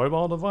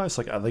mobile device.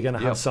 Like, are they going to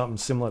have something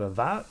similar to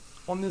that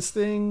on this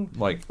thing?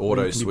 Like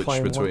auto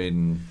switch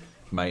between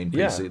main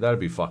PC. That'd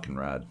be fucking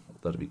rad.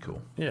 That'd be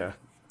cool. Yeah.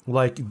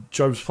 Like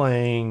Job's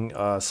playing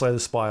Slay the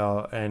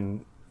Spire,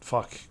 and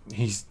fuck,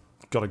 he's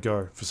got to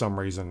go for some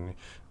reason,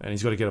 and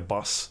he's got to get a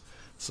bus.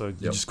 So you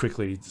Yep. just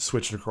quickly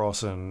switch it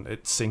across, and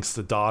it syncs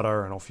the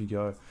data, and off you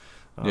go.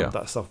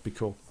 That stuff would be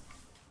cool.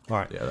 All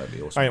right. Yeah, that'd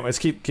be awesome. All right, let's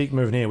keep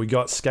moving here. We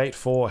got Skate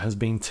 4 has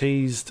been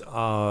teased.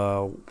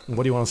 What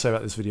do you want to say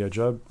about this video,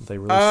 Job? They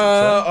released it.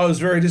 I was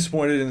very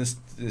disappointed in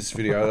this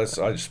video.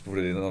 I just put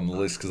it in on the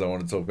list because I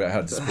want to talk about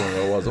how disappointed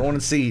I was. I want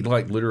to see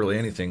like literally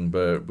anything,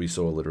 but we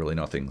saw literally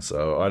nothing.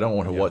 So I don't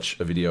want to watch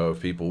a video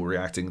of people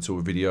reacting to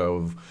a video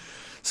of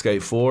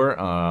Skate 4.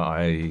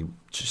 I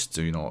just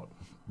do not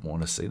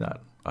want to see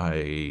that.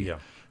 I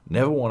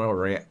never want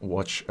to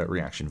watch a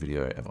reaction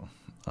video ever.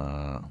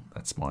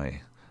 That's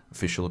my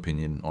official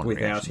opinion on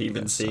without reaction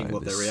even videos. seeing So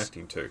what they're this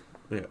reacting to.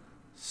 Yeah.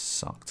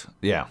 sucked.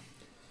 Yeah.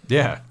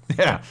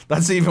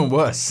 That's even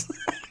worse.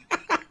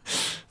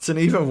 It's an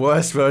even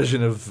worse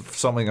version of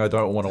something I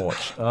don't want to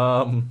watch.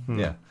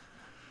 Yeah.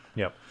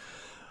 Yep.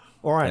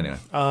 All right. Anyway.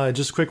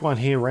 Just a quick one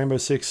here. Rainbow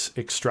Six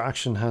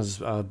Extraction has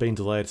been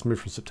delayed. It's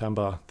moved from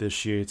September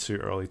this year to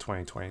early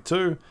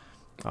 2022.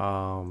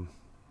 Yeah.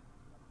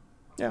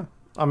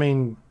 I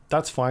mean,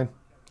 that's fine.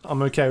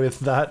 I'm okay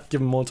with that. Give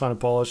them more time to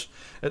polish.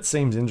 It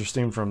seems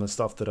interesting from the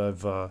stuff that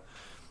I've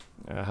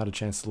had a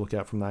chance to look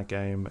at from that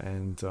game,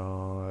 and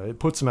it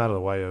puts them out of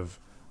the way of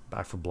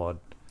Back 4 Blood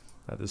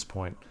at this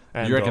point.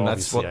 And You reckon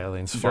that's what?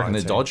 Aliens You reckon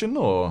they're Fireteam. dodging,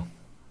 or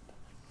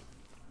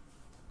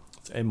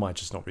It might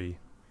just not be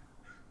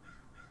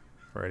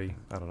ready.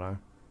 I don't know.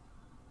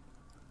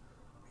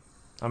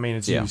 I mean,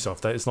 it's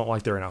Ubisoft. It's not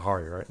like they're in a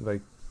hurry,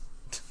 right?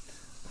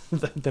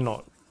 They're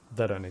not.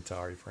 They don't need to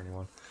hurry for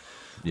anyone.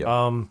 yeah?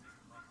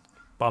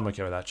 But I'm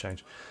okay with that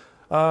change.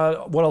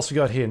 What else we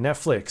got here?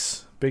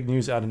 Netflix. Big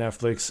news out of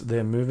Netflix.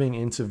 They're moving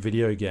into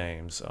video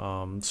games.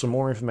 Some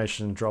more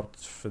information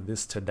dropped for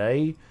this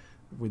today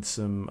with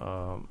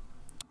some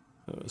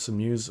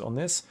news on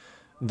this.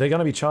 They're going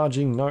to be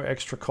charging no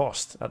extra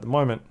cost at the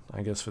moment,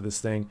 I guess, for this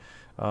thing.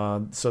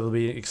 So they'll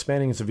be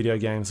expanding into video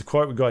games. The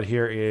quote we got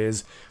here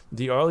is,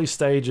 "The early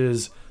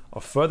stages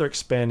of further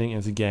expanding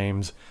into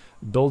games,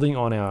 building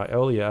on our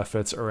earlier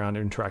efforts around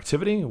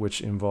interactivity,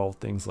 which involved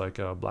things like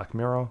Black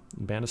Mirror,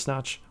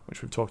 Bandersnatch,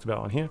 which we've talked about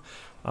on here,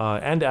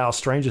 and our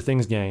Stranger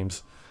Things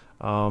games.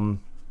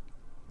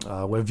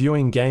 We're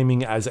viewing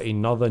gaming as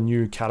another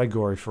new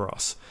category for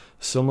us,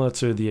 similar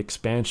to the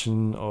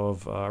expansion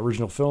of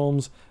original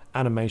films,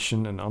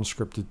 animation, and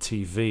unscripted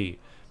TV."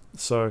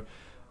 So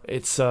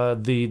it's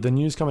the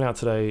news coming out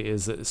today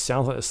is that it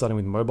sounds like they're starting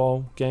with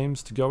mobile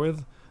games to go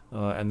with,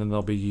 and then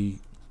they'll be,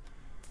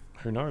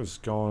 who knows,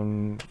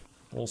 going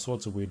all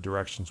sorts of weird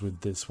directions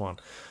with this one.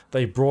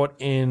 They brought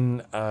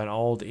in an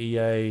old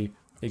EA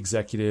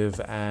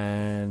executive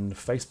and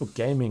Facebook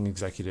gaming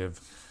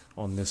executive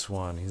on this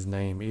one. His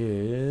name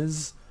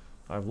is...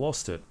 I've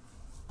lost it.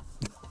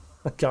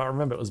 I can't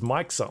remember. It was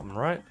Mike something,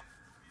 right?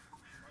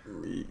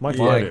 Mike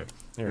Lodu.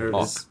 Here it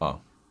is.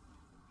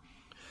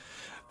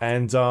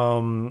 And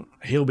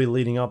he'll be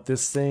leading up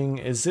this thing.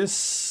 Is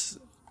this...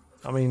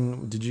 I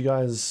mean, did you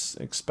guys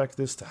expect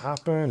this to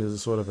happen? Is it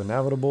sort of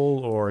inevitable,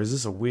 or is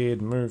this a weird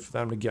move for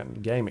them to get into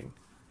gaming?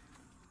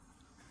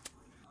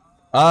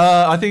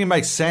 I think it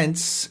makes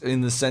sense in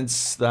the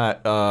sense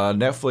that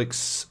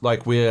Netflix,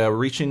 like, we're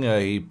reaching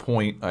a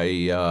point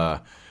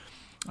where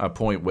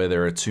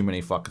there are too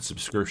many fucking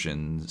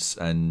subscriptions,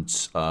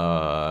 and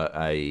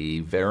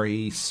a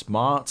very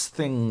smart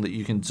thing that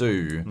you can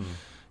do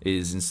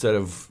is, instead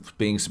of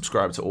being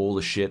subscribed to all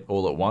the shit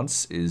all at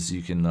once, is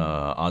you can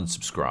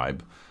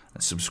unsubscribe.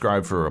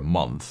 Subscribe for a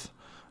month,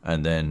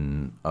 and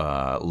then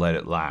let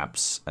it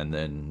lapse, and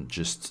then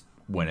just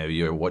whenever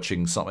you're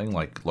watching something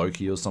like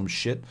Loki or some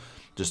shit,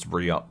 just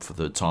re-up for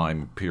the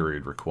time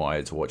period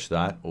required to watch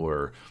that,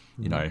 or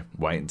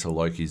wait until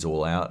Loki's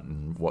all out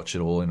and watch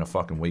it all in a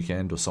fucking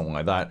weekend or something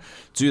like that.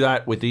 Do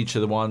that with each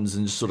of the ones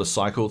and just sort of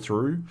cycle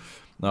through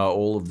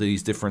all of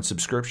these different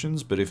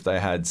subscriptions. But if they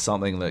had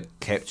something that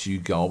kept you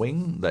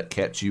going, that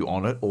kept you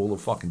on it all the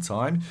fucking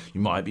time,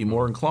 you might be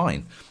more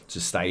inclined to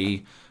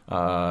stay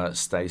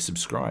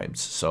subscribed.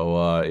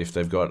 So if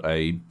they've got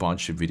a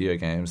bunch of video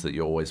games that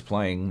you're always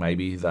playing,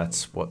 maybe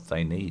that's what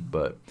they need.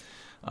 But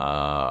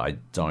I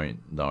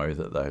don't know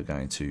that they're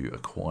going to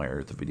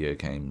acquire the video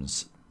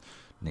games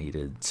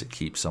needed to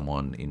keep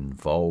someone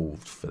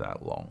involved for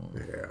that long.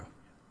 Yeah.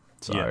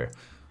 So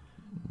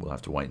we'll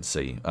have to wait and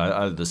see.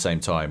 At the same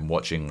time,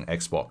 watching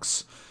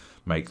Xbox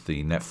make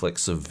the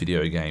Netflix of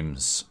video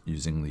games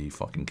using the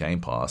fucking Game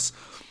Pass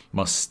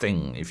must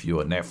sting if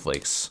you're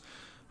Netflix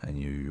and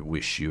you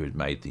wish you had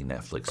made the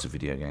Netflix of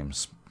video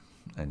games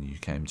and you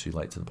came too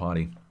late to the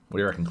party. What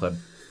do you reckon, Cleb?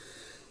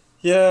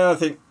 Yeah, I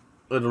think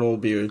it'll all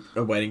be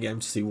a waiting game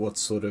to see what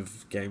sort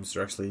of games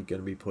they're actually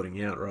going to be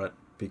putting out, right?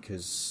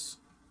 Because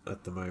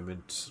at the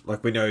moment,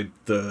 like, we know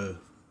the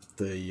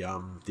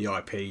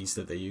IPs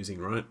that they're using,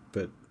 right?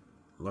 But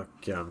like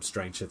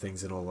Stranger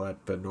Things and all that,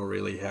 but not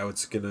really how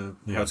it's gonna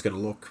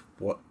look.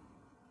 What?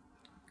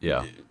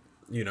 Yeah.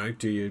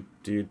 Do you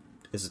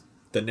is it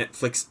the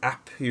Netflix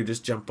app? You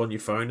just jump on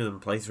your phone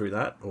and play through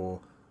that, or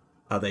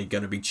are they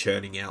going to be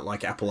churning out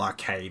like Apple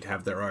Arcade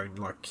have their own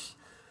like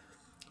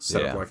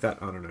setup like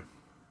that? I don't know.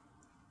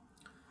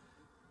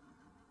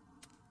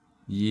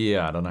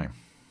 Yeah, I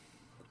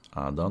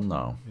don't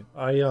know.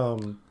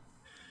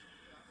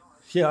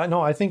 Yeah,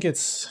 no, I think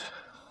it's.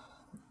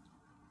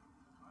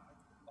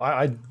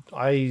 I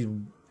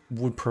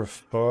would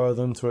prefer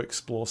them to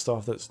explore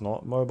stuff that's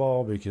not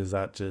mobile because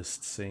that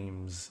just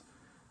seems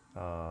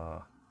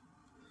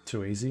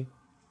too easy.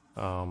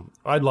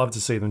 I'd love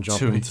to see them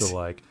jump into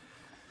like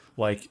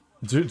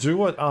do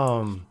what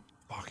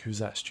fuck, who's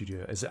that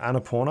studio? Is it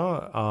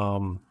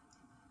Annapurna?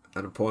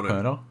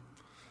 Annapurna.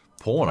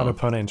 Porno.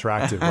 Annapurna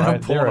Interactive,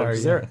 right?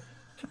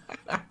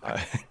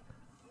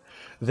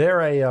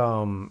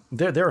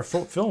 They're a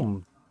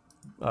film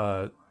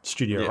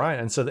studio, right?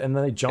 And so and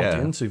then they jumped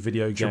into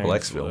video games. Triple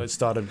X film. It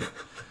started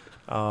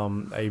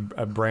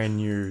a brand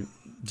new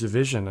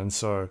division, and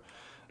so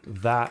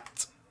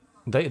that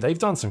they've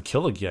done some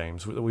killer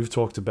games that we've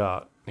talked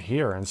about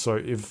here. And so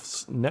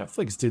if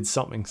Netflix did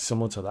something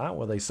similar to that,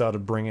 where they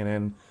started bringing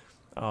in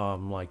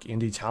like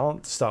indie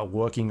talent to start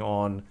working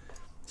on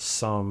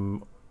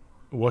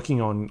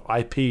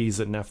IPs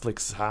that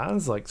Netflix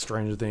has, like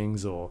Stranger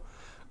Things, or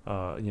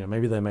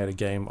maybe they made a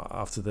game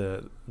after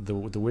the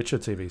Witcher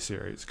TV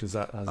series, because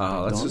that has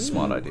that's a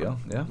smart idea.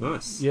 Yeah,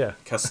 nice. Yeah,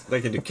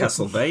 they can do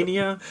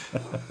Castlevania.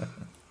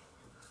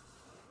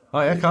 Oh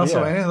yeah,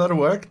 Castlevania, that'll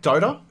work.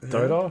 Dota.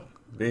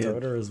 Man,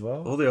 Dota as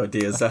well. All the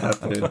ideas are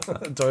happening.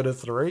 Dota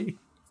 3.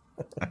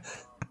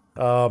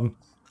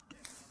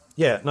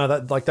 Yeah, no,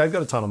 that like they've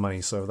got a ton of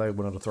money, so they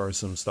wanted to throw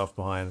some stuff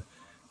behind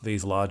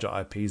these larger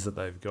IPs that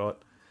they've got.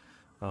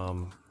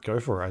 Go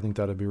for it. I think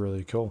that'd be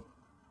really cool.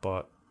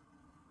 But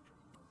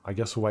I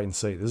guess we'll wait and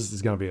see. This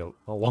is going to be a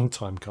long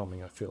time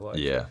coming, I feel like.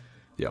 Yeah.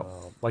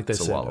 Like they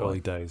It's a said, while away. early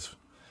days.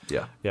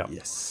 Yeah.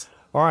 Yes.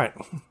 All right.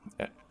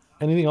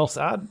 Anything else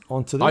to add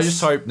onto this? I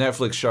just hope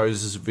Netflix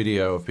shows us a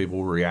video of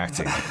people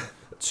reacting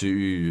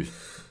to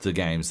the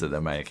games that they're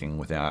making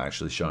without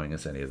actually showing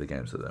us any of the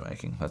games that they're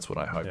making. That's what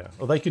I hope. Yeah.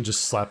 Well, they could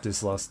just slap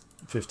this last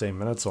 15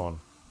 minutes on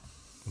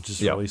and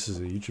just release as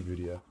a YouTube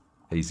video.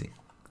 Easy.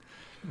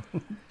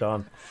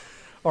 Done.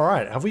 All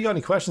right. Have we got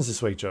any questions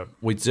this week, Joe?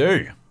 We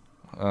do.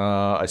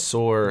 I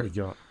saw What we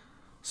got?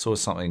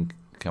 something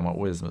come up.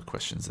 Where's the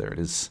questions? There it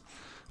is.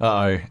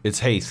 It's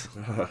Heath.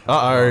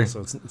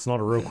 So it's not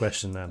a real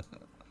question then.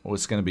 Well,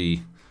 it's gonna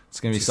be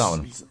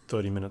something.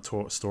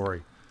 30-minute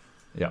story.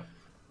 Yeah.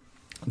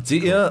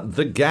 Dear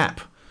The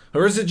Gap.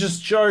 Or is it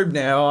just Job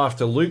now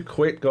after Luke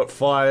quit, got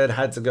fired,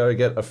 had to go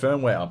get a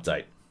firmware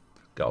update?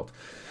 Gold.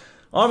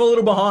 I'm a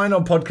little behind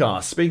on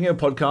podcasts. Speaking of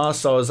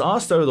podcasts, I was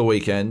asked over the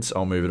weekend,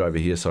 I'll move it over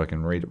here so I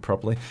can read it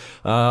properly,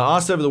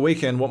 asked over the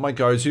weekend what my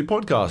go-to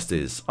podcast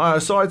is.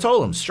 So I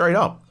told him straight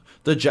up,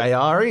 the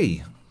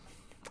JRE.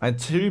 And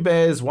Two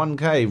Bears, One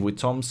Cave with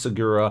Tom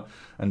Segura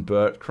and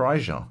Bert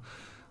Kreischer.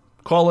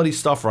 Quality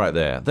stuff right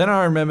there. Then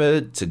I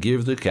remembered to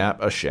give the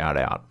Gap a shout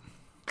out.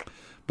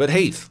 But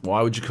Heath,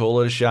 why would you call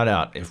it a shout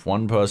out if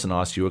one person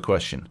asked you a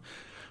question?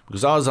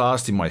 Because I was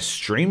asked in my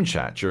stream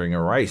chat during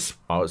a race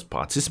I was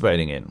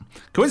participating in.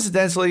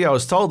 Coincidentally, I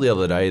was told the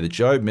other day that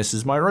Job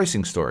misses my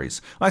racing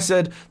stories. I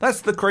said,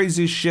 that's the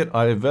craziest shit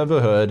I've ever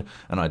heard,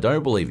 and I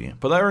don't believe you.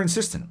 But they were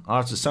insistent.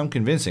 After some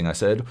convincing, I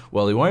said,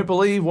 well, he won't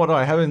believe what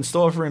I have in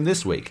store for him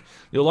this week.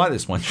 You'll like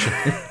this one,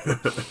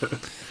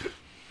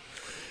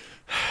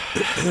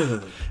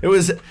 It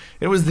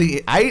was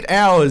the 8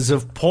 hours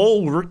of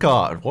Paul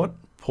Ricard. What?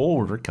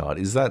 Paul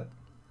Ricard?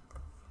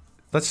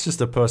 That's just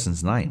a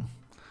person's name.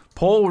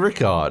 Paul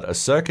Ricard, a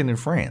circuit in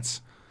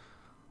France.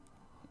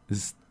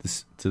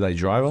 Do they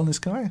drive on this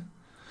guy?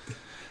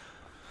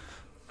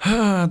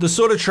 The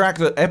sort of track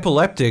that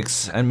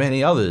epileptics and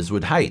many others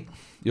would hate.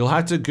 You'll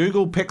have to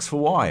Google pics for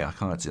why. I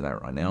can't do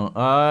that right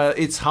now.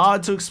 It's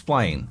hard to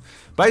explain.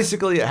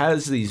 Basically, it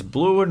has these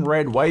blue and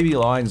red wavy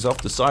lines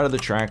off the side of the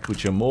track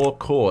which are more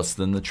coarse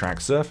than the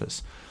track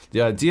surface.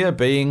 The idea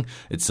being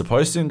it's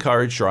supposed to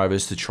encourage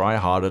drivers to try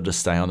harder to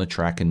stay on the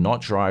track and not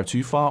drive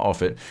too far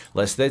off it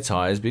lest their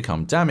tyres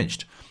become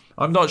damaged.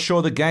 I'm not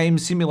sure the game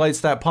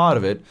simulates that part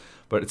of it,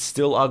 but it's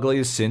still ugly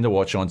as sin to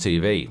watch on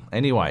TV.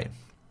 Anyway,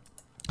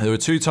 there were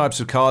two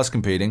types of cars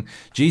competing,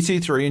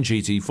 GT3 and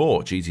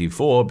GT4.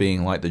 GT4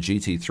 being like the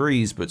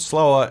GT3s but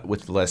slower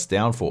with less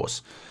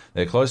downforce.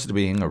 They're closer to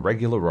being a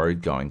regular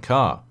road-going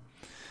car.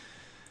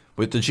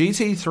 With the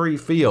GT3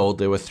 field,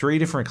 there were 3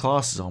 different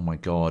classes. Oh my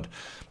god.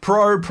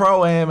 Pro,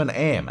 Pro-Am, and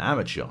Am,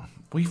 amateur.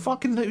 You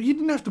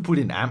didn't have to put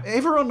in Am.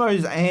 Everyone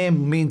knows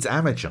Am means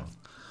amateur.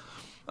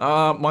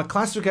 My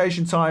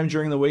classification time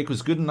during the week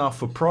was good enough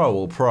for Pro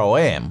or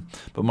Pro-Am,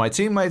 but my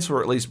teammates were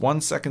at least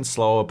 1 second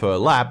slower per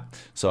lap,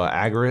 so our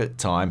aggregate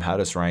time had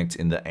us ranked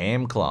in the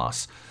Am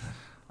class.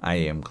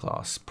 AM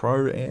class.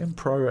 Pro-Am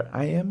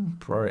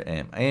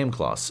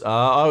class.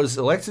 I was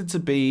elected to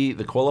be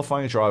the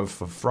qualifying driver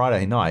for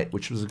Friday night,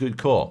 which was a good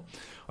call.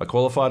 I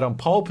qualified on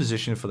pole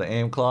position for the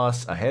AM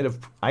class ahead of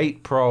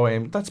 8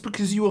 Pro-Am. That's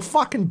because you were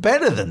fucking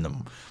better than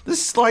them.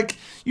 This is like,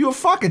 you were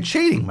fucking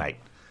cheating, mate.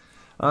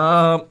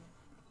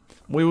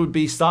 We would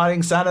be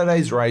starting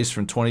Saturday's race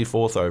from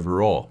 24th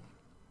overall.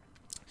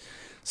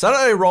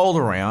 Saturday rolled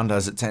around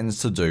as it tends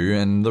to do,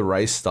 and the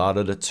race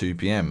started at 2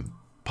 p.m.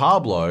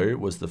 Pablo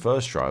was the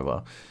first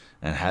driver,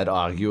 and had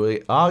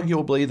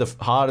arguably the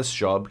hardest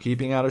job,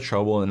 keeping out of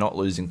trouble and not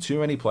losing too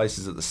many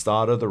places at the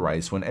start of the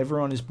race when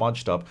everyone is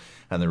bunched up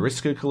and the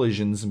risk of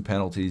collisions and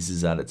penalties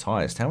is at its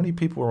highest. How many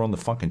people are on the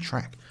fucking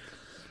track?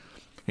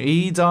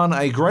 He done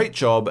a great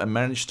job and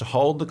managed to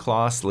hold the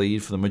class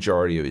lead for the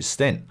majority of his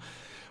stint.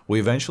 We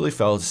eventually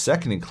fell to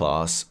second in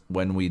class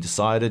when we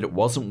decided it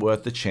wasn't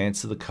worth the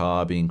chance of the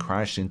car being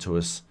crashed into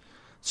us.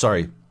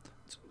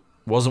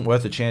 Wasn't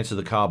worth the chance of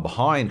the car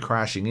behind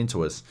crashing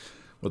into us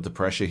with the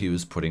pressure he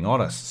was putting on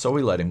us, so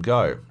we let him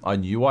go. I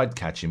knew I'd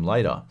catch him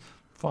later.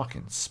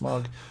 Fucking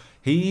smug.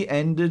 He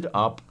ended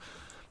up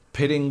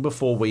pitting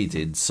before we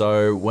did,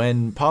 so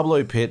when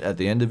Pablo pit at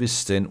the end of his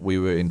stint, we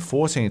were in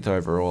 14th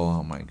overall.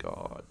 Oh my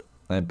god.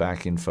 And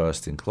back in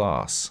first in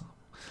class.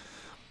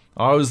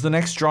 I was the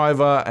next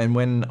driver, and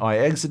when I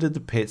exited the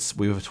pits,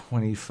 we were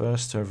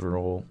 21st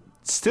overall.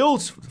 Still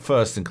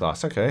first in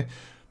class, okay.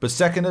 But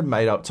second had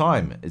made up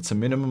time. It's a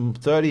minimum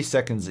 30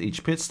 seconds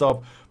each pit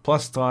stop,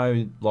 plus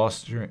time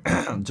lost during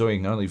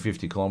doing only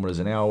 50 kilometers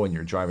an hour when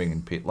you're driving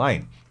in pit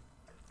lane.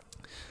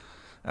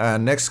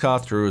 Next car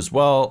through as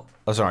well.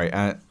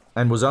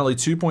 And was only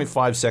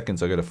 2.5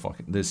 seconds. I got to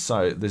fucking this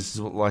is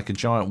like a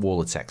giant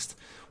wall of text.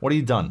 What have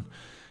you done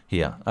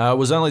here?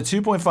 Was only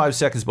 2.5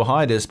 seconds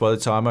behind us by the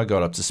time I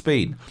got up to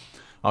speed.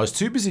 I was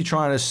too busy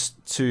trying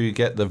to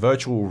get the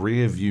virtual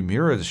rear view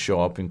mirror to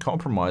show up and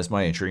compromise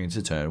my entry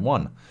into turn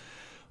 1.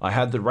 I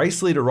had the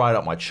race leader right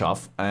up my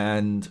chuff,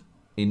 and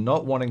in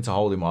not wanting to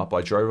hold him up,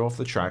 I drove off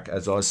the track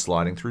as I was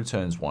sliding through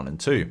turns 1 and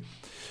 2.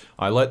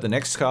 I let the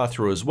next car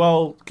through as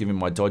well, giving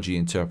my dodgy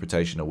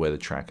interpretation of where the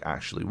track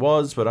actually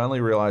was, but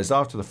only realized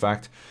after the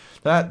fact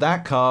that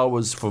that car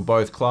was for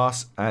both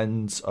class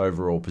and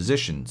overall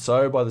position.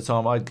 So by the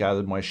time I'd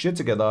gathered my shit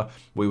together,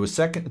 we were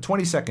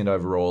 22nd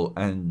overall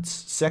and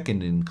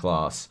second in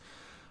class,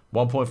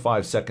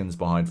 1.5 seconds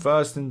behind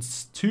first and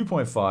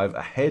 2.5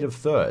 ahead of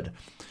third.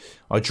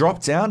 I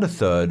dropped down to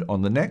third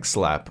on the next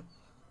lap.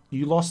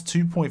 You lost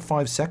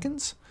 2.5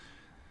 seconds?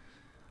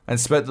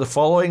 And spent the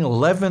following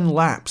 11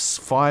 laps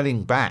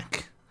fighting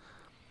back.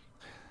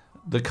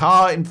 The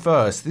car in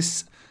first.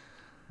 This...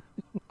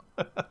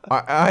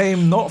 I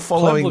am not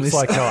following looks this.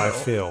 Looks like how I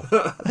feel.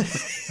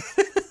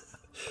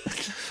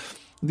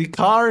 The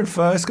car in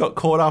first got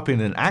caught up in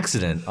an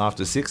accident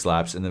after 6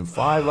 laps, and then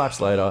 5 laps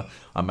later,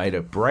 I made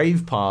a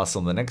brave pass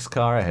on the next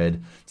car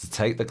ahead to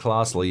take the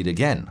class lead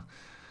again.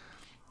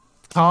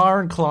 Car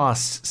and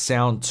class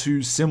sound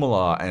too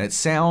similar, and it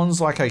sounds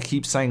like I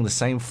keep saying the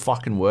same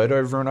fucking word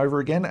over and over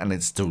again, and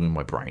it's doing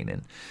my brain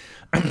in.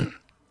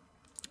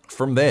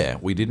 From there,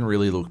 we didn't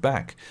really look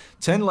back.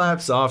 10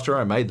 laps after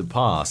I made the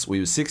pass, we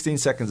were 16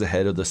 seconds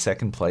ahead of the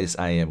second place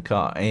AM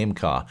car.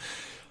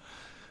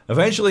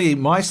 Eventually,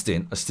 my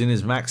stint, a stint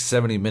is max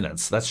 70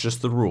 minutes, that's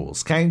just the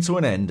rules, came to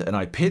an end, and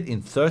I pit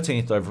in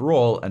 13th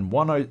overall and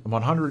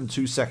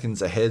 102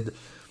 seconds ahead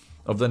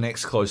of the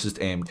next closest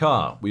AM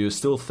car. We were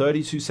still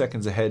 32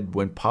 seconds ahead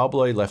when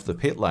Pablo left the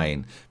pit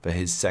lane for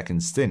his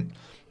second stint.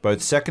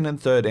 Both second and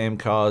third AM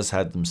cars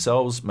had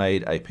themselves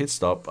made a pit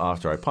stop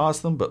after I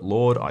passed them, but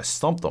Lord, I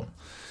stomped them.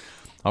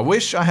 I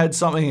wish I had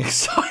something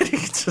exciting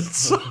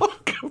to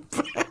talk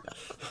about.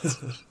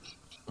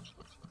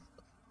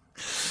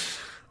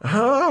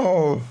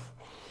 Oh.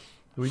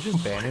 Do we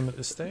just ban him at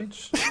this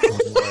stage?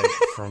 Like,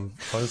 from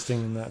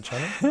posting that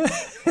channel?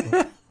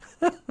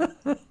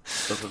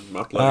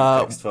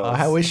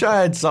 I wish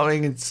I had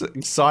something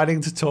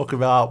exciting to talk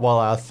about while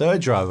our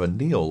third driver,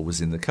 Neil, was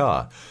in the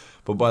car.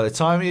 But by the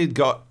time he had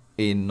got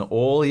in,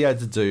 all he had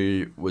to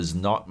do was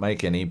not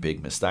make any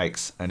big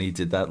mistakes, and he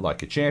did that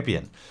like a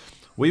champion.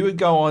 We would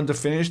go on to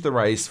finish the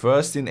race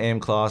first in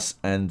M class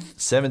and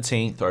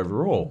 17th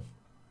overall.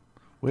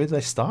 Where did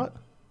they start?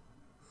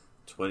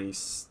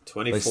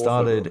 24th. They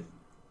started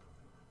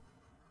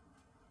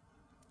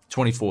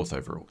 24th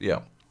overall, yeah.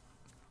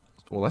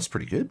 Well, that's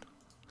pretty good.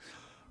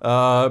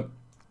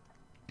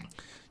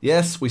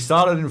 Yes, we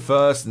started in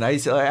first, and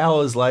 8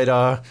 hours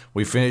later,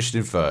 we finished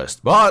in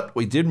first. But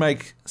we did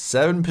make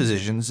 7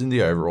 positions in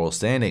the overall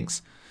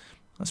standings.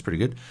 That's pretty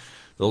good.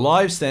 The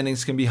live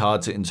standings can be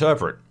hard to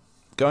interpret.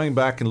 Going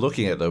back and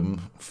looking at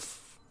them,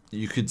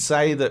 you could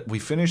say that we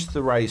finished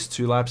the race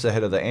 2 laps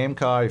ahead of the AM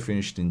car, who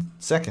finished in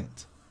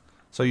second.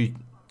 So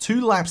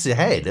 2 laps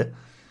ahead.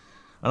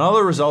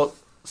 Another result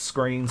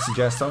screen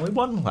suggests only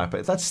 1 lap.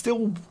 That's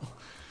still...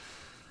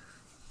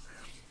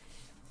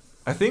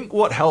 I think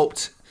what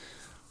helped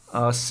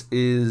us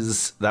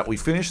is that we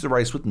finished the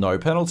race with no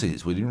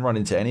penalties. We didn't run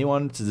into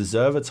anyone to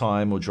deserve a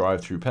time or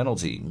drive through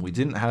penalty. We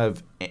didn't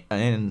have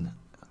any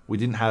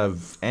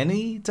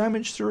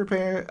damage to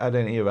repair at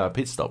any of our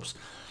pit stops.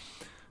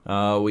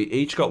 We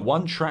each got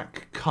 1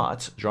 track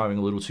cut, driving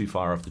a little too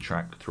far off the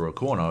track through a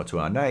corner to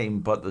our name,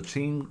 but the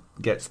team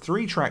gets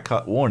 3 track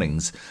cut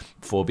warnings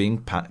for being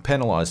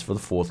penalised for the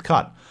 4th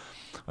cut.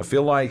 I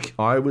feel like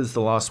I was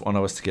the last one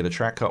of us to get a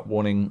track cut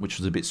warning, which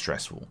was a bit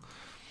stressful.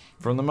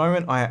 From that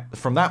moment, I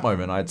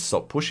had to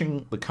stop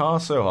pushing the car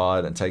so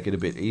hard and take it a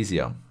bit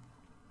easier.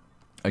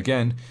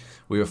 Again,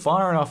 we were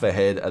far enough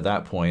ahead at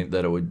that point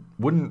that it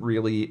wouldn't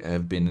really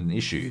have been an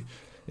issue.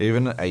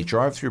 Even a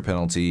drive-through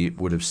penalty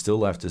would have still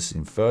left us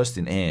in first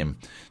in AM,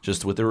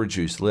 just with a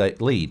reduced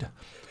lead.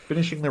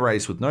 Finishing the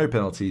race with no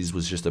penalties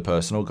was just a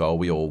personal goal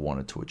we all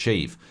wanted to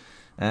achieve.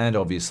 And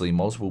obviously,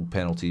 multiple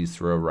penalties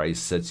through a race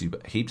sets you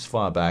heaps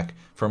far back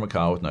from a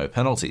car with no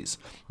penalties.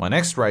 My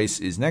next race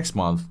is next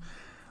month,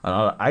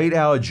 another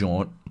 8-hour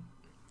jaunt,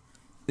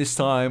 this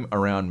time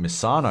around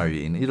Misano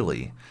in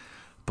Italy.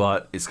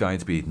 But it's going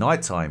to be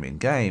nighttime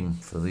in-game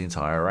for the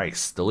entire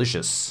race.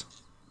 Delicious.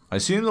 I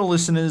assume the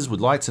listeners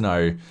would like to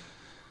know,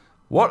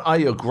 what are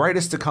your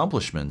greatest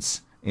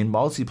accomplishments in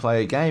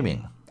multiplayer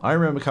gaming? I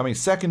remember coming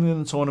second in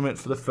the tournament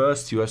for the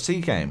first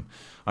UFC game.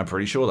 I'm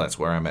pretty sure that's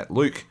where I met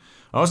Luke.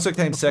 I also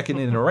came second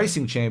in a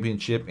racing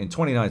championship in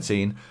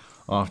 2019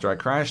 after I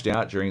crashed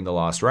out during the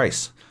last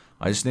race.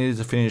 I just needed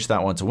to finish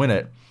that one to win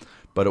it,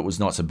 but it was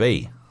not to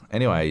be.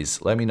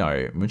 Anyways, let me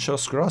know.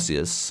 Muchas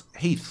gracias,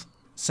 Heath.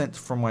 Sent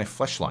from my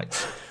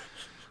flashlight.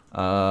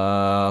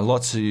 A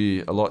lot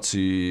to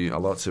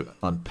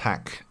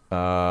unpack.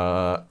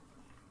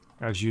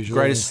 As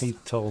usual, he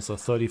tells a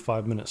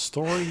 35-minute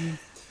story,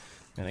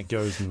 and it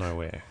goes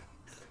nowhere.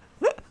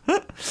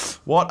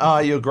 What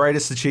are your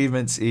greatest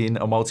achievements in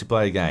a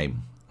multiplayer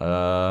game?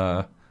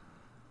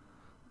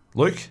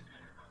 Luke?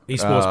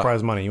 Esports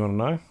prize money, you want to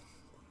know?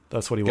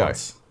 That's what he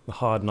wants. The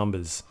hard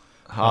numbers.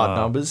 Hard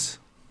numbers?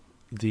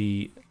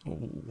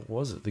 What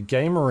was it? The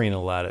Game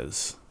Arena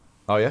ladders.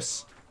 Oh,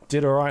 yes?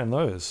 Did all right in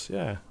those,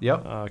 yeah.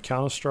 Yep.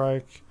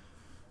 Counter-Strike,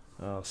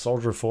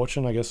 Soldier of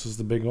Fortune, I guess, was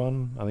the big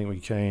one. I think we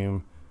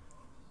came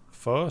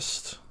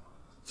first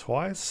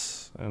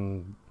twice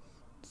and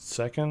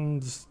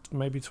second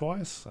maybe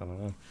twice. I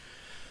don't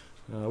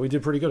know. We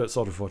did pretty good at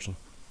Soldier of Fortune.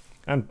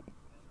 And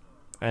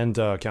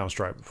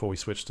Counter-Strike before we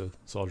switched to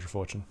Soldier of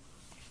Fortune.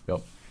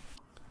 Yep.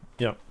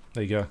 Yep,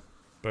 there you go.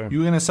 Boom. You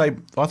were going to say,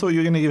 I thought you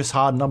were going to give us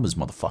hard numbers,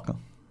 motherfucker.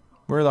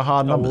 Where are the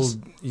hard numbers?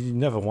 Well, you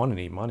never won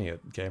any money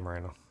at Game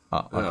Arena.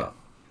 Oh, okay.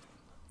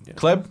 Yeah.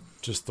 Kleb?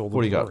 Just all the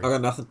what do you got? I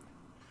got nothing.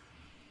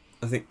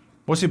 I think.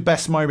 What's your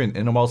best moment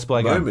in a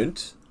multiplayer game?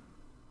 Moment?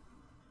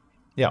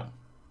 Yeah.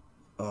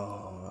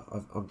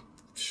 Oh, I'm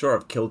sure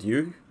I've killed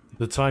you.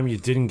 The time you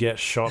didn't get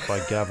shot by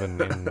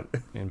Gavin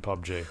in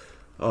PUBG.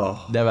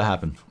 Oh. Never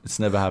happened. It's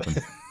never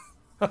happened.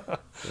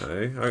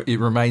 No, It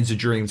remains a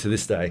dream to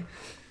this day.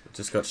 I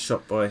just got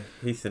shot by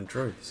Heath and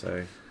Drew,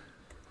 so.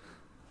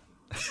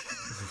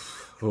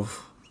 Yeah,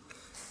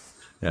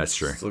 that's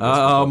true.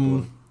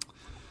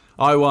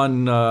 I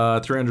won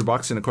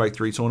 $300 in a Quake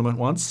 3 tournament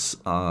once,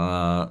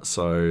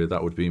 so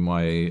that would be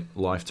my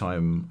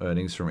lifetime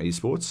earnings from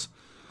esports,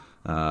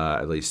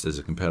 at least as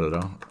a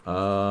competitor.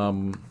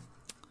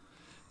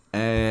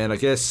 And I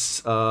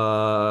guess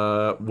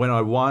when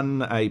I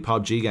won a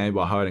PUBG game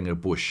by hiding in a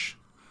bush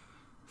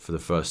for the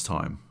first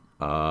time,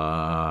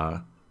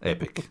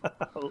 epic.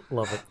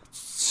 Love it.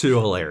 Too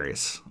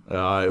hilarious.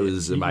 It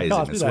was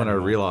amazing. It's when I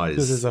realized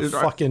because there's a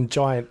fucking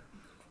giant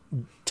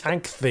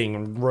tank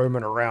thing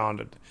roaming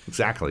around.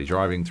 Exactly,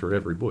 driving through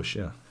every bush.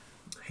 Yeah,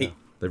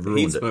 they've ruined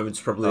Heath's it. moment's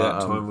probably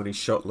that time when he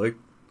shot Luke,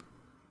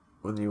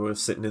 when you were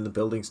sitting in the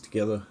buildings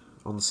together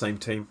on the same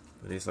team,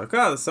 and he's like,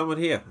 "Oh, there's someone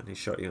here," and he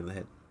shot you in the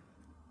head.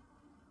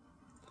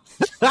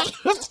 That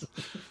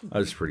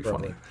was pretty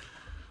funny.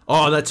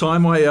 Oh, that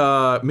time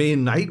me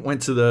and Nate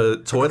went to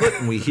the toilet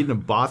and we hid in a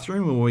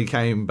bathroom, and when we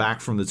came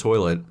back from the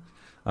toilet,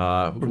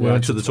 we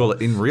went to the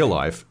toilet in real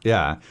life,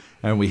 yeah,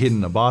 and we hid in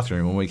the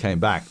bathroom. When we came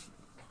back,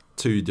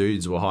 2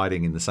 dudes were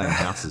hiding in the same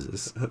house as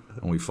us,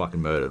 and we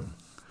fucking murdered them.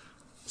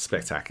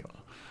 Spectacular.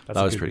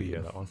 That was pretty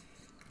good. That one.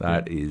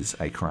 That is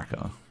a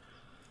cracker.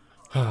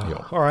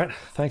 All right.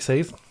 Thanks,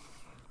 Heath.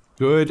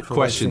 Good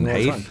question,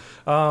 Heath.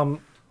 I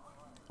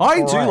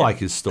do like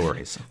his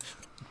stories.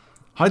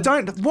 I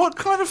don't. What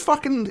kind of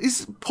fucking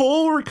is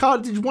Paul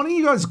Ricard? Did one of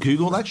you guys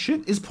Google that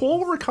shit? Is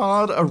Paul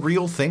Ricard a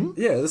real thing?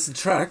 Yeah, this is a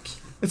track.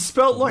 It's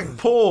spelled like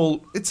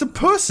Paul. It's a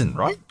person,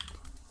 right?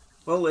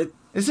 Well,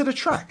 is it a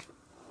track?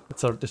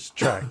 It's a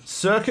track.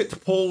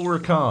 Circuit Paul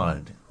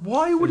Ricard.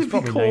 Why would it be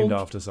probably called? Named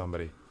after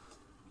somebody.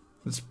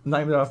 It's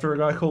named after a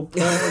guy called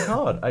Paul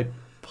Ricard, a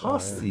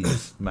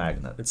pasties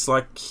magnet. It's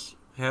like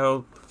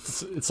how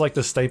it's like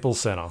the Staples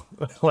Center.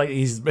 Like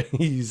he's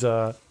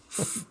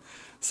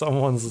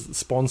someone's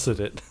sponsored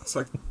it. It's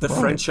like the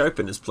French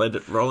Open is played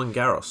at Roland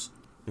Garros.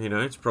 You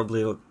know, it's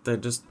probably they're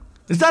just.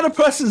 Is that a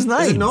person's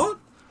name? Is it not?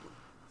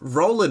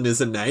 Roland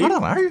is a name. I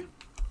don't know.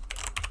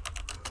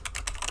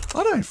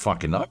 I don't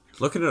fucking know.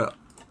 Look it up.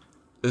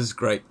 This is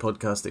great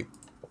podcasting.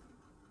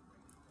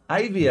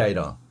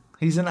 Aviator.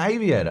 He's an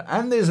aviator.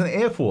 And there's an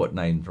airport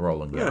named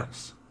Roland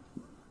Garros.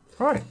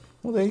 Yeah. Right.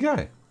 Well, there you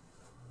go.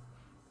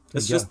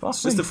 It's just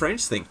a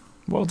French thing.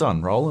 Well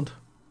done, Roland.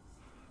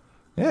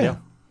 Yeah.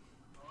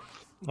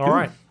 All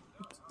right.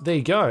 There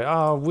you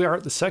go. We are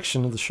at the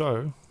section of the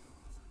show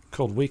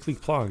called Weekly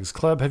Plugs.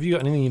 Kleb, have you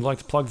got anything you'd like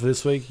to plug for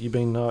this week? You've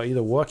been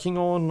either working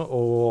on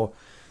or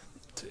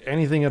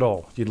anything at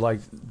all you'd like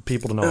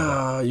people to know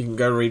about? You can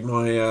go read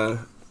my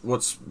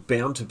what's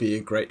bound to be a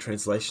great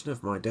translation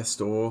of my Death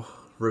Door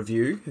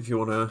review if you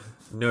want to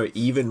know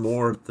even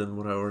more than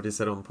what I already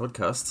said on the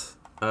podcast.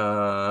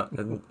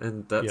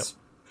 And that's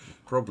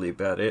probably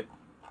about it.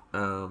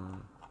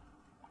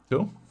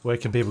 Cool. Where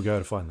can people go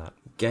to find that?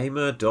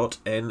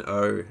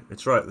 Gamer.no.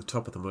 It's right at the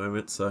top at the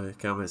moment, so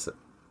can't miss it.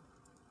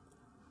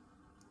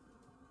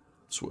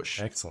 Swoosh.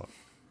 Excellent.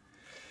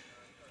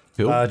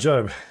 Cool.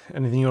 Job,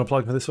 anything you want to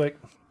plug for this week?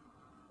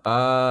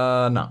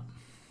 No.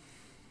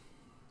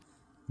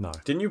 No.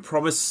 Didn't you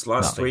promise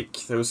last Nothing.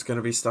 week there was going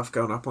to be stuff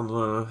going up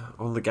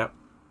on the Gap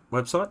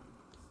website?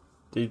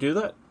 Did you do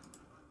that?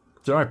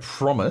 Did I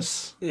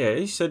promise? Yeah,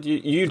 you said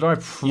you'd Did I you'd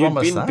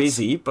promise been that?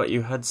 busy, but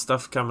you had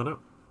stuff coming up.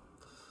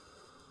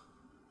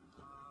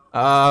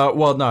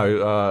 Well,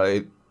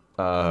 no.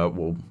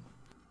 Well,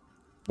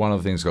 one of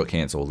the things got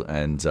cancelled,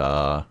 and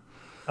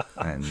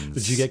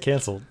Did you get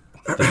cancelled?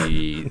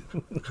 the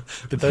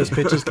Did those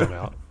pictures come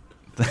out?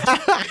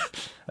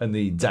 and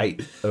the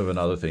date of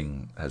another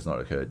thing has not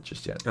occurred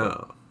just yet.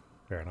 Oh,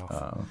 Fair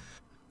enough.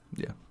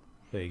 Yeah.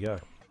 There you go.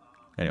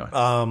 Anyway.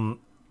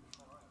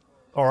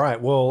 All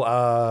right.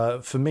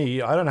 Well, for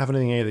me, I don't have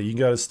anything either. You can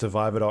go to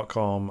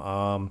Survivor.com.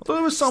 I thought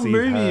there was some Steve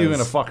movie you were has- going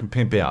to fucking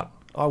pimp out.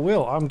 I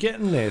will. I'm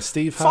getting there.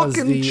 Steve has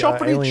Fucking the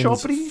choppity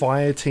Aliens choppity.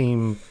 Fire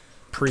Team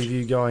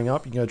preview going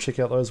up. You can go check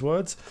out those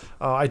words.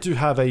 I do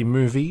have a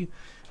movie.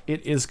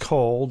 It is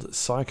called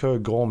Psycho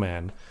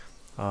Gorman.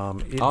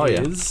 It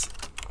is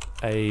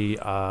a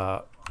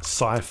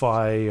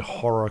sci-fi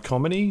horror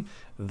comedy.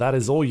 That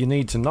is all you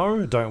need to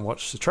know. Don't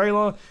watch the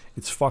trailer.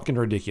 It's fucking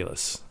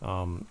ridiculous.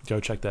 Go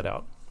check that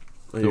out.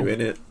 are you in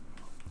it?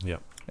 Yeah.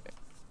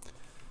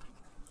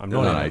 I'm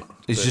No, not. no, in it,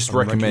 he's but just I'm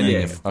recommending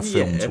recommending a it.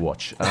 film Yeah. to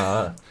watch.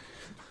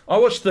 I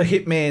watched The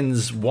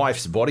Hitman's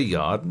Wife's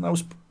Bodyguard, and that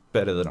was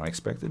better than I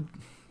expected.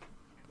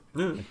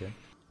 Okay.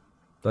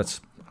 That's,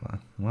 I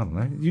don't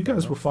know. You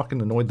guys were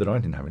fucking annoyed that I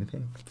didn't have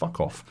anything. Fuck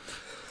off.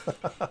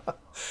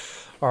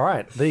 All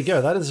right, there you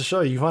go. That is the show.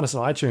 You can find us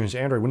on iTunes,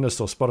 Android, Windows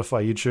Store,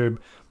 Spotify, YouTube,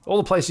 all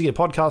the places you get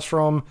podcasts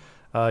from.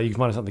 You can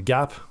find us on The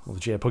Gap or the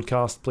GA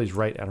Podcast. Please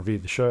rate and review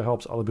the show.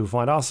 Helps other people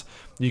find us.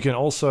 You can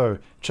also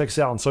check us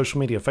out on social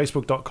media,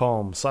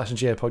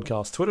 facebook.com/GA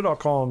Podcast,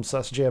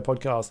 twitter.com/GA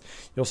Podcast.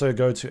 You also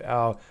go to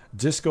our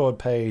Discord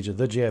page at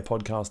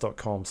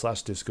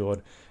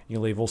thegapodcast.com/Discord. You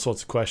can leave all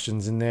sorts of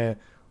questions in there,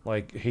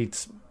 like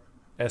Heat's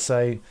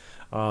essay.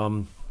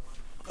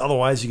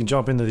 Otherwise, you can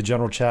jump into the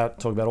general chat,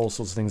 talk about all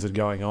sorts of things that are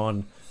going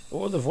on,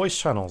 or the voice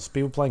channels,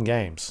 people playing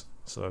games.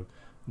 So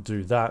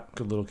do that.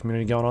 Good little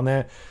community going on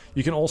there.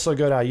 You can also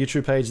go to our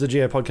YouTube page,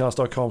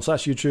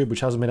 thegapodcast.com/YouTube, which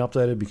hasn't been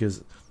updated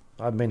because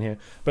I haven't been here,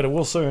 but it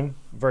will soon,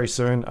 very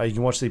soon. You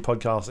can watch the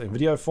podcast in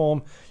video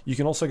form. You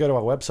can also go to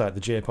our website,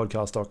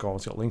 thegapodcast.com.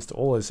 It's got links to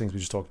all those things we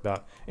just talked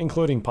about,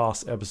 including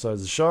past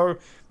episodes of the show, if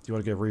you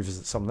want to go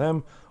revisit some of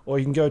them. Or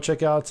you can go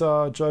check out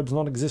Job's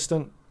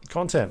non-existent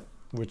content,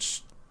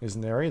 which isn't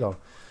there either.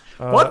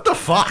 What the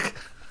fuck?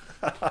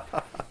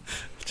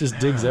 Just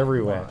digs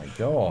everywhere. Oh my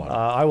God.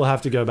 I will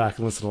have to go back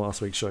and listen to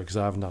last week's show because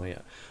I haven't done it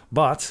yet.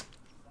 But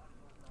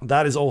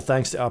that is all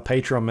thanks to our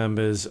Patreon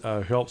members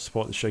who help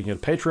support the show. You can go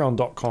to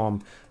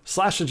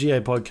patreon.com/GA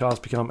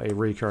Podcast, become a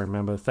recurring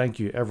member. Thank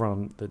you,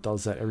 everyone that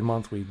does that every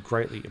month. We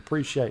greatly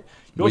appreciate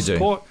your We do.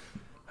 support.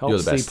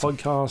 Helps the the best.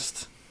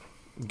 podcast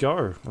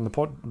go and the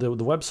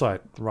website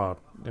run.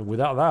 And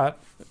without that,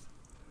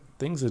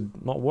 things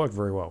would not work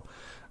very well.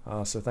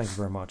 So thank you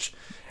very much.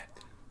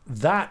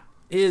 That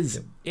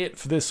is it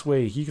for this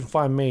week. You can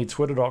find me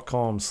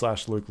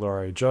twitter.com/Luke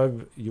Laurie.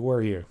 Job, where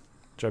are you?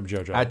 Job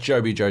Jojo. At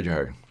Joby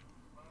Jojo.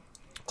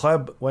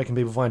 Club, where can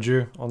people find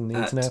you on the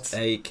internet? At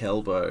a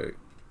Kelbo.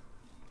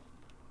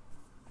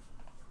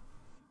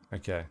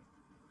 Okay.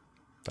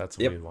 That's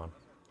a Yep. weird one.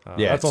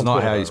 Yeah, that's it's on not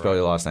Twitter, how you though, spell right?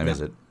 your last name,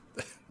 is it?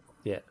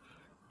 Yeah.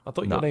 I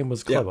thought No. your name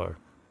was Yep. Clebo.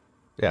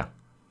 Yeah.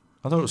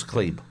 I thought it was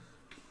Klebe.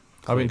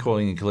 I've been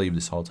calling you Klebe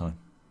this whole time.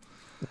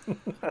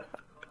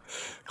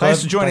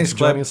 Thanks for joining us,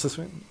 joining Kleb. us this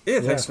week. Yeah,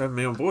 thanks for having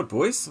me on board,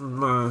 boys.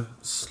 I'm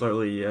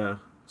slowly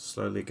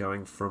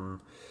going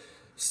from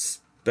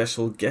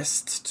special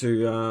guest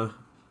to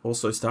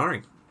also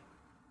starring.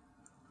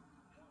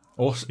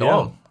 Awesome. Yeah.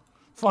 Oh,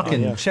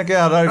 fucking yeah. check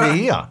out over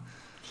here.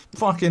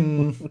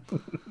 Fucking.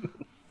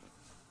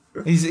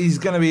 He's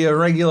going to be a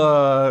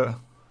regular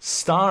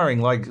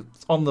starring, like,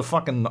 on the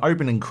fucking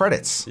opening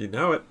credits You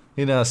know it.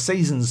 in a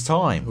season's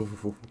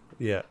time.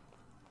 Yeah.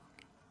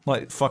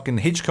 Like fucking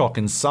Hitchcock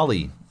and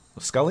Scully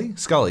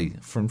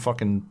from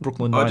fucking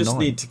Brooklyn Nine-Nine. I just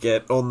need to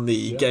get on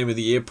the Game of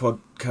the Year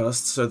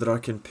podcast so that I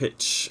can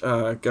pitch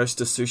Ghost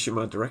of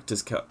Tsushima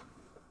Director's Cut.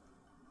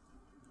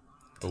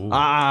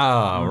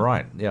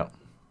 Right. Yeah.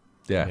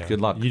 Yeah.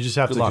 Good luck. You just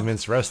have Good to luck.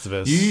 convince the rest of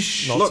us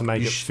You not to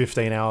make you it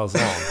 15 hours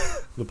long.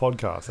 The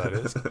podcast, that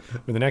is.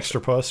 With an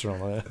extra person on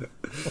there.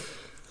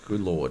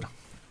 Good lord.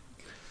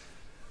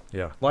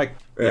 Yeah. Like,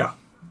 Yeah.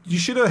 you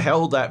should have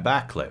held that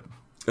back, Cleb.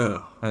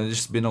 Oh. And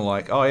just been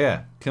like, oh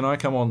yeah, can I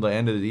come on the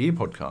end of the year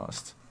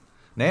podcast?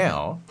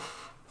 Now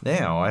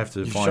I have to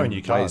You've shown find you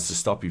ways can't. to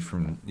stop you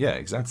from. Yeah,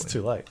 exactly. It's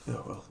too late.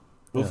 Oh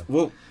well.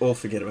 We'll all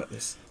forget about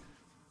this.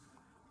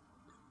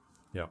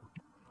 Yeah.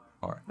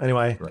 All right.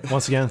 Anyway, Right.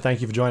 once again,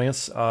 thank you for joining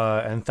us.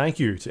 And thank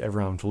you to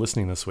everyone for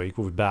listening this week.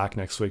 We'll be back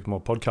next week. More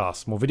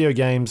podcasts, more video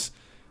games,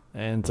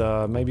 and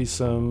maybe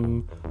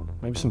some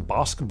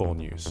basketball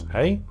news.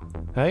 Hey,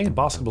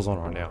 basketball's on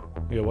right now.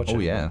 You gotta watch it. Oh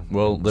yeah.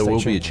 Well, there Stay will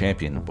be tuned. a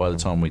champion by the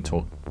time we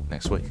talk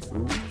next week.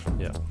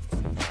 Yeah.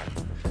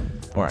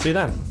 All right. See you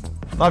then.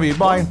 Love you.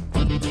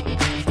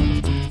 Bye.